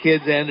lot of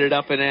kids ended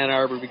up in Ann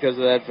Arbor because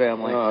of that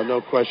family.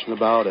 No question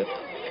about it.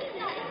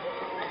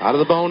 Out of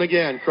the bone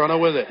again. Corunna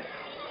with it.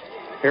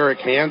 Herrick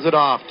hands it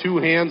off. 2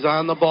 hands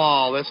on the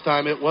ball. This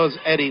time it was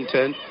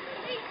Eddington.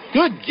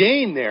 Good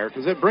gain there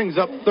because it brings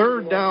up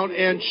 3rd down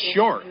and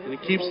short, and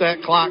it keeps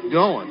that clock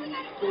going.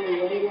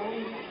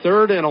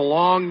 3rd and a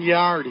long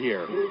yard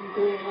here.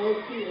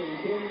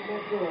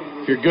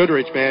 If you're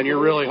Goodrich, man, you're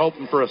really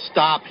hoping for a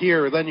stop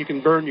here. Then you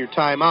can burn your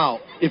timeout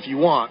if you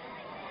want.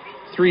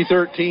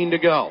 3:13 to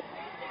go.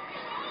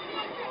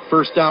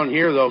 First down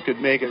here, though, could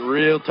make it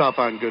real tough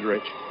on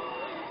Goodrich.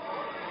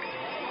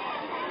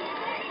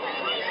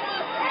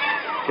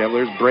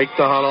 Cavaliers break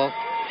the huddle.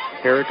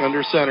 Herrick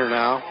under center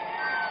now.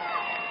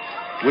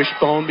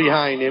 Wishbone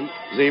behind him.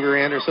 Xavier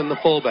Anderson, the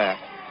fullback.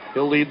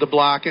 He'll lead the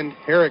block, and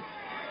Herrick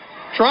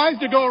tries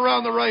to go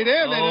around the right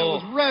end, and it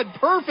was read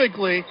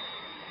perfectly.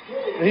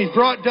 And he's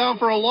brought down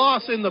for a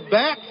loss in the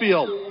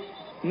backfield.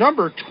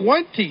 Number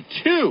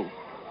 22,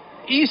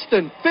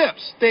 Easton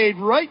Phipps, stayed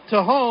right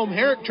to home.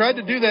 Herrick tried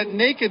to do that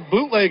naked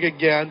bootleg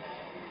again,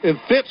 and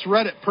Phipps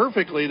read it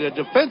perfectly. The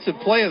defensive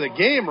play of the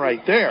game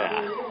right there.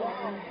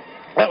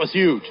 That was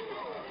huge.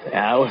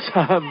 That was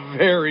a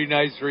very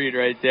nice read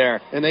right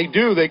there. And they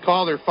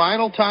call their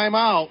final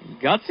timeout.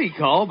 Gutsy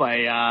call by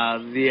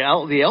the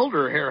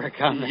elder Herrick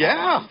on that.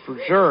 Yeah, for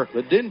sure.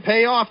 But didn't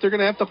pay off. They're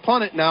going to have to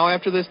punt it now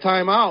after this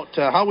timeout.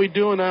 How we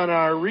doing on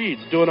our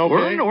reads? Doing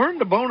okay? We're in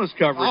the bonus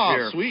coverage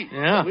here. Oh, sweet.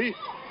 Yeah. Sweet.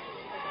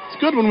 It's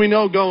good when we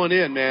know going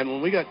in, man.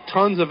 When we got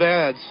tons of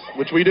ads,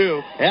 which we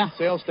do. Yeah.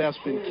 Sales staff's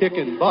been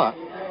kicking butt.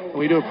 And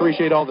we do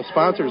appreciate all the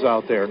sponsors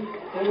out there.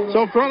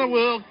 So Corunna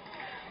will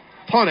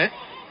punt it.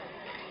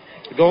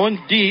 Going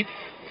deep.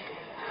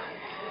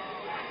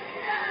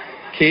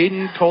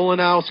 Caden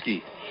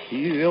Kolanowski.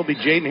 It'll be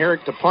Jaden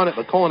Herrick to punt it,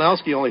 but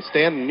Kolanowski only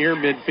standing near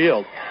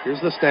midfield. Here's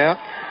the snap.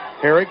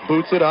 Herrick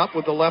boots it up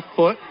with the left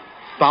foot.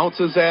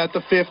 Bounces at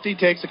the 50.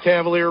 Takes a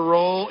Cavalier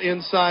roll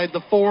inside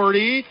the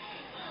 40.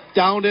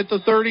 Down at the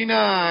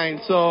 39.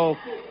 So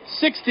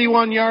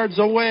 61 yards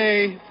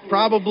away.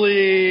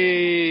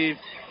 Probably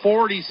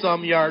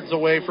 40-some yards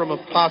away from a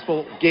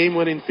possible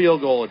game-winning field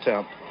goal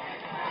attempt.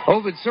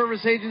 Ovid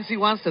Service Agency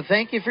wants to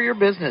thank you for your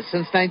business.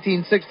 Since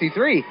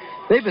 1963,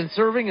 they've been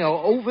serving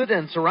Ovid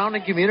and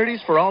surrounding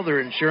communities for all their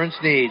insurance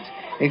needs,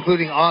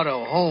 including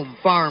auto, home,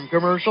 farm,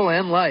 commercial,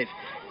 and life.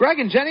 Greg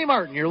and Jenny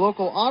Martin, your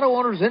local auto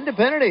owners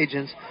independent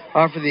agents,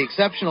 offer the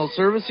exceptional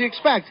service you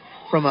expect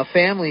from a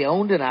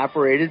family-owned and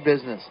operated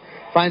business.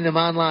 Find them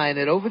online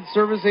at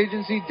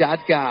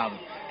ovidserviceagency.com.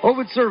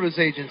 Ovid Service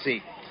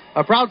Agency,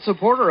 a proud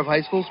supporter of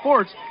high school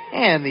sports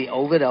and the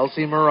Ovid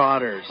Elsie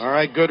Marauders. All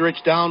right, Goodrich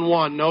down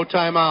 1, no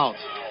timeouts.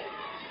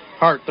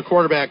 Hart, the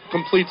quarterback,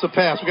 completes a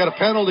pass. We got a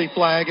penalty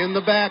flag in the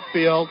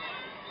backfield.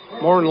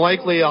 More than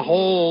likely a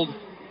hold.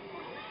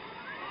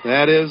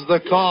 That is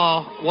the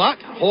call. What?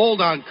 Hold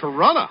on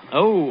Corunna.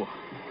 Oh.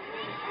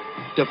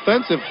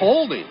 Defensive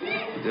holding.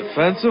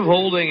 Defensive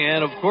holding,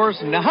 and of course,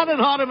 not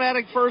an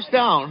automatic first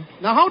down.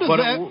 Now, how does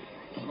that...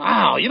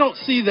 Wow, you don't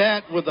see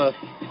that with a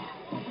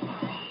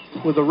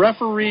with the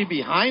referee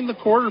behind the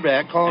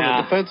quarterback calling Yeah.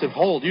 a defensive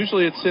hold.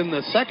 Usually it's in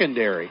the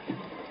secondary.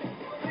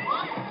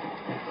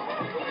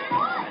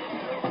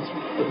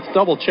 Let's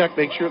double check,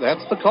 make sure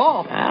that's the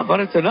call. But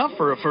it's enough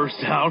for a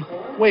first down.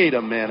 Wait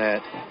a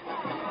minute.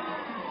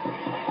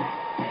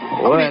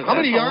 How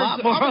many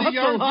yards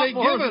they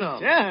giving them?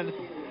 10.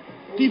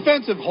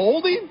 Defensive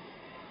holding?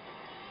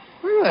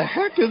 Where the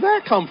heck did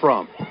that come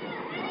from?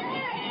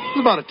 It's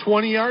about a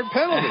 20-yard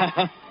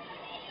penalty.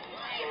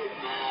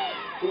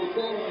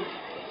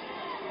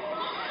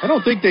 I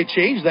don't think they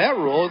changed that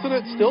rule. Isn't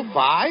it still 5?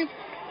 I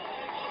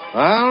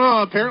don't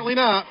know. Apparently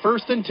not.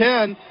 1st and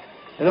 10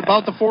 at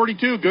about the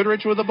 42.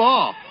 Goodrich with the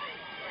ball.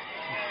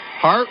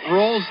 Hart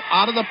rolls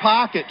out of the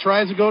pocket,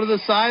 tries to go to the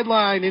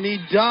sideline, and he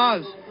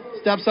does.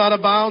 Steps out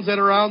of bounds at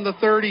around the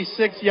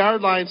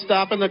 36-yard line,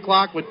 stopping the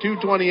clock with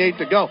 2:28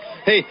 to go.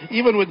 Hey,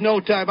 even with no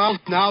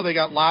timeouts, now they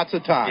got lots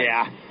of time.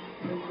 Yeah.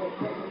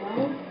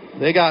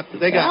 They got. That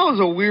was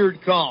a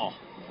weird call.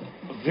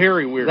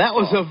 Very weird. That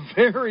call. was a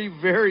very,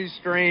 very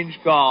strange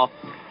call.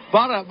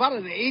 About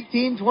an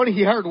 18,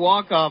 20-yard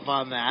walk-off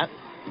on that.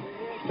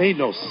 Made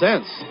no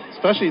sense,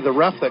 especially the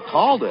ref that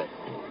called it.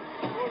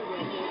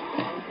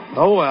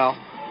 Oh, well.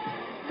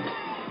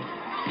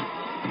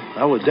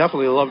 I would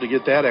definitely love to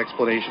get that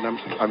explanation.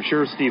 I'm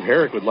sure Steve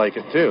Herrick would like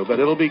it too. But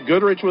it'll be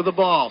Goodrich with the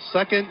ball.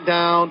 2nd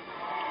down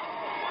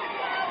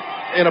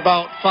and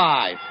about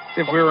 5.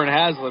 If we were in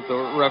Hazlitt, the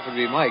ref would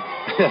be Mike.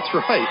 That's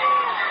right.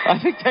 I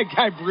think that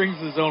guy brings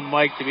his own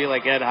mic to be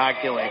like Ed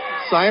Hockley.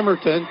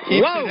 Simerton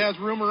keeps it, has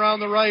room around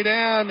the right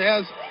end,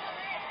 has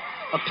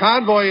a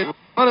convoy in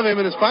front of him,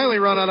 and has finally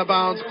run out of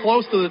bounds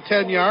close to the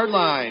 10-yard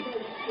line.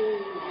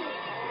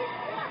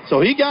 So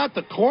he got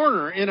the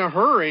corner in a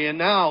hurry, and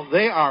now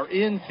they are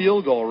in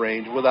field goal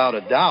range without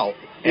a doubt.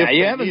 Yeah,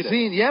 you haven't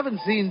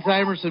seen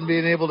Simerson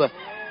being able to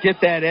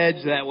get that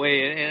edge that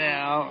way,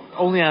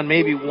 only on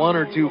maybe 1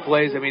 or 2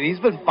 plays. I mean, he's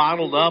been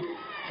bottled up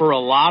for a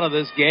lot of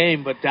this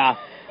game, but that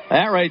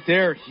right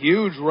there,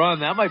 huge run.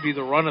 That might be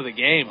the run of the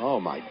game.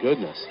 Oh, my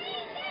goodness.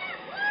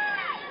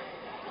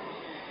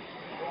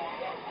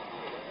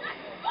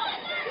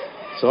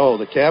 So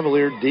the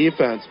Cavalier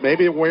defense,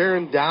 maybe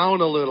wearing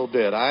down a little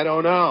bit. I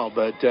don't know.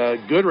 But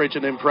Goodrich,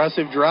 an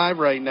impressive drive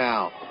right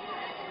now.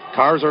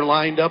 Cars are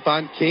lined up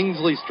on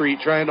Kingsley Street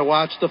trying to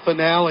watch the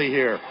finale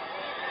here.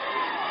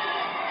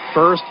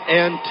 1st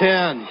and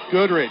 10.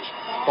 Goodrich,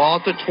 ball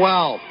at the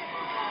 12.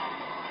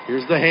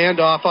 Here's the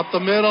handoff up the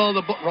middle.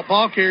 The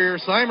ball carrier,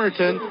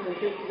 Simerton,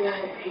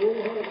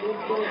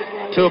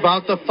 to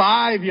about the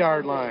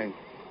 5-yard line.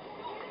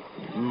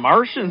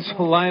 Martians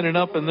lining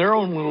up in their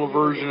own little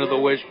version of the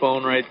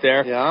wishbone right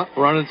there. Yeah.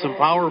 Running some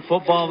power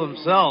football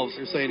themselves.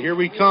 They're saying, here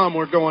we come.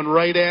 We're going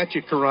right at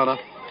you, Corunna.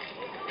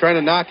 Trying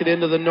to knock it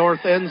into the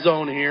north end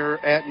zone here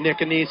at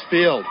Nicanese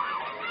Field.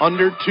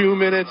 Under 2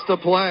 minutes to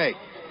play.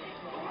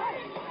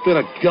 Been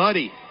a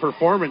gutty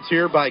performance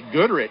here by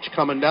Goodrich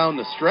coming down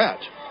the stretch.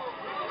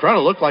 Trying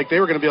to look like they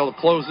were going to be able to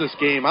close this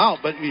game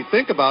out. But if you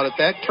think about it,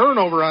 that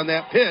turnover on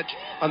that pitch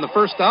on the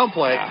first down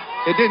play,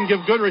 it didn't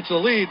give Goodrich the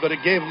lead, but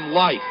it gave him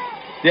life.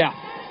 Yeah.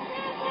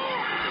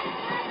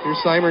 Here's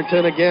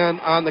Simerton again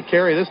on the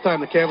carry. This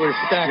time the Cavaliers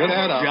stacked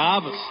that up. Good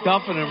job of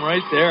stuffing him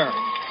right there.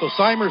 So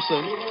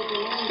Simerson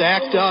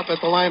stacked up at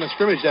the line of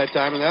scrimmage that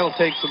time, and that'll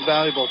take some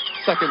valuable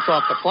seconds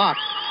off the clock.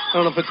 I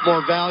don't know if it's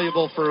more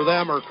valuable for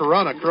them or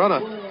Corunna.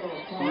 Corunna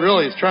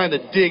really is trying to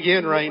dig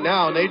in right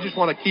now, and they just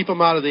want to keep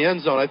them out of the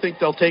end zone. I think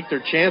they'll take their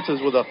chances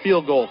with a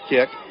field goal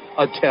kick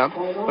attempt.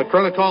 But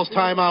Corunna calls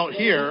timeout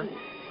here.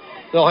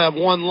 They'll have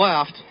 1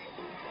 left.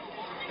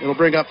 It'll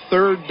bring up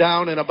 3rd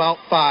down and about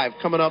 5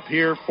 coming up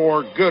here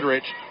for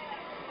Goodrich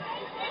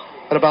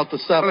at about the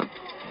 7.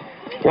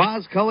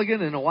 Waz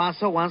Culligan in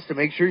Owasso wants to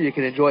make sure you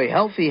can enjoy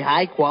healthy,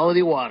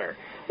 high-quality water.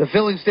 The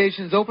filling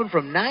station's open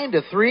from 9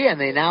 to 3, and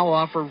they now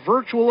offer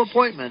virtual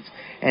appointments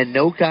and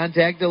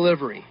no-contact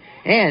delivery.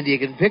 And you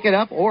can pick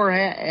up or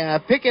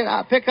have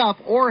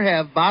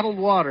bottled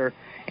water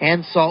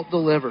and salt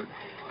delivered.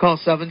 Call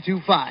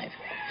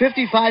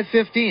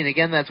 725-5515.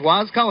 Again, that's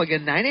Waz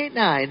Culligan,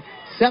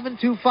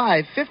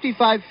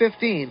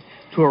 989-725-5515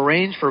 to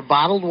arrange for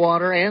bottled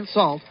water and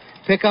salt,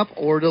 pickup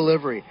or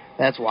delivery.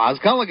 That's Waz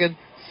Culligan,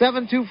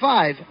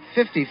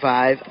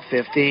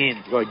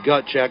 725-5515. Go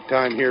gut check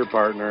time here,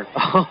 partner.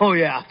 Oh,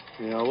 yeah.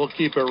 We'll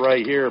keep it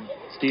right here.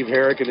 Steve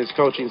Herrick and his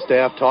coaching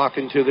staff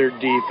talking to their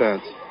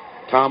defense.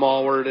 Tom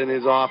Allward and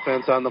his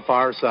offense on the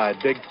far side.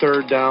 Big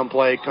 3rd down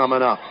play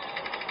coming up.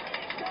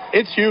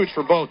 It's huge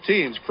for both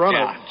teams.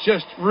 Corunna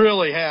just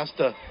really has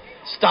to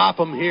stop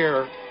them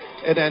here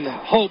and then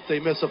hope they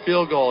miss a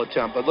field goal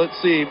attempt. But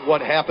let's see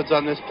what happens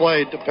on this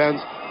play. It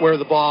depends where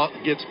the ball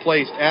gets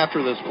placed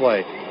after this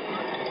play.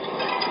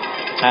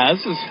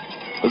 This is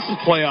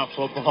playoff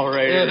football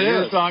right here.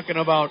 You're talking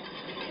about,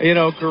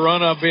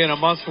 Corunna being a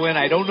must-win.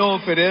 I don't know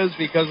if it is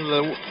because of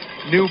the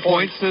new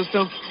point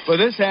system, but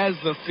this has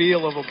the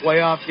feel of a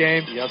playoff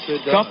game. Yes,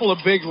 it does. A couple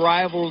of big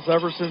rivals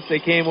ever since they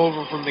came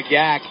over from the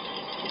GAC.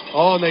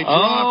 Oh, and they draw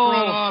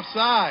Corunna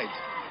offside.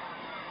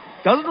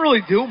 Doesn't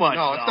really do much.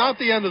 No, it's not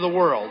the end of the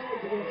world.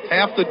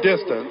 Half the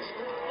distance.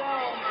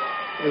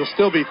 It'll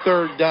still be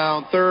third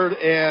down, third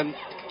and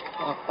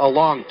a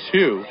long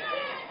 2.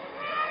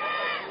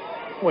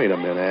 Wait a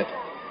minute.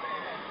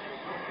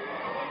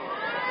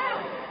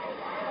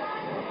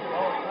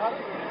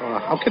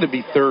 How could it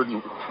be third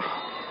and...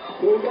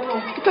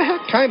 What the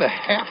heck kind of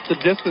half the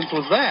distance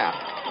was that?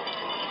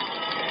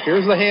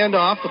 Here's the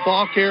handoff. The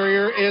ball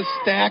carrier is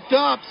stacked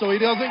up, so he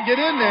doesn't get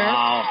in there.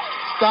 Wow.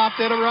 Stopped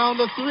at around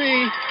the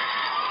 3.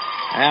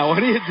 Yeah, what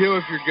do you do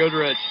if you're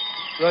Goodrich?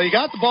 Well, you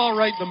got the ball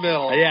right in the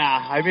middle.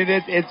 Yeah, I mean,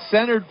 it's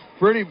centered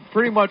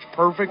pretty much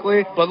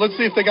perfectly. But let's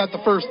see if they got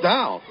the first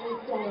down.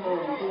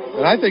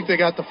 And I think they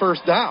got the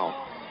first down.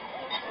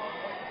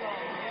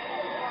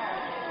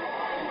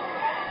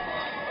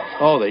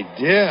 Oh, they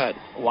did.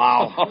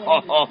 Wow.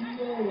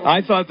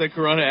 I thought that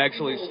Corunna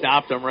actually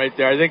stopped him right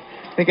there. I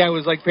think I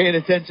was like paying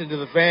attention to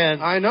the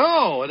fans. I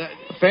know. The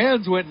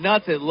fans went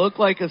nuts. It looked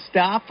like a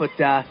stop, but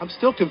I'm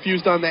still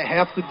confused on that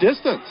half the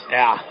distance.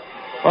 Yeah.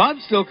 Well, I'm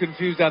still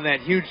confused on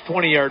that huge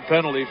 20-yard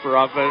penalty for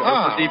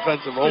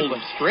defensive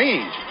holding.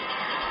 Strange.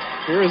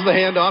 Here is the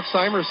handoff,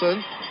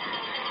 Simerson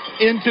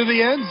into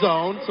the end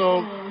zone.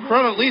 So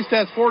Corunna at least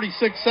has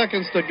 46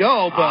 seconds to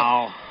go, but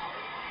wow.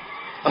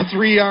 A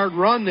 3-yard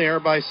run there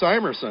by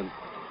Simerson.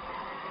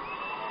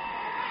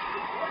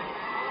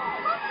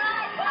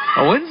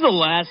 When's the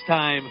last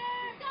time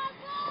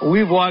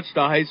we've watched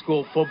a high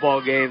school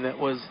football game that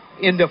was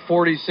into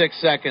 46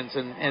 seconds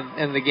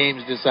and the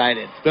game's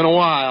decided? It's been a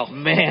while.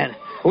 Man,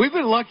 we've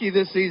been lucky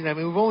this season. I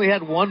mean, we've only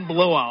had one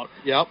blowout.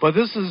 Yep. But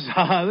this is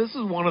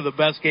one of the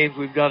best games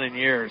we've done in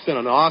years. It's been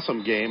an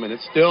awesome game, and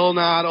it's still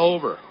not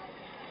over.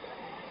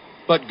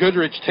 But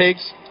Goodrich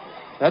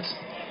that's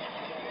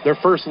their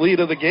first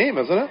lead of the game,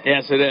 isn't it?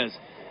 Yes, it is.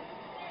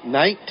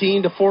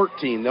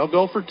 19-14. They'll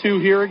go for 2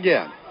 here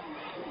again.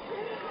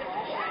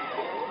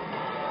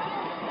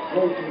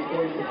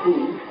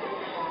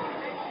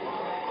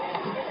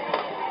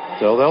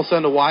 So they'll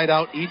send a wide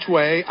out each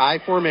way, I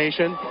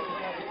formation.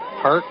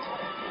 Hart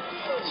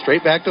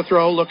straight back to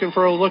throw, looking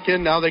for a look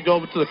in. Now they go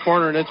to the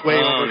corner and it's way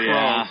overthrown.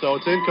 Yeah. So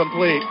it's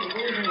incomplete.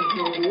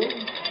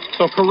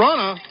 So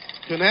Corunna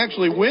can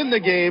actually win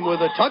the game with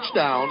a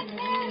touchdown.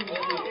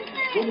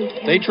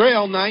 They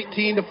trail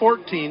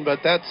 19-14, but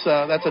that's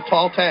a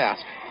tall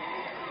task.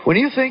 When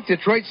you think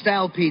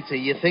Detroit-style pizza,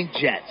 you think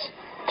Jets.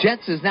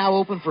 Jets is now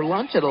open for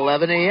lunch at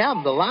 11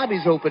 a.m. The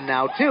lobby's open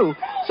now, too,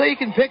 so you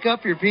can pick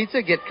up your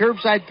pizza, get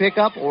curbside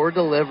pickup, or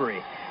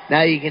delivery.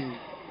 Now you can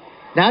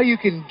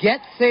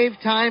save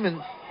time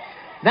and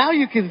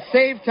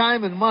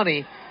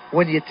money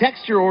when you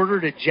text your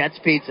order to Jets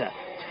Pizza.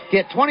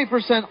 Get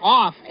 20%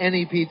 off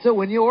any pizza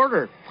when you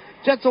order.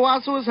 Jets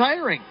Owasso is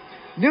hiring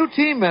new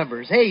team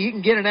members. Hey, you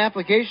can get an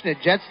application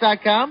at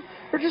Jets.com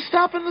or just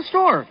stop in the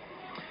store.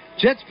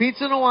 Jets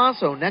Pizza in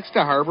Owasso, next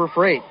to Harbor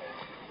Freight.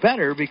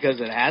 Better because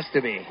it has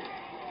to be.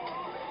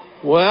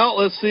 Well,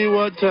 let's see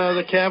what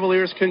the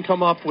Cavaliers can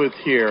come up with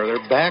here.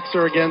 Their backs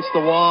are against the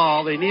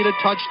wall. They need a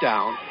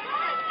touchdown.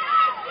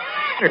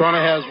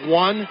 Corunna has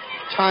 1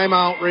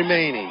 timeout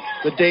remaining.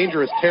 The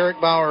dangerous Tarek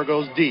Bauer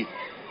goes deep.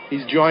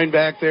 He's joined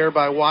back there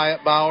by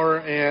Wyatt Bauer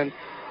and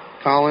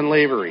Colin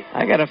Lavery.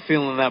 I got a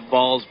feeling that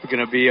ball's going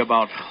to be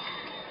about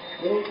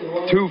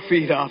 2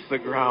 feet off the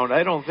ground.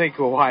 I don't think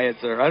Wyatt's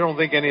there. I don't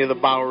think any of the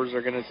Bauers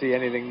are going to see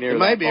anything near that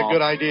ball. It might be a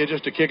good idea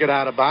just to kick it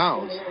out of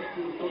bounds.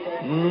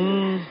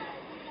 I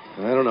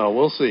don't know.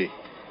 We'll see.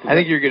 I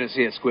think you're going to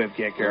see a squib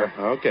kick here.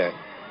 Okay.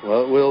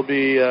 Well, it will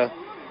be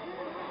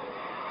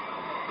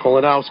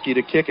Kolanowski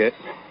to kick it.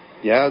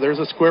 Yeah, there's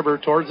a squibber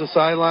towards the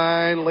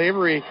sideline.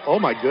 Lavery, oh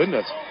my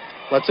goodness,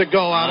 lets it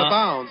go out of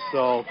bounds.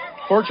 So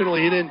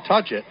fortunately, he didn't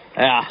touch it.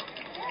 Yeah.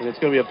 And it's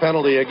going to be a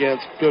penalty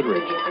against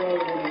Goodrich.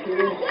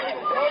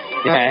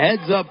 Yeah,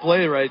 heads-up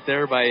play right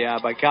there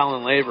by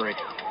Colin Lavery.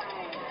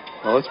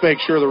 Well, let's make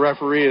sure the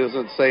referee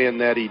isn't saying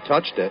that he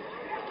touched it.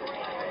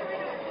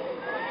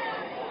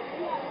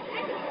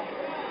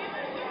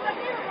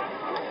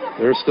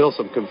 There's still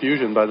some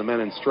confusion by the men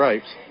in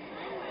stripes.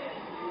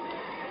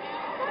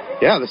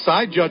 Yeah, the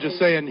side judge is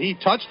saying he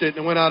touched it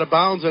and went out of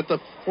bounds at the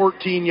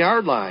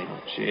 14-yard line.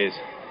 Jeez.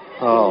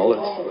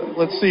 Oh,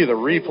 let's see the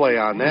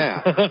replay on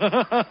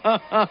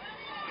that.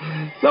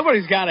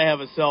 Somebody's got to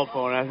have a cell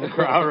phone on the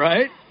crowd,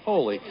 right?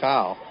 Holy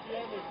cow.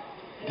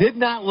 Did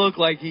not look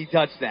like he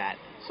touched that.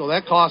 So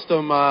that cost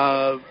him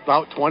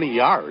about 20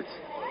 yards.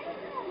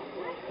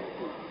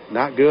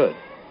 Not good.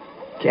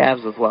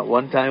 Cavs with what,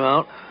 1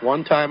 timeout?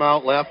 1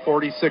 timeout left,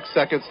 46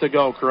 seconds to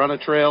go. Corunna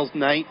trails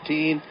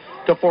 19-14.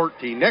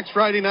 Next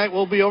Friday night,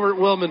 we'll be over at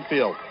Wilman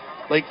Field,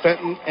 Lake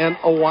Fenton and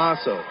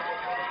Owasso.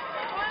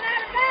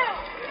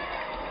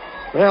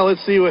 Well,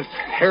 let's see if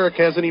Herrick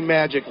has any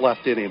magic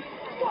left in him.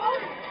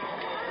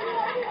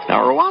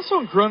 Now, are Owasso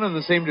and Corunna in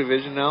the same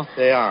division now?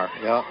 They are,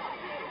 yep.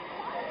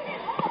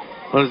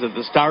 What is it,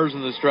 the Stars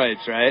and the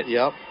Stripes, right?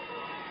 Yep.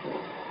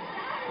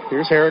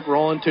 Here's Herrick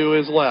rolling to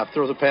his left.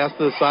 Throws a pass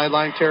to the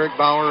sideline. Tarek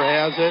Bauer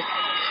has it.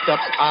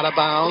 Steps out of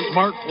bounds.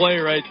 Smart play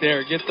right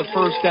there. Get the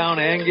first down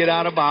and get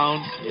out of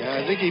bounds. Yeah,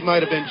 I think he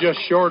might have been just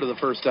short of the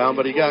first down,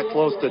 but he got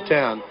close to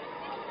 10.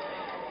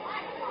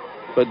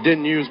 But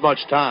didn't use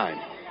much time.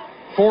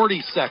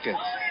 40 seconds.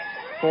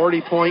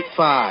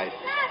 40.5.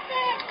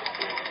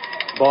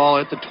 Ball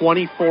at the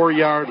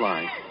 24-yard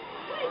line.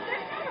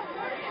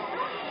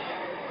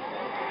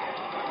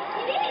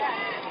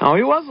 Oh,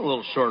 he was a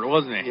little short,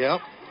 wasn't he? Yep.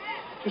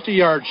 Just a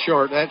yard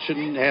short. That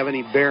shouldn't have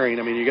any bearing.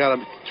 I mean, you got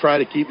to try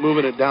to keep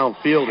moving it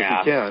downfield if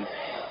you can.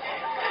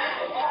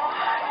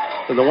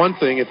 And the one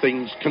thing, if they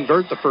can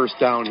convert the first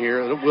down here,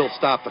 it will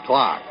stop the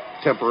clock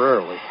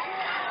temporarily.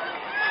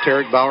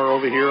 Tarek Bauer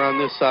over here on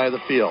this side of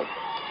the field.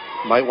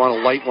 Might want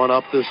to light one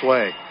up this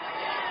way.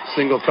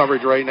 Single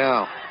coverage right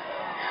now.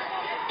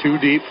 Too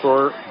deep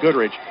for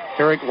Goodrich.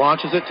 Herrick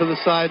launches it to the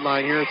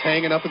sideline here. It's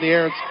hanging up in the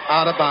air. It's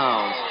out of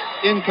bounds.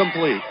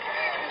 Incomplete.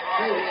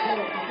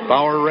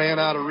 Bauer ran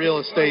out of real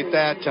estate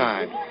that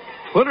time.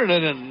 Put it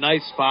in a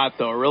nice spot,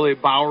 though. Really,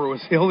 Bauer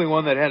was the only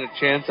one that had a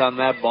chance on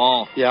that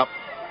ball. Yep.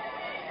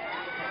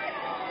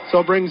 So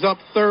it brings up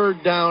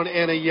third down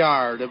and a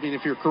yard. I mean,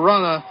 if you're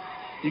Corunna,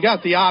 you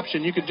got the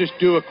option. You could just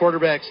do a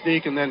quarterback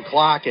sneak and then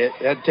clock it.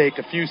 That'd take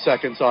a few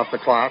seconds off the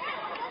clock.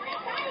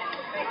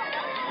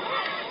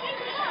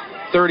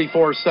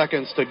 34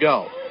 seconds to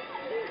go.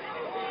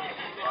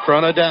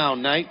 Corunna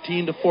down,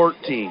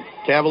 19-14.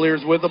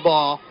 Cavaliers with the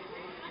ball.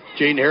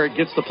 Jaden Herrick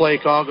gets the play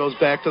call, goes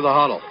back to the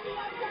huddle.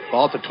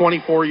 Ball at the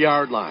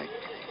 24-yard line.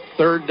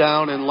 Third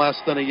down and less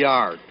than a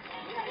yard.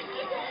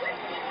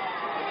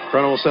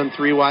 Corunna will send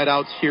three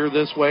wideouts here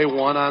this way,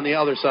 one on the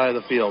other side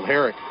of the field.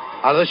 Herrick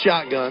out of the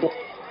shotgun.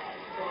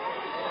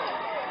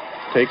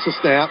 Takes a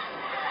snap.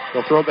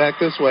 They'll throw it back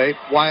this way.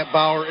 Wyatt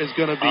Bauer is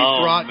going to be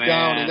brought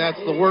down, and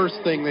that's the worst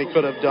thing they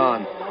could have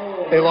done.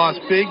 They lost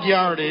big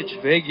yardage.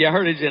 Big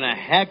yardage and a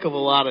heck of a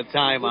lot of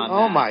time on that.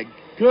 Oh, my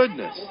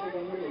goodness.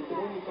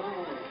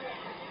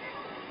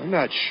 I'm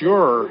not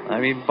sure. I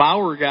mean,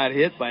 Bauer got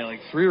hit by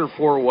like 3 or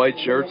 4 white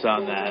shirts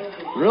on that.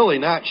 Really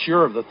not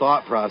sure of the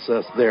thought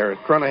process there.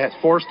 Corunna has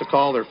forced to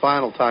call their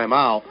final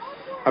timeout.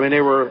 I mean,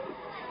 they were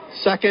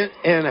second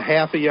and a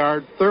half a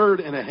yard, third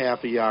and a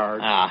half a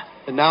yard,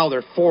 and now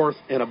they're fourth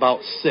and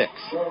about 6.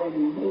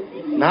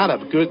 Not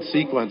a good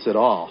sequence at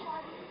all.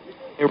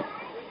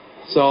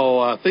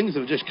 So things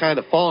have just kind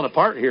of fallen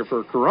apart here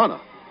for Corunna.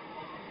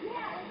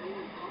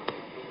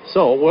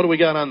 So what do we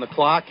got on the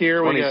clock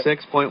here?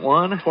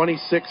 26.1.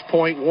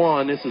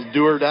 26.1. This is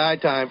do or die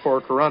time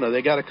for Corunna.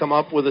 They got to come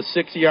up with a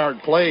 6-yard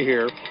play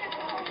here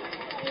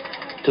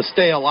to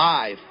stay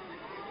alive.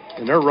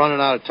 And they're running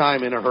out of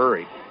time in a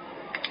hurry.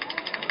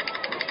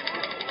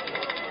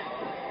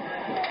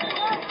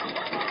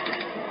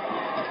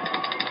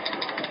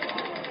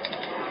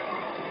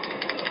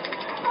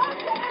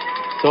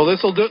 So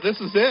this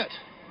is it.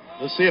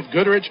 Let's see if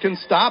Goodrich can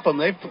stop them.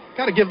 They've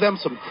got to give them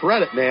some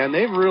credit, man.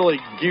 They've really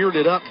geared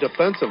it up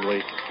defensively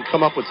to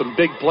come up with some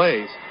big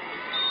plays.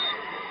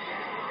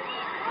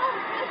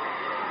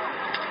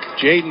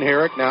 Jaden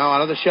Herrick now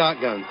out of the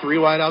shotgun. 3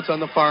 wideouts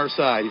on the far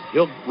side.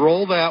 He'll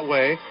roll that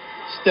way.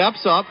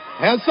 Steps up.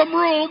 Has some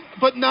room,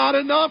 but not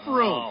enough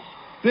room.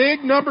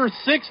 Big number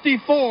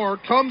 64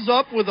 comes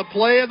up with a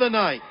play of the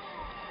night.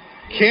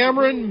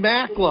 Cameron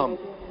Macklem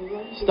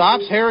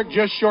stops Herrick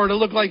just short. It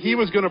looked like he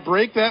was going to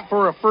break that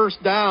for a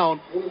first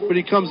down, but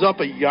he comes up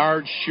a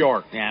yard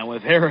short. Yeah,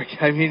 with Herrick,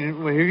 I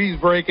mean, if he's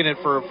breaking it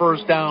for a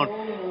first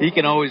down, he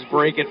can always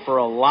break it for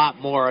a lot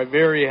more. A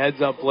very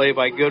heads-up play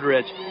by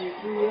Goodrich.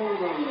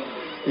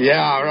 Yeah,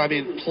 I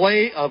mean,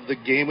 play of the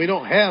game. We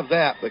don't have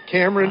that, but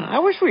Cameron. I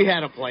wish we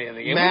had a play of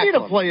the game. Macklem. We need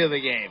a play of the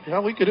game. Yeah,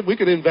 we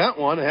could invent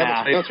one and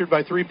have it sponsored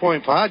by 3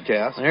 Point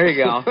Podcast. There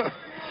you go.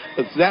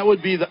 That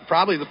would be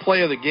probably the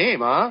play of the game,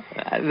 huh?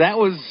 That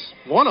was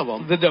one of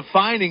them. The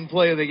defining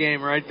play of the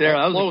game right there.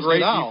 That was a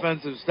great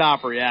defensive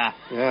stopper, yeah.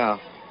 Yeah.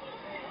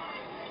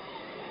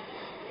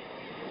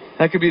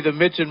 That could be the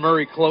Mitch and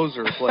Murray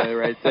closer play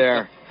right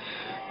there.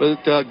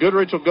 But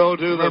Goodrich will go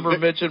to Remember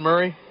Mitch and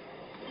Murray?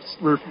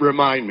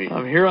 Remind me.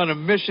 I'm here on a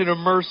mission of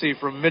mercy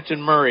from Mitch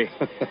and Murray.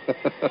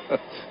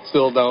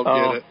 Still don't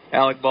get it.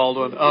 Alec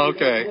Baldwin.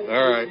 Okay,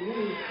 all right.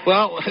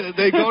 Well,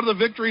 they go to the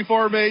victory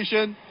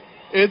formation.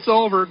 It's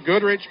over.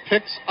 Goodrich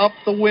picks up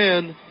the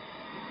win,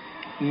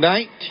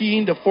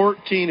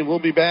 19-14, and we'll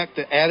be back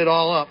to add it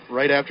all up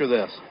right after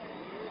this.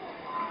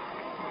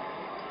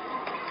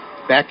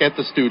 Back at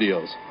the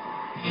studios.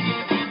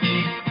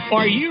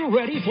 Are you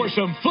ready for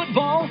some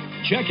football?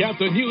 Check out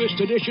the newest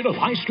edition of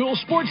High School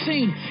Sports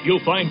Scene.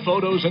 You'll find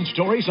photos and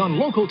stories on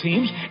local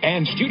teams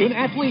and student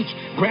athletes.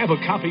 Grab a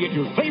copy at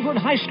your favorite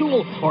high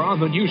school or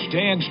on the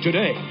newsstands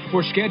today.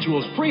 For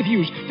schedules,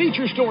 previews,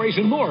 feature stories,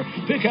 and more,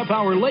 pick up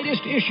our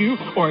latest issue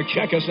or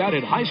check us out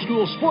at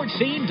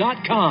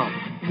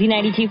highschoolsportscene.com.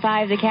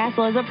 Z92.5 The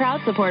Castle is a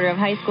proud supporter of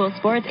high school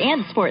sports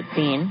and Sports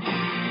Scene.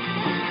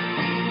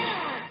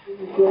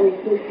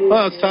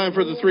 Well, it's time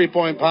for the 3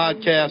 Point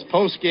Podcast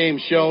post-game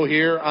show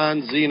here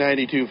on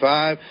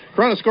Z92.5.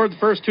 Corunna scored the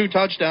first 2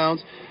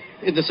 touchdowns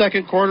in the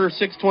second quarter,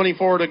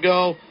 6:24 to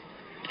go.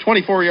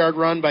 24-yard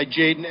run by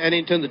Jaden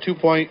Ennington. The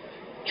 2-point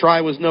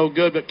try was no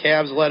good, but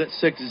Cavs led it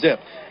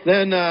 6-zip.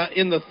 Then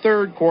in the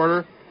third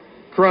quarter,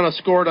 Corunna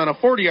scored on a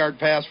 40-yard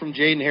pass from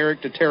Jaden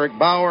Herrick to Tarek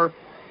Bauer.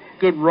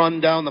 Good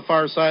run down the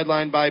far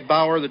sideline by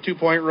Bauer. The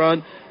 2-point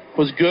run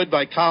was good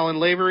by Colin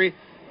Lavery,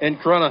 and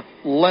Corunna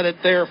led it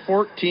there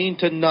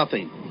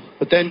 14-0.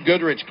 But then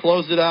Goodrich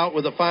closed it out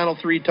with the final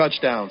 3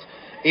 touchdowns.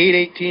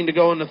 8:18 to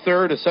go in the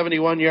third, a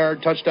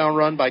 71-yard touchdown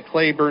run by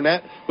Clay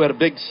Burnett, who had a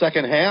big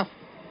second half.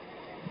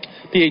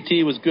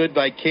 PAT was good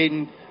by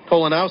Caden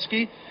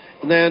Kolanowski.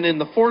 And then in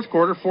the fourth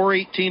quarter,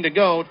 4:18 to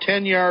go,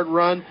 10-yard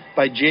run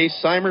by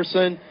Jace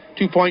Simerson.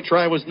 2-point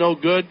try was no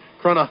good.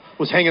 Corunna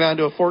was hanging on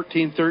to a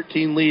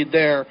 14-13 lead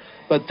there.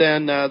 But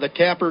then the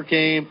capper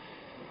came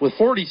with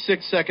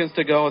 46 seconds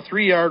to go, a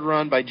 3-yard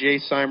run by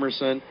Jace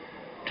Simerson.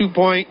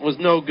 2-point was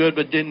no good,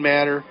 but didn't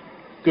matter.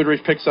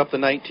 Goodrich picks up the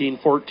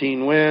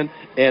 19-14 win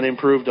and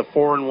improved to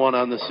 4-1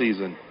 on the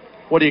season.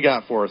 What do you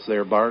got for us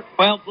there, Bart?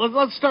 Well,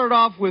 let's start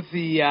off with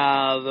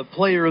the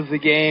player of the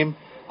game.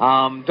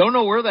 Don't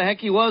know where the heck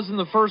he was in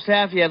the first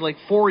half. He had like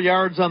 4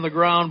 yards on the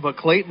ground, but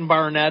Clayton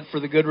Barnett for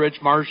the Goodrich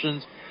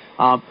Martians.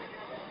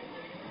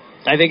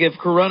 I think if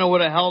Corunna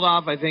would have held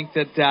off, I think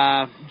that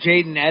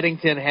Jaden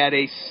Eddington had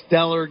a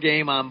stellar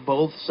game on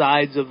both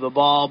sides of the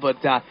ball. But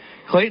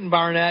Clayton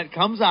Barnett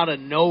comes out of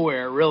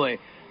nowhere, really,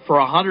 for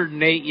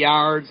 108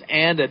 yards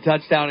and a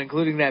touchdown,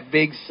 including that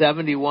big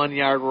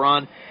 71-yard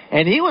run.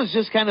 And he was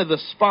just kind of the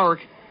spark,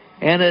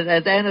 and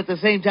at the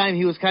same time,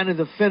 he was kind of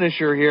the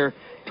finisher here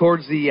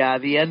towards the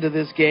end of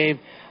this game.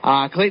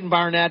 Clayton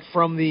Barnett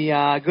from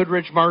the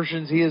Goodrich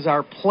Martians, he is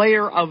our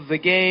player of the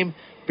game,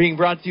 being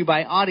brought to you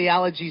by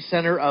Audiology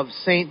Center of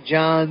St.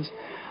 John's.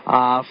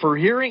 For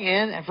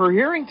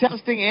hearing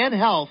testing and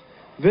health,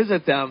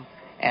 visit them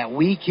at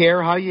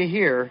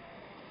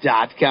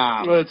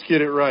WeCareHowYouHear.com. Let's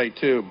get it right,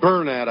 too.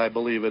 Burnett, I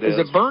believe it is.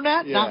 Is it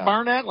Burnett, yeah. not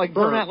Barnett? Like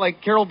Burnett,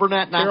 like Carol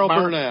Burnett, not Carol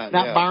Burnett,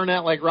 not yeah.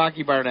 Barnett like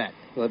Rocky Barnett.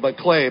 But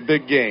Clay, a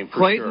big game for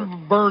Clayton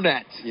sure.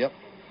 Burnett. Yep.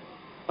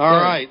 All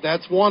right,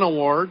 that's one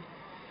award.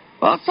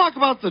 Well, let's talk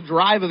about the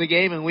drive of the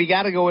game, and we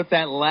got to go with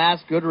that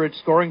last Goodrich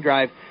scoring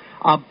drive.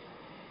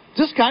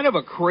 Just kind of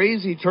a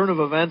crazy turn of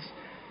events.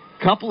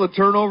 Couple of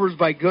turnovers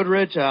by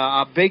Goodrich,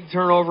 a big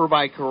turnover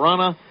by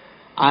Corunna,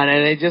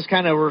 and they just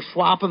kind of were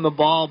swapping the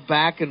ball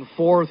back and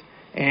forth,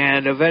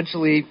 and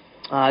eventually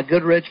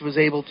Goodrich was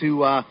able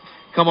to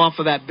come off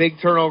of that big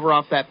turnover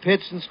off that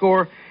pitch and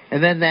score,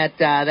 and then that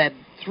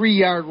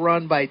 3-yard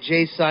run by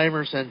Jace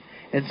Simerson.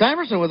 And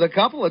Simerson with a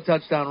couple of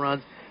touchdown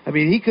runs. I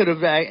mean, he could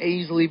have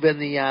easily been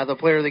the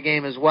player of the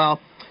game as well,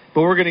 but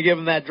we're going to give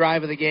him that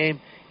drive of the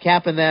game,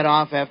 capping that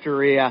off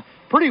after a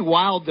pretty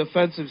wild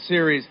defensive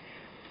series.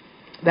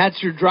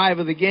 That's your drive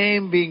of the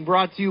game, being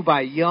brought to you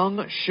by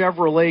Young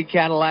Chevrolet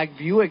Cadillac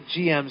Buick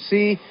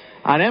GMC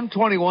on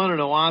M21 in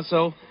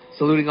Owasso,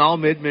 saluting all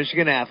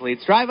Mid-Michigan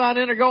athletes. Drive on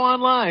in or go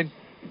online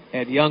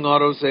at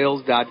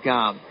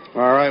YoungAutoSales.com.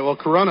 All right, well,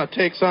 Corunna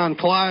takes on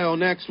Clio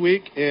next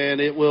week,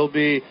 and it will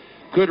be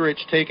Goodrich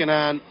taking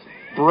on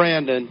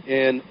Brandon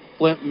in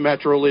Flint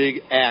Metro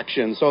League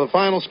action. So the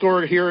final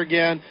score here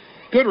again,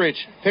 Goodrich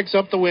picks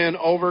up the win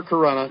over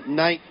Corunna,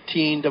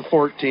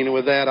 19-14. And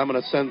with that, I'm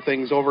going to send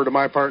things over to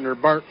my partner,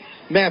 Bart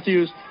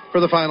Matthews, for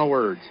the final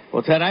words.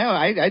 Well, Ted,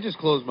 I just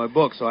closed my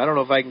book, so I don't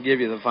know if I can give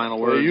you the final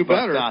words. Well, you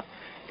better. But,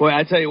 boy,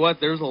 I tell you what,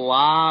 there's a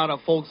lot of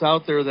folks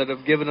out there that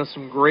have given us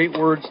some great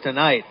words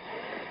tonight.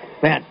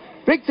 Man,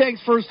 big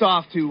thanks first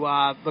off to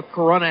the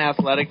Corunna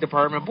Athletic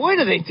Department. Boy,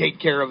 do they take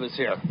care of us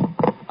here.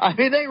 I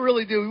mean, they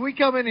really do. We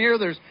come in here,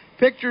 there's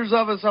pictures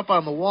of us up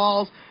on the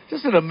walls.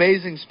 Just an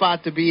amazing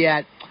spot to be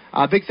at.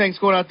 Big thanks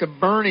going out to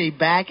Bernie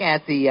back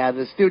at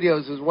the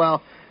studios as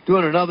well,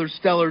 doing another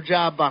stellar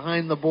job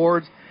behind the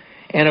boards.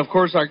 And, of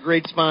course, our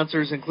great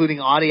sponsors, including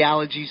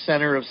Audiology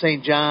Center of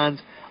St.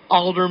 John's,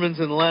 Alderman's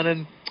and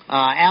Lennon,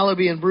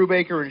 Allaby and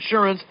Brubaker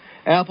Insurance,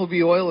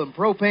 Appleby Oil and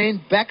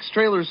Propane, Beck's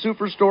Trailer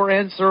Superstore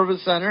and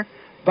Service Center,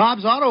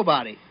 Bob's Auto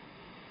Body,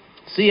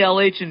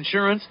 CLH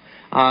Insurance,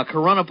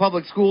 Corunna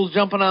Public Schools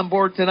jumping on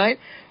board tonight,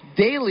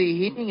 Daily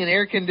Heating and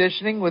Air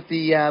Conditioning with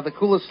the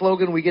coolest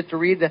slogan we get to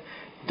read,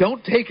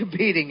 don't take a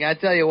beating, I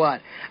tell you what.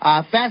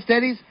 Fast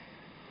Eddie's,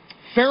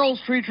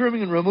 Farrell's Tree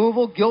Trimming and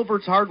Removal,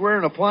 Gilbert's Hardware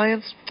and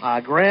Appliance,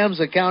 Graham's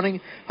Accounting,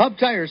 Hub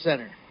Tire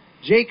Center,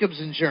 Jacobs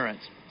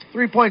Insurance,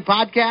 3 Point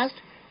Podcast,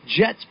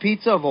 Jets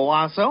Pizza of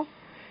Owasso,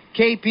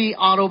 KP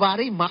Auto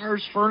Body,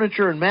 Mars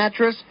Furniture and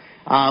Mattress,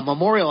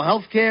 Memorial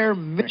Healthcare,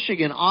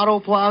 Michigan Auto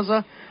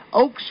Plaza,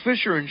 Oaks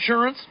Fisher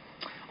Insurance,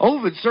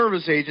 Ovid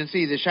Service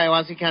Agency, the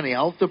Shiawassee County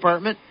Health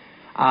Department,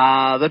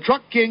 the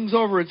Truck Kings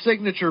over at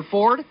Signature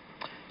Ford,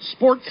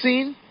 Sports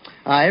Scene,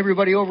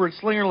 everybody over at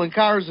Slingerland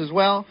Cars as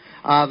well,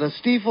 the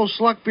Stiefel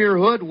Schluck Beer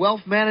Hood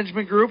Wealth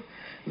Management Group,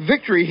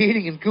 Victory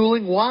Heating and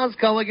Cooling, Waz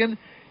Culligan,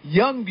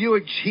 Young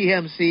Buick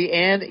GMC,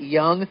 and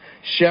Young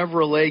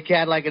Chevrolet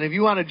Cadillac. And if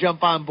you want to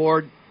jump on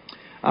board,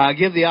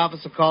 give the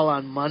office a call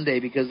on Monday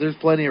because there's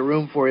plenty of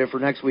room for you for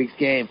next week's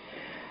game.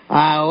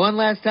 One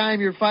last time,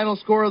 your final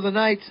score of the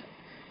night,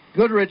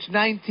 Goodrich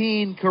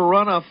 19,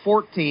 Corunna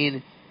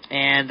 14,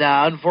 and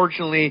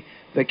unfortunately,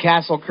 the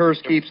Castle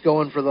curse keeps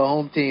going for the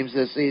home teams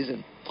this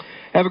season.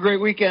 Have a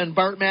great weekend.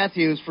 Bart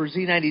Matthews for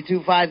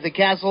Z92.5 The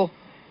Castle,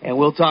 and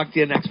we'll talk to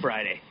you next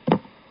Friday.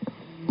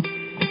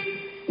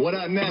 What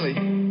up, Nelly?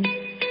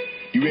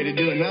 You ready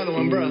to do another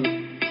one, bro?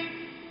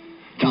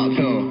 Talk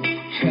to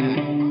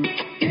him.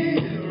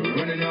 Yeah,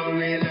 running all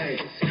red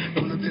lights.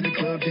 Pull up to the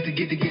club just to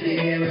get the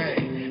head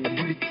right. I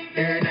do it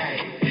every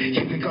night.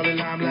 You can call it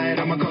limelight,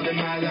 I'ma call it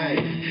my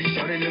life.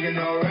 Shorty looking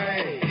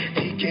alright.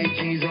 TK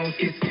jeans on,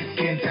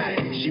 skin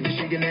tight. She been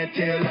shaking that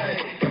tail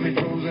light. Got me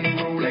frozen in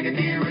the road like a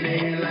deer in the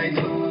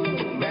headlights.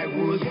 Ooh,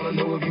 backwoods wanna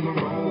know if you can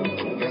roll.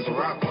 That's a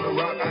rock on a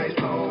rock, ice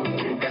cold.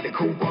 Got the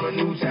coupe on a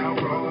new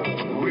town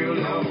road. Real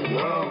low,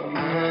 whoa.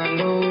 I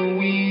know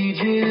we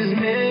just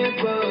met,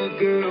 but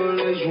girl,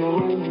 let's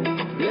roll.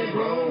 Let's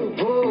roll,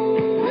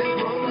 whoa.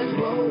 Let's roll, let's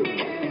roll.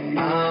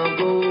 I'll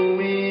go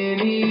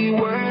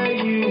anywhere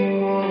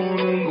you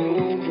wanna go.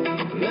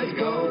 Let's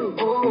go,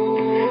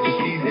 oh.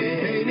 She said,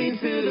 take me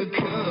to the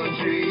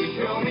country,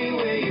 show me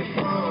where you're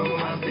from.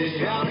 I said,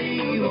 shawty,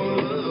 you gon'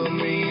 love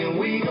me, and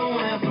we gon'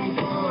 have some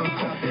fun.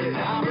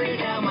 I'll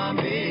break out my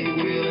big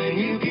wheel, and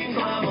you can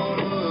climb on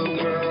up,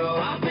 girl.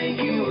 I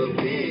think you a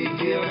big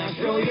deal, now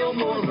show your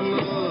boys some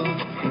love.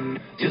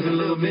 Just a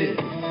little bit,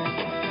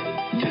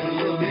 just a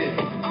little bit,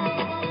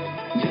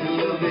 just a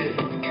little bit,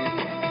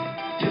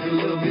 just a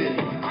little bit.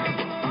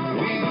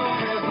 We gon'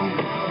 have some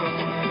fun.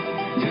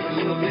 Just a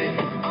little bit,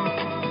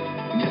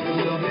 just a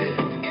little bit,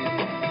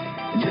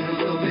 just a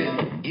little bit.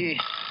 Yeah,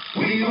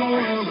 we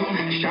gon' have some.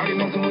 Shawty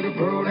messing with a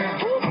pro now.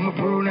 I'm a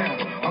pro now.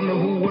 I'm the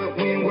who, what,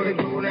 when, where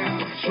to go now.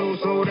 Show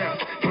sold out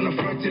from the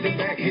front to the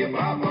back. Hip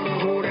hop on the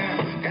hold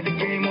down. Got the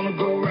game on the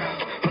go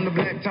route. I'm the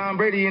black Tom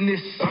Brady in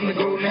this. I'm the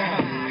go now.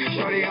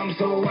 Shawty, I'm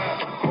so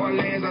wild.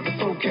 Heartlands out the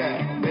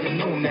SoCal. Better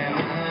know now.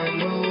 I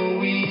know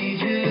we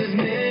just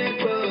met,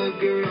 but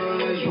girl,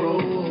 let's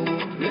roll.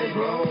 Let's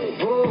roll.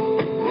 Whoa.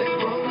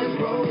 Let's roll. Let's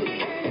roll.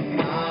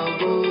 I'll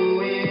go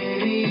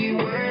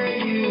anywhere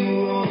you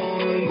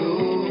wanna go.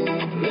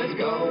 Let's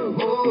go.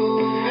 Whoa.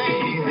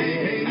 She said,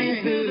 take me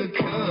to the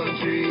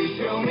country.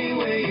 Show me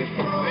where you're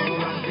from.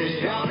 I said,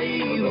 shawty,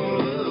 you gon'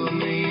 love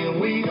me, and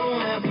we gon'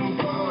 have some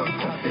fun.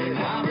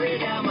 I'll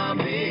break out my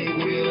big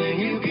wheel, and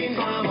you can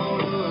climb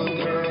on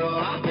up, girl.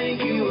 I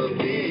think you a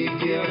big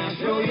deal. Now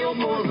show your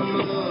boys some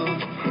love.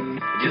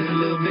 Just a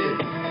little bit.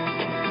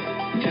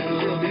 Just a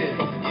little bit.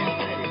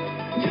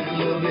 Just a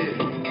little bit.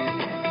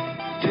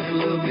 Just a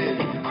little bit.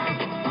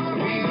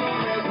 We gon'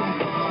 have some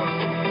fun.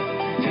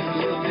 Just a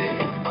little bit.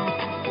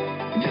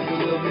 Just a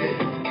little bit.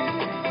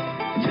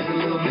 Just a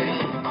little bit.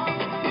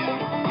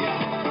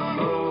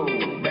 Oh,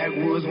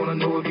 backwoods wanna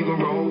know if you can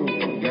roll.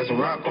 That's a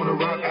rock on the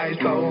rock, ice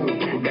cold.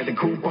 Got the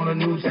coupe on a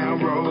new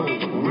town road.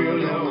 Real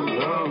low.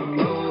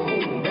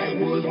 Oh,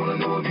 backwoods wanna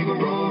know if you can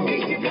roll.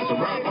 That's a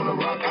rock on the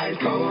rock, ice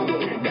cold.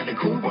 Got the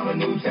coupe on a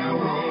new town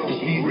road.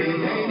 She said,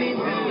 take me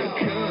to the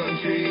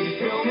country.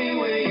 Show me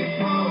where you're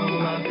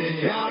from. I said,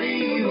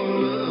 shawty, you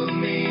gon' love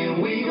me,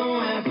 and we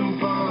gon' have some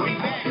fun.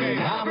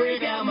 I'll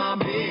break out my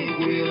big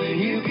wheel, and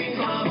you can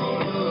climb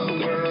on up,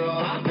 girl.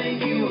 I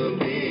think you a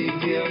big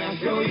deal. Now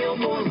show your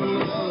boys some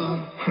love.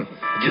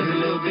 Just a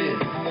little bit.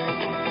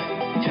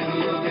 Just a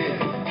little bit.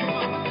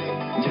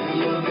 Just a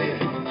little bit.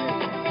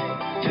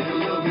 Just a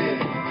little bit.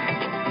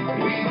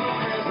 We gon'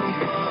 have some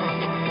fun.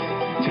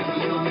 Just a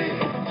little bit.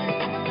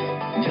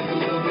 Just a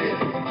little bit.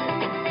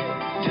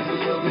 Just a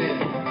little bit.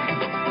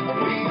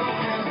 We gon'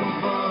 have some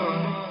fun.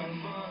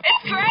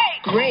 It's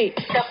great. Great.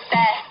 The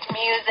best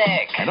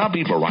music. An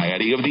upbeat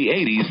variety of the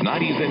 80s,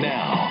 90s, and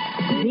now.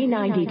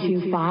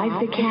 Z92.5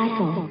 The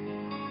Castle.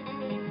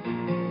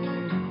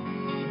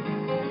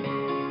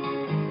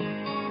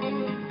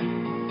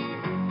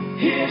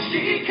 Here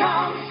she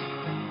comes,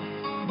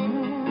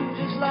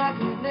 just like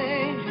an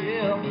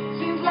angel.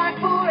 Seems like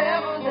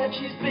forever that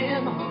she's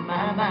been on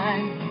my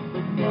mind,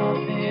 but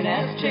nothing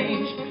has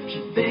changed. She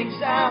thinks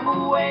I'm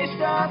a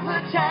waste of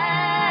her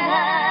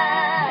time.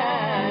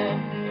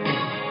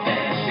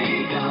 There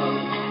she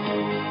goes.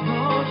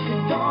 No, she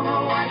don't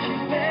know what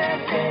she's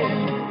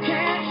missing.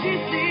 Can't she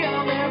see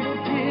I'll never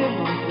be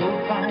able to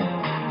find?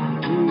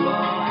 Do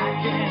all I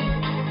can.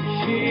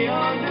 She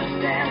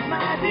understands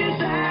my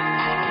desire.